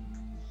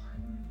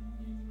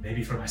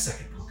 Maybe for my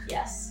second book.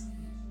 Yes.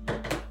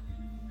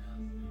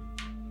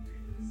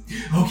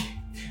 Okay.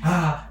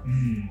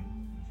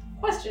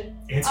 Question.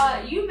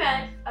 Answer. You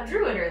met a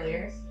druid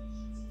earlier.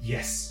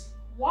 Yes.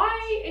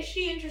 Why is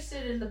she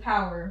interested in the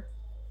power?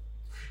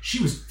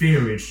 She was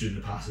very interested in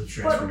the positive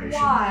transformation. But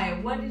why?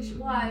 Why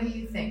do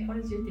you think? What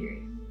is your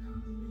theory?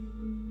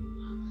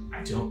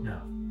 I don't know.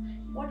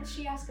 What did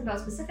she ask about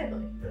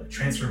specifically? The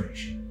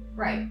transformation.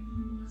 Right.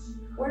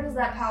 Where does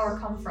that power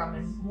come from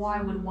and why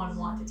would one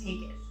want to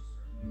take it?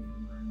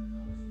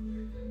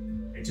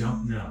 I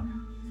don't know.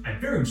 I'm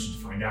very interested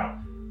to find out.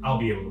 I'll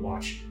be able to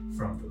watch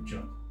from the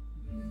jungle.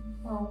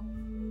 Oh,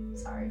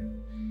 sorry.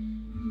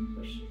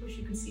 Wish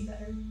you could see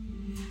better.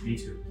 Me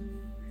too.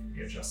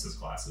 He adjusts his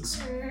glasses.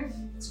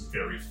 It's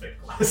very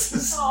thick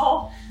glasses.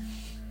 Oh.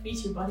 Me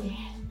too, buddy.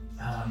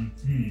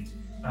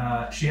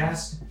 She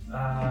asked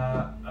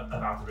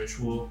about the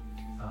ritual.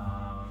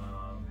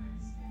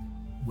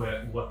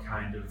 What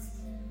kind of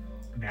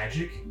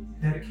magic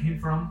that it came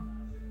from.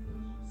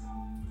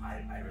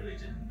 I really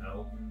didn't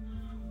know.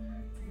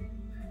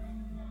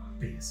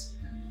 But yes.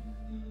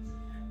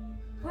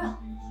 Well,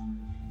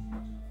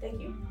 thank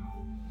you.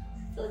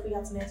 I feel like we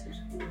got some answers.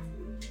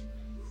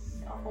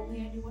 Now, if only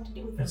I knew what to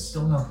do with them. There's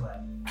still no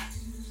plan.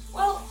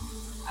 Well,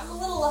 I'm a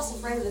little less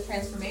afraid of the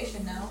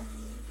transformation now.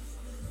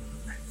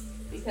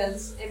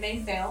 Because it may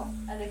fail,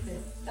 and if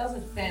it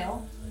doesn't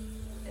fail,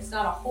 it's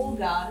not a whole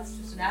god, it's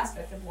just an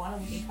aspect of one,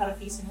 and we can cut a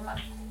piece and run.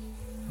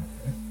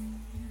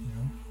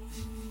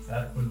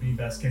 That would be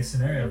best case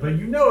scenario. But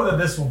you know that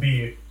this will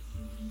be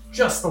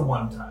just the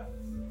one time.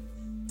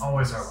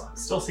 Always our last.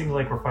 Still seems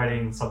like we're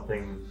fighting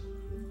something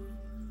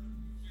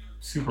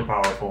super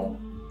powerful.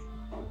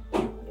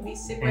 Maybe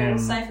Ciguë will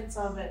siphon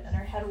some of it, and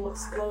her head will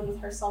explode with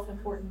her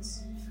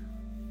self-importance.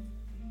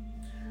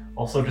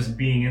 Also, just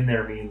being in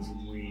there means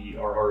we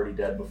are already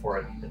dead before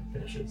it even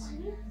finishes.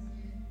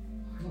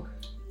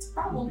 It's a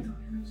problem.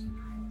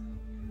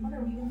 What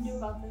are we gonna do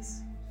about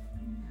this?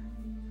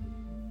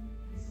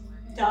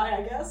 Die,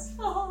 I guess.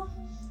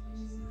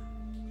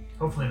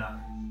 Hopefully not.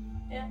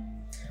 Yeah.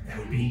 That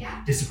would be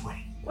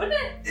disappointing. Wouldn't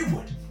it? It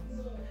would.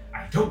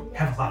 I don't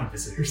have a lot of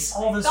visitors.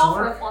 All this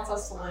work Galfrith wants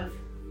us to live.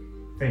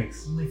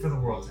 Thanks. only for the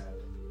world to end.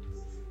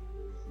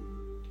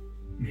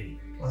 Maybe.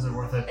 Was it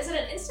worth it? Is it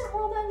an instant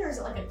world end, or is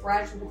it like a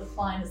gradual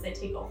decline as they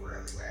take over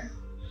everywhere?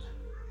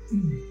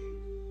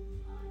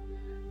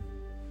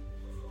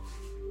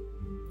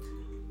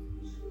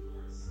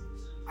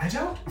 I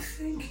don't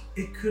think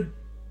it could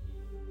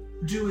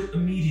do it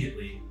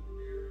immediately.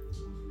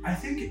 I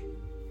think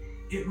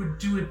it would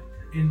do it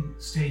in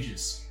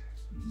stages.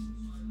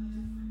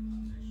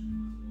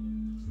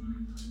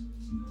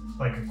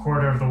 Like a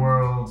quarter of the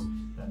world,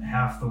 then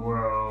half the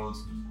world,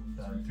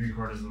 then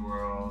 3/4 of the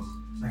world.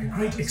 Like a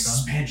great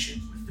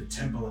expansion with the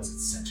temple as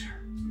its center.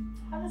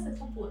 How does the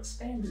temple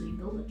expand? Does he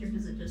build it, or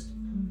does it just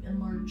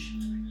enlarge?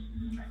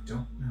 I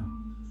don't know.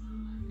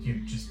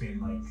 You just mean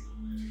like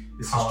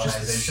This is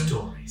colonization? just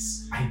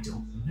stories. I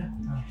don't know.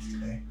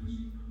 Okay.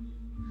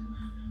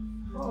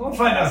 Well, we'll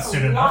find out That's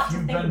soon a lot enough. to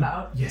You've think been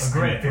about. Yes,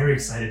 Great. I'm very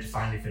excited to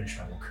finally finish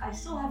my book. I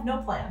still have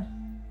no plan.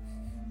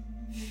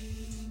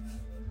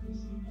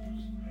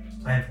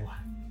 Plan for what?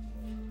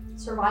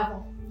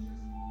 Survival.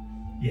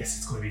 Yes,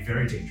 it's going to be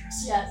very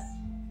dangerous. Yes,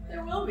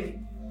 there will be.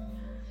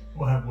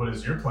 What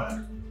is your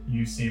plan?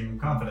 You seem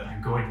confident.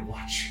 I'm going to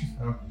watch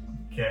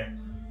Okay.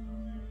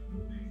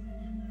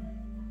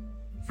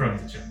 from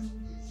the jump.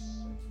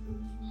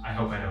 I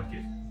hope I don't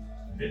get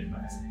bitten by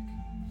a snake.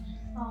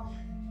 Oh.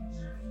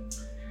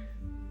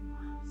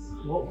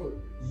 What were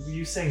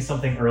you saying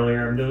something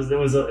earlier? It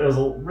was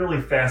a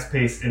really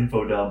fast-paced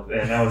info dump,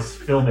 and I was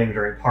filming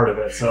during part of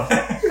it, so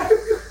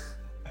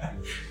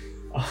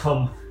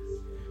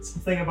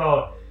something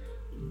about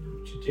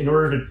in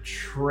order to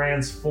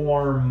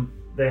transform,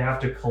 they have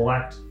to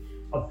collect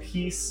a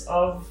piece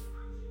of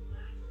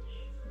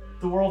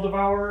the World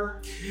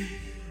Devourer.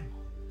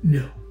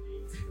 No.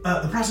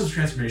 The process of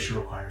transformation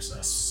requires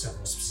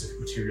several specific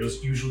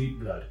materials, usually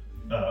blood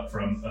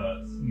from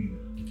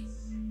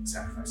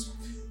sacrifice.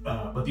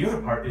 But the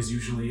other part is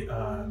usually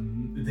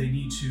they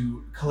need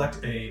to collect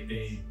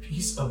a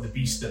piece of the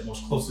beast that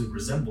most closely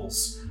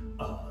resembles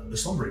the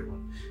slumbering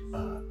one.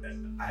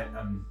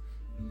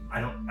 I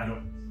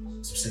don't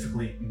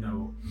specifically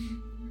know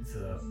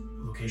the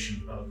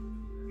location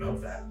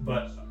of that,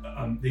 but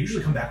they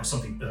usually come back with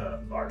something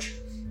large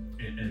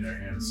in their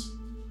hands.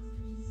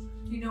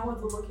 Do you know what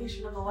the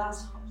location of the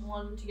last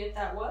one to get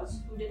that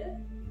was? Who did it?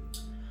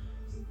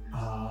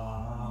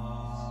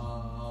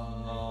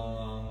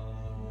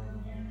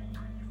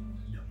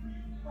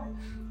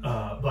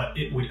 No. But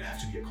it would have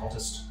to be a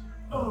cultist.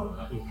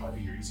 It would probably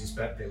be your easiest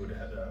bet. They would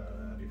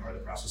be part of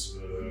the process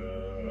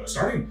of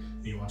starting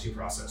the UNT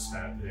process.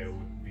 That they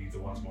would be the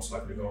ones most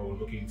likely to go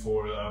looking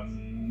for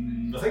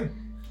the thing.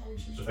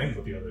 The thing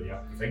with the other,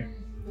 the thing.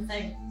 The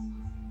thing.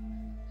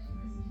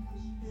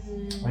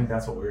 I think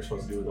that's what we were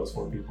supposed to do with those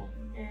 4 people.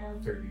 Yeah.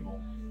 3 people.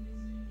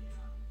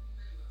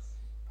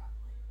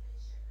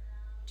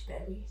 Too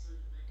bad we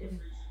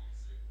didn't.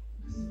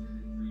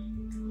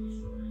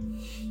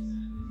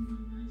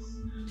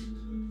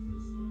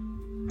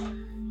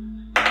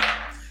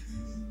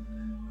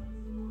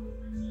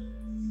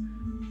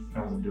 I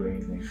wasn't doing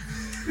anything.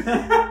 I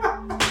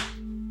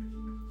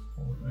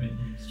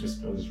was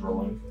just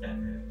rolling.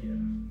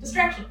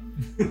 Distraction.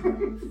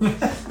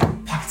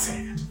 Pocket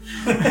sand.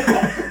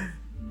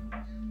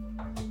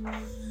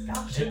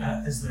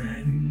 Gotcha. Is there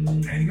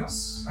anything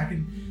else I can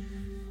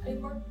Any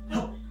more?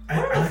 help?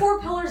 What are the 4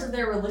 pillars of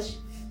their religion?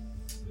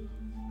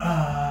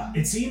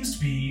 It seems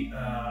to be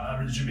a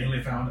religion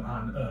mainly found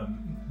on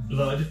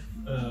blood,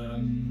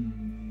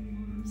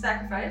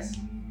 Sacrifice.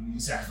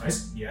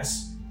 sacrifice,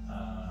 yes,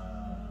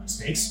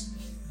 snakes,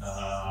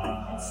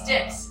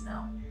 Sticks.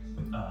 No.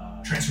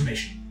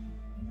 transformation.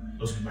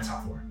 Those would be my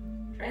top 4.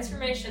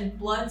 Transformation,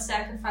 blood,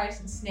 sacrifice,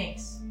 and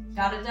snakes.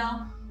 Got it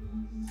down?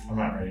 I'm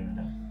not writing it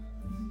down.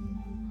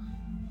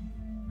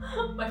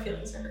 My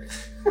feelings are hurt.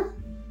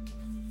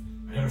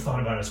 I never thought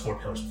about it as 4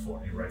 pillars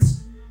before. He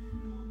writes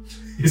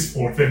his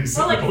 4 things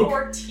More in like the book.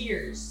 4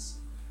 tiers.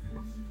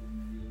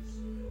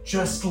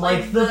 Just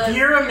like the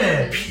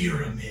pyramid.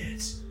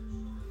 Pyramid.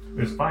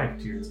 There's 5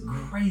 tiers.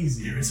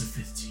 Crazy. There is a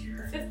 5th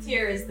tier. 5th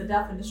tier is the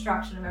death and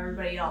destruction of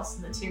everybody else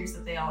and the tears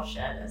that they all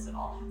shed as it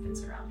all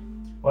happens around.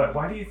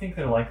 Why do you think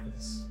they're like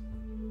this?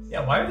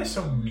 Yeah, why are they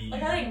so mean?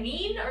 Like, are they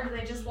mean, or do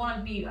they just want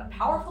to be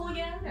powerful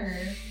again, or?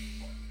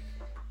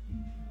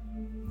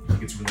 I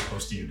think it's really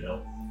close to you,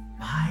 Dell.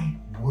 My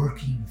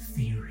working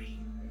theory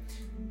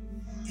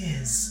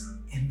is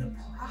in the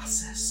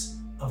process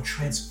of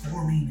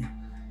transforming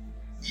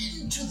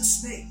into the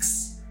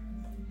snakes,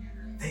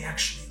 they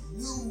actually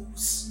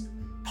lose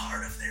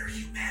part of their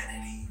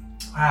humanity.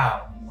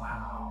 Wow.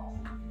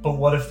 But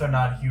what if they're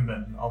not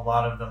human? A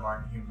lot of them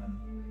aren't human.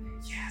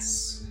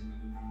 Yes.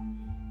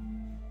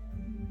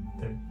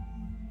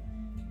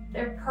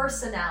 Their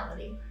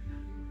personality.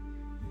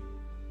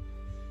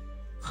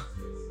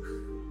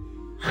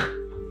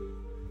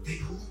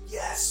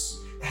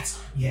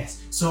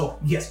 Yes. So,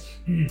 yes,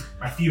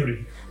 my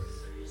theory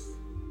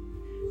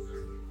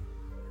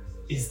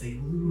is they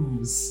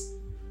lose.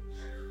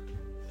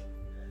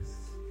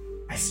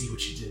 I see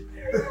what you did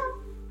there.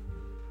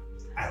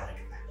 I like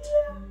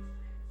that.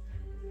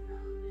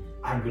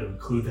 I'm going to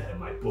include that in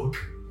my book.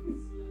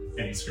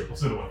 And he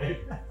scribbles it away.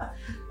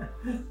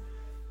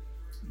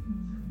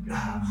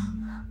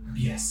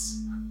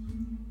 Yes.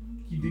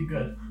 You did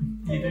good.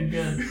 You did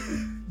good.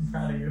 I'm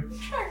proud of you.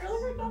 I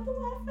really hard not to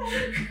laugh at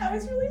it. I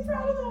was really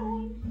proud of that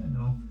one. I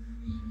know.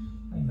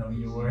 know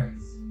you were.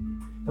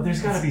 But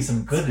there's got to be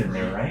some good in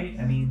there, right?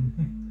 I mean,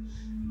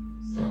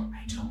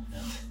 I don't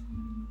know.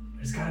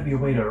 there's got to be a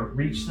way to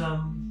reach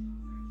them,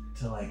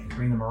 to like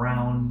bring them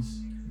around,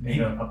 make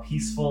a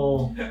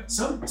peaceful.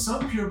 Some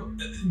purebloods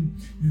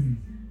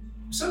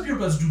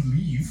do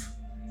leave.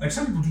 Like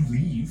some people do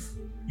leave.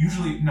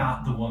 Usually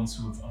not the ones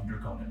who have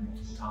undergone it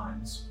multiple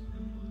times.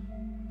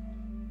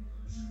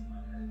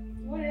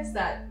 What is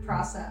that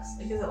process?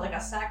 Like, is it like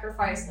a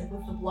sacrifice, like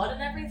with the blood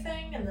and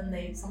everything, and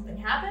then something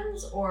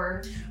happens,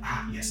 or?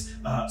 Ah, yes.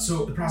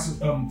 So the process,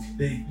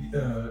 they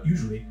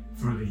usually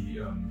for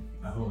the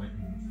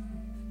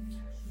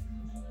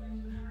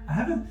I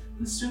haven't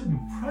necessarily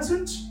been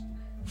present,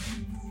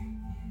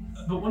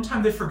 but one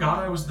time they forgot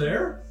I was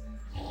there.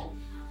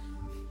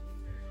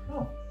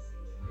 Oh.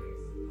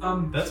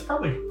 That's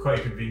probably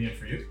quite convenient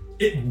for you.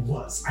 It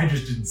was. I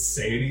just didn't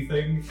say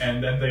anything,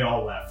 and then they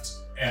all left,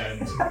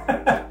 and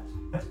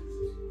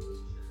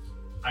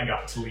I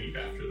got to leave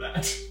after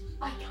that.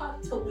 I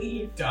got to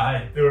leave.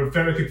 They were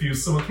very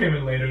confused. Someone came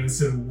in later and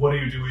said, "What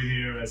are you doing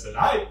here?" I said,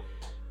 "I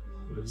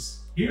was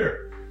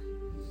here."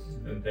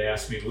 And they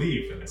asked me to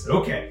leave, and I said,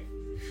 "Okay."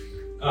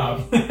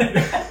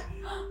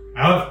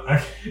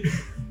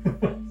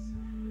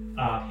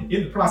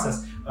 In the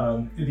process,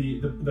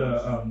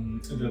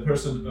 the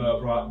person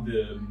brought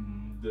the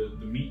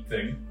meat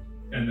thing,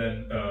 and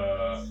then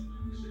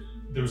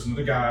there was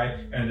another guy,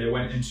 and they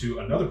went into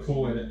another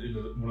pool in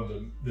one of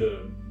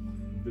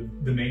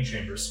the main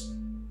chambers,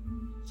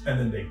 and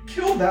then they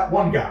killed that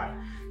one guy,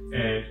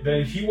 and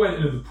then he went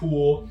into the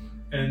pool,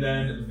 and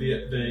then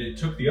they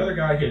took the other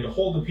guy. He had to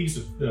hold a piece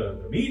of the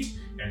meat,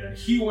 and then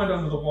he went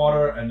under the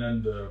water, and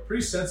then the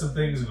priest said some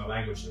things in a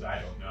language that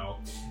I don't know,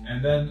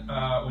 and then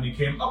when he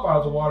came up out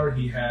of the water,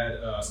 he had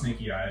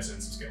snaky eyes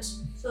and some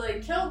scales. So they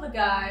killed the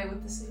guy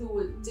who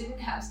didn't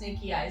have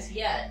snaky eyes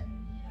yet,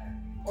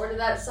 or did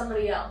that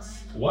somebody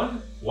else? One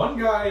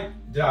guy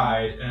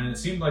died, and it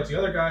seemed like the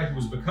other guy who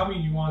was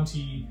becoming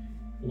Yuan-Ti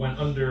went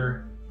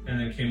under and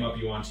then came up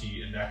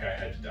Yuan-Ti, and that guy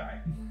had to die.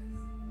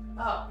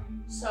 Oh,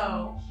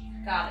 so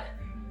got it.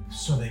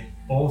 So they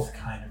both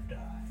kind of died.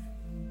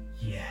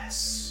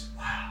 Yes.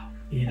 Wow.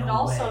 In And a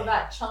also way.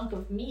 that chunk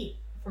of meat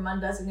from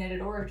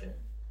undesignated origin.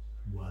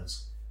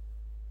 Was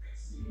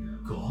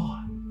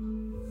gone.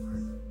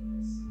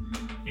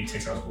 He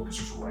takes out his book and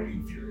starts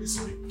writing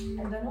furiously.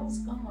 And then it was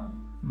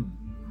gone.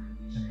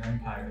 And then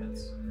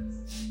pirates.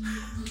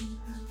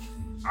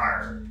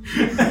 Arr.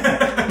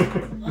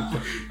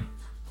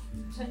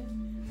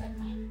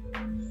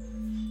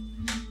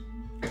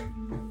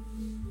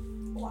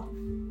 A lot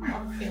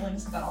of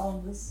feelings about all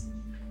of this.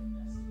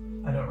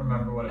 I don't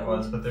remember what it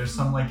was, but there's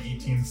some like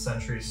 18th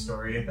century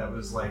story that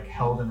was like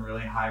held in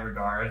really high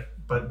regard,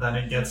 but then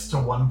it gets to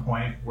one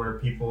point where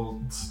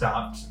people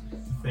stopped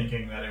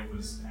thinking that it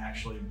was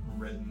actually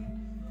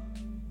written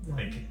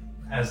like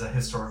as a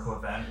historical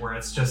event, where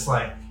it's just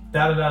like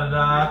da da da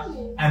da da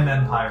and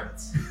then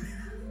pirates.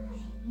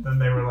 Then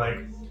they were like,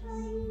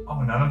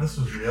 oh, none of this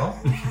was real?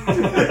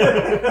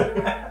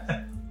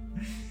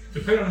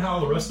 Depending on how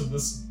the rest of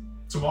this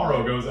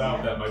tomorrow goes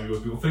out, that might be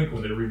what people think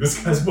when they read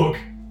this guy's book.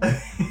 And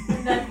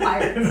then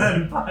pirates. And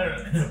then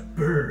pirates. And a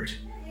bird,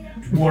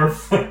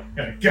 dwarf, and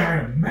a guy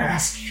in a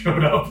mask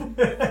showed up.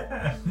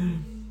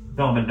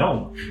 Gnome and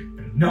gnome. And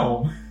a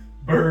gnome,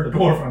 bird, a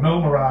dwarf, and a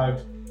gnome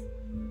arrived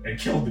and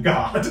killed the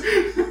god.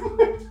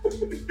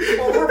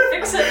 What we're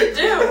fixing to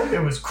do.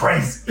 It was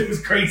crazy. It was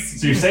crazy.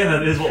 So you're saying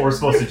that is what we're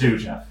supposed to do,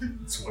 Jeff?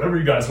 It's whatever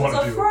you guys want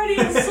It's to a do.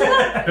 Freudian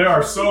slip. There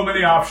are so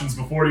many options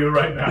before you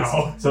right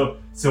now. So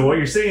what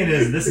you're saying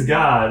is this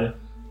god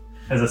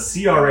has a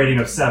CR rating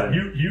of 7.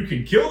 You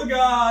can kill the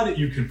god,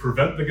 you can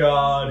prevent the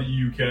god,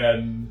 you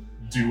can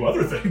do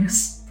other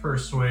things.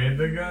 Persuade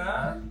the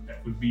god.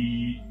 That would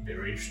be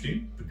very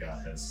interesting. The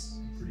god has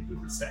pretty good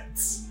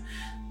stats.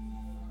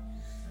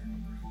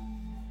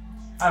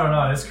 I don't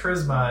know, his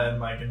charisma and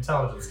like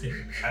intelligence gave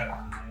it, I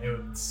don't know,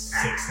 it was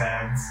 6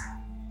 heads.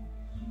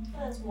 It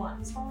has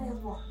one. It only has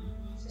one.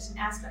 It's just an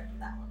aspect of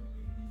that one.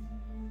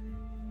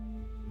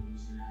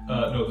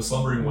 No, the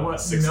slumbering one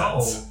has 6 No.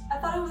 heads. I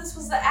thought this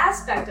was the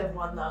aspect of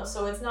one though,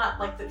 so it's not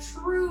like the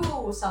true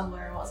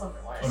slumbering one. Oh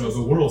no,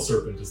 the world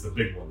serpent is the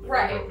big one that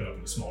Right. got broken up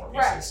into smaller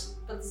Right. pieces.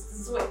 But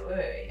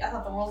wait. I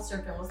thought the world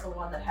serpent was the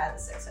one that had the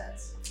 6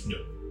 heads. No,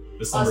 the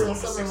Oh, so slumbering the one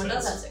has 6 slumbering one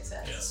heads. does have 6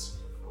 heads. Yes,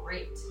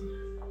 Great.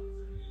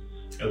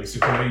 at least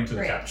according to the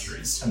Great.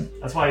 tapestries.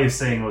 That's why he's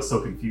saying it was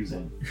so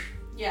confusing.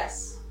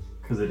 Yes.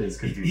 Because it is It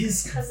confusing.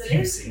 is Because it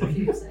is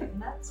confusing. confusing.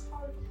 That's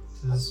part of it.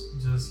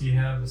 Does he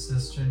have a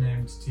sister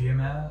named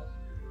Tiamat?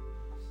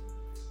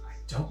 I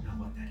don't know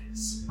what that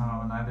is.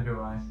 Oh, neither do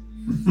I.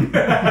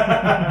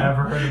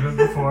 Never heard of it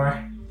before.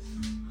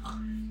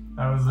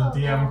 That was a Oh,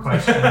 DM no.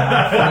 question,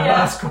 not the Yeah.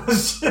 last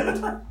question.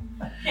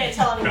 Can't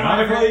tell anyone.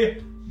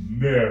 Canonically,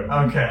 no.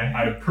 Okay.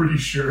 I'm pretty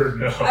sure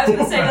no. I was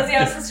gonna say, does he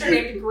have a sister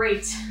named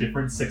Great?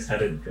 Different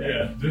 6-headed dragon.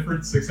 Yeah,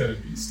 different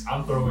 6-headed beast.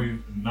 I'm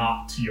throwing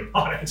not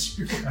Tiamat at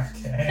you. Okay.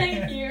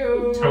 Thank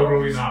you.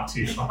 Totally not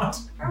Tiamat.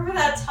 Remember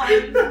that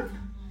time?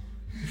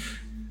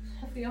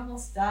 we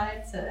almost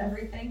died to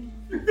everything?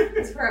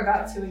 Because we're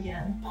about to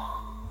again.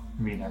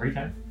 I mean, every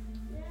time?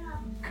 Yeah.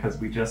 Because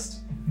we just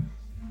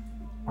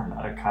are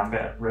not a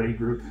combat-ready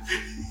group.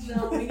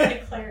 No, we need a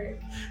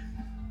cleric.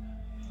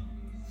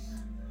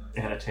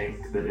 And a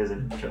tank that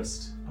isn't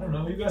just... I don't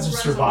know, you guys have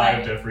Runs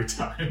survived away. every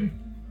time.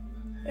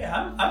 Hey,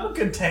 I'm a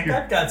good tank.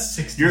 I've got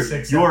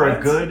 66. You're a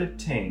offense. good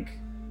tank,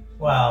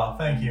 Wow,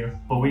 thank you.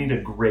 but we need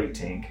a great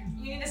tank.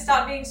 You need to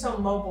stop being so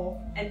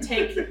mobile and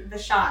take the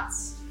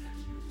shots.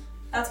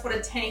 That's what a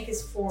tank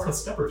is for. That's what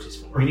Steppers is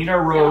for. We need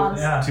our rogue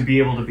Yeah. to be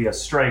able to be a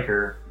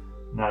striker,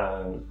 not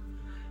a...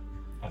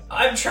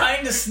 I'm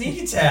trying to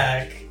sneak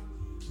attack.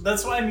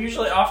 That's why I'm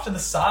usually off to the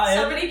side.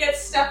 Somebody gets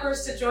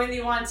steppers to join the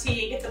Yuan-Ti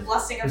and get the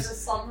blessing of the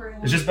slumbering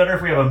one. It's just better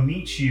if we have a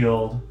meat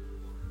shield,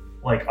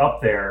 like, up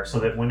there, so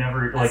that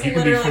whenever... That's like, you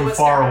can be literally from what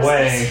far Steppers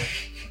away. is.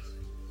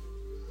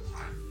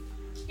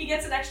 He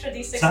gets an extra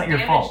D6 It's not your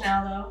damage fault.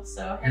 now, though,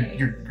 so hey.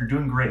 You're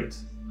doing great.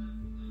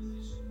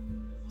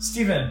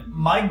 Steven,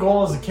 my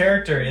goal as a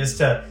character is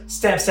to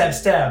stab, stab,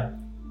 stab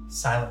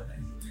silently.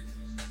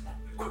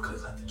 Quickly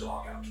let the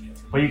dog out.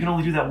 But you can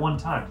only do that one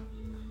time.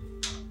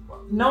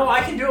 No,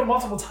 I can do it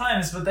multiple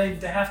times, but they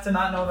have to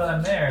not know that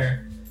I'm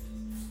there.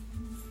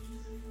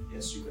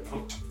 Yes, you can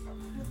hope.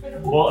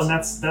 Well, and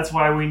that's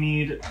why we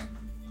need...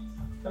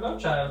 Hello,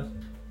 child.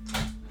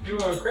 You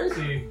are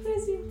crazy.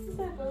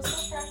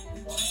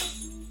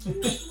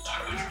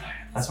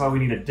 That's why we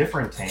need a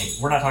different tank.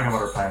 We're not talking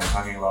about our plan. We're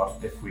talking about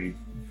if we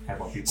have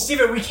more people.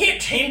 Steven, we can't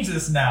change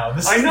this now.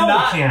 This I is know we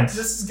not, can't.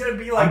 This is gonna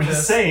be like I'm this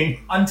just saying.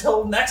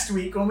 until next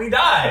week when we I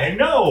die.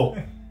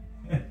 know.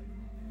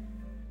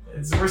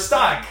 We're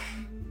stuck.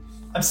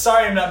 I'm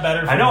sorry, I'm not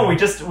better. For I know. you. We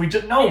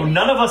just no.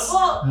 None of us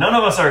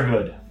are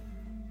good.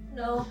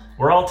 No,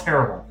 We're all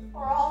terrible.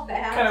 we're all I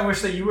bad. kind of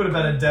wish that you would have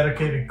been a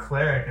dedicated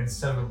cleric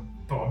instead of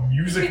a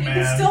music You man.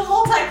 can still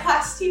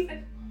multi-class,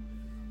 Stephen.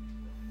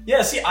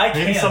 Yeah, see, I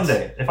Maybe can't.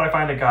 someday if I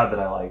find a god that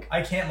I like.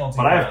 I can't multi.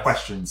 But I have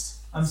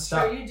questions. I'm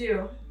stuck. Sure, you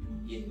do.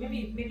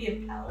 Maybe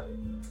a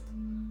paladin.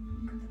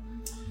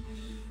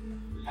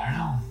 I don't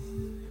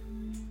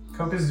know.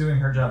 Coca's doing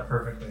her job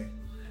perfectly.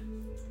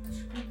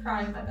 I'm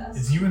trying my best.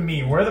 It's you and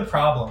me. We're the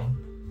problem.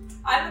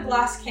 I'm a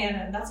glass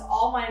cannon. That's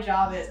all my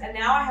job is. And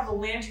now I have a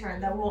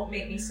lantern that won't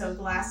make me so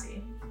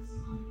glassy.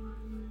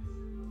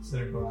 Is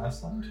it a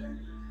glass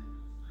lantern?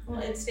 Well,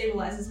 it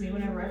stabilizes me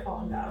whenever I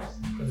fall in battle.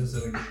 But is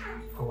it a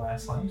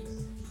glass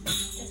lantern?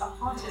 It's a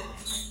haunted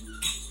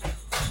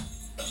lantern.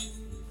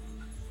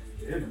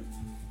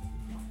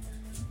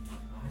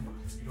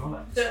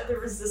 The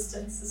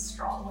resistance is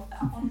strong with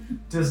that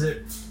one. Does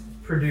it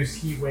produce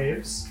heat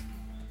waves?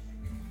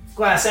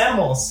 Glass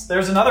animals.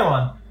 There's another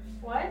one.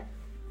 What?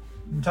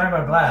 I'm talking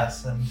about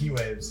glass and heat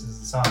waves is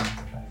the song.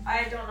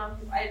 I don't know.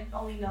 I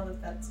only know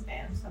that that's a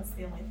band. That's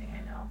the only thing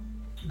I know.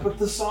 But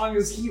the song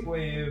is heat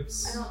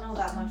waves. I don't know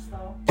that much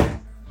though.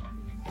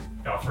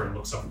 Alfred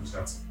looks up and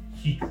shouts,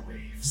 "Heat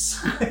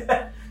waves."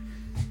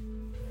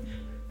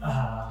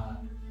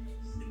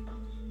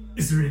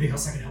 Is there anything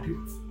else I can help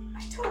you with?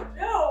 I don't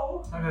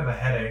know. I have a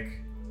headache.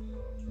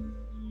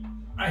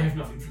 I have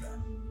nothing for that.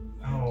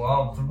 Oh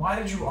well, then why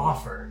did you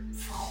offer?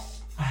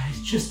 I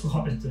just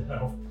wanted to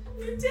help.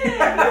 You did. You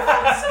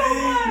helped so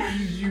much.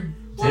 You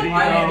Look, he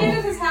Martin know?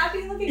 Giddith is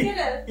happy. Look at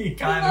Giddith. He He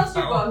kind loves of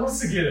your felt. books. What's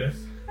the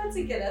Giddith? That's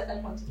a Giddith. I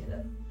want to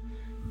Giddith.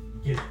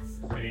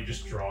 Giddith. And he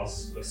just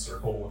draws a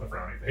circle with a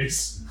frowny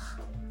face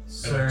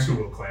Sir, and 2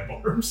 little clamp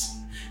arms.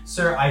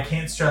 sir, I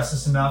can't stress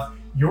this enough.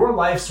 Your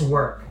life's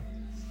work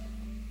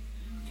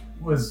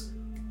was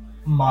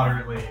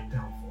moderately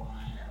helpful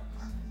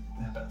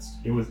at best.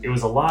 It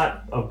was a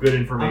lot of good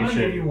I'm gonna give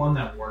you information one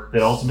that works.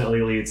 that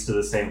ultimately leads to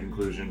the same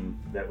conclusion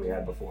that we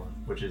had before,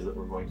 which is that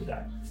we're going to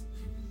die.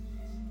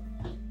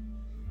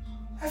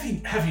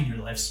 Having your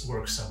life's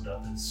work summed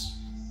up as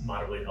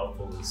moderately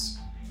helpful is...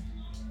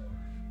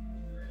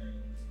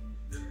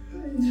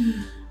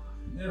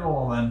 It'll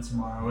all end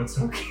tomorrow. It's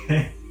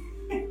okay.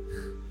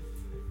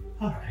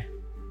 Alright.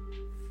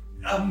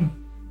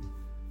 I'm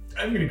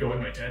gonna go in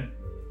my tent.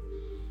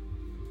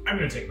 I'm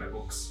gonna take my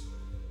books.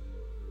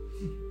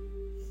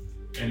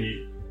 And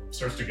he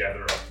starts to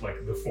gather up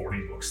like the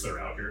 40 books that are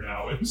out here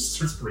now and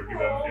starts bringing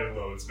them in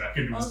loads back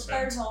into I'll his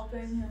start tent.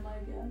 helping him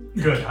again.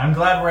 Good. I'm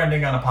glad we're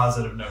ending on a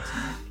positive note.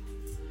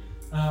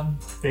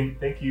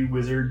 Thank you,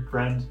 wizard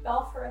friend.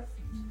 Belfrith.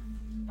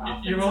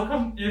 You're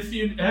welcome. If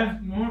you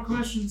have more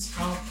questions,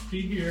 I'll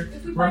be here.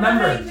 If we find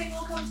Remember- out anything,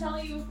 we'll come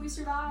tell you if we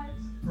survive.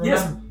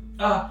 Yes.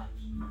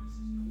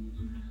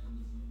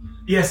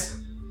 Yes.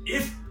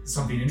 If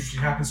something interesting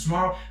happens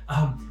tomorrow,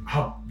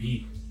 I'll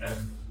be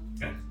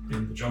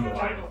in the jungle.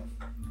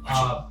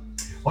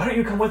 Why don't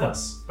you come with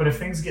us? But if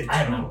things get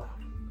I am too not allowed.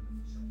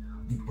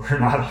 We're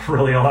not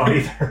really allowed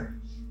either.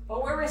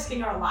 But we're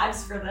risking our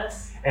lives for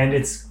this. And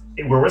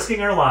we're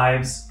risking our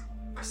lives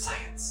for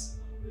science.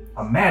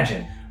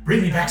 Imagine.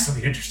 Bring me back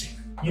something interesting.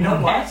 You know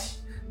what?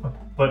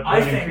 But I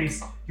I think-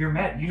 increase your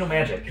you know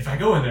magic. If I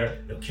go in there,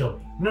 they'll kill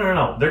me.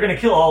 No. They're gonna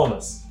kill all of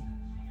us.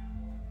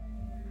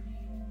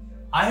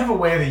 I have a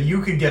way that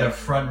you could get a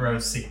front row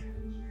seat.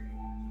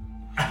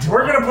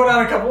 We're gonna put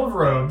on a couple of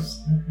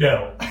robes.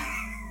 No.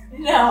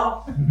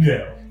 No.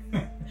 No.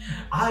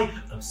 I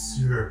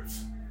observe.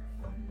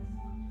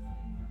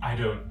 I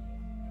don't.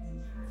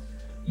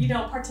 You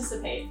don't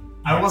participate.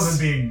 I wasn't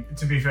being,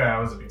 to be fair, I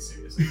wasn't being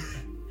serious.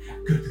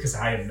 Good, because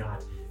I am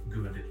not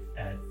good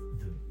at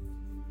the.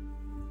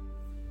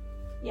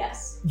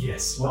 Yes.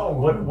 Yes.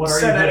 What are you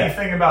said good at?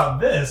 anything about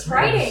this?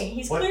 Writing.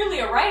 He's What? clearly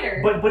a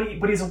writer.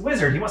 But he's a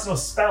wizard. He wants to know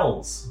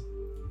spells.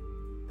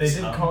 They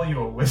did call you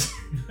a wizard.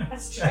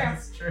 That's true.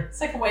 That's true.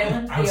 It's like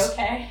Wayland, I be was-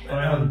 okay.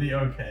 That would be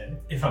okay.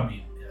 If I'm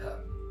being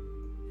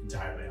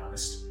entirely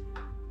honest,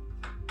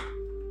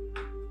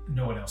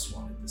 no one else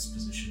wanted this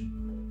position,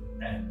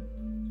 and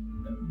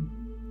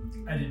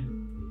I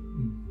didn't.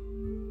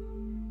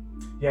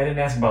 Yeah, I didn't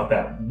ask about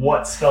that.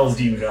 What spells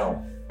do you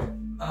know?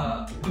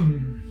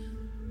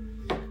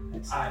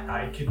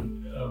 I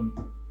can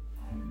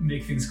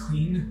make things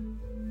clean.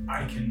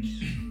 I can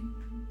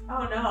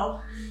Oh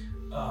no.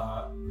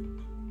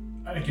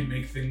 I can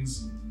make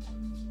things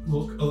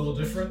look a little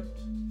different.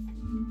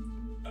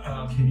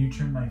 Can you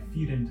turn my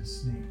feet into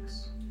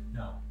snakes?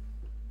 No,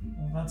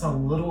 Well, that's a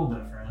little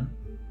different.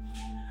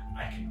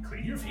 I can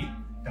clean your feet.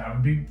 That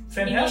would be He needs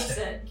fantastic.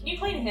 it. Can you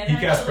clean him? You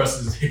cast actually?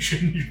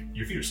 prestidigitation.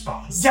 Your feet are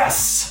spotless.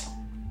 Yes!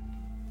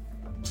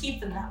 Keep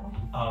them that way.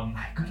 No.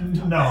 I could have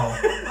done.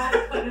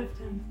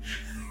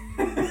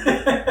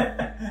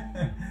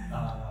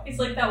 He's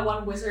like that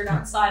one wizard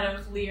outside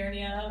of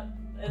Liurnia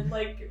in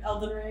like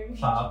Elden Ring.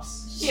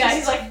 Pops. Yeah,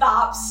 he's like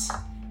Thops.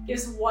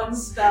 Gives one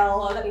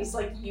spell and then he's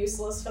like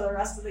useless for the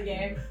rest of the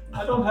game.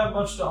 I don't have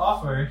much to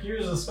offer.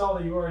 Here's a spell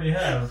that you already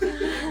have.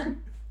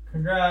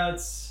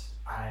 Congrats.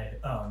 I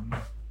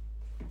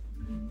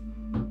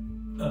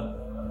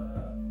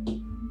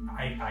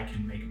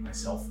can make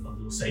myself a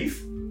little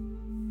safe.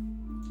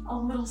 A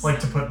little Like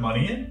to put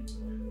money in?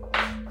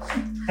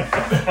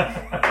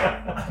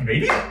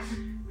 Maybe.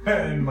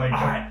 And like,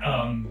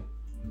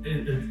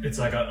 It's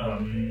like a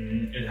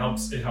it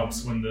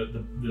helps when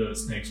the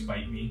snakes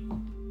bite me.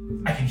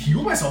 I can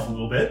heal myself a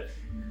little bit.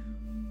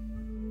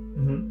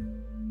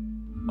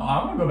 Mm-hmm. oh,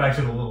 I want to go back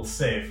to the little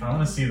safe. I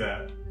want to see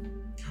that.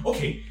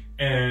 Okay.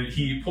 And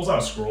he pulls out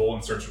a scroll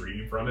and starts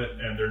reading from it,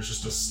 and there's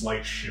just a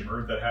slight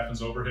shimmer that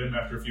happens over him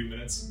after a few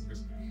minutes.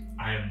 Because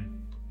I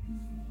am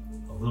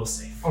a little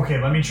safe. Okay,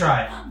 let me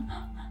try.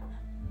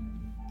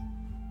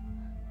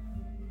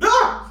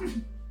 Ah!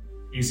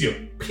 You see a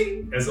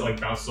ping as it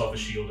like bounces off the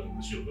shield and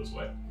the shield goes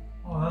away.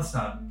 Oh, that's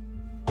not.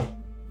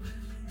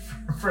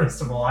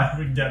 First of all, I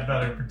would get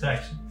better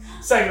protection.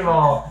 Second of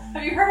all,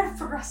 Have you heard of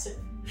progressive?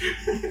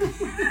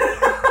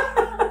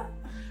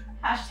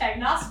 Hashtag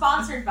not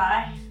sponsored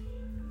by.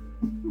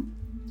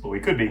 Well, we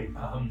could be.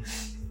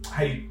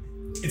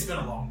 It's been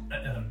a long.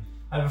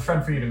 I have a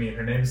friend for you to meet.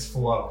 Her name's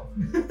Flo.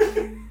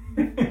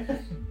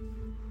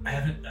 I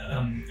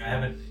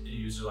haven't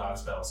used a lot of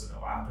spells in a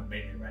while. I've been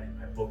mainly writing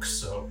my books,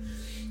 so.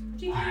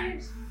 2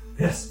 years.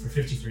 Yes, for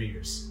 53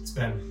 years. It's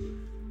been.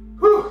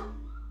 Whew.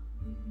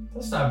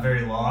 That's not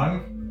very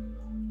long.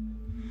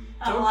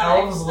 Not a Don't lot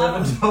elves of, live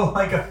until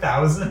like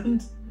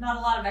 1,000? Not a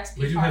lot of XP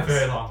We do have farms.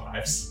 very long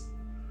lives.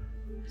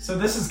 So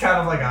this is kind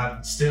of like a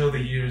Still, the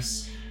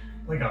years.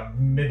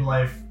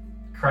 midlife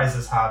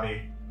crisis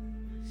hobby.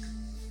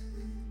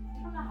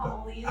 I don't know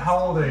how old he is. How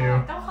old are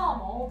you? Don't call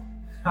him old.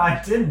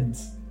 I didn't.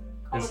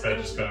 Call His him head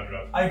old. just kind of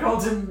dropped. I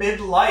called him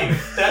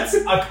midlife. That's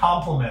a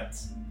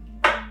compliment.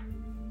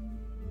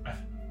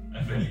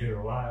 I've been here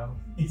a while.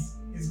 He's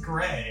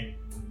gray.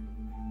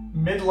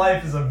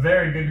 Midlife is a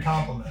very good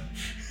compliment.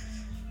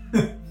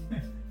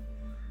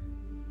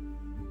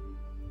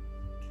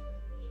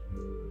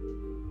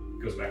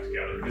 Goes back to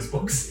gathering his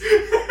books.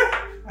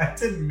 I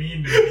didn't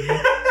mean to be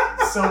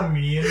so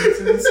mean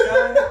to this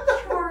guy.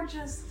 You're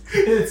just,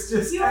 It's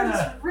just you're kind of.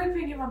 just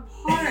ripping him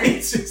apart.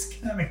 It's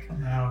just kind of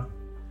come out.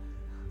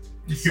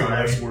 Your Sorry.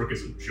 life's work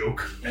is a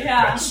joke. At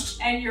Yeah,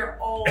 best. and you're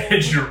old.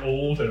 And you're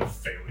old and a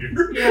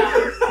failure. Yeah,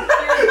 you're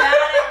bad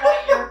at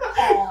what you're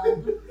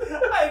called.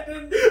 I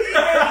didn't mean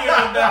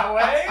it that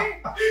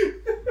way.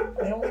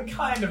 I only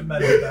kind of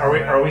meant it that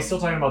way. Are we still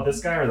talking about this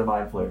guy or the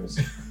mind flayers?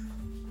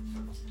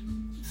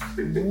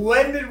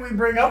 When did we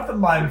bring up the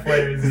mind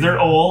flayers? Because they're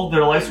old,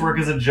 their life's work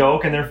is a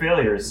joke, and they're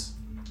failures.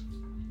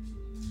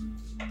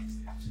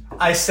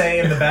 I say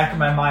in the back of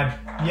my mind,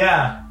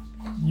 yeah,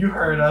 you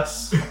heard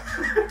us.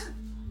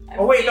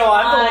 Oh wait, no,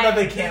 I'm the one that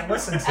they can't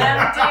listen to.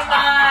 Empty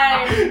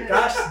mind.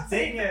 Gosh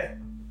dang it.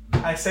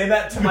 I say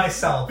that to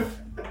myself.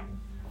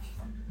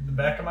 In the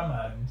back of my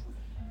mind.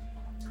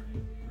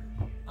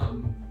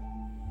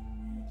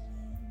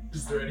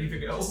 Is there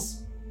anything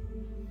else?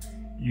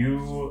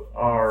 You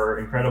are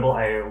incredible.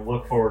 I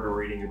look forward to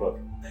reading your book.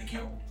 Thank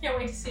you. Can't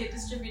wait to see it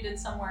distributed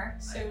somewhere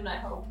soon, I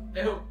hope. I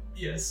hope,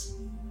 yes.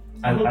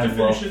 I I hope to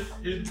love- finish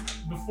it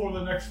before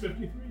the next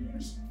 53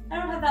 years. I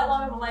don't have that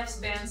long of a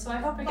lifespan, so I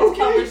hope it gets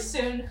published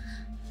soon.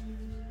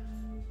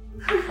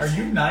 Are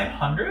you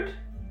 900?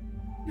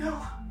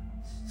 No.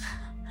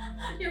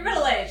 You're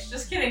middle-aged.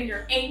 Just kidding,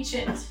 you're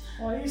ancient.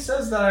 Well, he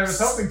says that I was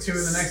hoping to in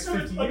the next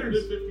 50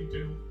 years.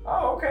 752.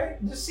 Oh, okay.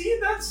 Just see,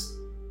 that's...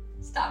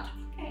 Stop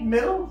talking.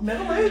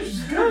 Middle age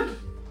is good.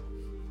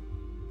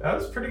 That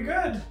was pretty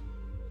good.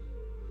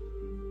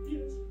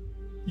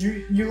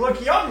 You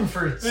look young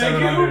for Thank you.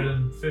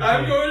 750.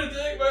 I'm going to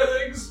take my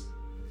things.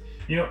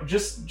 You know,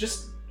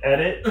 just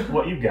edit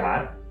what you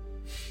got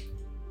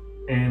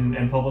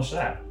and publish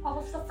that.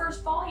 Publish the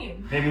first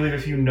volume. Maybe leave a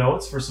few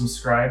notes for some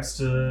scribes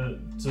to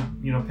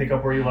pick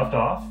up where you left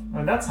off. I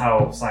mean, that's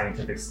how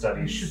scientific I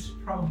studies should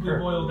probably occur.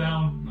 boil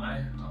down my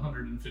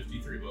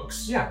 153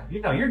 books. Yeah,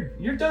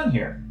 you're done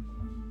here.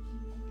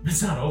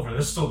 It's not over.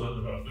 There's still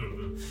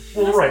the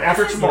Well, right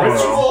after This is tomorrow.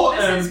 ritual.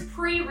 This is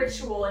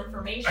pre-ritual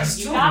information. I You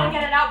still gotta don't-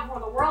 get it out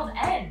before the world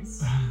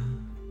ends.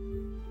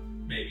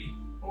 maybe.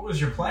 What was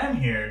your plan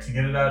here? To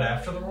get it out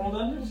after the world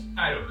ended?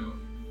 I don't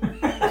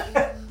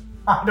know.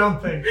 I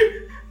don't think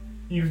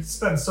you've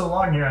spent so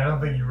long here. I don't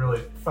think you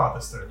really thought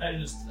this through.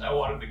 I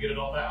wanted to get it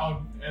all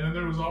out, and then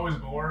there was always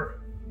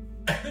more,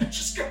 and it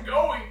just kept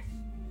going.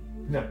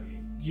 No,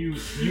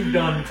 you've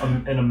done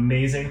an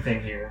amazing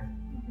thing here.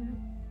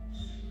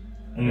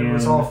 And it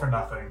was all for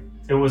nothing.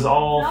 It was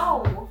all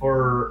No.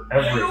 for I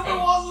knew it everything.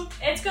 wasn't.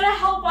 It's gonna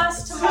help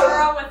us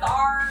tomorrow with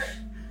our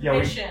Yeah,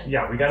 mission.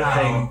 we got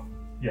a thing.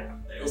 Yeah.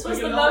 This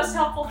was the most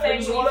helpful I thing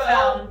just we wanna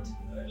found.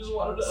 I just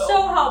wanted to help.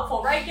 So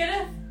helpful, right,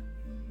 Gideon?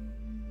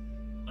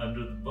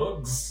 Under the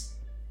bugs.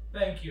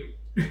 Thank you.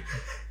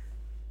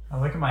 I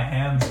look at my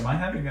hands. Am I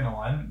having an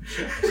alignment?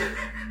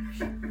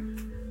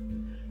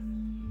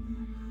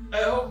 I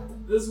hope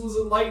this was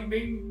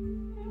enlightening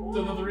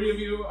to the three of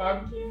you.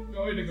 I'm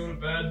going to go to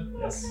bed.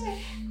 Yes.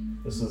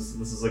 This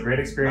is a great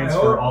experience I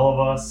hope- for all of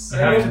us. I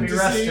have hope to be see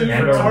rested you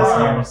and for our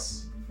tomorrow.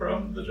 listeners.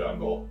 from the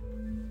jungle.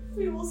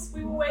 We will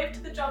wave to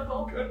the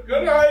jungle.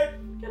 Good night.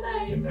 Good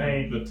night. Good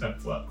night. The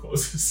tent flap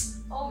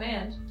closes. Oh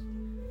man.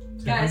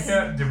 Did Guys.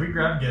 did we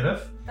grab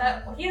Gideff?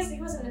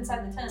 He wasn't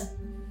inside the tent.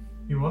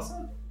 He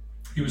wasn't?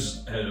 He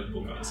was had a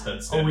book on his head.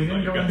 Oh, we standing didn't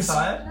by go you guys.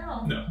 inside?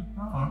 No. No.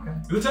 Oh, okay.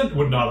 The tent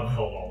would not have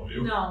held all of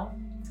you. No.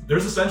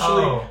 There's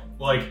essentially Oh.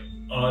 like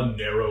a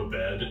narrow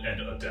bed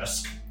and a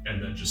desk,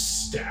 and then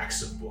just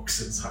stacks of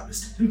books inside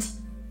this tent.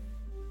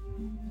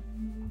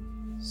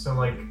 So,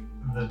 like,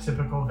 the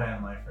typical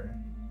van lifer.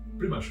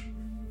 Pretty much.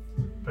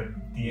 But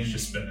the He's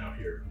just been out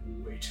here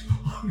way too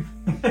long.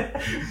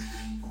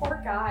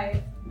 Poor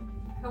guy.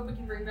 I hope we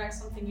can bring back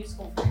something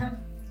useful for him.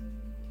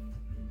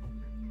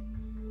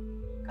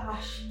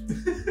 Gosh.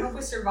 I hope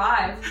we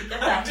survive to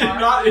get I that did far.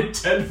 not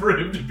intend for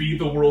him to be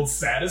the world's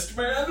saddest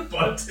man,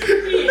 but He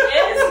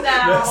is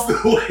now. that's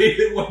the way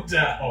it went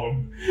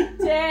down.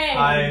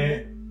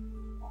 Dang.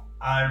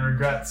 I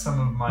regret some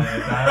of my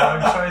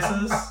dialogue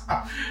choices.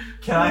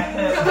 Can I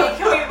hit?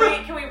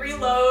 Can we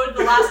reload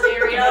the last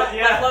area?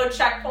 Yeah. Like load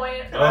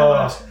checkpoint?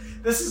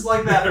 This is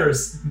like that.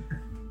 There's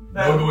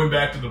no going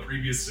back to the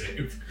previous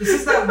save. This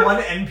is that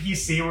one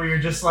NPC where you're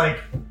just like,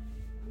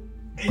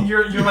 and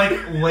you're like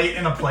late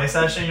in a play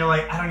session. You're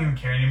like, I don't even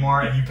care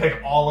anymore, and you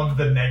pick all of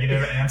the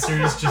negative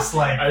answers. Just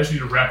like, I just need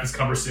to wrap this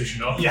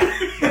conversation up. yeah.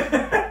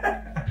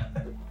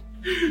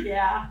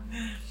 Yeah.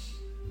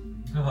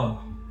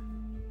 Oh.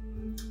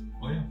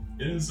 Well, yeah.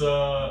 It is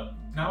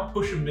now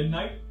pushing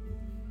midnight.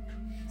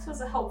 This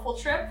was a helpful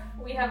trip.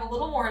 We have a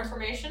little more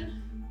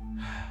information.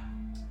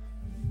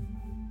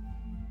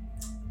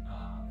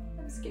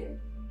 I'm scared.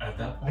 At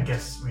that I point,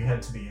 guess we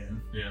head to the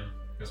inn. yeah.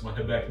 Guess we'll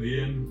head back to the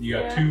inn. You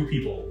got Yeah. 2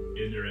 people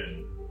in your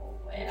inn.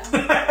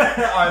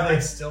 Yeah. Are they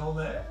still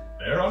there?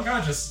 They're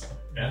unconscious,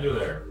 and they're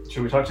there.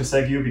 Should we talk to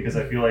Ciguë? Because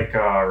I feel like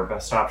our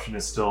best option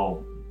is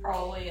still.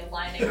 Probably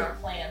aligning our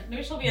plan.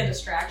 Maybe she'll be a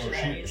distraction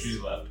at least. She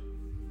left.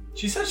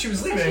 She said she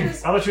was She leaving.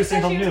 was, I thought you were she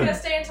said staying she was till noon. gonna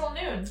stay until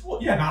noon. Well,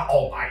 yeah, not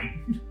all night.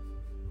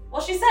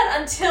 Well, she said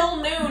until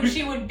noon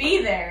she would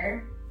be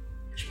there.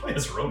 She probably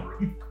has her own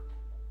room.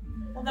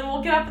 Well, then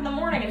we'll get up in the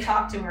morning and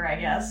talk to her, I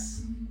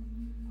guess.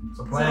 It's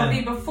a So it'll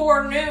be plan.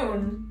 before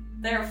noon.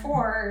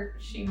 Therefore,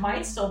 she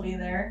might still be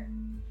there.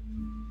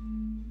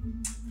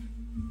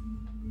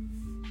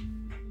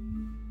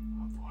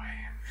 Oh boy.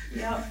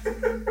 Yep.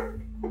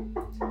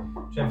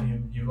 Jeff,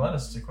 you led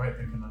us to quite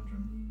the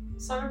conundrum.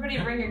 So everybody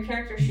bring your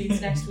character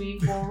sheets next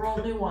week. We'll roll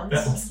new ones.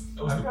 That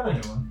was I've the got a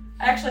point. new one.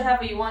 I actually have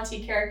a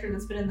Yuan-Ti character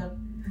that's been in the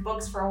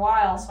books for a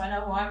while, so I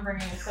know who I'm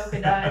bringing with Coca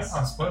Dice.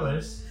 Oh,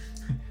 spoilers.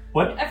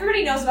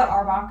 Everybody knows about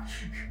Arbok.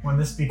 When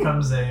this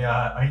becomes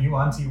a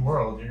Yuan-Ti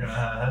world, you're gonna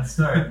have a head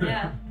start.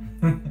 Yeah.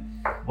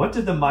 What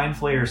did the Mind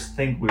Flayers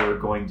think we were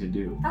going to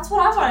do? That's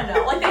what I want to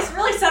know. Like, they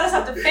really set us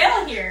up to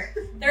fail here.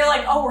 They're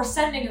like, oh, we're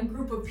sending a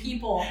group of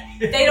people.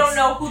 They don't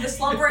know who the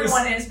slumbering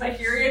one is, but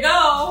here you It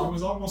go.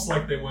 was almost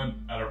like they went,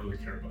 I don't really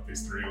care about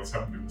these 3. Let's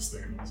have them do this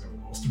thing, and that's what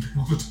we're supposed to be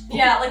able to do.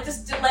 Yeah, like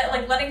just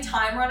letting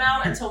time run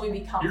out until we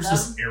become Here's them.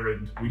 this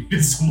errand. We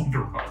needed someone to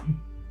run.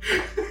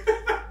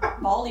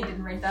 Baldy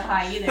didn't rate that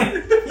high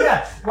either.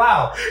 Yeah,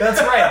 wow, that's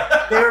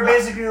right. They were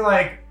basically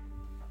like,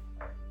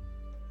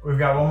 we've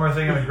got one more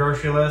thing on the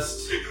grocery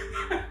list.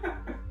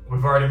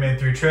 We've already made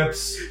 3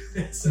 trips.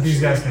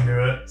 These guys can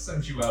do it.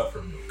 Send you out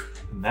for milk.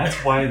 And that's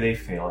why they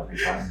fail every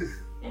time.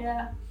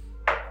 Yeah.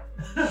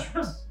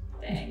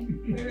 Dang.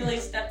 We really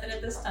stepped in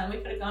it this time. We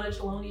could have gone to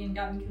Cheloni and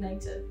gotten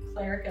connected.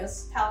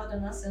 Clericus,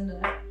 paladin us into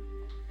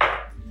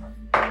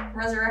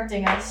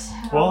resurrecting us.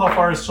 Well, how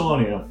far is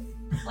Chelonia?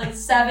 Like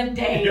 7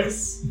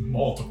 days.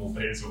 Multiple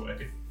days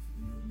away.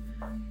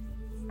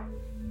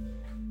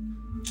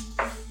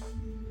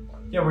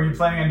 Yeah, were you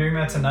planning on doing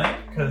that tonight?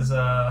 Because,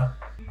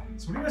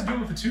 So what are you guys doing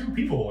with the 2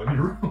 people in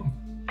your room?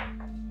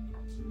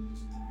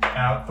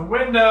 out the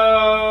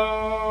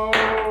window!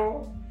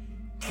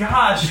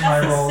 Gosh, my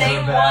That's the rolls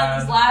same are bad.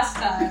 ones last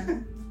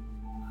time.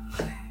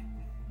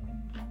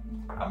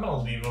 I'm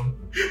gonna leave them.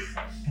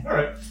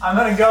 Alright. I'm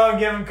gonna go and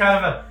give him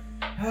kind of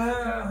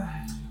a...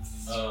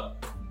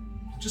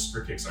 Just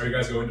for kicks, are you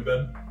guys going to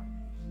bed?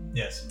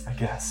 yes. I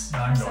guess. No,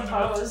 I I'm going to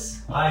bed.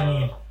 suppose. I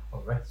need a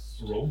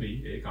rest. Roll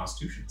me a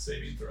Constitution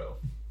saving throw.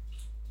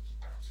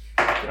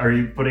 Are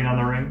you putting on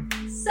the ring?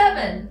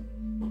 7.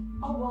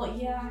 Oh, well,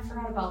 yeah, I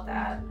forgot about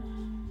that.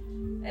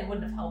 It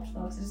wouldn't have helped,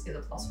 though, because I just get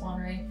a +1,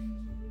 right?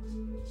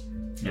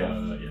 Yeah.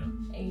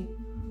 8.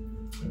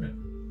 Okay.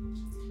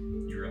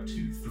 You're up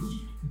to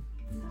 3.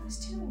 That was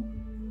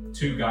 2.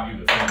 2 got you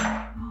the thing.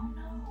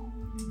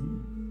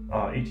 Oh,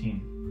 no.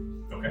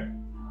 18. Okay.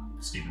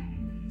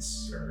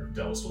 Stevens or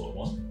Dell still at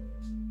 1.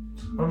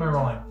 What am I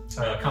rolling?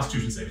 Sorry.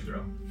 Constitution saving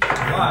throw.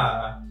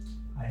 Ah,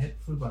 I hit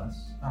flu bonus.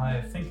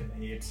 I think an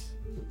 8.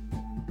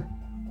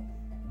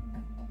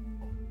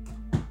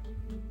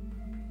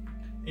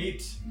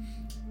 8.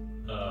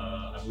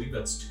 I believe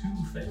that's 2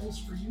 fails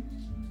for you.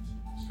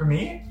 For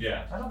me?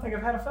 Yeah. I don't think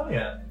I've had a fail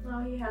yet. No,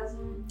 he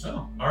hasn't.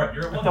 Oh, all right.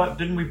 You're at 1.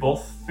 Didn't we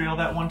both fail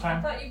that one I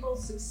time? thought you both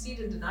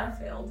succeeded and I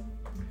failed.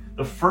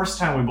 The first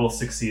time we both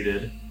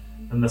succeeded,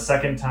 and the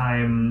second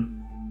time...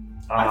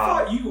 I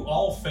thought you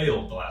all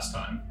failed the last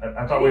time.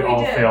 I thought we Maybe we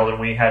all did. failed and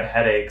we had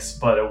headaches,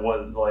 but it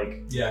was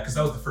like... Yeah, because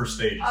that was the first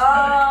stage.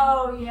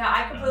 Oh, yeah,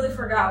 I completely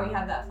forgot we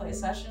had that play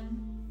session.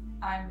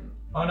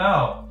 Oh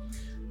no.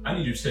 I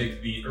need you to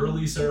take the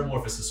early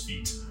Ceramorphosis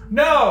feat.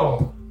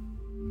 No!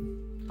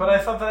 But I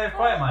thought that I have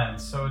quiet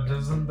minds, so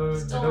doesn't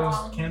those, do Still those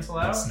wrong. cancel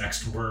out? This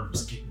next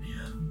worm's getting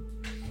in.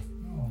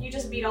 You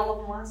just beat all of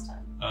them last time.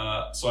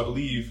 So I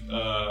believe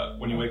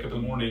when you wake up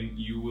in the morning,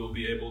 you will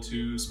be able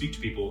to speak to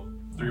people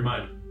through your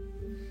mind.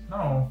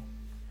 No.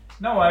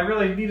 No, I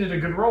really needed a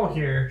good roll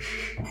here.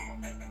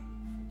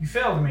 You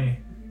failed me.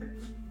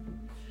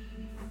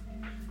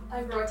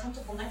 I grow a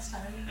tentacle next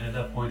time. And at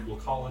that point, we'll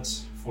call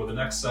it for the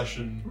next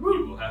session.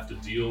 You will have to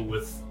deal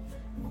with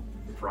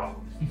the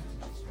problem.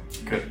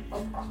 Good.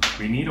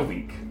 We need a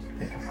week.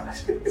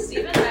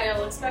 Steven,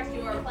 I'll expect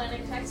you are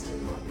planning next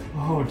week.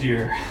 Oh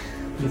dear.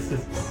 This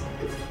is...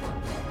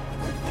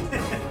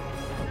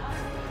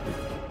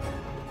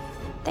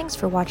 Thanks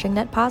for watching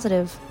Net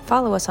Positive.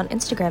 Follow us on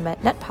Instagram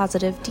at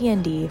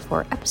NetPositiveDND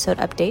for episode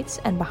updates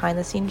and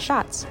behind-the-scenes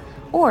shots.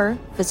 Or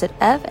visit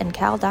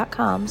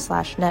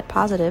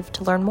evandcal.com/netpositive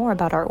to learn more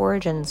about our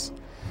origins.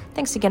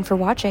 Thanks again for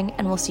watching,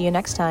 and we'll see you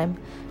next time.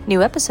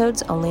 New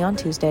episodes only on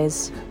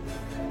Tuesdays.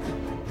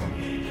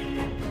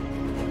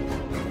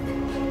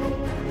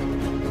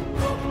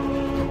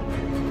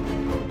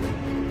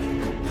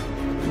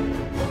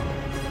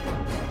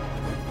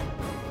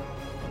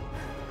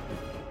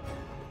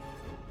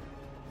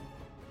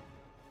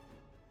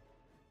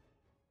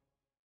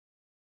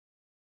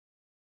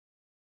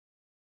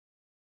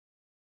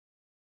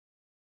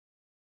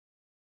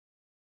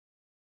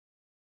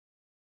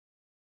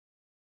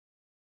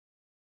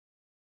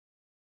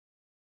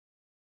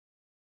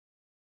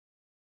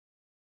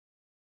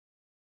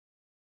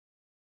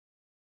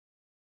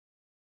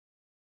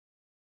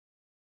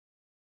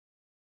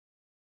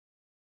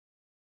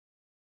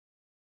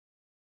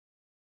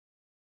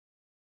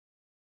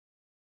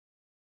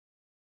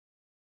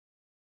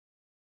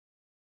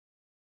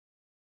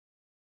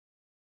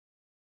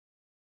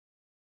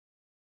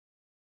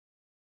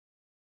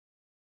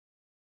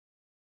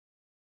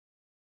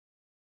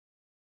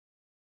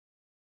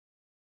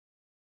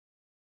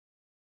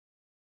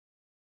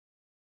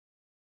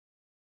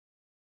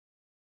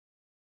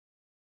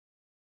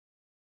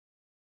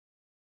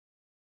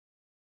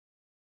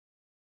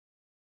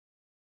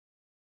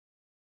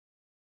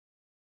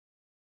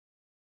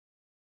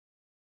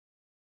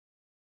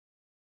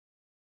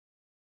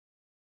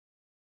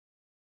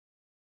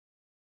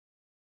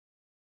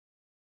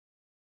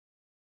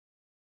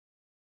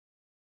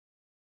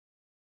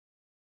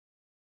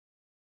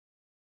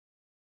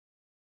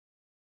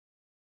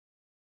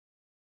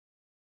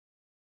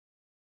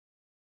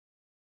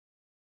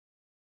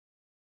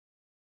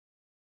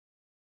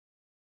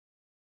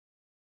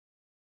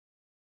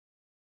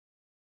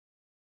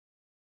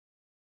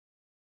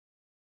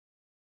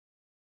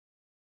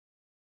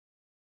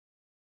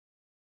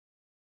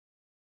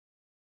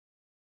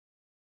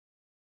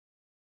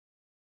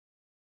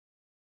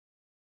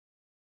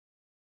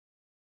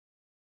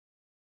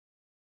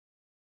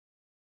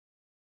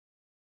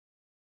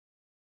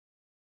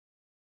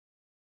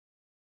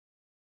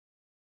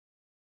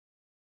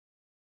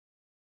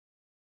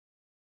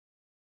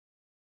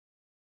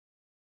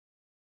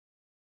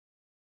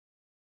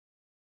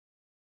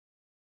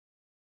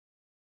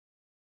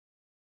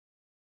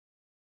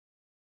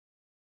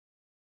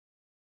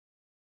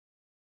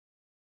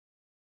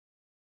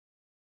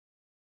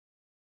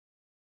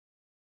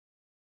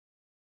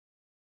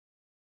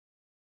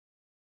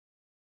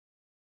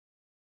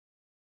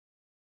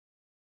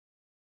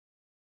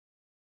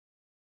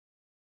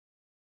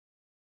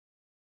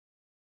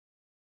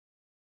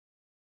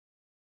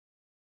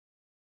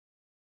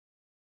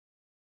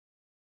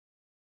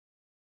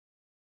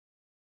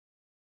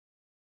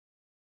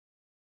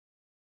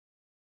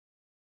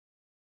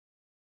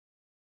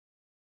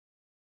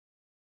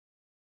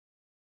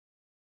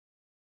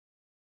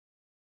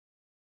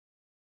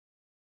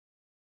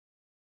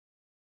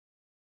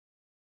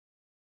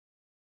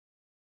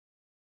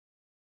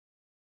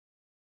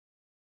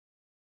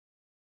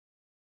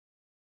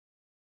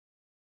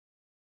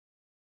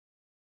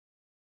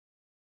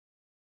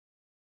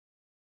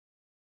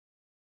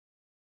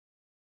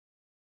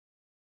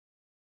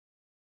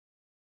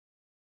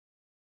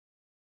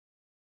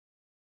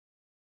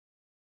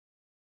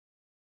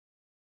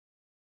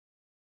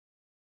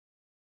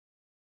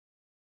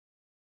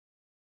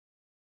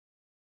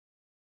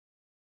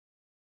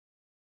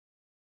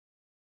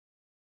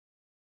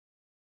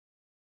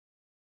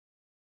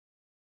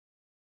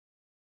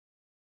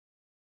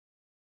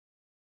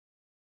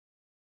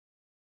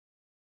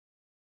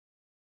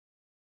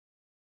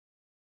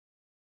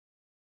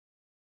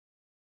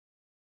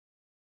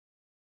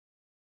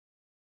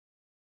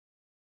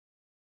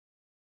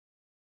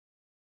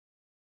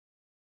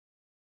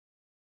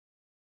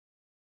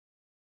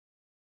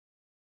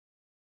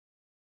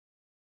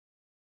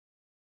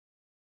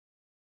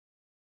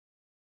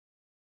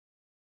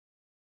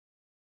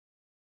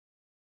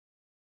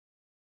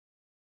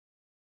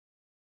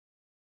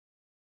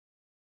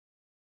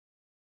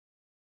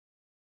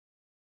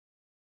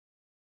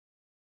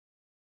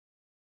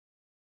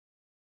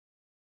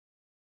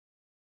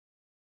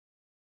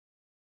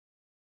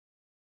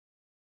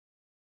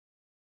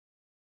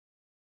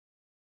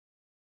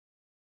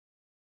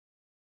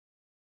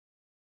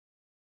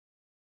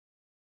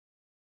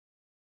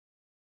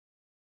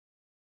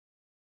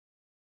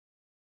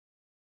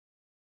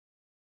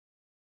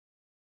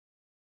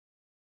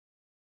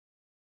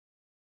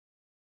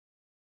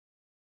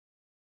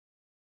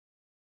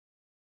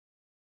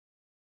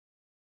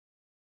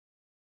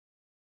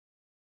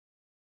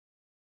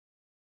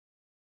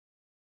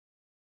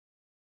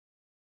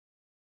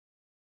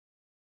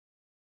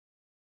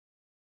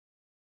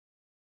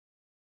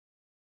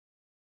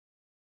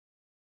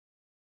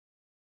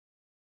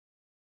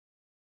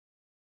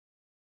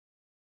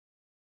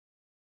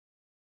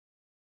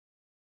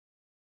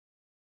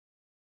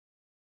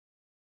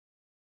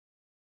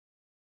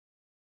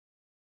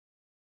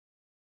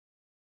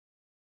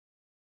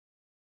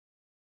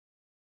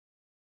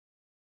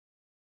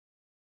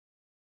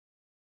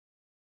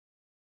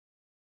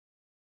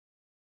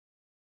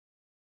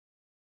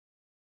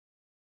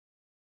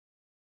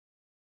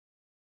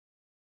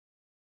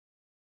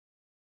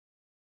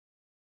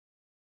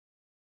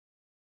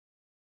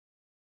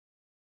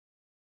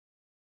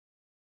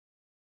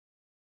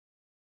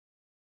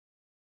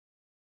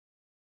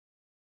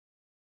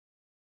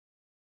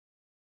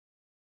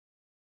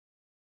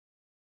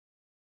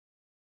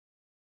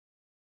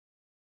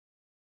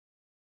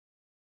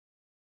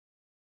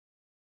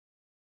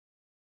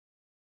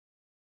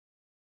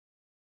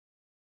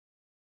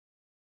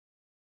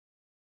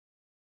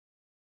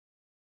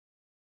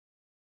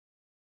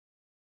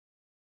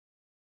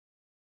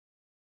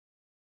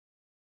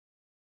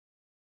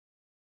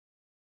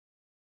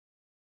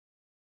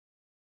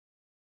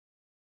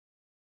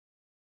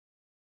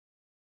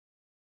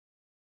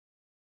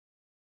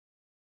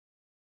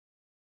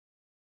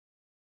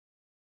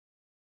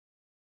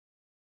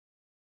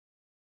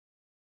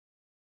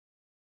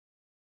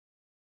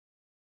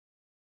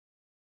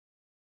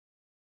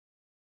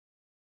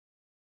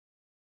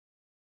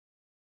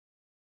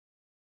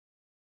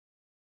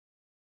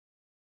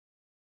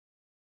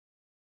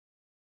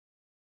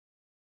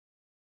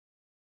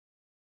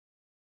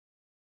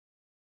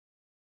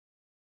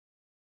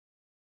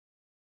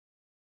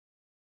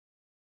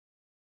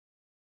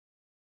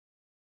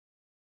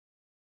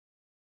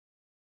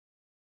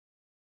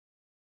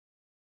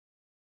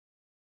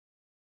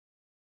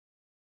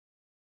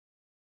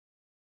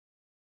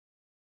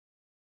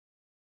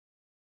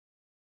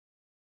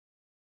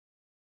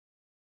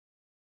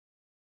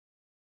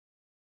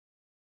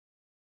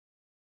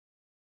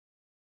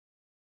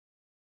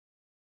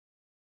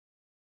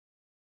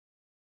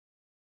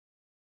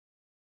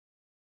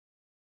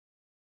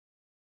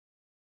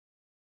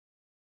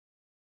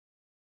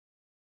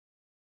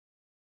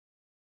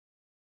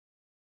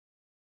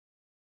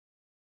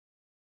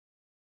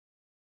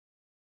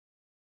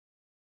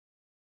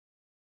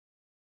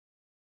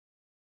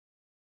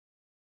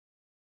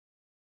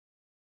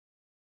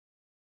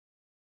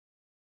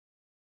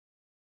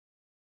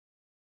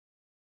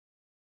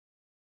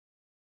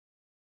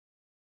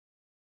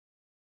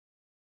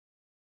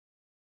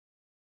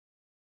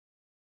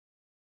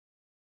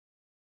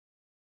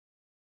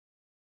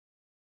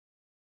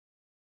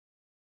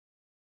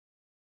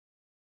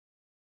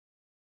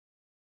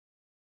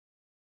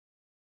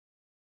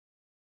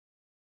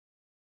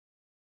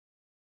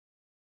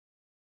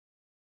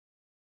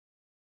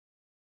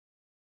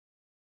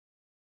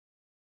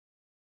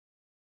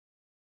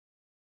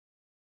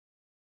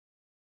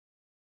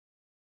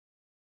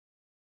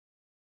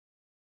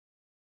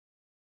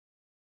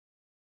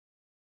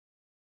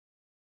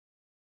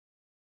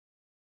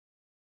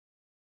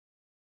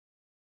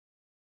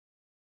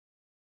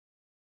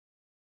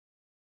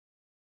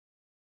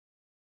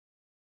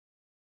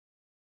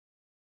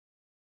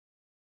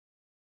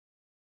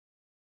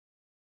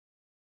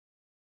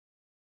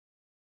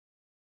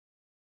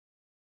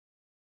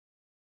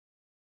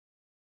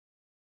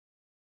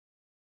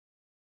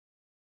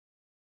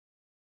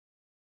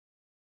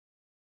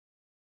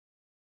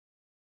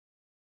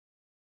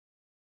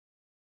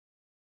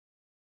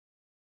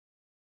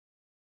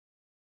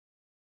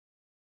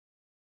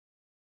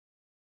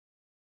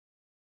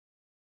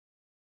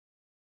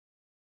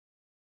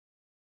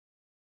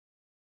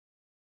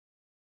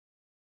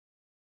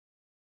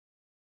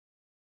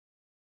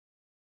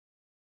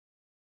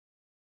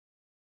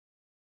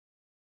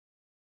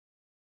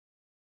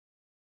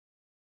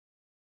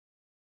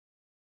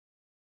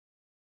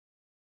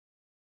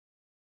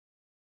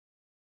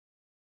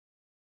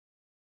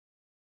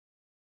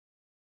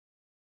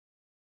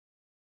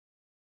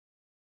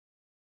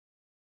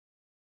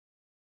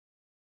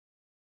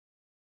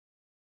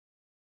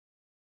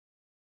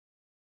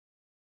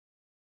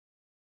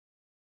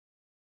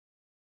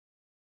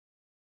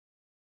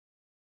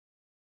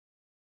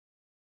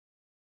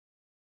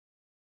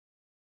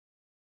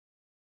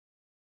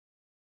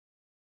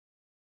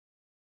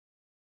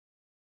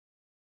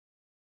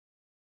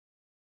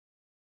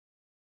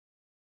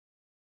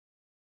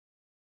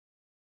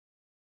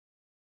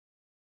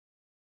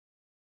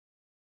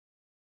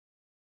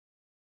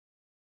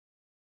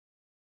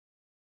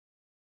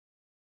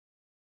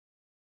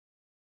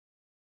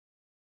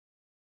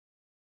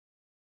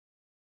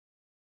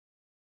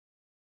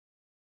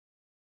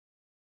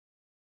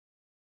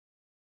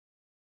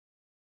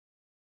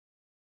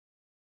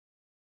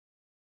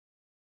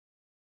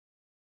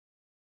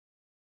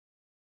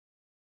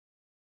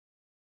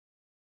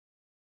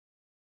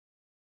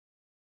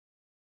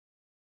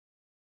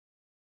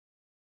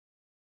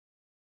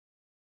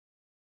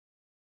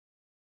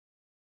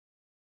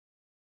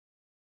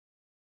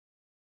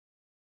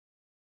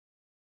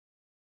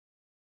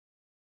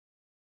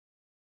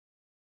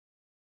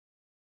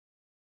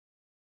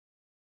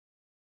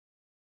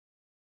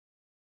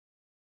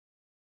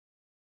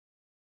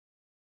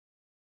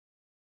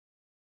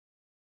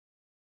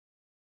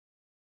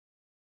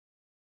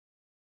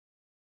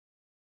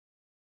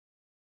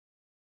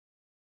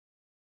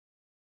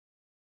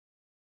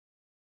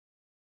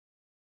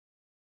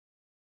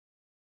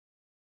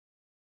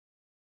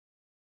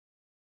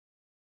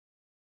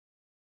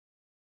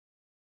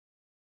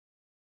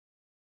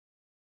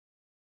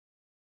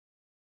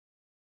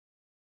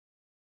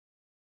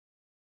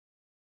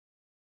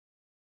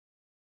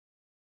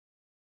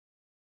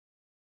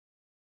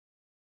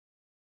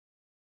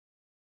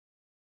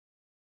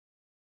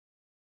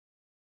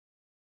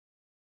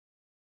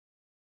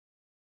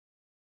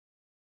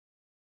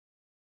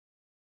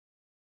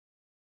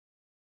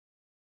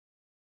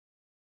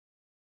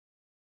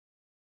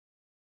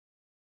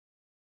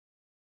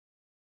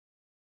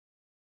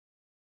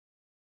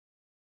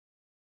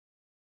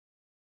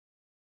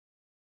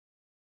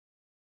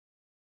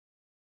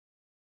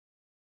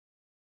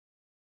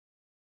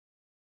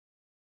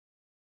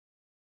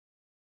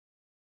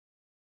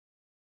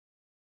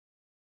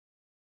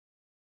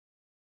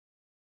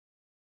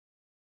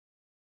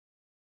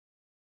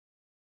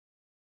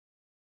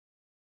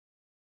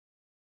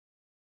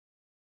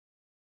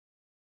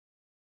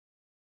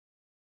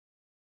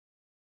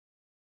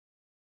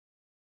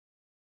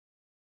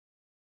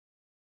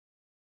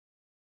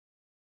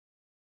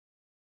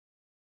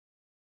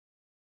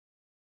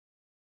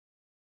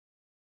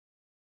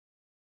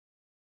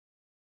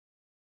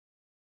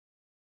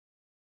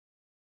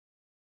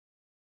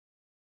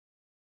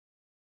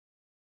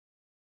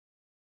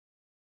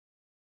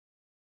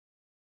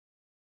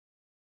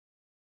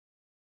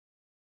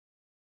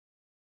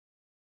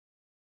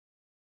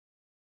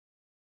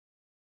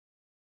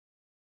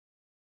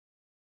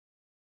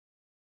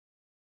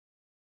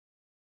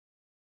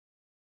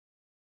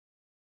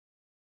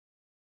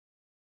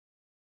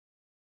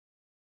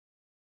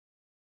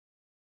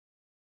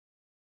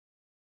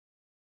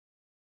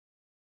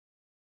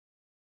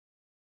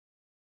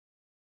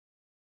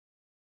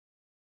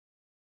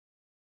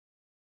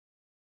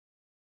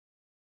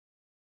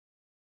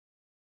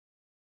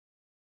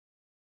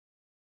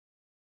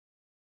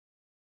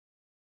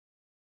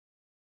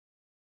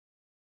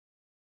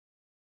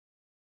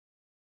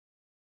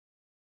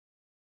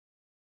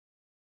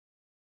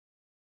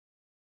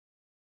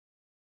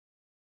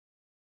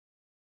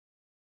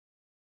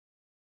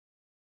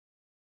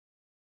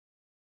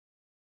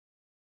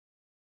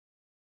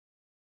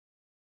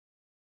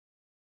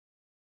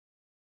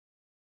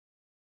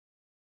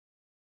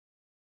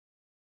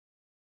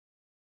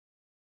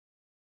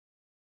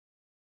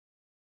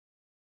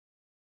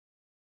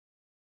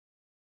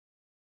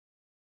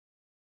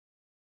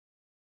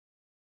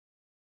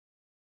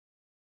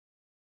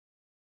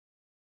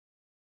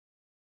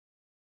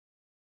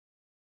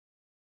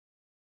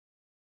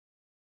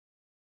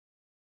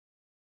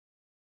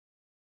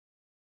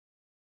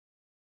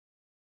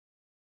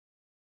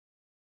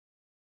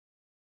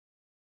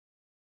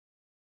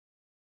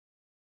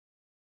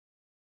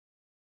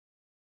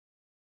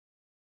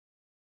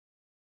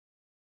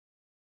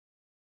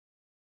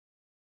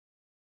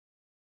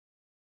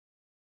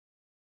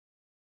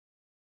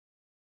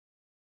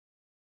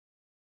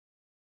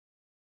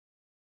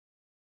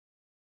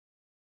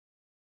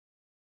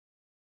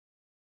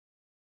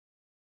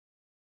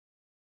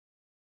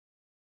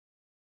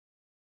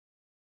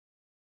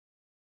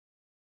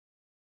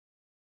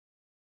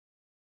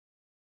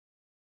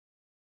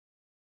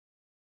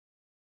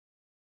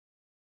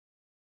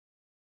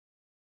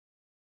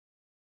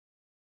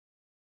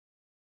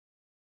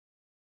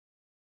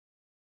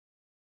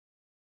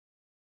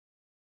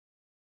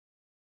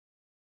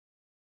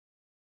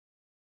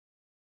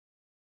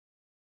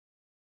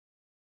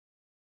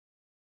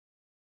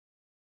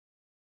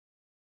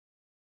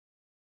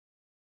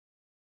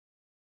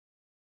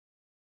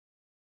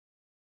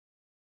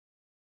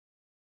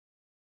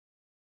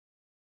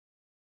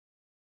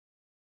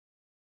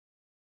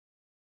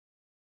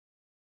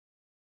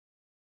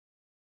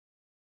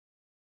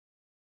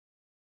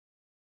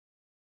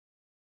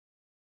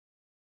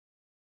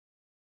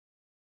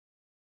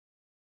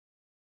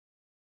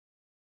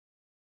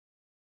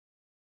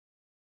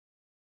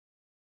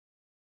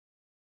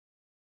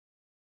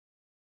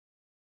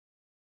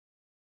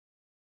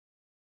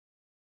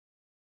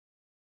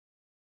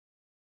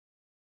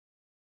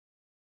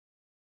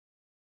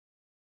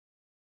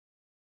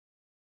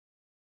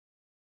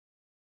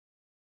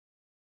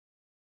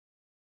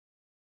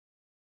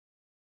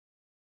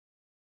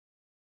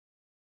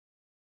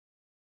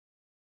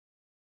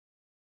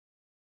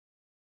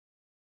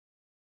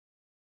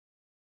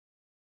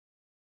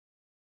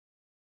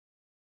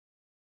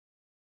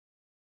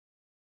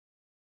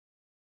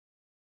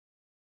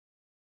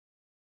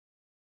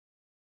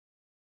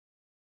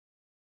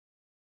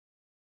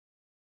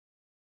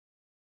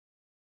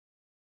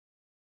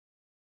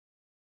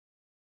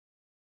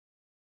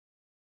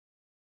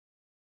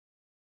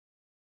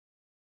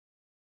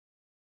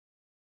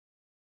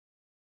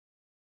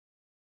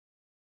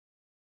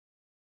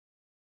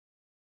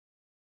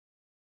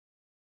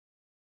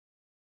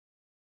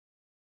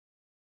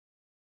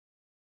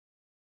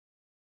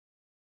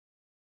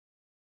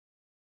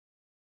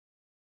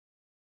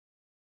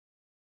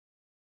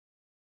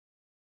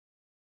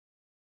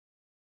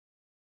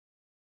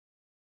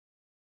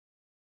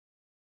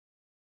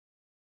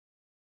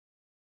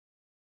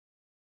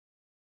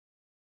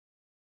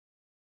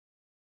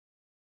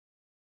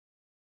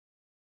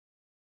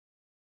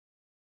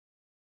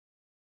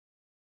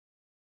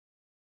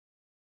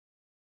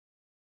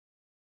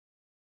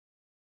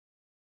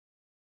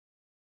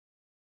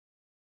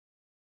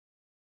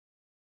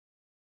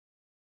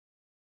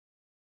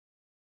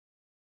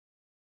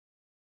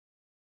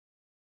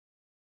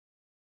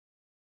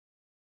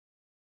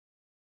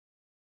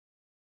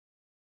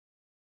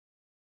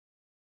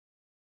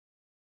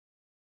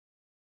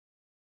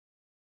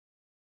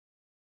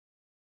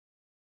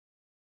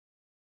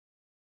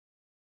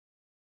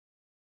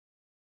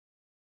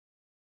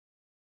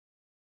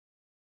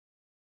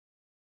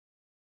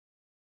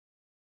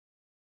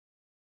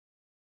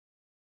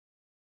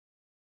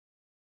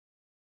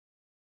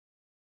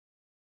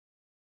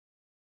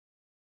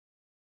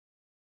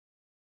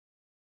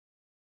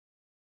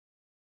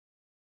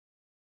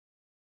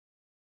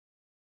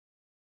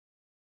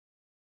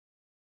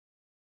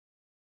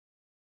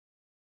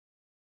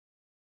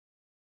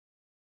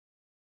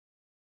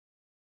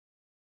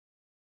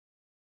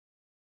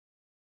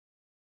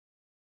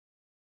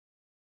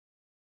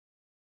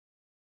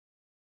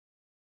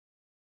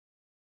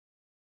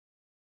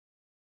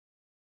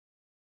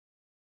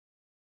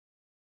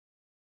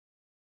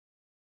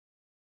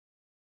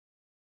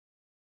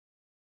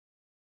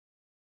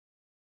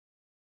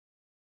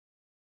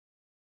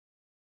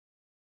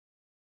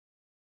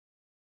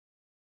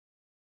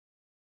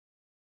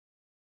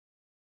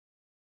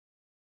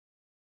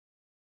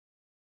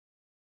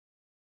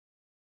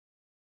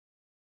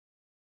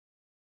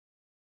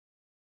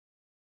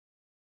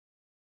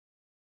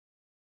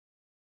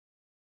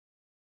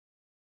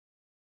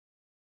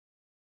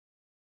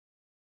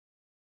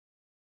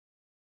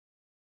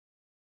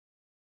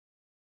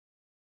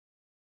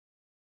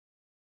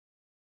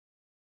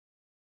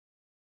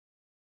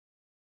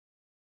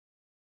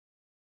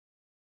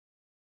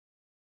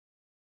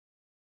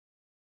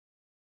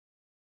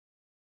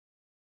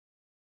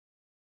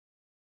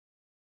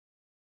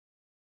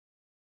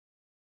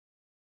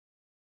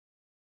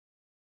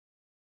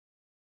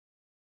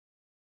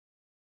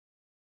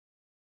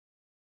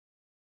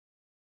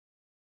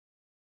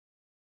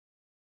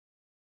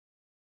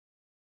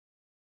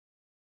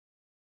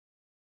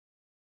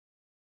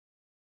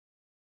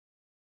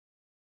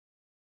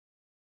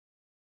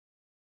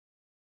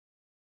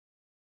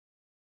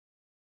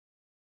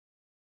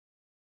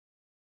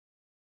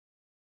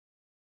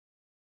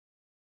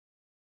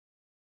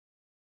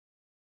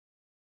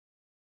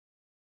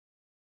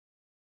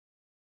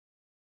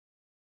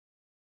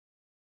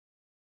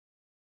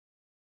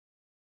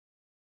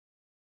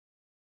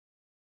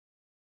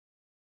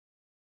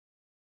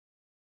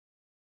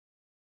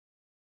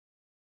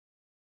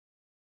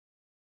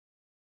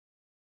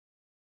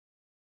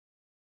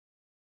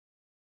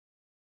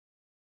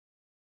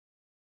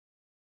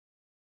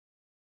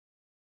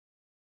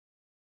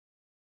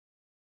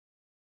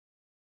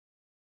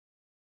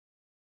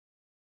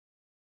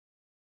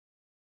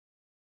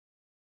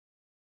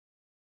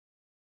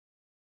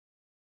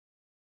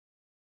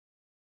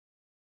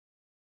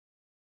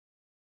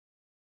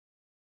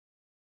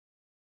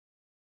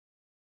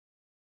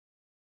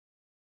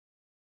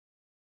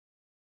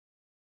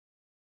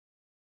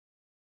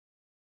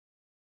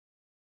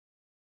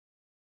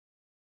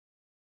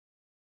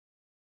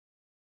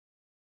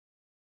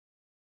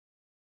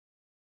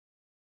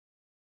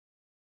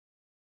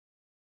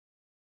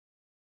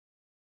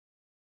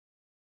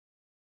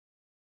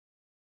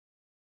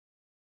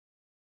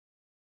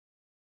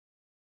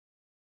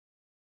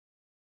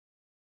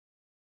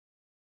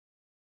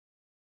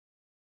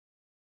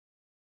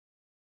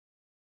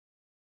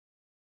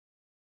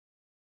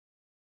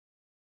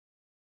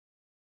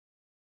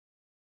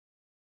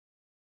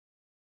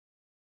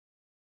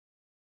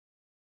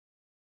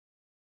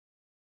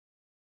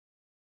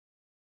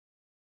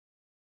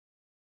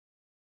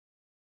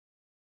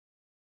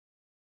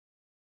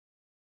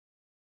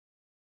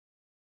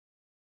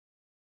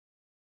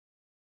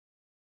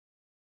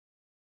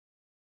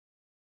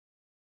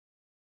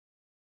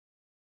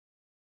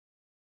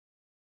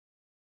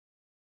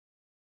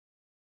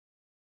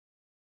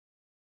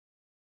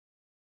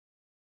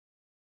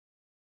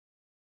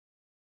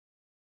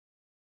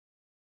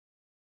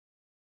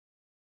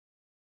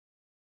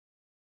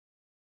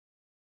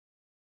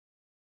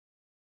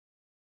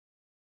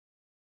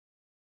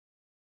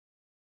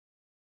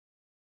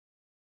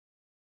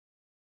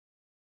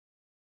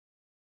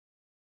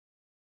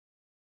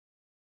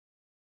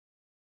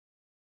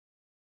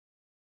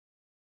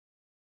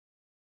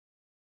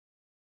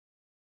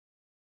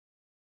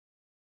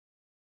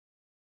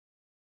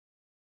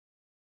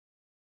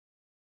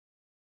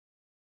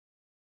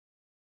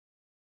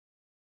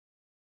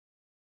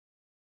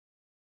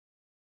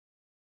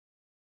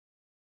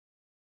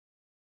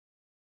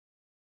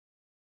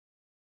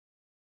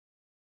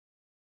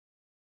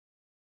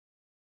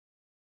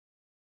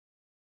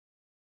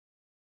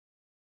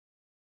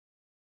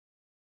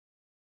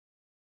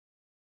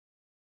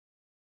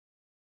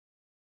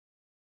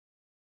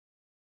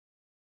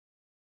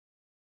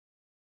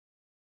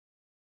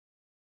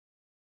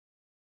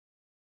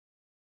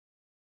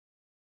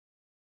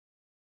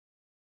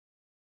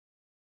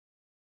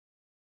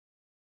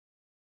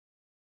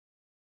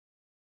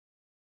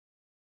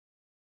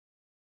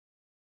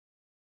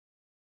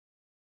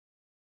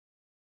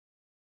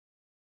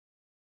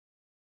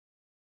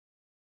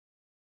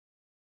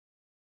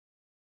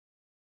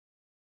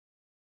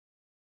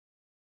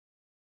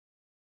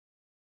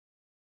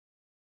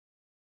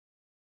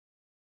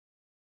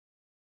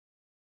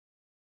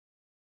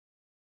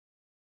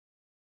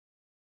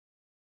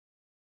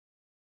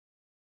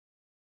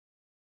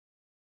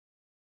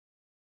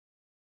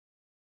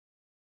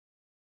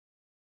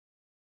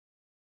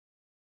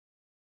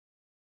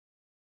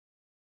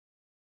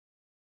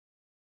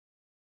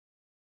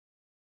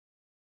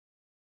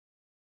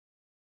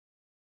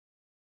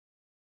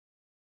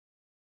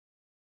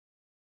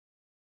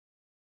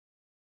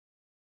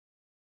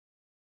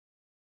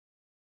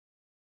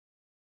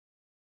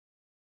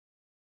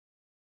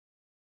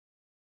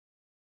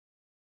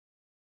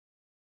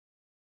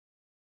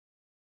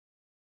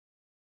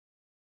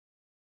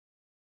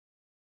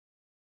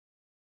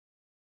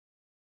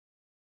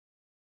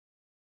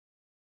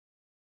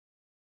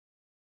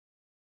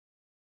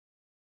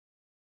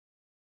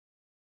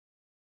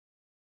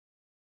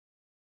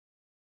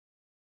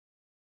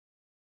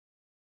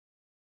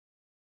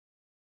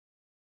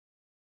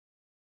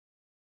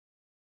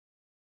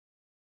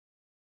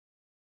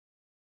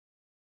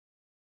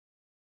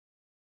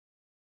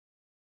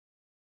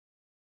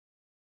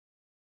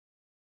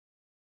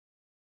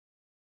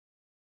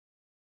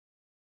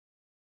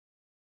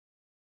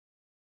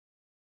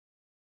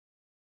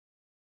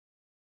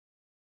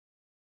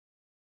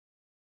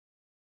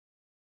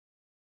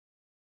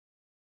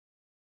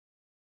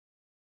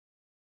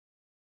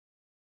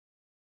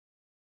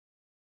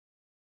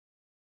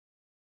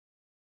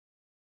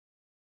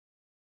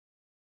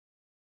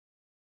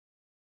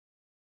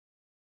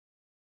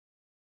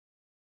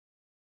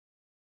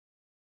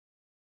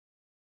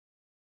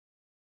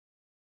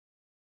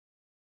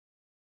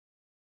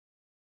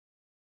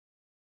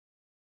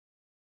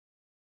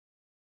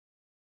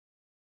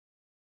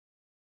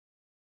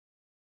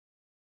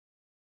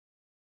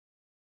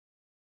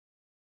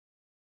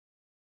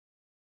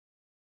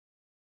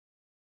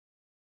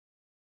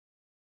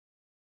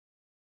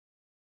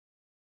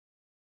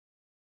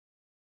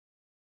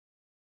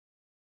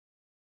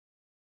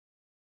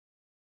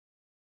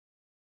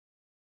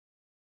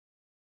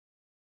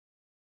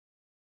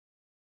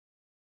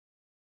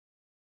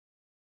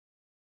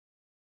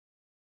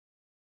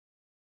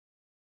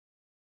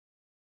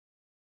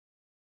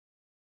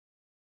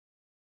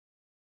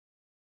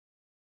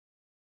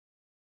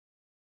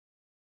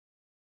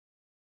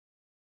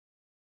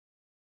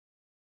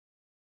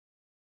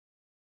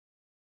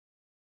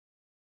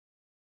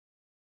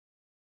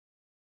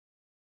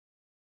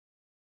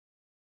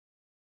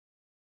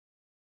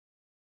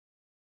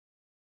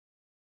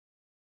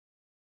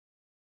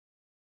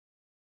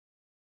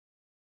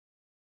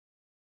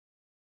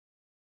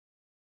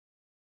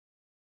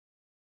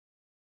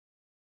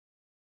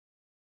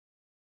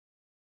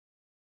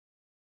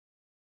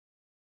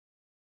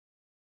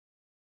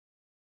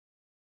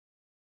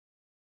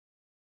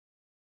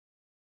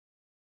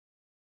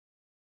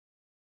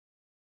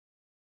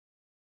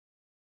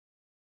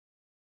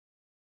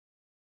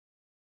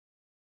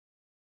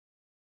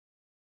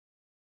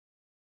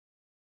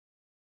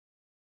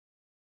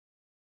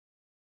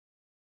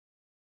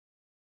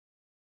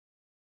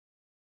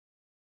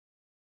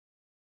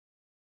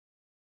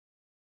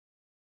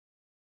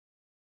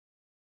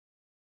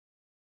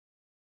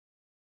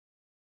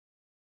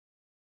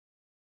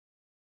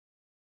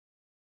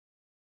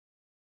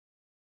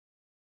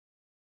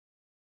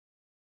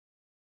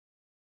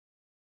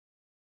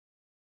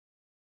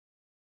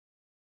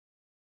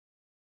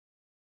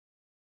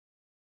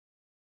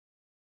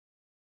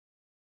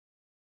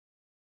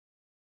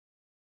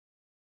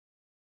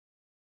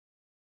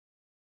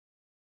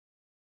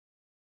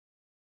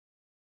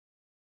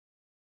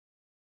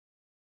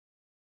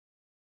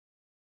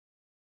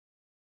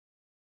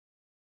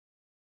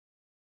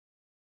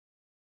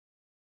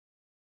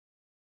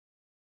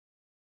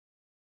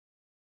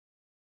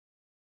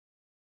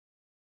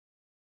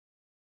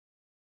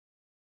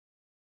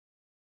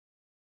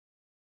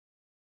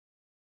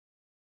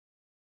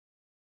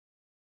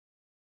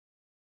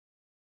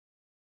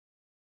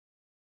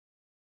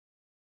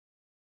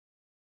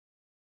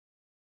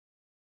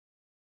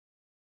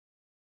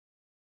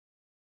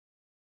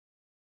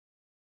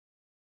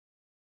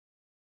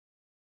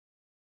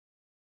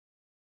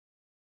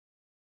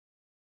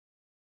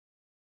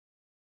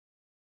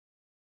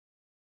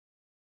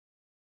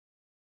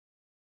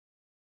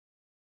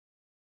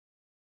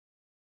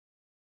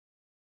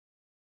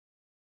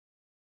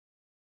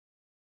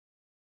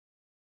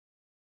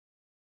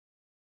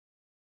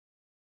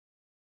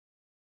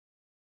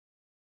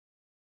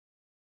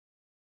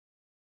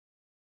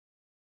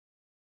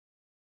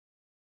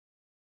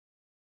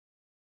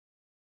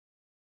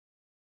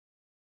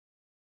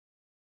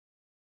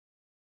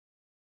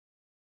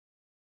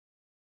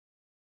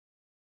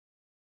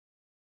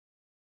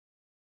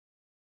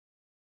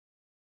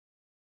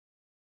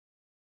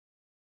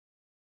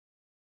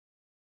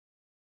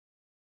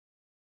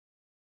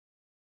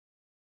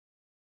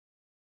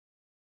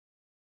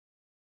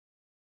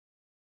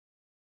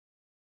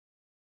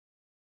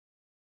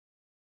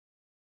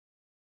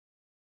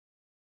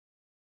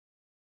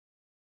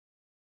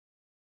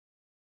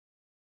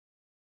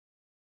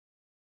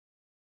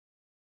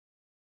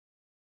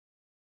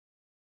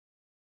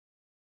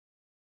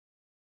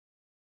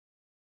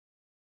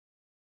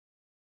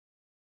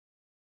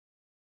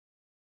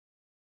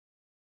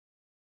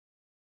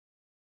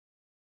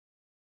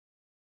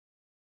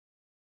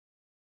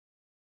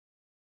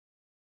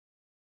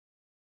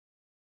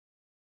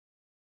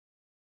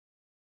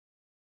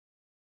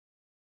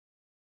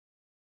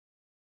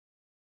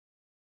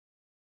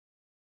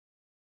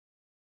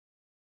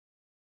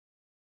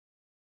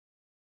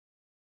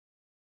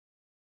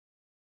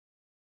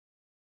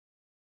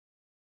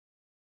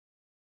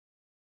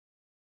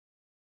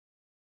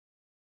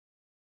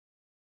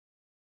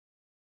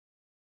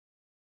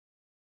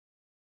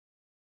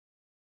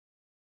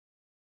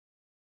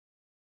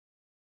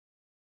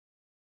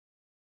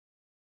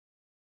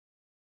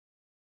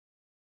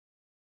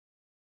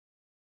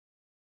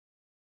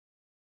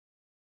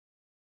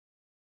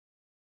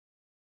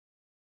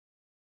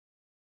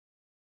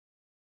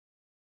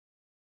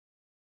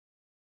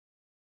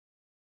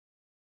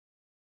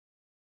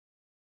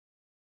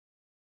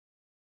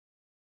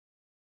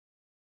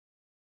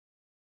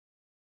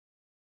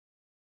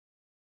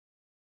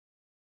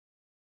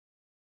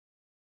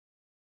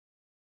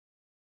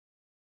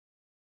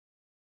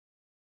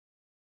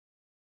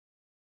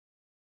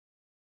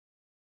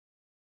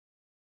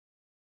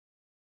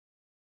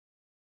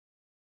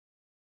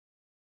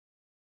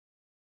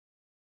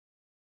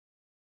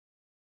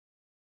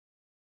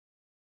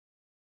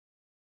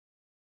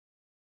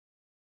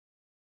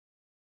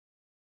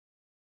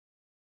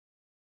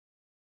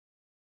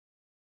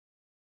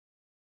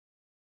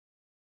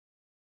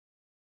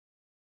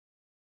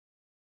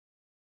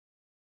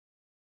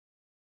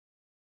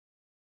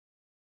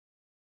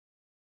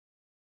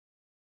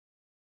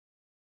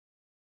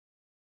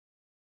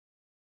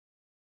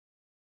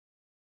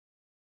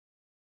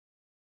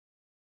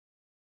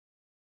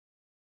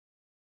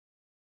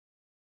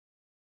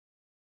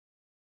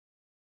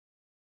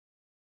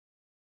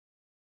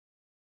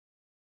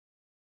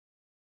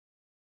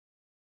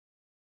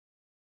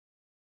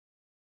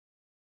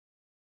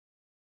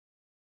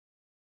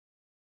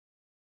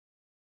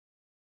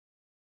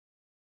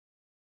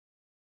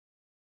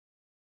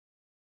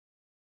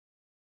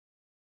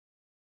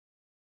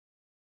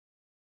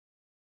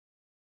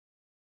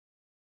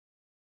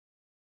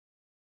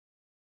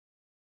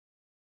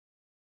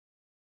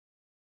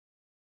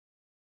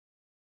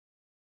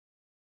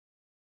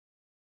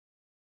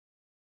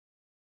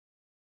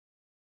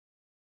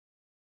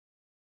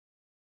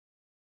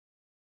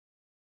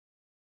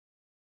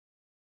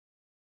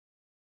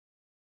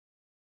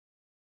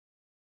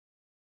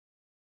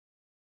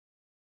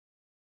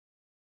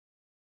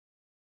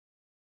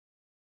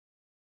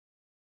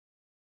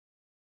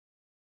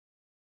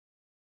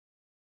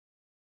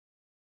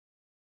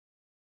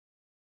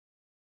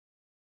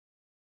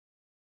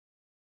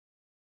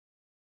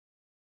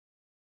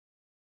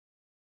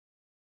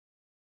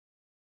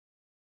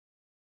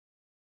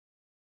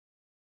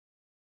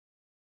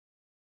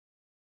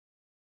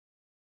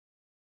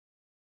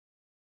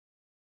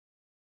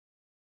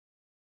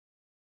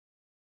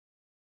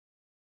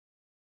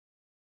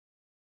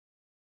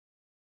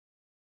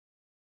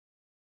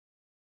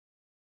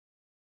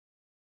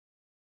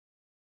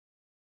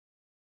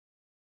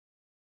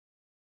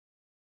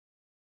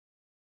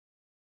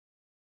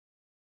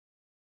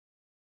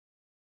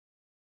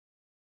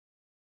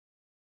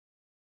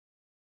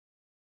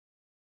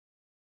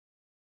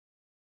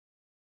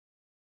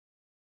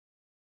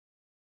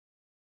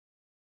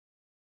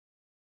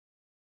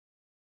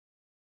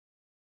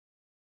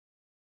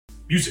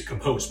 Music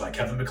composed by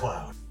Kevin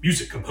MacLeod.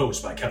 Music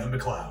composed by Kevin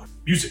MacLeod.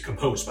 Music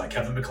composed by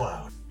Kevin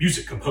MacLeod.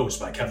 Music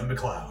composed by Kevin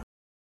MacLeod.